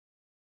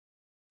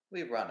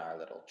 We run our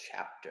little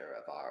chapter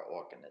of our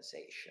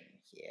organization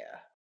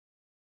here.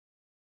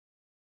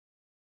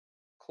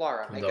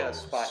 Clara, make a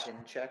spot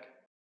hidden check.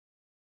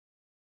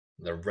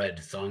 The red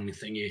thong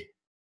thingy?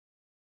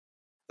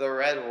 The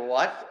red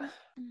what?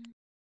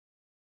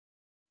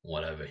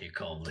 Whatever he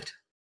called it.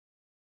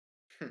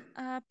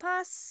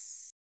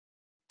 Pass.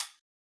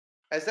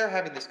 As they're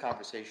having this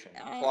conversation,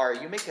 Clara,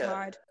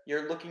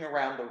 you're looking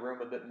around the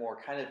room a bit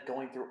more, kind of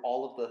going through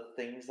all of the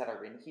things that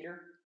are in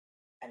here,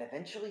 and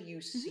eventually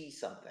you see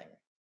something.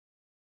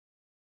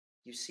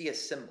 You see a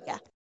symbol. Yeah.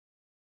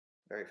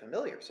 Very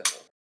familiar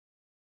symbol.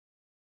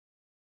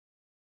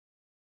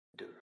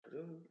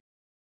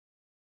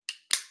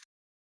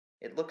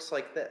 It looks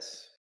like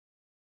this.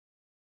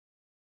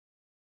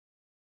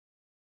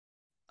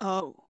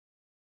 Oh.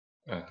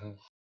 Uh-huh.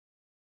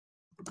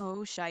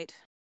 Oh, shite.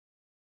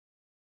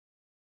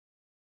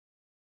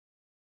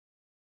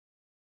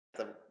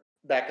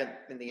 Back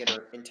in the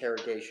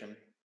interrogation.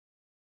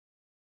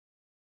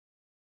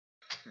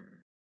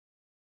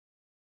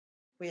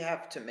 We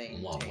have to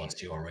maintain... What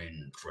was your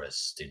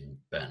interest in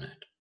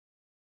Bennett?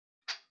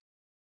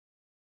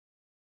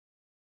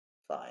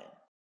 Fine.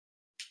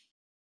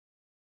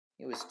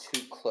 He was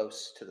too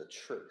close to the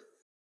truth.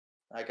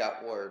 I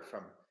got word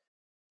from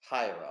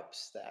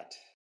higher-ups that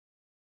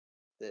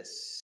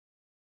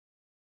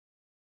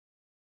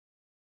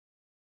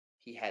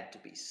he had to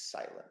be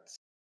silenced.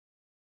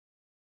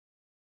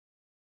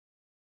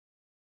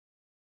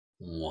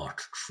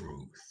 What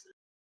truth?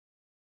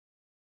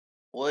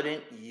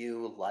 Wouldn't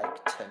you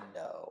like to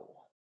know?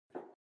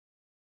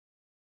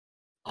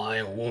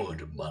 I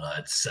would, but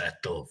I'd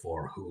settle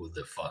for who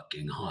the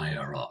fucking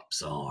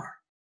higher-ups are.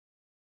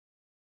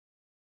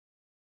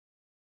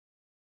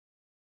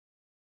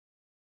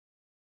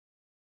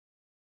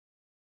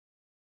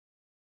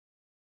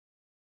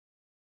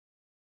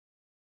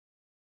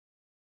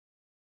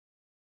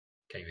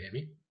 Can you hear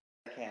me?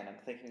 I can.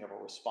 I'm thinking of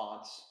a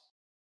response.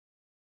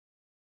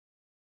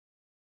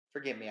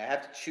 Forgive me, I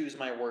have to choose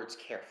my words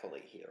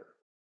carefully here.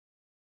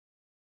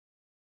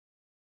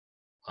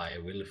 I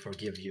will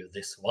forgive you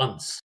this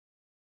once.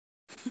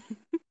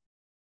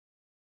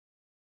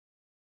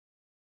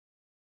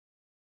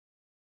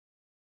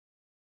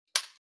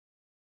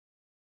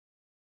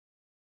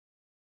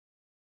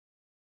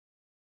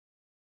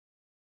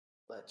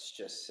 Let's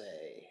just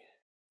say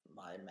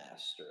my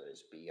master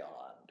is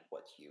beyond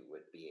what you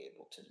would be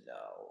able to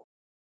know.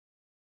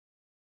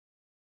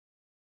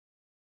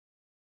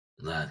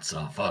 That's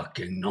a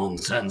fucking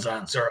nonsense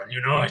answer, and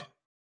you know it.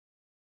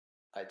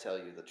 I tell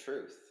you the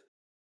truth.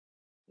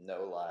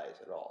 No lies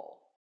at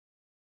all.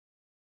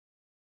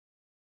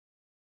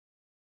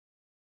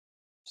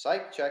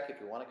 Psych check if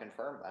you want to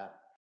confirm that.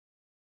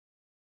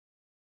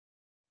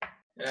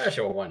 Yeah,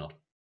 sure, why not?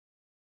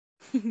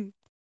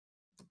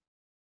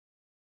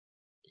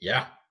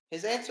 Yeah.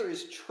 His answer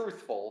is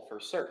truthful for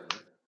certain.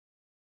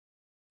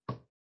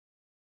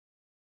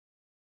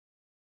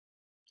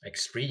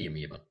 Extreme,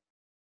 even.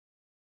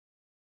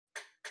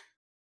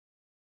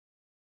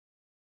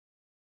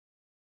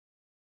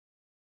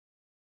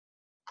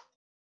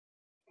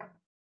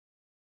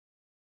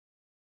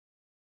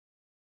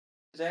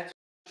 His answer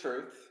is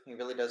truth. He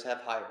really does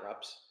have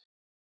higher-ups.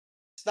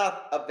 It's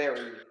not a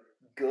very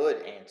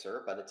good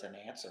answer, but it's an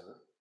answer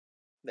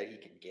that he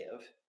can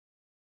give.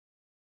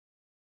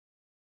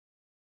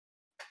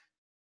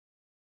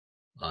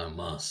 I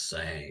must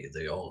say,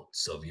 the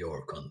odds of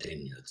your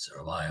continued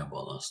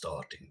survival are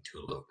starting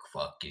to look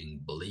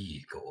fucking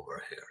bleak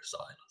over here,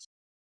 Silas.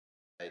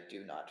 I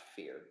do not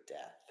fear death.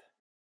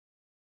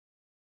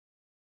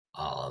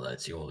 Ah,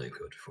 that's jolly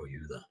good for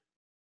you, then.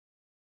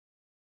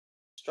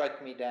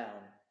 Strike me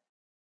down.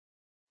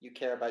 You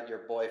care about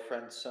your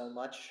boyfriend so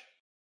much.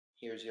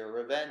 Here's your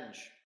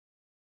revenge.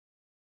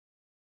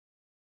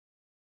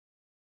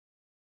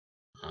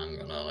 I'm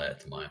gonna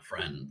let my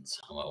friends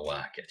have a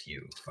whack at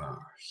you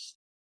first.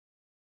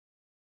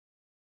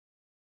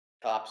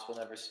 Cops will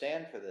never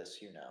stand for this,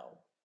 you know.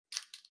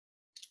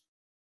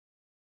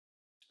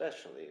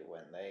 Especially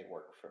when they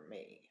work for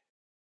me.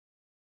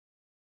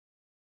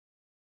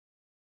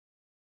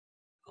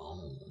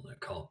 Oh, the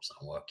cops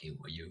are working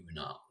for you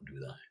now, do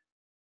they?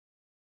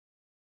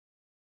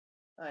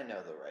 I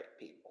know the right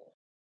people.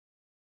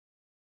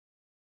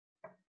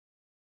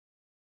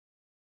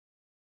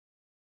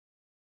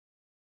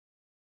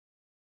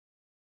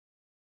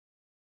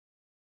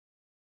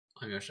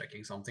 Are you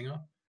checking something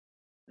up?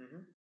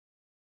 Mm-hmm.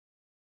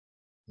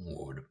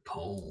 Would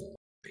Poe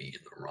be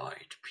the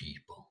right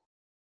people?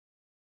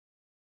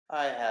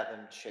 I have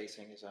him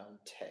chasing his own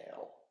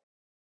tail.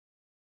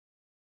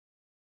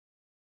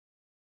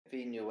 If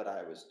he knew what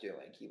I was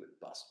doing, he would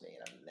bust me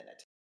in a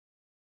minute.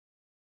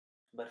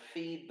 But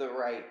feed the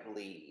right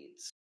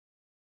leads.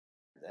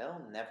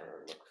 They'll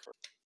never look for...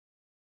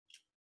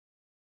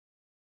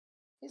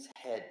 His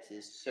head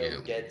is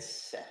so dead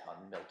set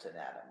on Milton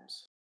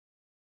Adams.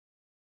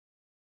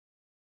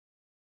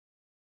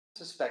 I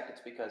suspect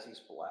it's because he's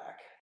black.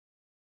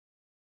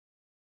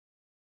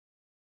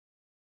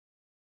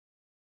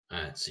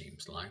 That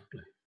seems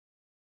likely.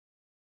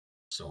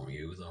 So are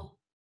you, though.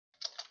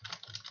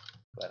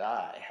 But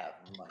I have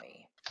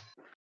money.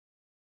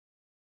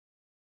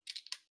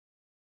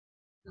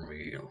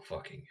 Real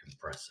fucking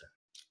impressive.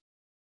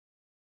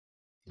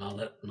 Now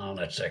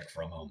let's check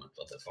for a moment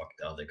what the fuck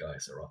the other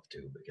guys are up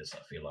to, because I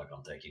feel like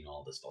I'm taking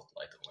all the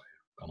spotlight away.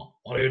 Come on,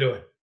 what are you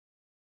doing?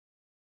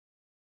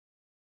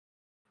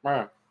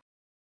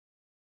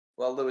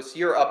 Well, Louis,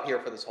 you're up here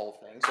for this whole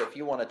thing, so if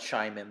you want to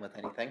chime in with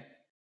anything.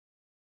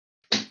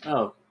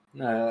 Oh,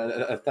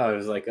 no, I thought it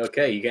was like,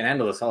 okay, you can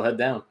handle this, I'll head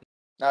down.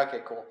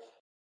 Okay, cool.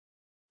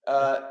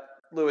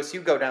 Louis,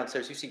 you go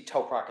downstairs, you see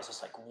Toprak is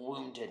just, like,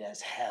 wounded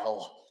as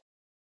hell.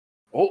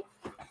 Oh.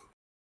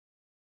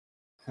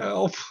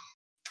 Help.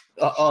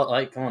 Oh,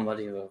 like, come on,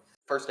 buddy.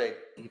 First aid.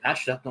 You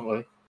patched up, don't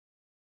worry.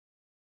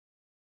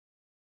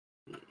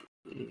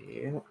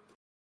 Yeah.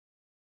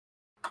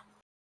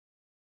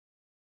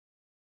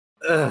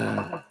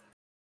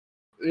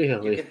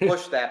 Really? You can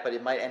push that, but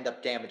it might end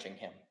up damaging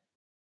him.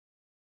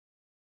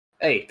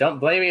 Hey, don't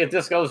blame me if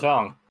this goes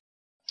wrong.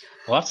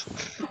 What?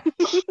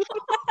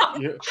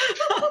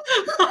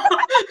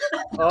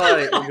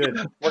 Alright, we're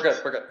good.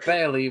 We're good.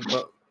 Barely,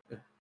 but...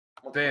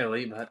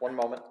 One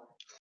moment.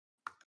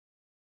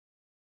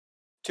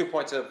 2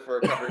 points of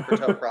recovery for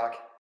Toprak.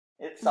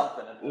 It's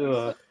something.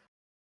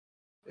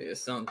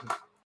 It's something.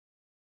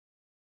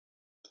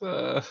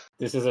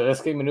 This is a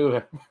risky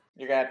maneuver.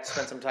 You're gonna have to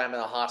spend some time in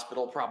the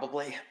hospital,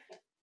 probably.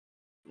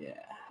 Yeah.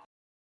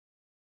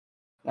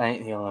 I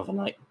ain't the only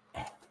night.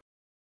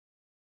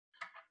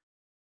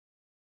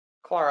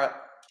 Clara,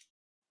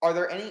 are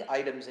there any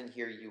items in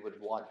here you would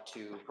want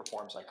to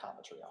perform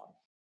psychometry on?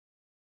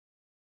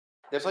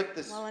 There's like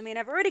this... Well, I mean,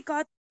 I've already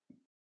got...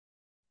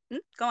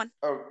 go on.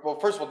 Oh, well,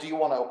 first of all, do you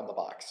want to open the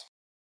box?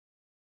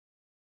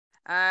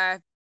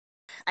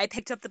 I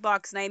picked up the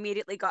box and I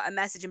immediately got a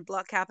message in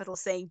block capital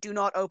saying, do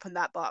not open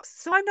that box.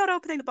 So I'm not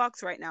opening the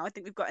box right now. I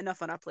think we've got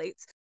enough on our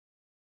plates.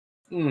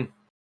 But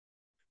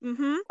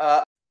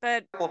a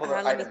couple of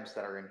other items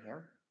that are in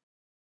here.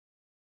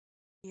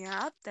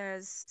 Yeah,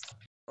 there's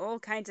all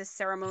kinds of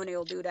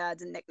ceremonial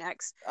doodads and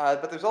knickknacks.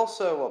 But there's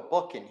also a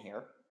book in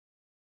here.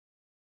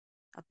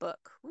 A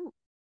book. Ooh.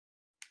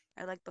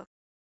 I like books.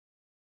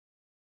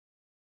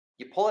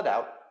 You pull it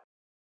out.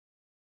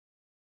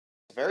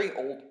 It's a very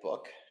old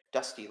book.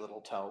 Dusty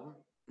little tome.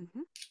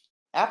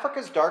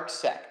 Africa's Dark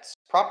Sects.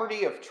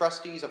 Property of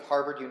trustees of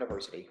Harvard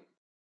University.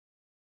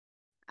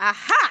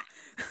 Aha!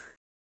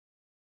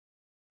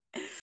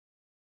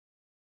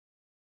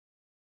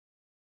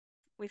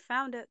 We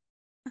found it.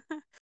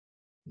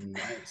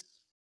 Nice.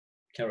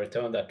 Can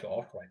return that to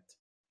Arkwright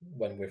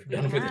when we're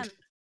done with it.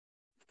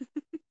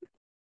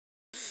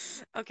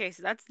 Okay,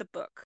 so that's the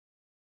book.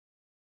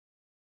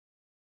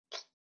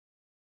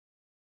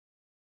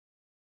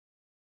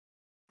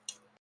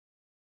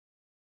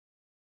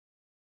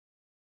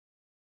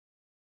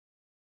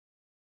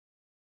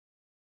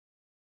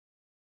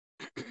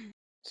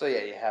 So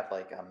yeah, you have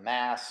like a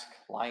mask,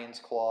 lion's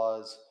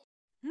claws.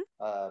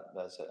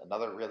 There's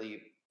another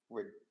really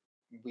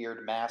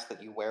weird mask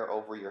that you wear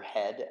over your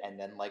head, and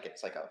then like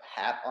it's like a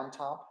hat on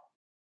top.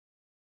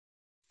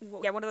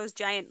 Yeah, one of those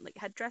giant like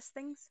headdress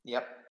things.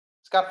 Yep,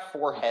 it's got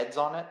 4 heads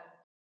on it.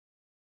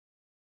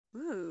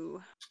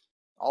 Ooh.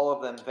 All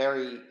of them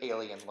very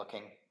alien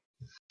looking.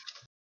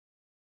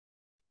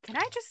 Can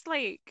I just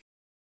like...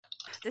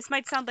 This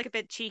might sound like a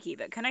bit cheeky,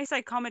 but can I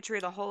psychometry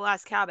the whole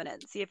last cabinet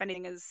and see if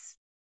anything is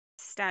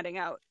standing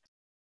out?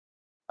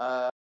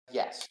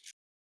 Yes.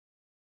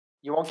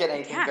 You won't get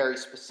anything very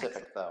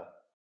specific, though.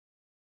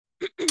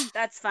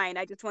 That's fine.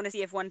 I just want to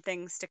see if one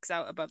thing sticks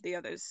out above the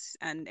others,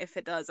 and if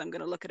it does, I'm going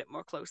to look at it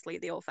more closely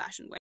the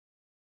old-fashioned way.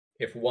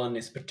 If one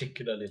is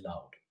particularly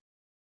loud.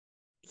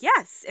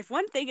 Yes, if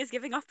one thing is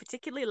giving off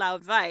particularly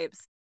loud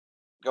vibes.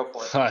 Go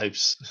for it.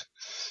 Vibes.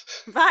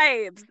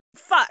 Vibes.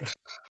 Fuck.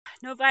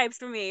 No vibes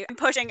for me. I'm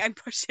pushing. I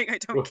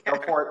don't care.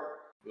 Go for it.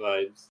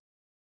 Vibes.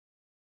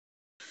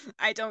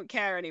 I don't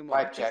care anymore.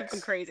 Vibe This checks. has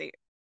been crazy.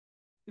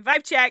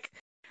 Vibe check.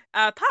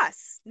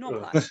 Pass.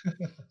 No pass.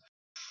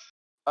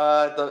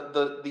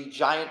 The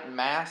giant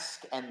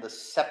mask and the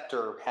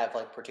scepter have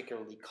like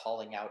particularly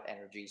calling out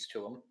energies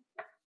to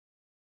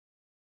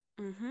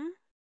them.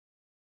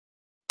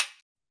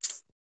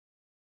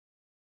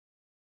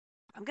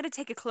 I'm gonna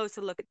take a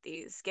closer look at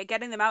these.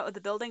 Getting them out of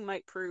the building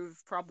might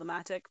prove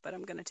problematic, but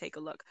I'm gonna take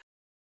a look.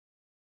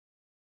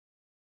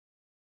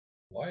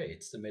 Why?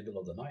 It's the middle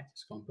of the night.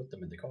 Just go and put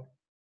them in the car.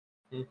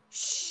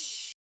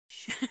 Shh.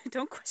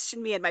 Don't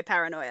question me and my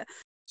paranoia.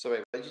 So wait,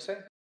 what did you say?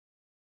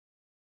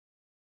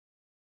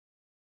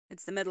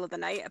 It's the middle of the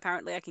night.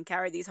 Apparently I can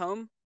carry these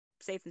home,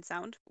 safe and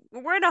sound.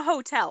 We're in a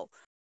hotel.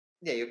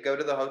 Yeah, you go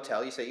to the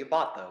hotel, you say you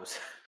bought those.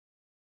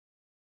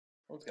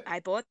 I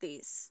bought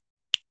these.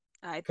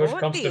 Push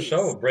comes to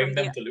shove, bring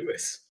them to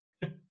Louis.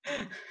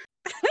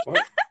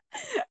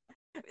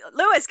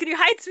 Louis, can you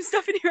hide some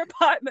stuff in your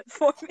apartment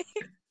for me?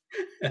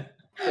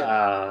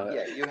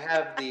 Yeah, you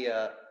have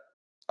the...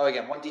 Oh,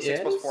 again, 1d6 yes?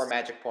 plus 4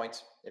 magic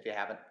points, if you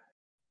haven't.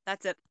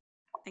 That's it.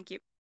 Thank you.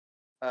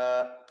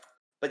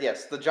 But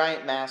yes, the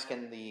giant mask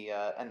and the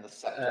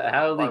scepter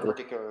how are legal?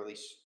 particularly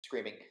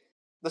screaming.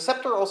 The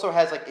scepter also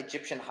has like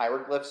Egyptian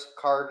hieroglyphs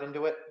carved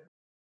into it.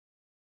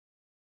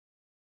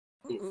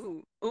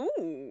 Ooh.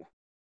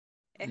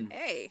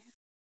 Hey.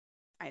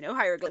 I know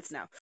hieroglyphs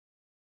now.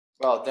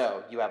 Well,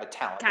 no, you have a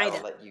talent Kinda.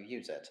 that'll let you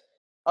use it.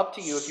 Up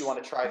to you if you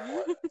want to try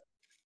for it.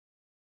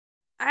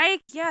 I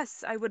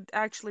would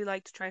actually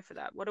like to try for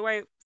that. What do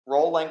I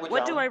roll language?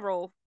 What do I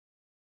roll?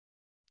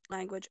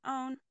 Language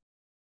own.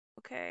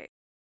 Okay.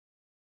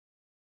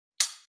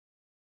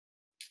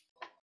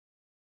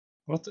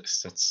 What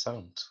is that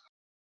sound?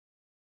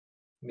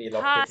 Me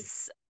lockpicking.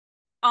 Pass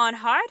on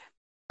hard.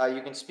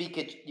 You can speak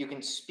it. You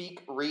can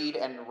speak, read,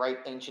 and write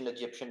ancient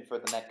Egyptian for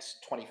the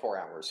next 24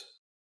 hours.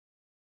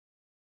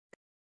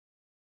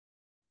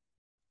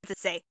 What's it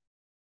say?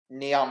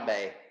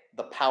 Niambe,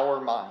 the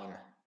power mine.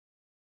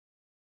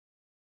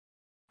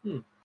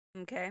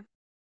 Okay.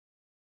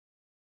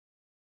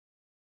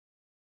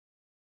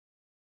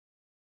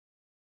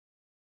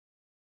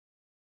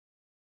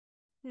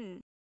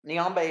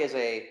 Niambe is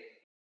a.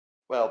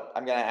 Well,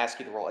 I'm going to ask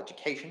you to roll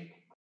education.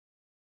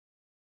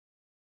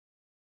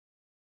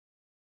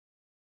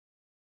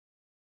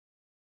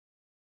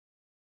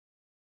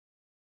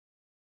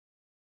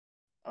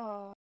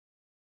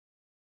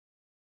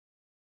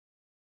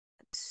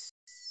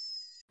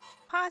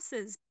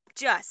 Passes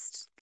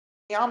just.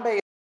 Niambe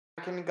is an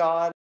African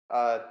god.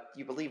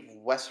 You believe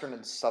Western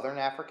and Southern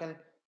African.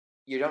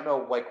 You don't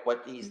know like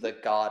what he's the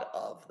god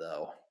of,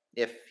 though,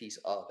 if he's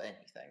of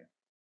anything.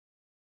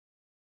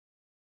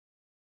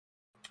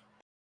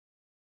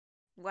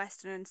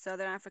 Western and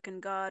Southern African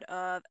god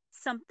of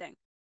something.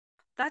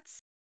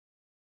 That's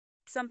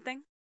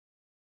something.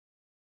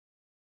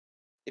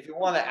 If you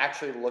want to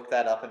actually look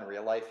that up in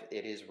real life,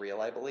 it is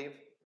real, I believe.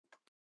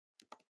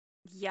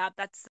 Yeah,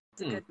 that's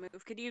a good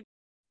move. Could you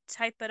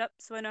type it up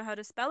so I know how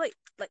to spell it?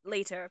 Like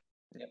later.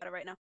 Yep. Got it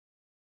right now.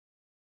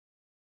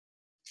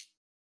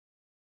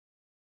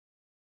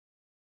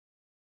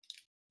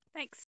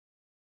 Thanks.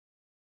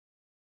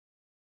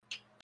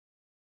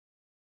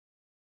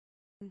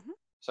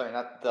 Sorry,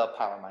 not the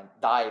power mine.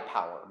 Thy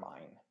power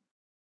mine.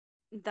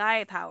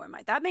 Thy power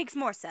might. That makes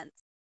more sense.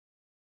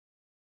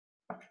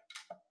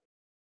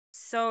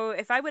 So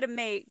if I were to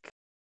make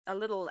a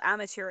little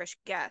amateurish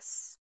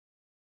guess,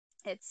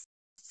 it's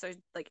so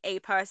like a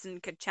person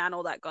could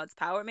channel that god's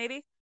power,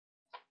 maybe?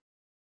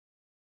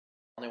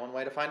 Only one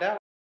way to find out.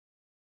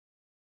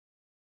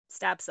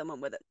 Stab someone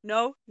with it.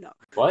 No.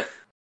 What?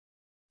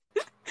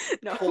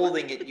 No.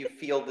 Holding it, you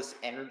feel this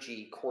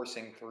energy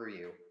coursing through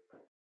you.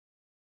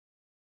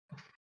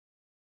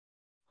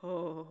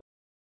 Oh,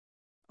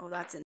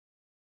 that's in.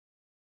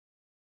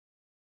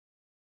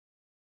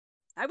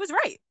 I was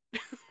right.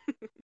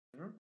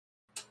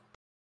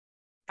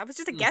 That was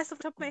just a guess off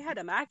the top of my head.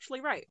 I'm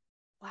actually right.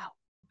 Wow.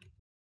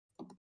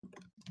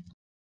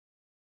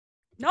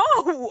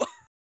 No!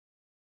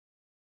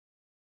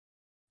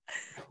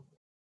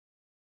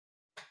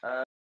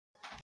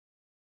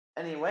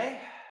 Anyway,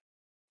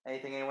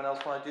 anything anyone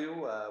else want to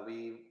do?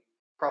 We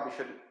probably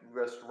should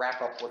just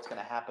wrap up what's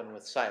going to happen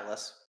with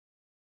Silas.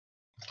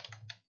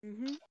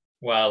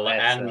 Well,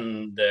 That's,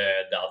 and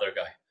the other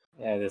guy.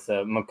 Yeah, there's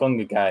a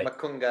Makunga guy.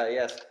 Makunga,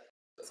 yes.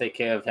 Take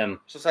care of him.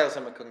 So Silas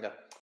and Makunga.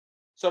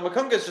 So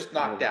Makunga's just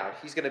knocked out.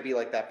 He's going to be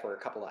like that for a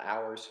couple of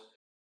hours.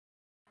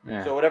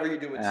 Yeah. So whatever you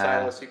do with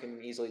Silas, you can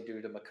easily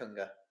do to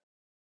Makunga.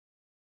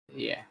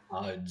 Yeah.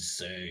 I'd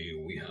say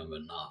we have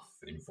enough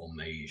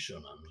information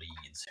and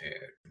leads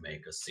here to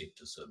make a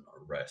citizen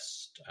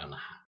arrest and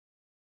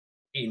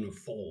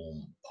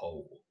inform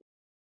Poe.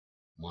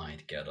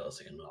 Might get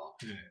us in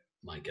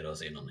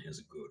on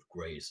his good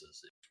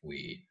graces if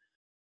we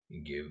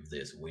give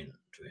this win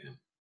to him.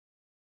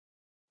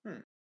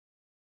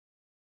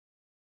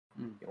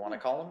 You want to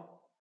call him?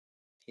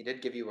 He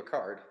did give you a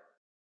card.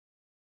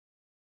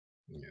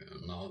 Yeah,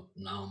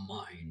 now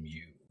mind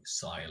you,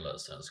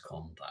 Silas has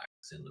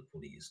contacts in the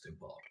police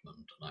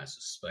department, and I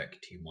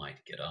suspect he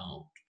might get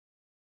out.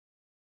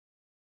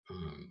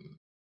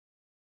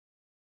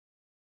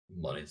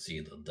 But it's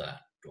either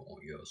that or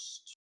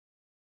just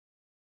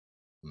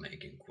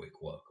making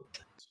quick work of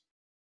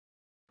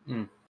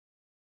things.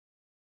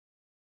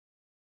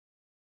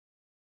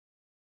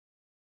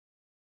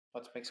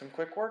 Let's make some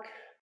quick work.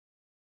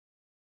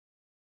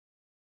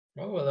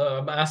 Well,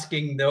 I'm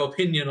asking the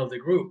opinion of the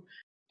group.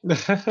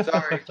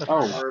 Sorry.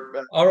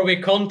 Are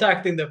we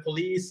contacting the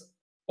police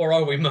or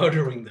are we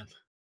murdering them?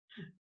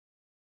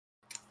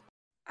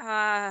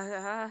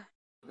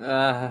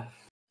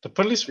 The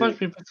police might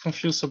be a bit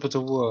confused about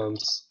the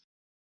words.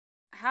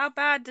 How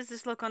bad does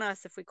this look on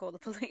us if we call the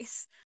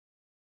police?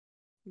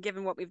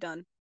 Given what we've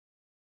done.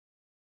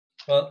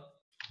 Well,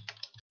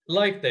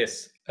 like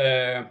this.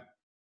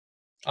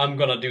 I'm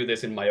gonna do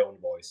this in my own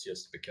voice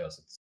just because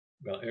it's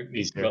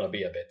gonna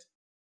be a bit.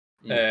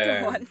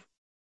 Go on.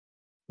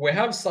 We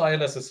have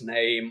Silas's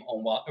name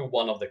on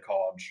one of the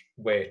cards,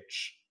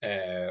 which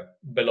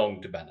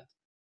belonged to Bennett.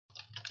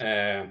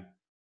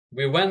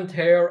 We went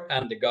here,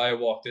 and the guy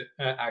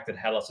acted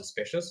hella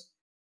suspicious.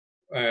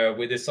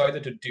 We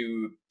decided to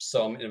do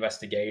some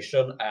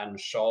investigation, and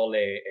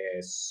Charlie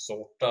is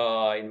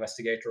sorta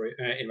investigator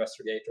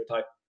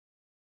type.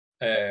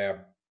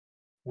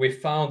 We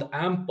found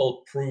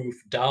ample proof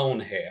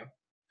down here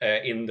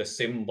in the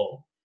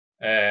symbol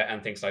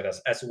and things like that,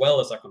 as well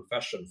as a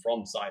confession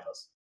from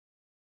Silas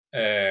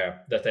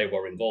that they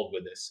were involved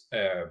with this.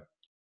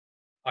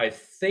 I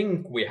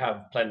think we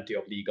have plenty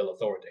of legal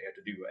authority here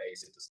to do a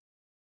citizen.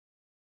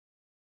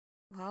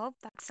 Well,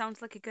 that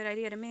sounds like a good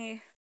idea to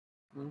me.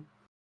 And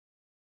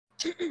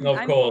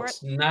of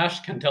course,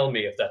 Nash can tell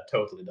me if that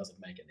totally doesn't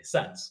make any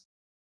sense.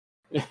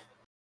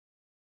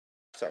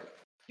 Sorry.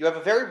 You have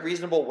a very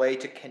reasonable way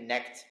to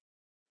connect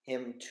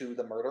him to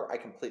the murder. I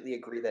completely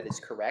agree that is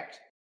correct.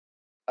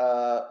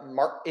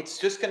 It's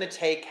just going to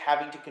take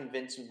having to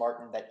convince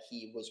Martin that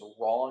he was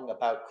wrong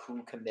about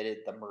who committed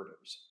the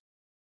murders.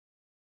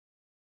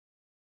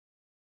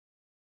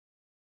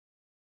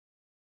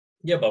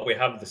 Yeah, but we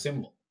have the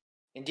symbol.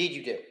 Indeed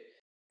you do.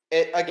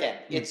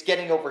 It's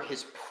getting over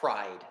his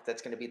pride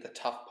that's going to be the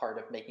tough part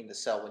of making the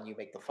sell when you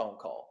make the phone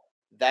call.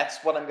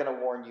 That's what I'm going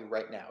to warn you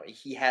right now.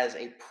 He has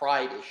a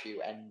pride issue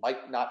and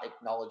might not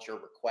acknowledge your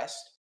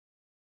request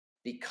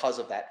because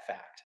of that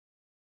fact.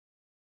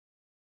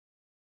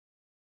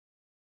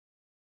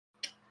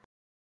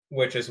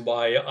 Which is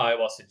why I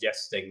was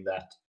suggesting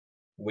that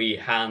we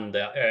hand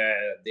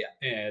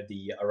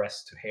the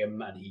arrest to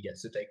him and he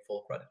gets to take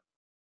full credit.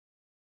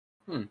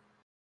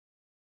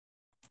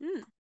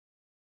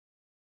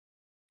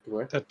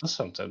 That does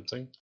sound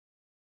tempting.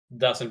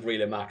 Doesn't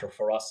really matter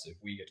for us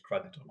if we get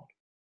credit or not.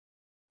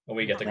 And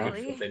we get a good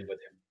foot in with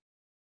him.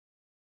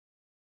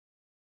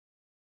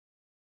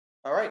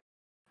 All right.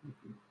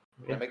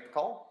 Gonna make the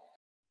call?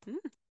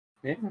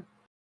 Yeah.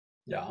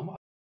 Yeah, I'm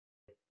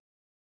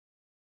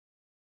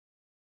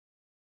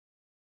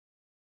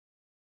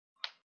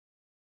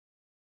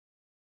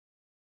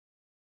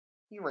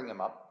You ring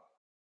him up.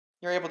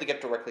 You're able to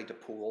get directly to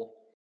Poole.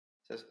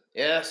 Says,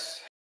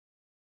 "Yes.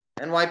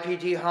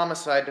 NYPD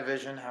Homicide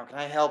Division, how can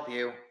I help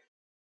you?"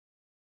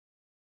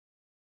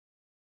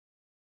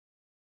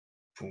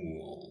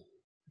 Poole.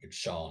 It's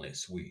Charlie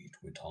Sweet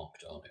we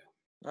talked earlier.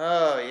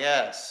 Oh,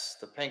 yes.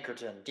 The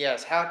Pinkerton.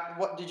 Yes.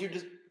 What did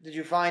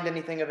you find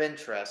anything of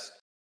interest?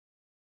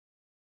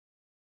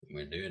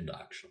 We did,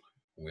 actually.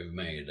 We've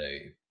made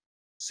a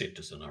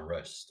citizen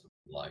arrest.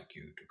 I'd like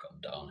you to come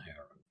down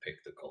here and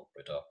pick the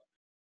culprit up.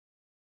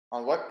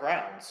 On what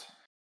grounds?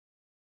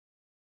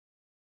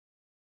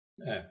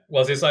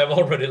 Well, since I've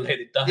already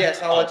laid it down.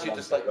 Yes, I'll let you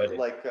just let already.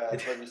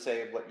 me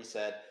say what you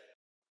said.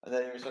 And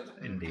then you're sort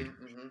of, Indeed.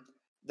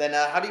 Then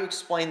how do you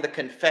explain the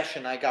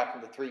confession I got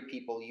from the 3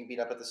 people you beat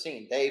up at the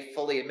scene? They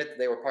fully admit that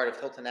they were part of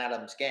Hilton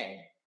Adams'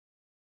 gang.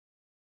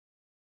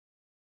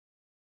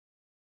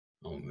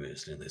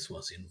 Obviously, this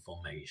was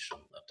information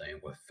that they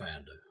were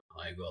fed.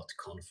 I got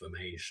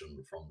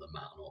confirmation from the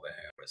man over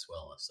here, as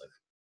well as a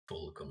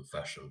full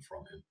confession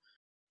from him,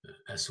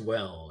 as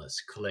well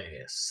as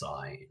clear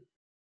sign.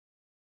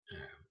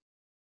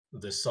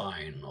 The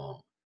sign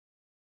on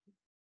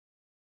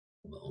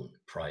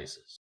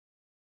Price's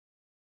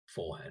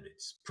forehead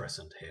is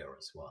present here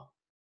as well.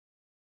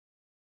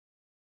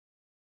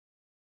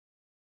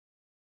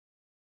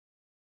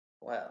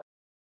 Well,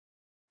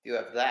 if you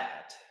have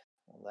that,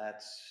 well,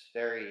 that's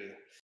very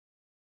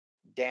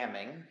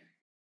damning.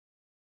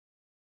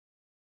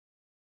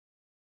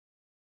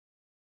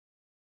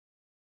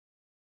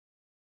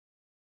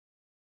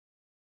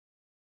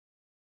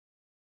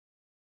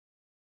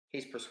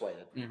 He's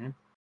persuaded.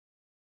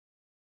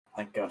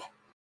 Thank God.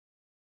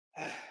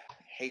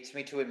 Hates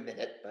me to admit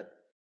it, but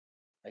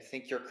I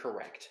think you're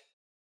correct.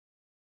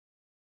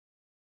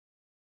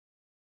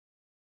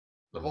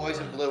 The boys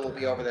in blue will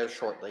be over there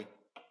shortly.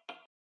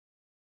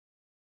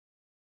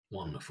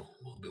 Wonderful.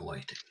 We'll be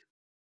waiting.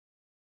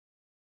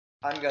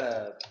 I'm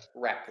gonna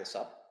wrap this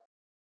up.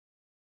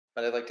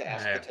 But I'd like to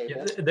ask the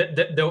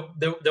table.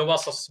 There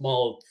was a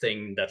small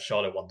thing that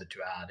Charlie wanted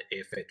to add,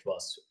 if it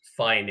was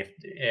fine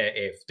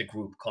if the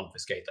group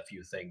confiscate a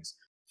few things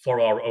for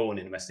our own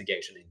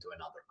investigation into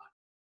another matter.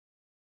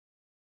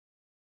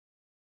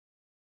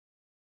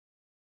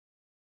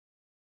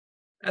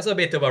 As a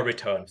bit of a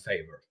return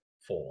favor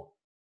for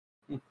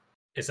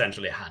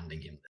essentially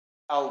handing him.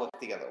 I'll look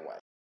the other way.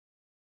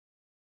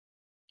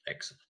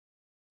 Excellent.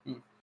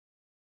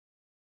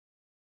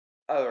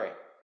 All right.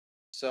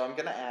 So I'm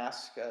going to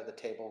ask the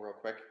table real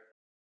quick.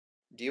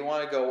 Do you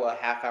want to go a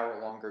half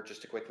hour longer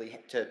just to quickly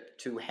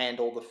to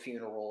handle the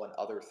funeral and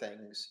other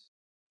things?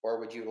 Or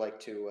would you like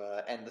to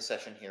end the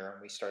session here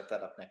and we start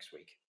that up next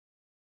week?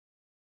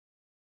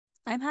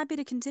 I'm happy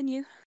to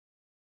continue.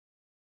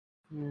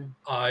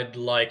 I'd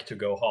like to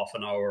go half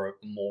an hour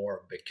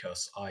more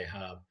because I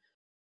have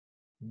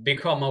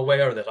become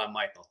aware that I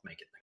might not make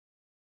it.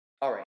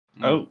 All right.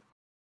 Oh.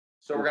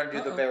 So we're going to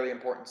do the very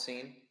important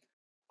scene.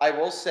 I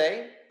will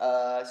say,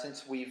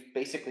 since we've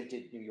basically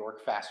did New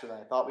York faster than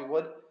I thought we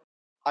would,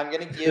 I'm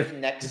going to give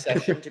next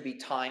session to be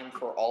time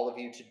for all of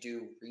you to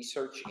do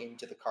research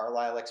into the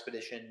Carlisle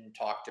expedition,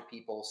 talk to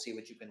people, see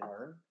what you can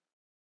learn.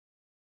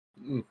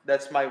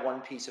 That's my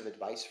one piece of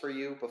advice for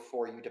you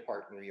before you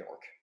depart New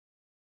York.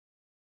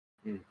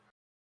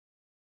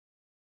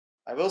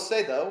 I will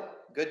say, though,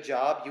 good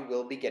job. You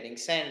will be getting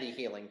sanity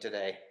healing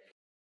today.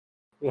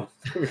 Well,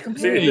 we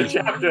completed the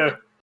chapter.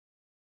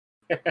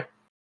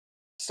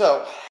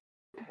 So,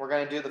 we're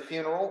going to do the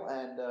funeral,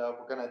 and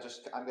I'm going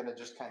to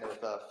just kind of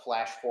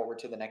flash forward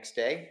to the next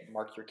day.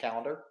 Mark your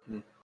calendar,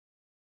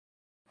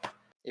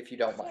 if you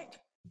don't mind.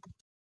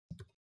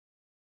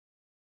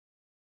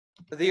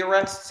 The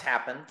arrests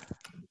happen.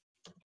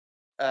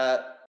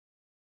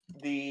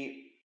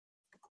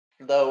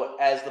 Though,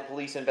 as the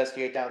police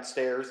investigate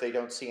downstairs, they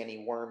don't see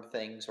any worm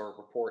things or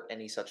report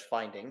any such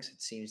findings.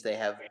 It seems they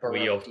have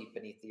burrowed deep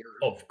beneath the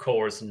earth. Of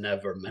course,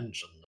 never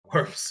mentioned the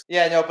worms.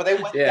 Yeah, no, but they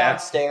went Yeah.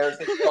 downstairs,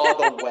 they saw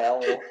the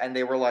well, and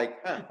they were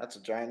like, that's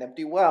a giant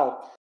empty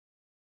well.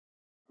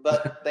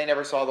 But they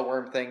never saw the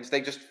worm things.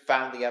 They just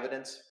found the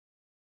evidence.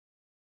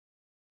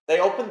 They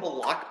opened the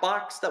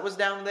lockbox that was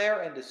down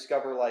there and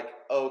discover, like,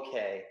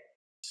 okay,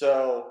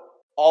 so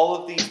all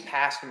of these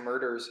past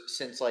murders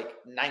since, like,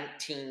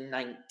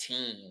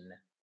 1919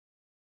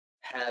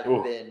 have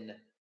been,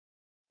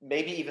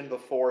 maybe even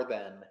before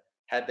then,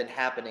 have been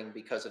happening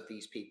because of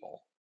these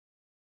people.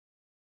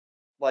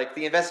 Like,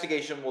 the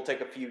investigation will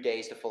take a few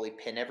days to fully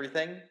pin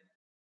everything.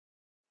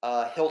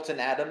 Hilton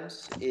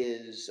Adams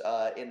is,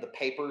 in the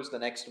papers the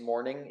next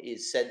morning,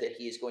 is said that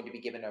he is going to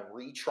be given a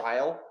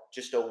retrial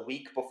just a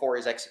week before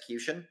his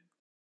execution.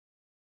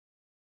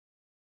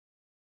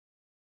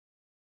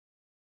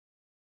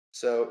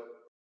 So,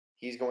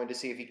 he's going to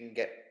see if he can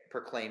get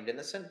proclaimed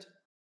innocent.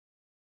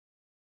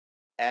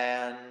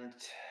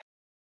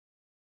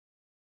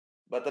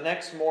 But the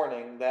next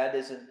morning, that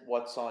isn't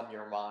what's on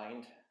your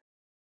mind.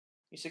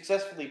 You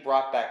successfully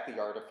brought back the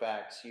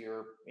artifacts.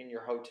 You're in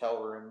your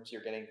hotel rooms.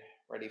 You're getting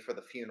ready for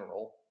the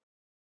funeral.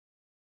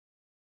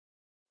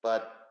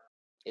 But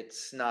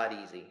it's not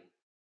easy.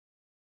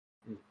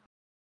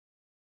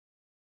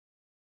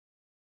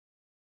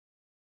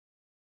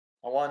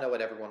 I want to know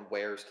what everyone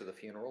wears to the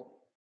funeral.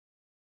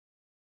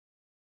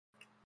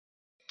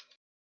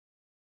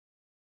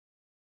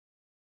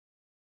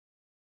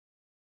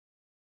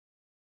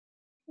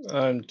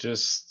 I'm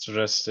just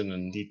dressed in a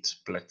neat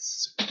black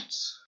suit.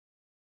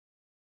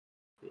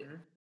 Yeah.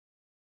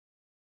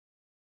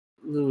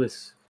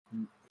 Louis,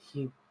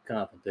 he got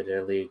up a bit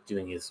early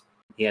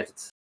he had to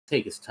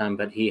take his time,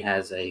 but he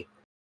has a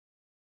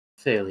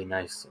fairly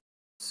nice,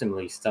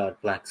 similarly styled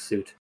black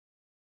suit.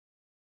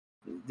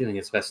 Doing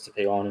his best to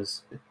pay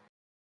honors.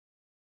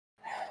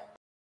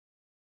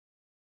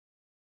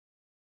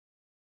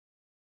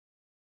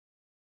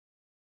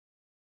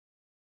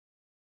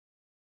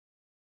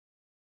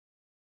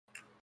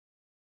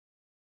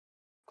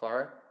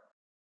 Clara?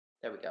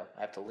 There we go.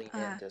 I have to lean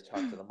in to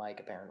talk to the mic,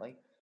 apparently.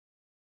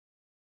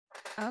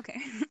 Okay.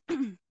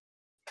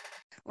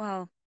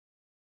 Well,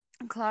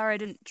 Clara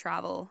didn't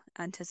travel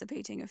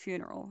anticipating a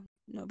funeral.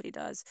 Nobody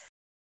does.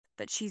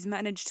 But she's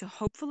managed to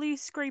hopefully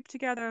scrape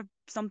together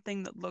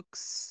something that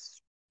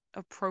looks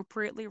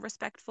appropriately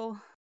respectful.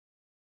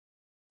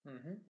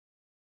 Mm-hmm.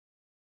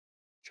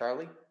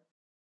 Charlie?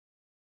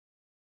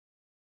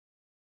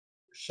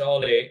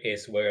 Charlie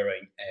is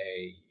wearing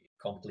a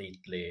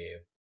completely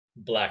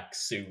black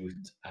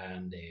suit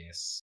and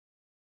is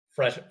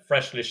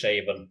freshly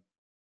shaven.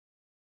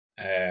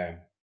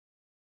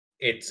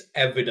 It's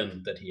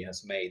evident that he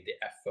has made the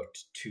effort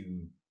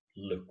to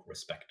look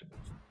respectable.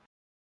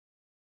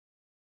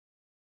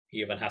 He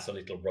even has a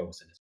little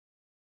rose in his.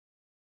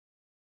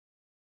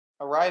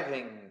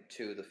 Arriving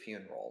to the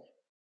funeral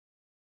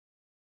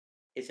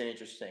is an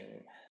interesting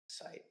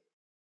sight.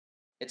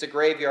 It's a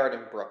graveyard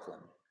in Brooklyn,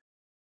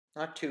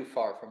 not too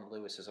far from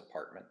Lewis's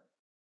apartment.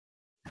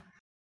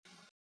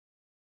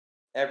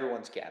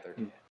 Everyone's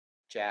gathered.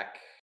 Jack,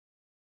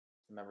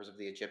 members of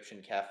the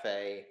Egyptian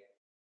Cafe,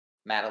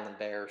 Madeline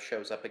Bear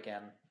shows up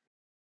again.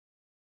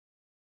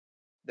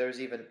 There's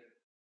even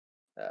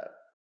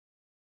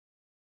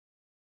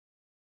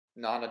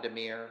Nana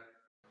Dimir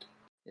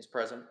is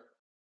present.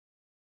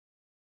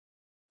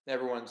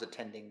 Everyone's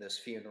attending this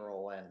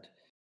funeral, and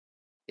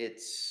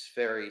it's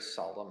very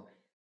solemn.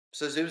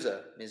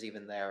 Suzusa is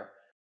even there,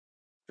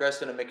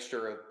 dressed in a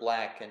mixture of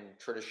black and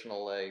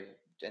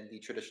the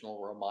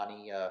traditional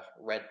Romani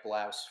red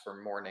blouse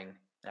for mourning,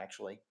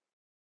 actually.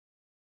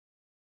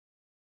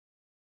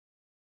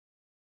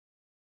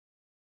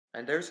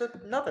 And there's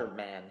another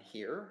man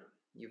here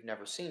you've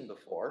never seen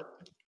before.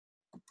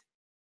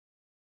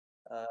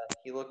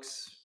 He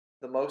looks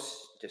the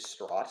most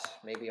distraught,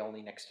 maybe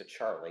only next to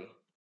Charlie.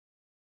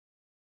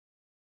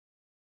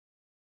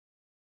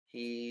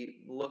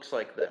 He looks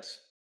like this.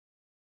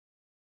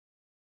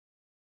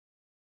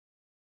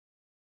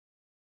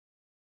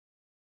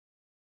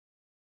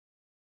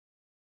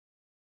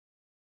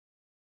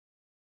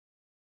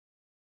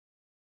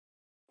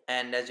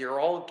 And as you're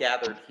all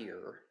gathered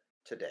here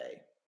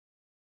today,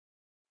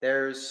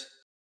 there's,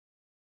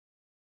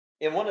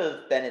 in one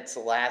of Bennett's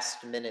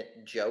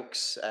last-minute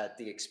jokes at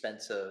the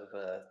expense of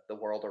the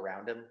world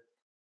around him,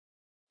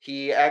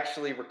 he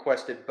actually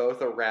requested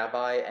both a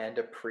rabbi and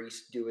a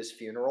priest do his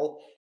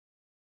funeral,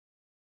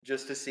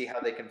 just to see how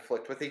they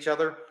conflict with each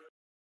other.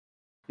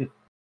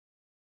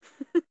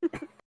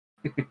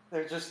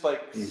 They're just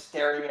like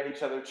staring at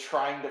each other,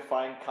 trying to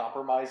find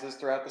compromises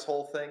throughout this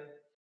whole thing.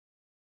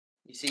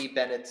 You see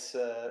Bennett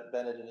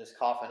in his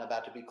coffin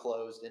about to be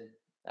closed and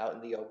out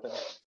in the open.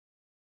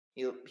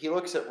 He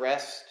looks at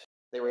rest.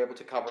 They were able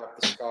to cover up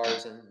the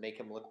scars and make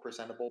him look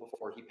presentable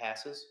before he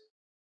passes.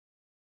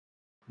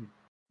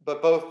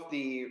 But both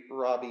the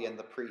Rabbi and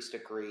the priest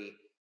agree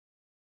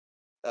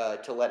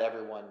to let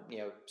everyone,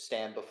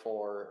 stand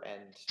before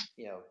and,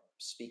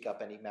 speak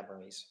up any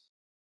memories.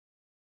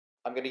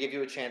 I'm going to give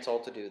you a chance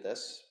all to do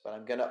this, but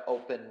I'm going to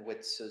open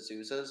with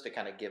Suzuza's to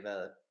kind of give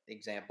an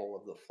example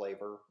of the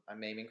flavor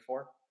I'm aiming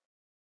for.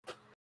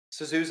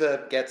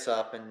 Suzuza gets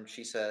up and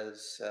she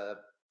says,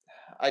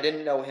 I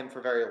didn't know him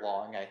for very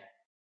long. I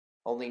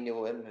only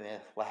knew him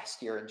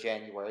last year in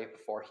January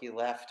before he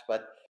left,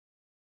 but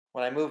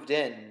when I moved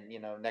in,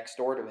 next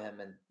door to him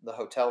in the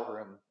hotel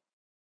room,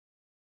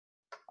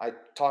 I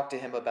talked to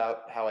him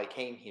about how I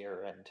came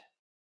here, and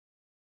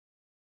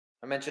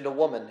I mentioned a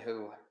woman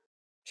who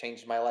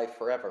changed my life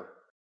forever.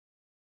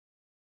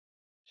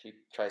 She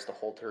tries to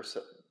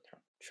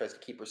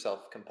keep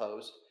herself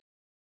composed.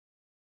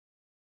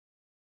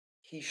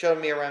 He showed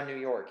me around New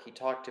York. He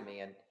talked to me,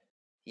 and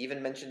he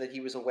even mentioned that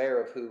he was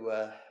aware of who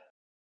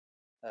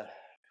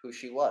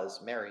she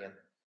was, Marion.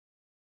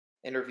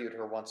 Interviewed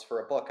her once for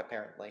a book,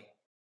 apparently.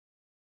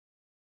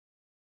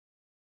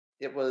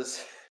 It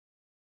was...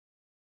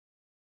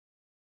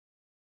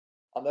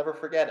 I'll never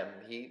forget him.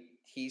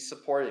 He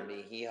supported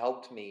me. He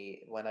helped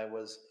me when I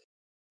was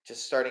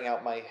just starting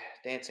out my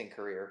dancing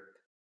career.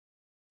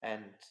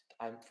 And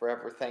I'm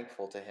forever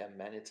thankful to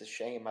him, and it's a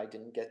shame I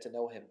didn't get to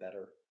know him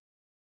better.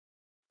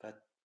 But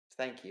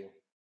thank you.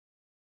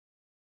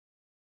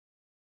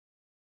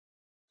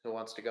 Who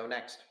wants to go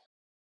next?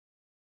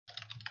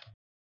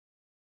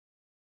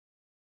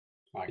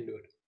 I can do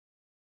it.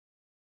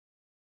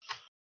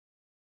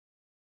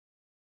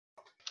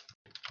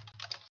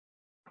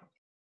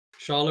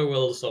 Charlie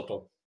will sort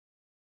of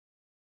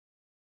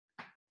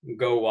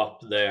go up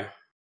there,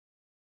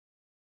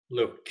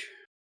 look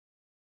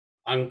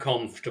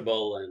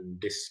uncomfortable and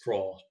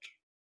distraught,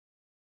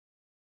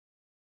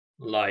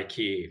 like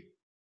he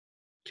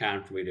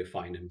can't really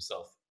find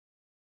himself.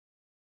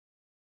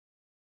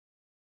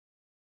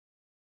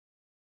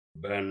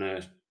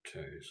 Bennett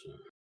Dies.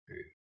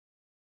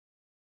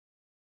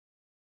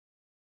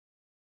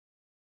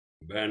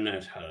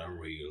 Bennett had a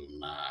real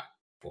knack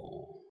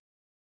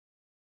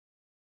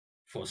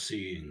for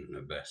seeing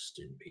the best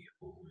in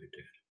people. He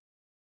did.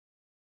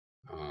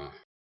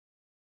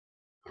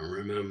 I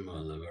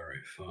remember the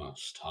very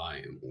first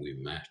time we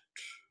met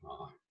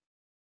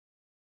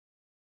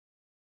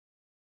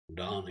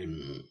down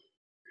in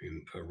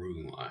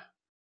Peru.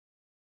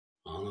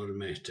 I'll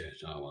admit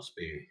it, I was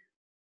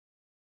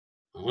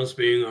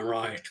being a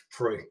right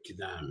prick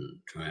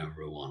then to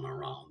everyone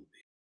around me.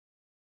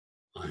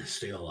 I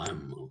still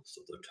am most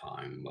of the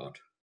time, but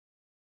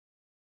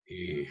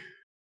he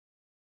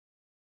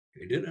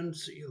didn't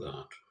see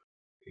that.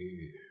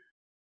 He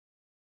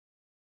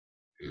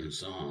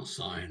saw a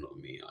side of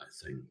me I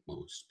think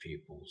most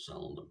people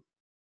seldom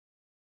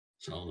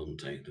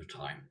take the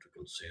time to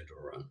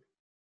consider, and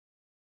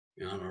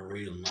he had a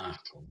real knack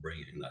of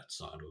bringing that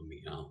side of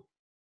me out.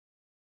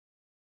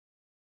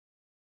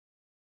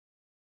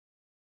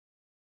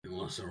 He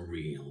was a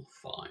real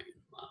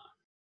fine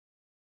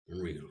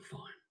man. Real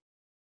fine.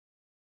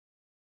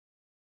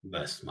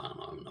 Best man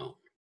I've known.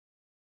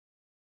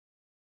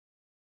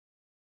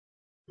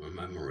 A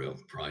memory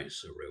of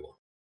price, everyone.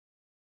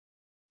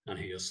 And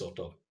he just sort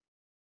of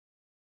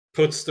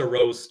puts the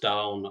rose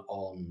down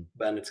on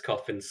Bennett's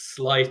coffin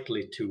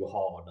slightly too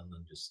hard and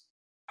then just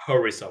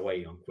hurries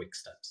away on quick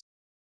steps.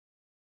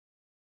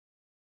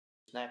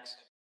 Next.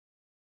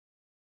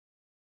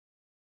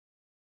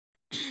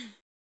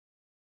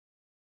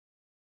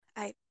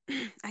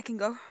 I can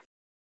go.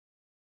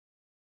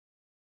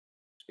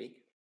 Speak.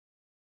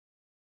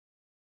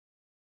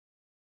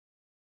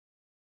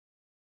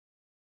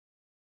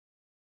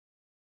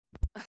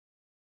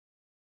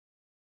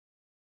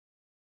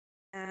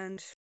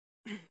 And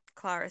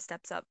Clara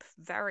steps up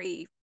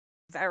very,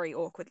 very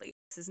awkwardly.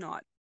 This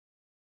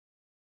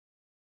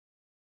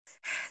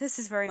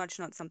is very much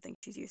not something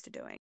she's used to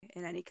doing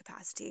in any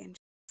capacity, and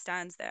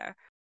stands there,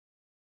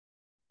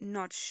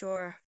 not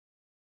sure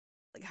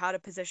how to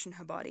position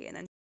her body, and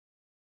then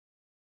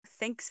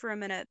thinks for a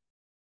minute,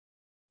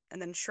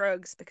 and then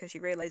shrugs because she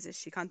realizes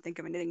she can't think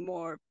of anything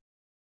more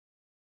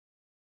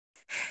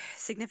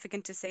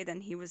significant to say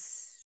than he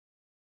was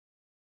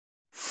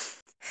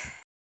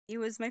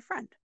my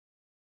friend.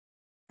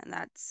 And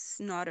that's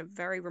not a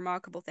very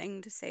remarkable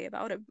thing to say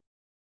about a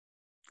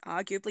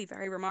arguably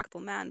very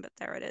remarkable man, but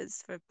there it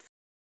is. For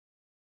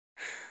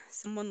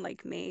someone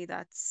like me,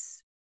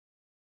 that's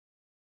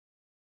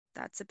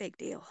a big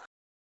deal.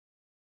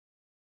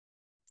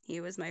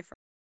 He was my friend.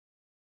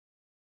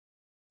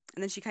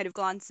 And then she kind of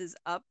glances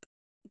up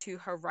to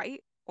her right,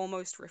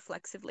 almost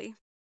reflexively,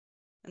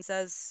 and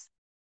says,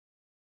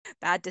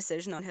 bad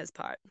decision on his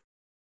part.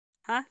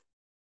 Huh?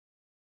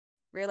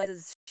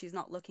 Realizes she's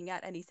not looking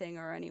at anything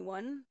or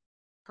anyone,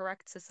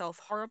 corrects herself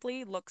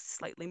horribly, looks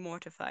slightly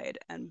mortified,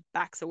 and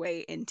backs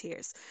away in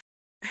tears.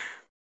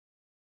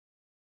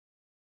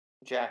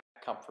 Jack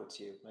comforts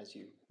you as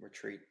you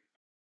retreat.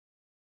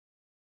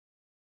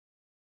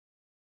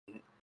 I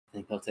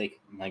think I'll take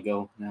my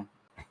go now.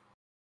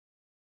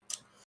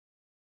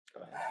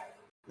 Go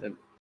ahead.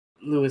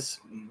 Louis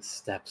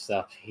steps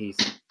up. He's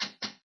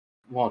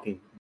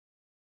walking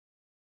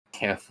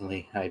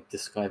carefully. I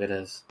describe it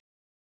as...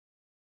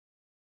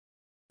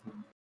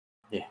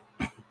 Yeah.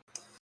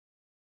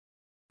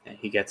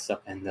 He gets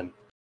up and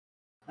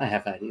I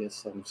have ideas,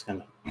 so I'm just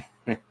gonna...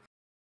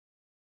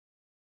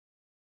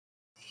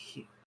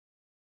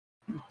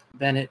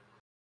 Bennett,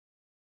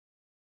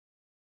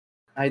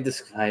 I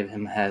describe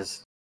him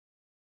as...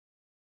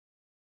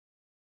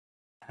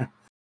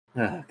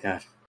 Oh,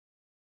 God.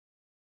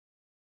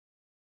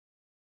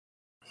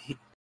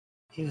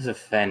 He was a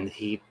friend.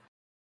 He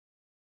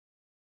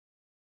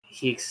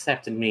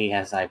accepted me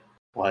as I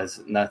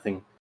was,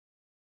 nothing.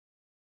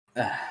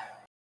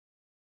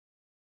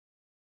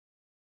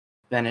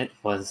 Bennett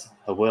was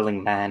a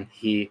willing man.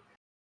 He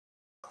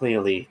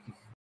clearly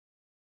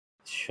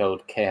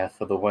showed care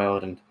for the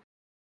world and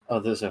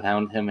others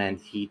around him,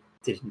 and he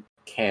didn't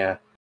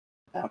care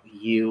about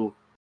you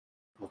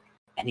or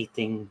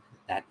anything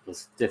that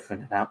was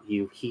different about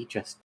you. He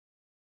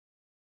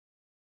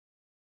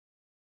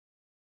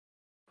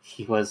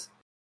was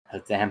a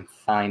damn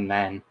fine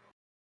man,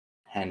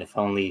 and if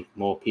only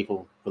more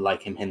people were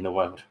like him in the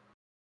world.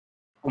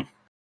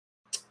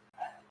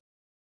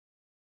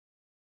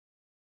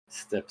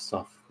 Steps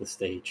off the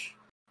stage.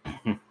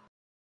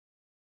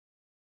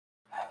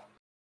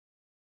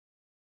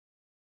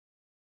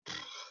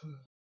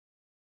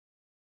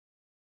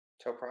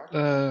 Toprak?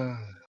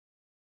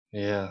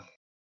 Yeah.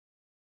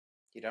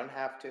 You don't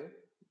have to,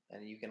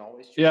 and you can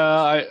always choose. Yeah,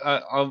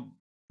 I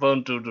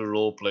won't do the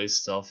roleplay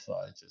stuff.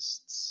 I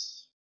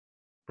just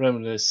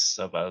reminisce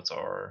about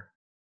our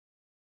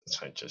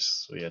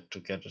adventures we had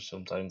together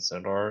sometimes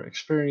and our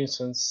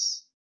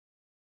experiences.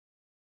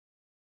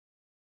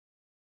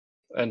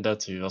 And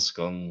that he was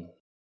gone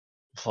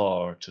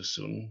far too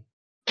soon.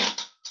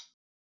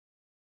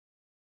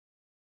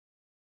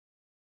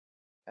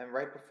 And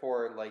right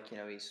before,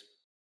 he's,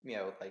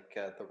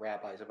 the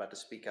rabbi's about to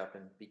speak up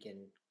and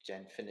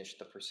finish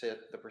the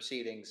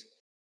proceedings,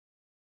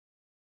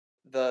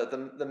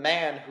 the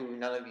man who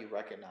none of you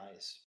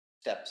recognize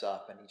steps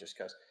up and he just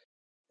goes,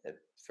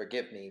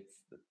 "Forgive me,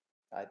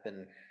 I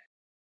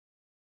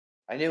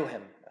knew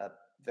him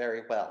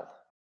very well.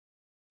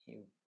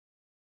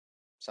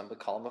 Some would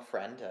call him a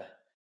friend,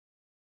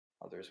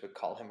 others would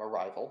call him a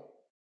rival.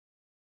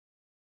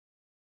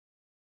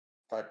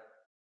 But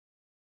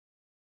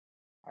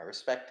I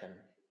respect him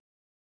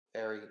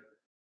very,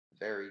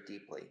 very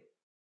deeply.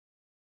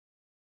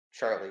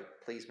 Charlie,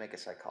 please make a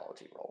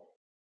psychology roll.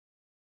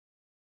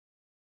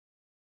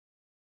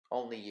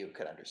 Only you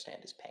could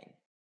understand his pain."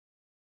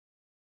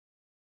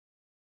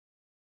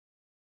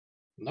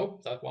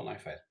 Nope, that one I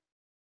failed.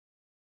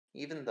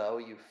 Even though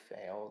you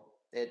failed,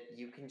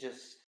 you can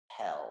just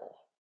tell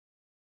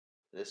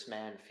this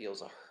man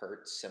feels a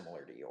hurt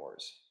similar to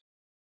yours.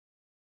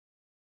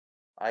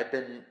 I've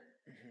been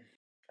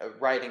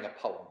writing a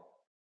poem,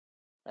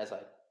 as I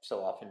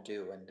so often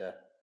do, and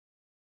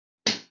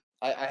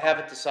I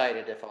haven't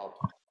decided if I'll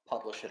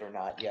publish it or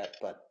not yet,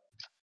 but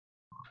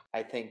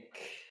I think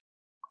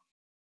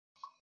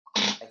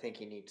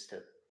he needs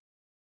to.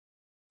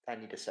 I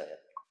need to say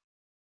it.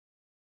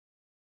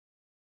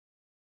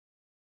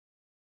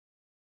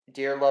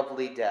 "Dear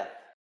lovely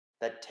death,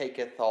 that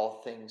taketh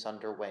all things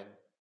under wing,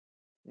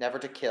 never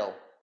to kill,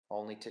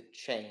 only to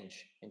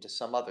change into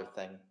some other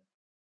thing.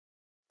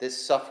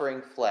 This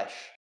suffering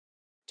flesh,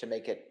 to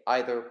make it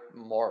either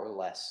more or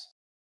less,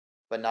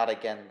 but not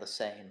again the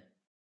same.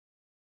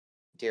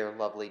 Dear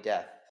lovely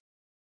death,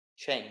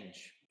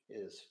 change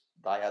is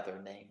thy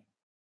other name."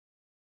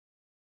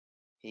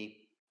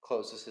 He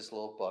closes his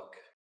little book.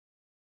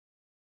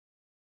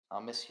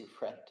 "I'll miss you,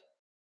 friend."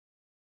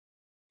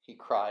 He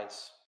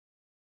cries.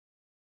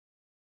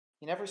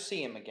 You never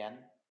see him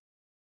again.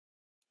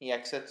 He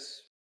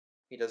exits.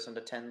 He doesn't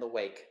attend the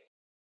wake.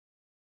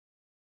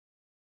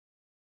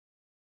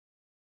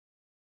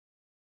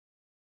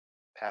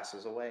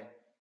 Passes away.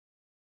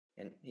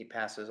 And he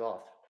passes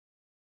off.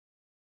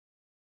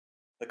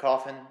 The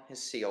coffin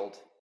is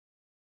sealed,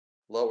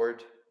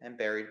 lowered and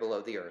buried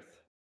below the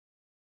earth.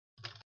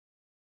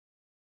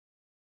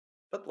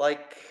 But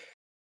like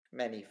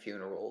many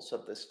funerals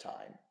of this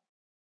time,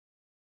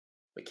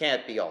 we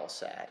can't be all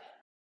sad.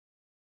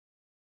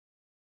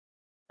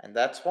 And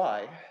that's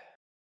why,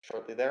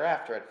 shortly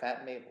thereafter at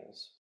Fat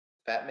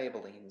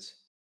Mabeline's,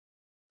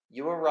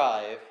 you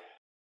arrive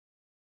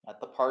at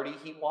the party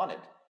he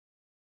wanted.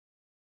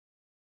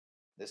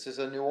 This is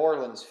a New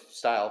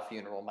Orleans-style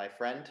funeral, my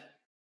friend.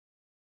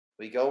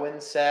 We go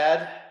in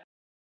sad,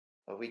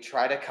 but we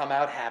try to come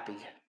out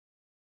happy.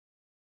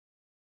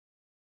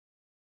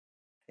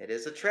 It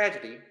is a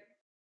tragedy,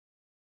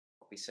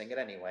 but we sing it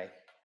anyway.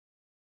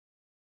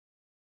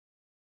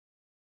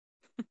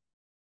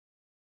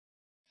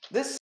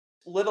 This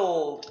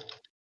little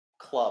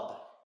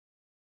club,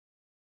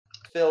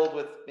 filled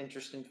with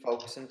interesting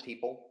folks and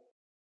people,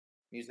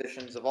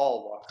 musicians of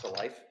all walks of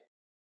life.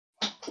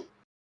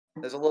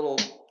 There's a little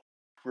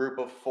group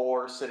of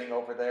 4 sitting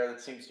over there that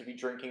seems to be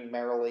drinking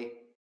merrily.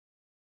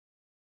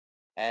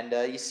 And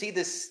you see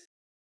this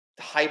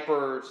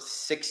hyper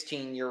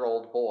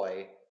 16-year-old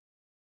boy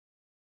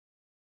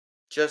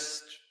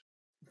just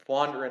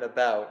wandering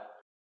about,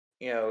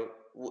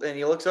 and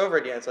he looks over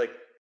at you and it's like,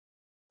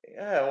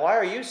 yeah, why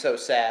are you so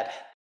sad?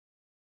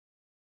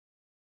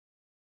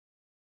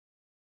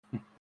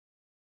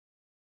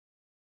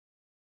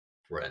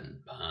 Friend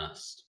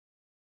passed.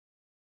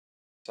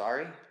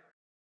 Sorry?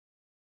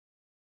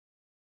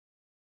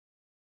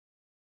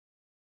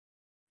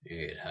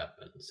 It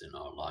happens in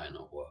our line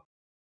of work.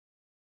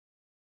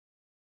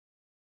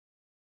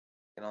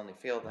 I can only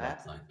feel Well,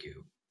 that. thank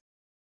you.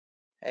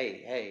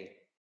 Hey,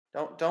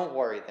 don't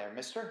worry there,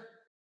 mister.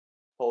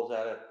 Pulls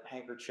out a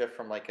handkerchief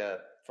from like a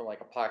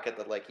pocket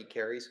that he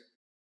carries,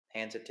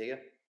 hands it to you.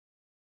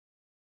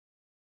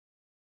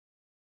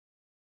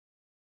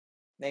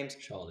 Name's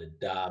Charlie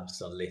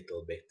dabs a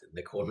little bit in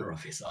the corner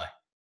of his eye.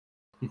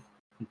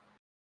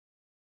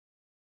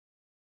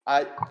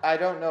 I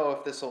don't know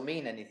if this will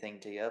mean anything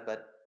to you,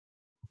 but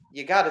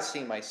you got to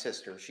see my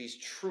sister. She's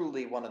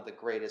truly one of the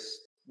greatest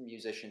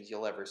musicians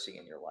you'll ever see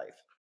in your life.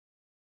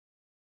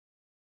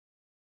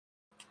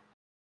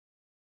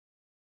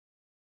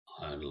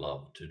 I'd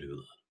love to do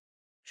that.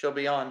 She'll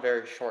be on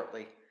very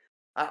shortly.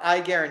 I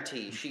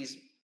guarantee she's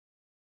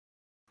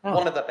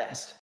one of the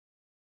best.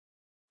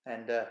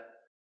 And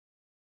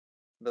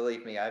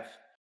believe me,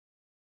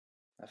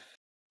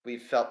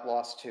 we've felt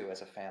lost too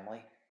as a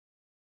family.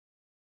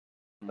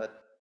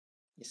 But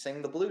you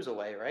sing the blues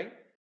away, right?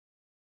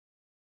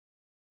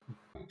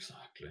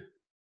 Exactly.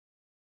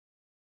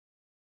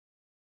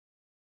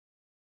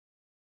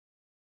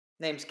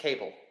 Name's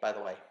Cable, by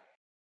the way.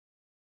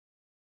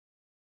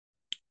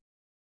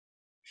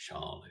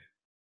 Charlie.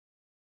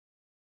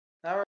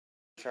 All right,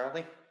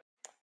 Charlie.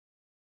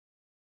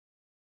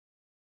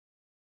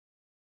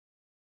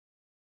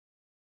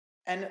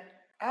 And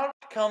out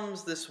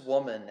comes this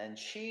woman, and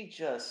she's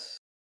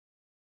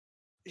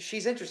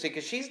interesting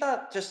because she's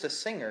not just a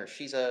singer,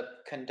 she's a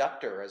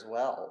conductor as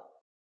well.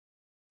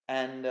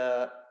 And,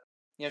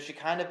 she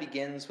kind of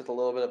begins with a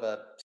little bit of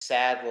a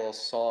sad little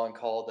song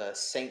called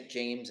St.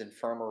 James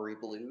Infirmary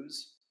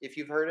Blues, if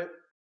you've heard it.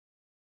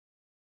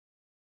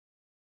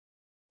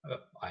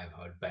 I've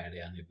heard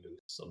barely any blues,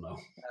 so no.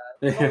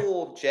 An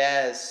old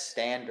jazz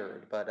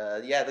standard, but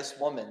this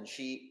woman,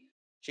 she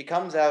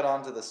comes out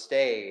onto the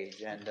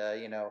stage, and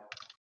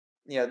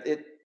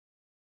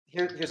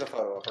here's a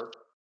photo of her,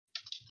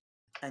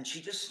 and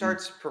she just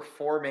starts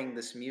performing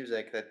this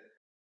music that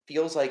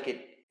feels like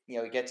it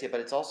gets you,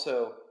 but it's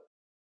also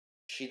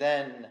she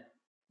then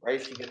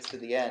right she gets to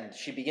the end,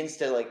 she begins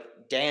to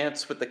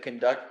dance with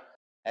the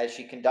as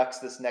she conducts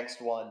this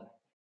next one,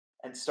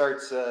 and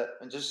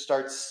just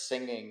starts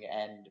singing,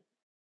 and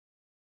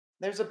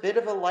there's a bit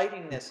of a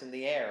lightiness in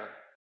the air,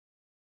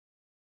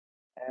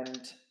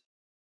 and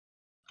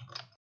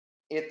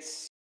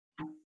it's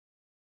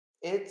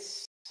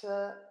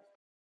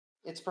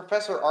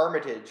Professor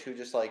Armitage who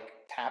just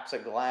taps a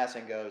glass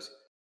and goes,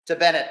 "To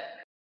Bennett."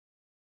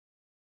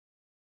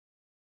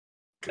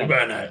 To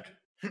Bennett.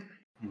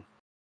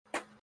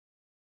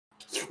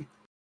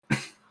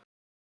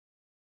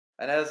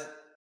 And as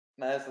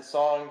the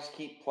songs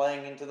keep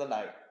playing into the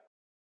night,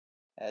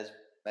 as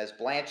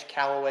Blanche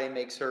Calloway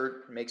makes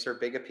her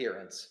big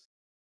appearance,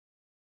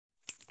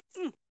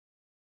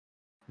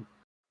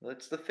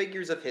 it's the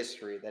figures of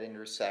history that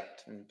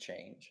intersect and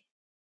change.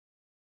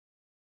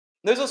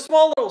 There's a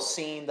small little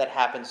scene that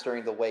happens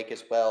during the wake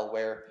as well,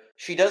 where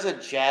she does a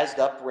jazzed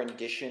up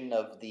rendition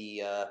of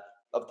the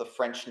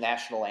French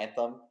national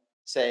anthem,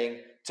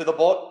 saying to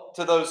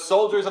those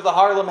soldiers of the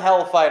Harlem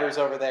Hellfighters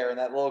over there in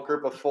that little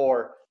group of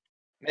 4,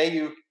 may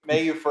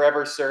you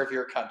forever serve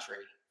your country.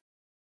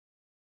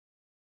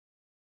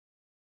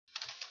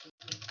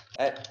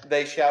 And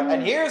they shout,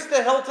 and here's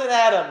to Hilton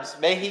Adams,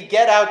 may he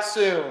get out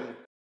soon.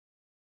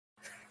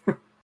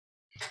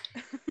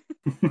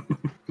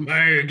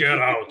 May you get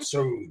out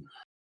soon.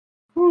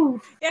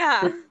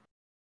 Yeah.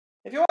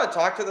 If you want to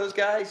talk to those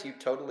guys, you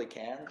totally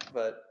can,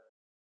 but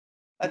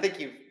I think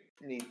you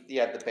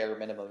have the bare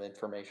minimum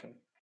information.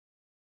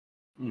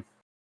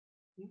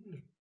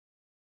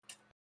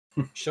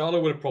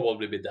 Charlie will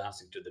probably be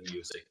dancing to the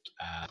music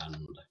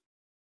and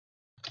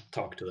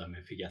talk to them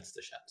if he gets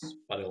the chance,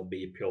 but it'll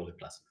be purely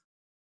pleasant.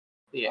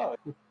 Yeah.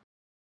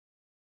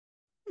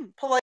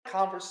 Polite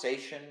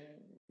conversation,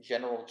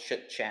 general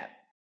chit chat.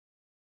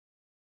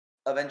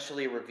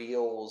 Eventually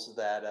reveals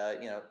that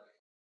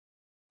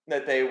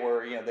that they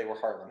were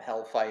Harlem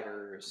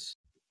Hellfighters,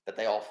 that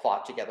they all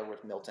fought together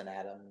with Hilton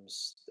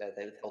Adams, and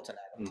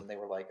they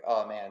were like,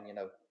 oh man,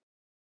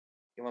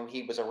 when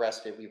he was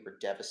arrested, we were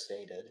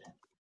devastated,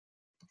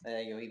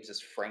 and he was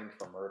just framed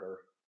for murder.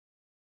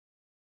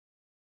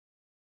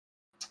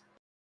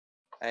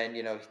 And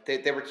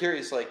they were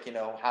curious,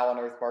 how on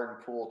earth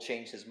Martin Poole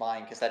changed his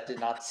mind, because that did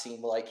not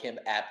seem like him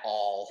at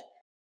all.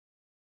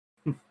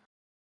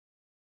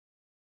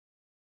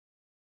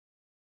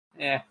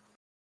 Yeah.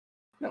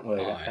 Not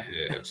worried about I that.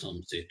 hear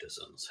some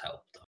citizens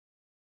helped them.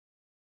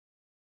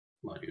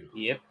 Well,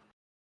 Yep.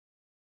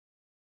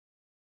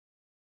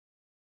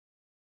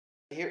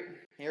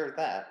 Hear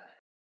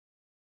that.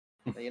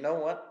 You know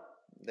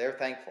what? They're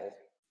thankful.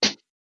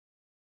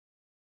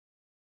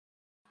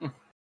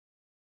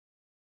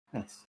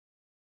 Nice.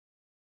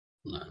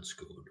 That's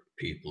good.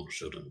 People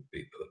shouldn't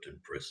be put in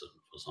prison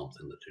for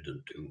something they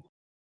didn't do.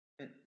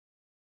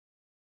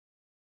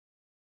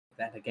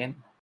 That again.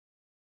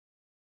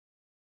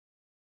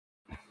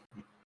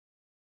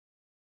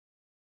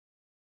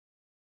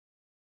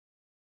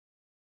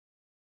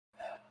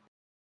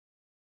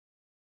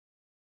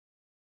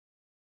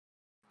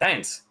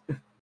 Thanks.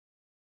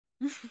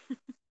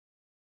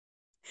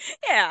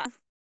 Yeah.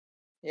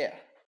 Yeah.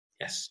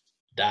 Yes,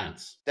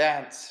 dance.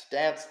 Dance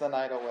the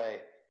night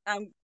away.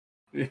 I'm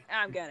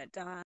gonna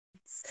dance.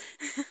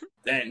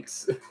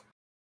 Thanks.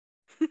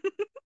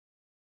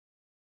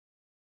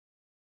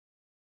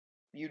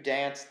 You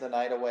dance the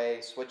night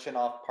away, switching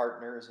off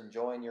partners,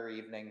 enjoying your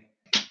evening.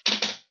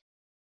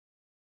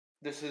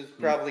 This is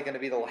probably going to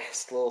be the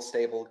last little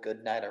stable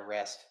good night of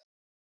rest.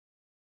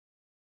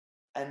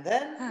 And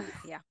then,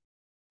 Yeah.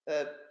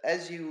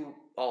 as you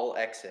all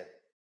exit,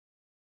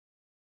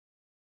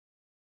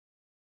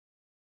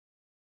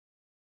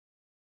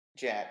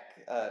 Jack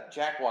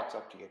walks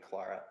up to you,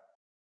 Clara,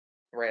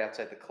 right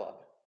outside the club.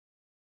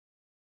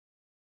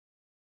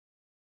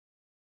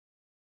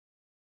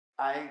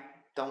 I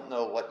don't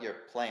know what your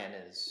plan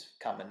is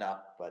coming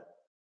up, but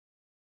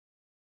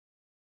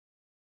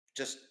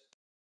just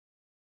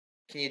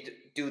can you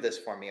do this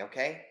for me,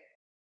 okay?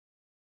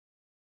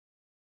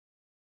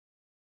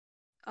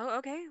 Oh,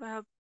 okay.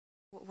 Well,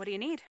 what do you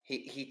need?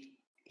 He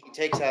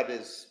takes out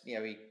his, he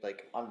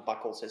like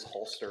unbuckles his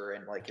holster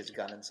and like his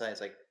gun inside.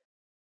 He's like,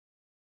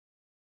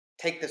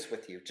 take this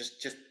with you.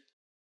 Just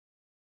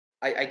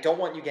I don't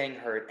want you getting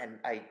hurt, and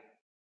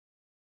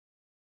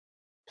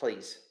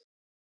please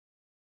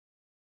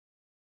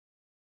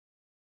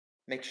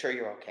make sure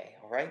you're okay,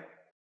 all right?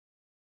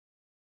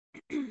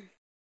 Hey,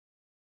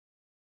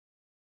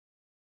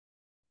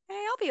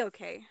 I'll be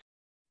okay.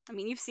 I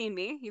mean, you've seen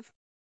me.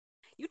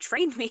 You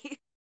trained me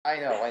I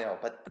know,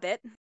 but a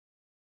bit.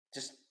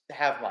 just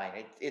have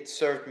mine. It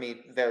served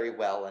me very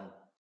well, and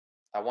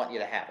I want you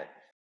to have it.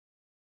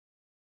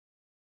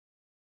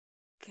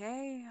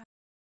 Okay.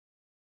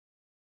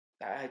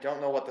 I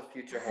don't know what the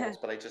future holds,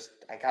 but I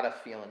got a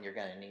feeling you're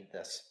gonna need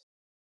this.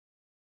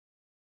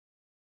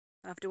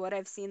 After what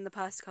I've seen the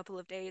past couple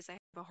of days, I have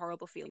a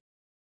horrible feeling.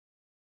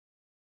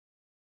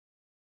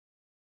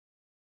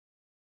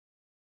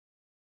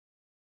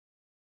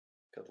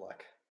 Good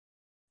luck.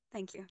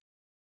 Thank you.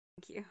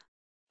 Thank you.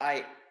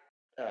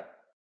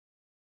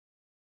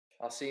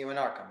 I'll see you in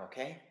Arkham,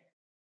 okay?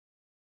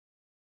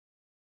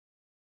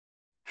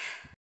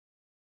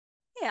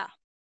 Yeah.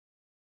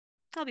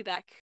 I'll be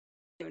back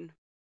soon.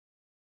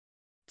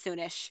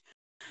 Soonish.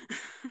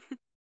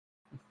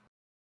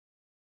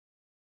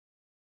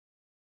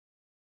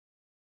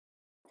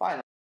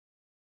 Finally,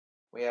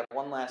 we have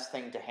one last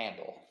thing to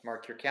handle.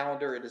 Mark your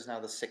calendar. It is now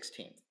the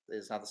 16th. It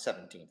is now the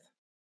 17th.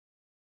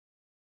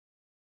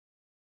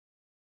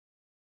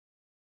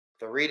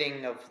 The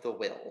reading of the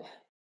will.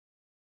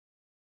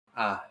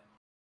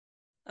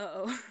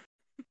 Uh-oh.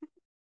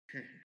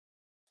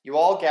 You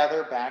all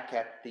gather back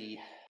at the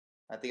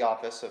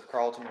office of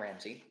Carlton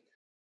Ramsey.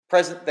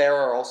 Present there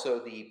are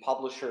also the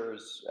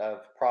publishers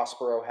of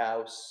Prospero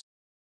House,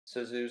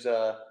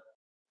 Suzusa,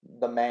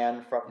 the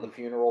man from the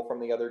funeral from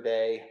the other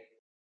day.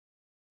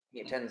 He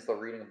attends the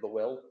reading of the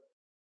will.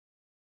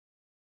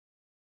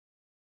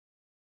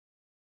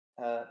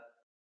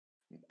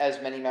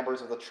 As many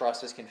members of the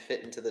trust as can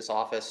fit into this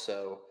office,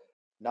 so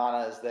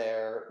Nana is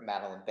there,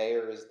 Madeline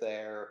Bayer is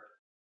there.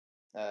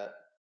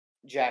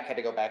 Jack had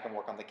to go back and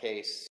work on the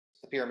case.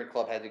 The Pyramid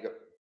Club had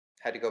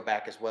to go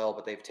back as well,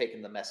 but they've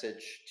taken the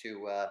message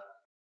to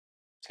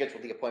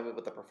schedule the appointment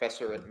with the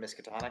professor at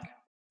Miskatonic.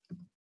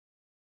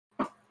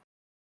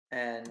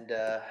 And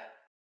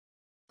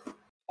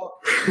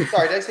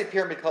sorry, did I say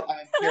Pyramid Club?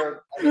 I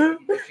mean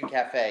Egyptian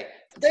Cafe.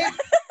 The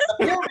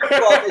Pyramid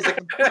Club is a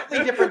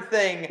completely different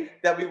thing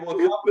that we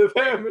will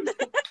come.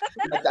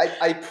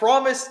 I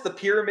promise the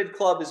Pyramid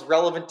Club is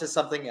relevant to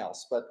something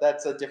else, but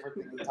that's a different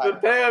thing. The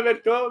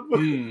Pyramid Club.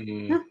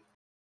 And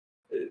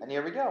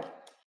here we go.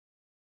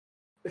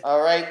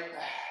 All right.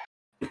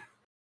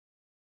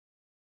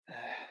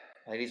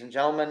 Ladies and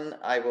gentlemen,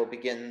 I will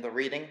begin the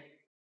reading.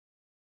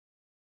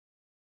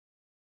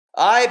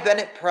 I,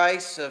 Bennett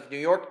Price of New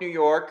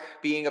York,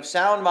 being of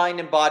sound mind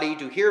and body,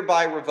 do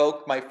hereby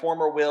revoke my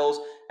former wills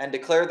and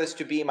declare this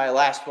to be my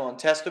last will and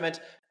testament.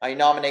 I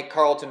nominate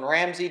Carlton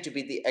Ramsey to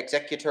be the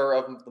executor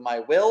of my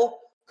will.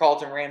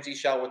 Carlton Ramsey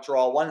shall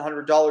withdraw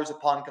 $100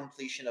 upon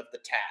completion of the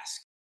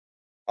task.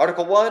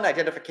 Article 1,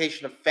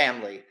 Identification of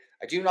Family.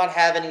 I do not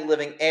have any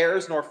living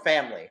heirs nor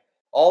family.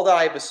 All that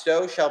I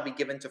bestow shall be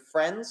given to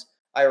friends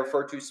I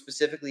refer to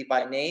specifically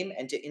by name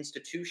and to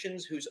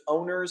institutions whose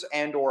owners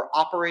and or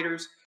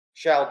operators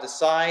shall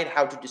decide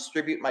how to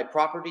distribute my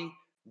property,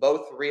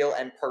 both real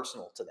and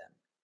personal to them.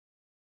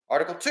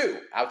 Article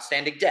 2,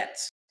 Outstanding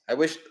Debts. I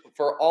wish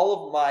for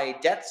all of my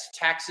debts,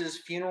 taxes,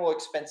 funeral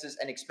expenses,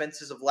 and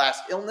expenses of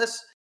last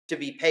illness to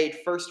be paid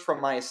first from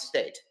my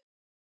estate.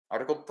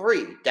 Article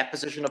 3,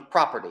 Deposition of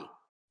Property.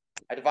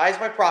 I devise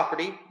my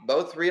property,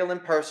 both real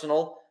and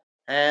personal,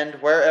 and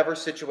wherever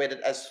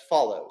situated as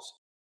follows.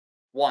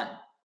 1.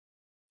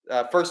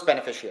 First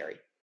beneficiary.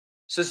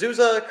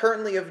 Suzusa,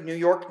 currently of New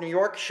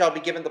York, shall be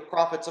given the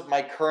profits of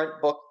my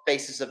current book,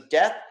 Faces of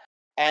Death,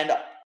 and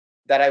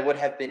that I would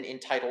have been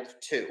entitled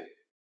to.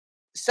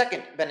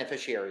 Second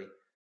beneficiary.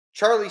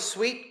 Charlie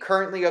Sweet,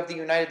 currently of the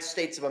United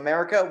States of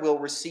America, will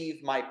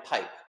receive my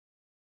pipe.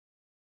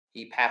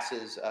 He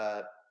passes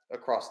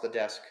across the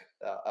desk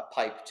a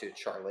pipe to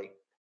Charlie.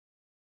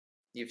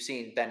 You've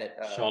seen Bennett.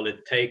 Charlie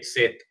takes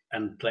it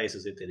and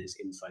places it in his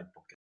inside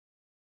pocket.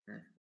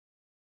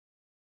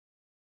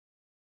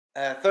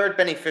 Third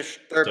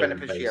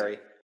beneficiary.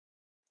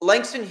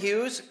 Langston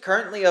Hughes,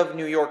 currently of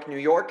New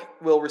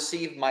York, will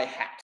receive my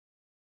hat.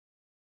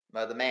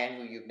 The man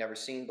who you've never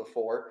seen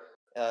before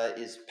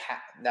is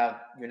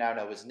now you now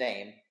know his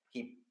name.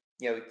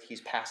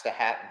 He's passed a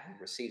hat and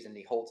he receives it and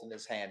he holds it in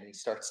his hand and he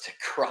starts to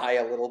cry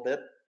a little bit.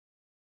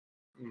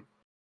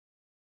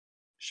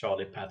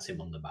 Charlie pats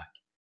him on the back.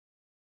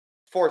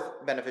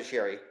 Fourth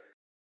beneficiary.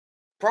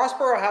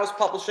 Prospero House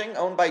Publishing,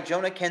 owned by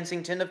Jonah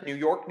Kensington of New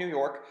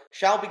York,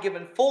 shall be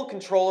given full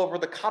control over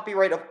the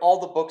copyright of all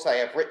the books I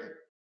have written.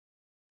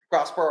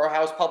 Prospero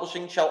House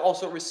Publishing shall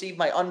also receive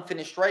my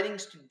unfinished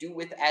writings to do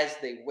with as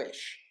they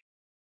wish.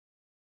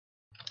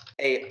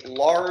 A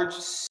large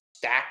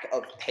stack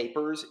of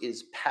papers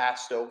is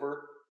passed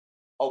over,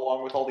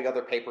 along with all the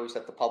other papers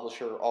that the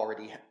publisher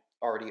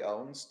already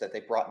owns, that they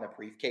brought in a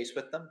briefcase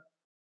with them.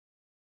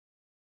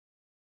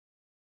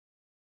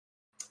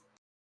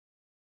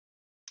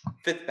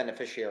 Fifth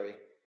beneficiary.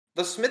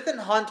 The Smith &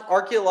 Hunt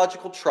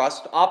Archaeological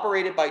Trust,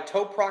 operated by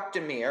Toprak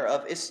Dimir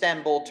of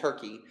Istanbul,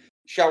 Turkey,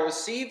 shall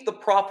receive the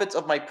profits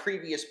of my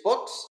previous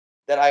books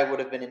that I would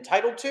have been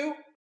entitled to,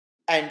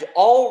 and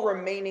all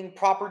remaining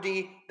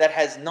property that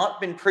has not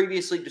been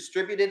previously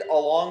distributed,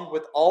 along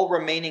with all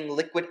remaining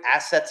liquid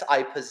assets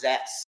I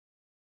possess.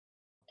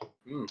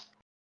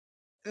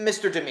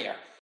 Mr. Dimir,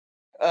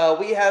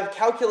 we have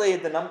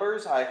calculated the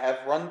numbers. I have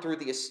run through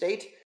the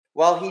estate.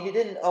 While he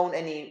didn't own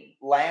any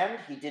land,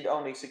 he did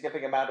own a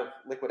significant amount of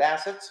liquid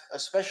assets,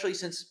 especially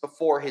since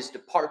before his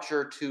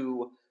departure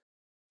to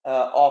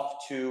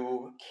off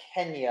to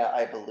Kenya,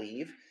 I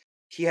believe.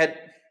 He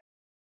had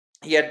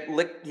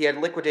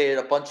liquidated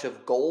a bunch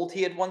of gold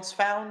he had once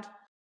found.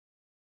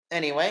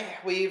 Anyway,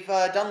 we've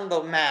done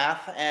the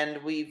math,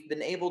 and we've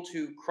been able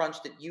to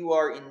crunch that you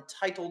are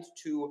entitled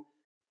to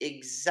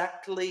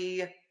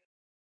exactly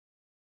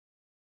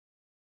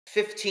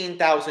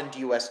 $15,000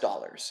 US.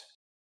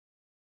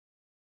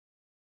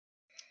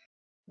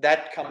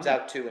 That comes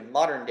out to, in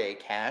modern day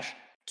cash,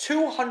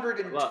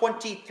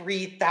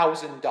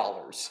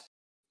 $223,000.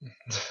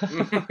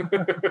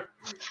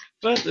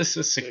 That is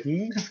a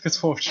significant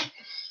fortune.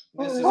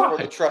 This is for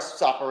the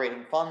Trust's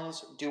operating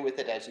funds. Do with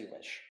it as you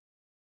wish.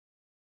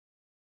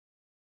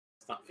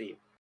 It's not for you.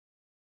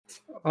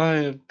 I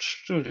am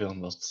truly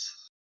on that.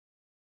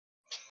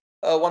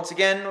 Once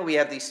again, we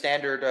have the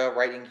standard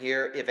writing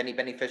here. If any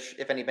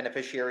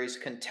beneficiaries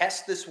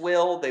contest this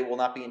will, they will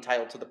not be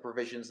entitled to the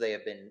provisions they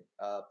have been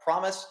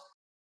promised.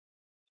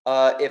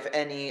 If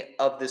any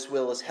of this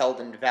will is held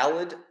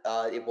invalid,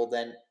 it will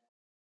then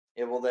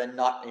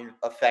not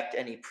affect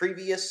any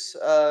previous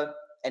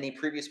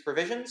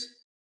provisions.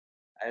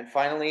 And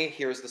finally,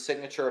 here's the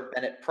signature of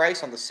Bennett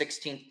Price on the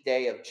 16th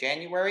day of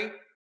January.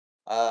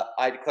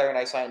 I declare and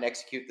I sign and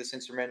execute this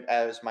instrument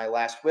as my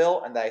last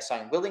will, and that I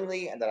sign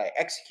willingly, and that I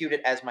execute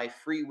it as my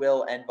free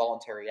will and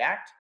voluntary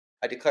act.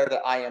 I declare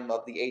that I am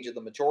of the age of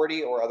the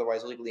majority, or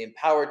otherwise legally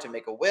empowered to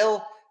make a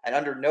will, and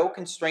under no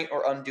constraint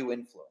or undue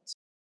influence.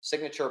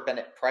 Signature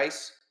Bennett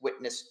Price,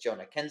 witness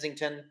Jonah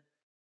Kensington.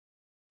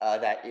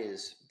 That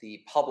is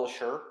the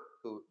publisher,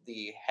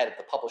 the head of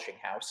the publishing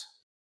house,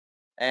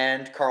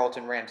 and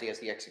Carlton Ramsey as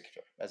the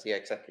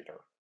executor.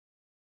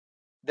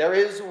 There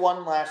is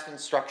one last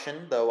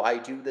instruction, though I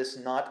do this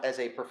not as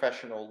a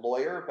professional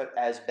lawyer, but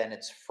as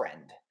Bennett's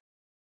friend.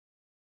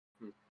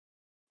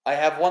 I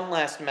have one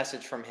last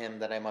message from him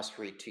that I must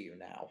read to you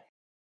now.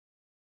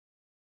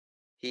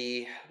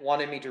 He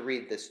wanted me to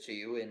read this to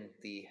you in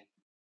the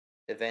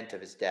event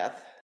of his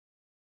death.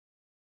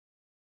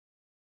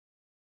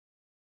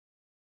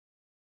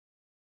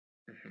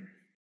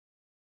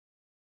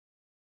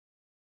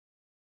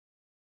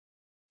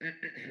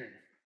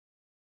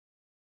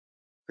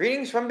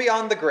 Greetings from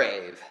beyond the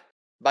grave.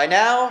 By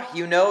now,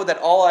 you know that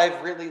all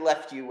I've really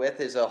left you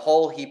with is a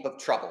whole heap of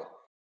trouble.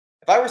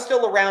 If I were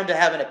still around to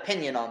have an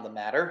opinion on the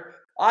matter,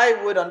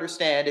 I would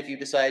understand if you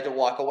decided to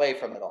walk away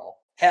from it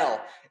all.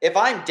 Hell, if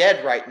I'm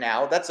dead right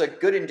now, that's a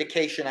good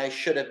indication I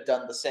should have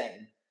done the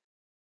same.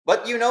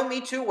 But you know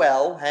me too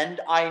well,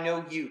 and I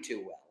know you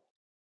too well.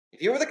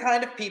 If you were the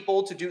kind of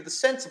people to do the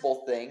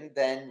sensible thing,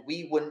 then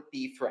we wouldn't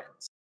be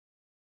friends.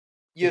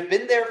 You've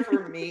been there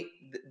for me,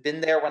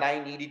 been there when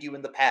I needed you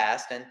in the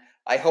past, and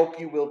I hope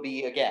you will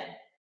be again,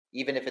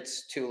 even if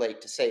it's too late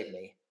to save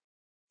me.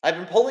 I've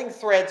been pulling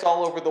threads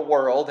all over the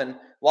world, and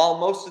while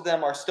most of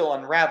them are still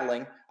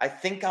unraveling, I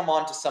think I'm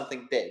onto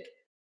something big.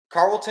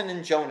 Carlton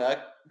and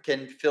Jonah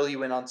can fill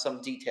you in on some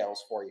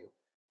details for you.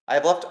 I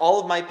have left all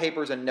of my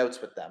papers and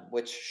notes with them,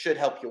 which should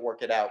help you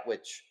work it out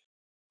which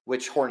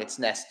hornet's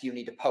nest you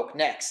need to poke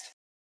next.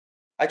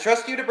 I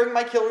trust you to bring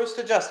my killers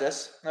to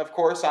justice. Of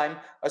course, I'm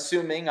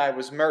assuming I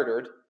was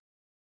murdered.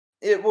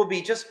 It will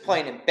be just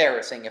plain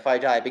embarrassing if I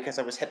die because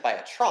I was hit by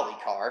a trolley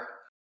car.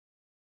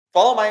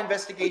 Follow my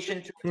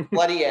investigation to its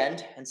bloody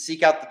end and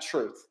seek out the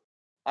truth.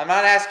 I'm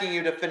not asking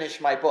you to finish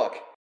my book.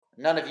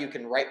 None of you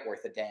can write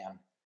worth a damn.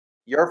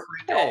 Your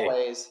friend Hey.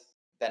 always,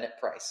 Bennett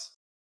Price.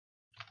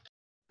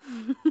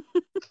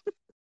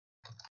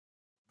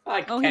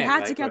 I Oh, he can't had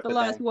write to get the worth a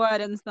last damn.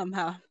 word in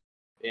somehow.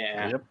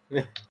 Yeah.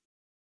 Yep.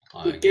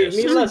 I Gave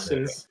me guess,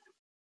 lessons.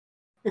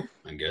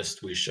 I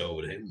guess we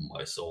showed him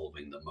by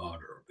solving the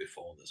murder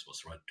before this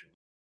was read to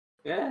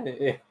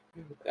him.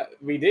 Yeah,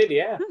 we did,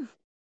 yeah.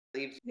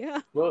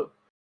 Yeah. Well,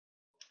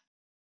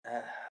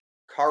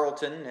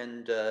 Carlton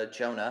and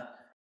Jonah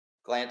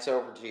glance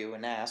over to you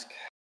and ask,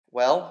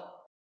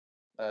 well,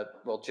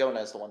 Jonah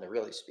is the one to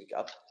really speak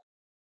up.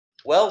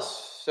 Well,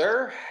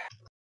 sir,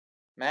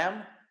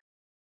 ma'am,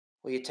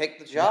 will you take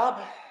the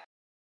job?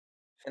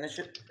 Finish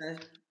it?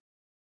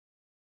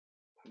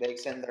 They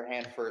extend their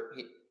hand for...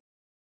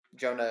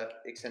 Jonah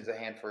extends a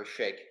hand for a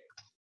shake.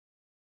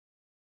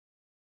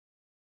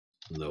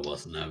 There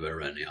was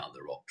never any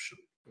other option.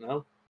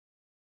 no.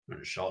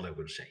 And Charlie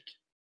would shake.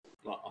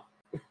 Aw.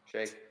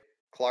 Shake.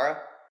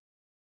 Clara?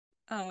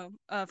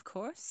 Of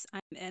course,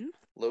 I'm in.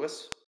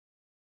 Louis?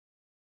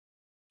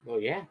 Oh,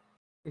 yeah.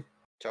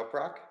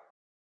 Toprak?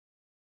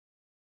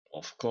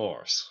 Of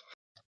course.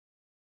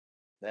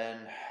 Then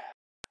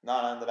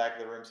Nana in the back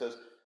of the room says,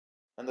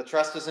 and the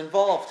trust is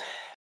involved.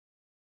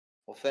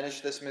 We'll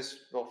finish this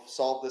we'll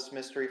solve this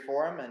mystery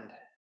for him and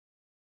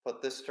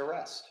put this to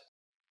rest.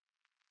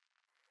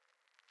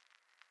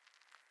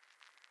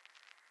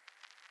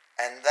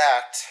 And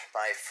that,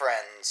 my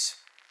friends,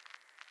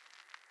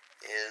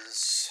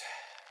 is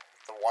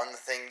the one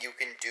thing you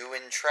can do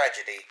in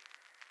tragedy.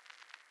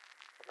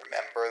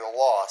 Remember the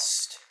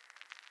lost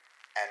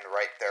and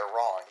right their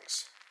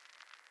wrongs.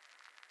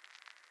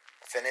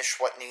 Finish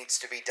what needs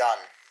to be done.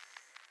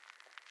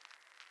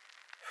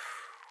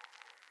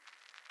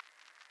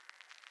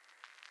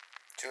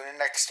 Tune in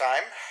next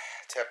time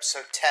to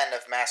episode 10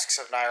 of Masks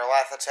of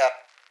Nyarlathotep.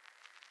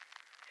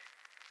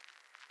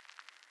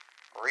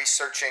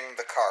 Researching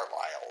the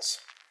Carlyles.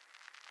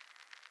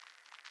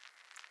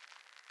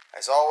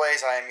 As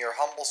always, I am your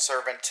humble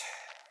servant,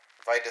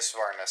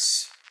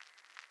 vitusvarnus.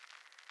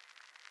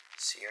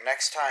 See you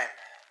next time.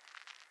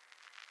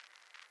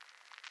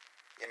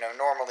 You know,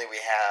 normally we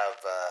have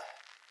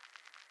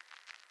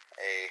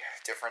a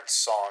different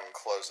song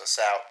close us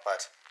out,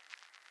 but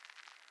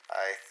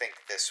I think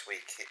this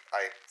week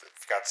I've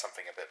got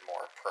something a bit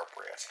more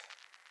appropriate.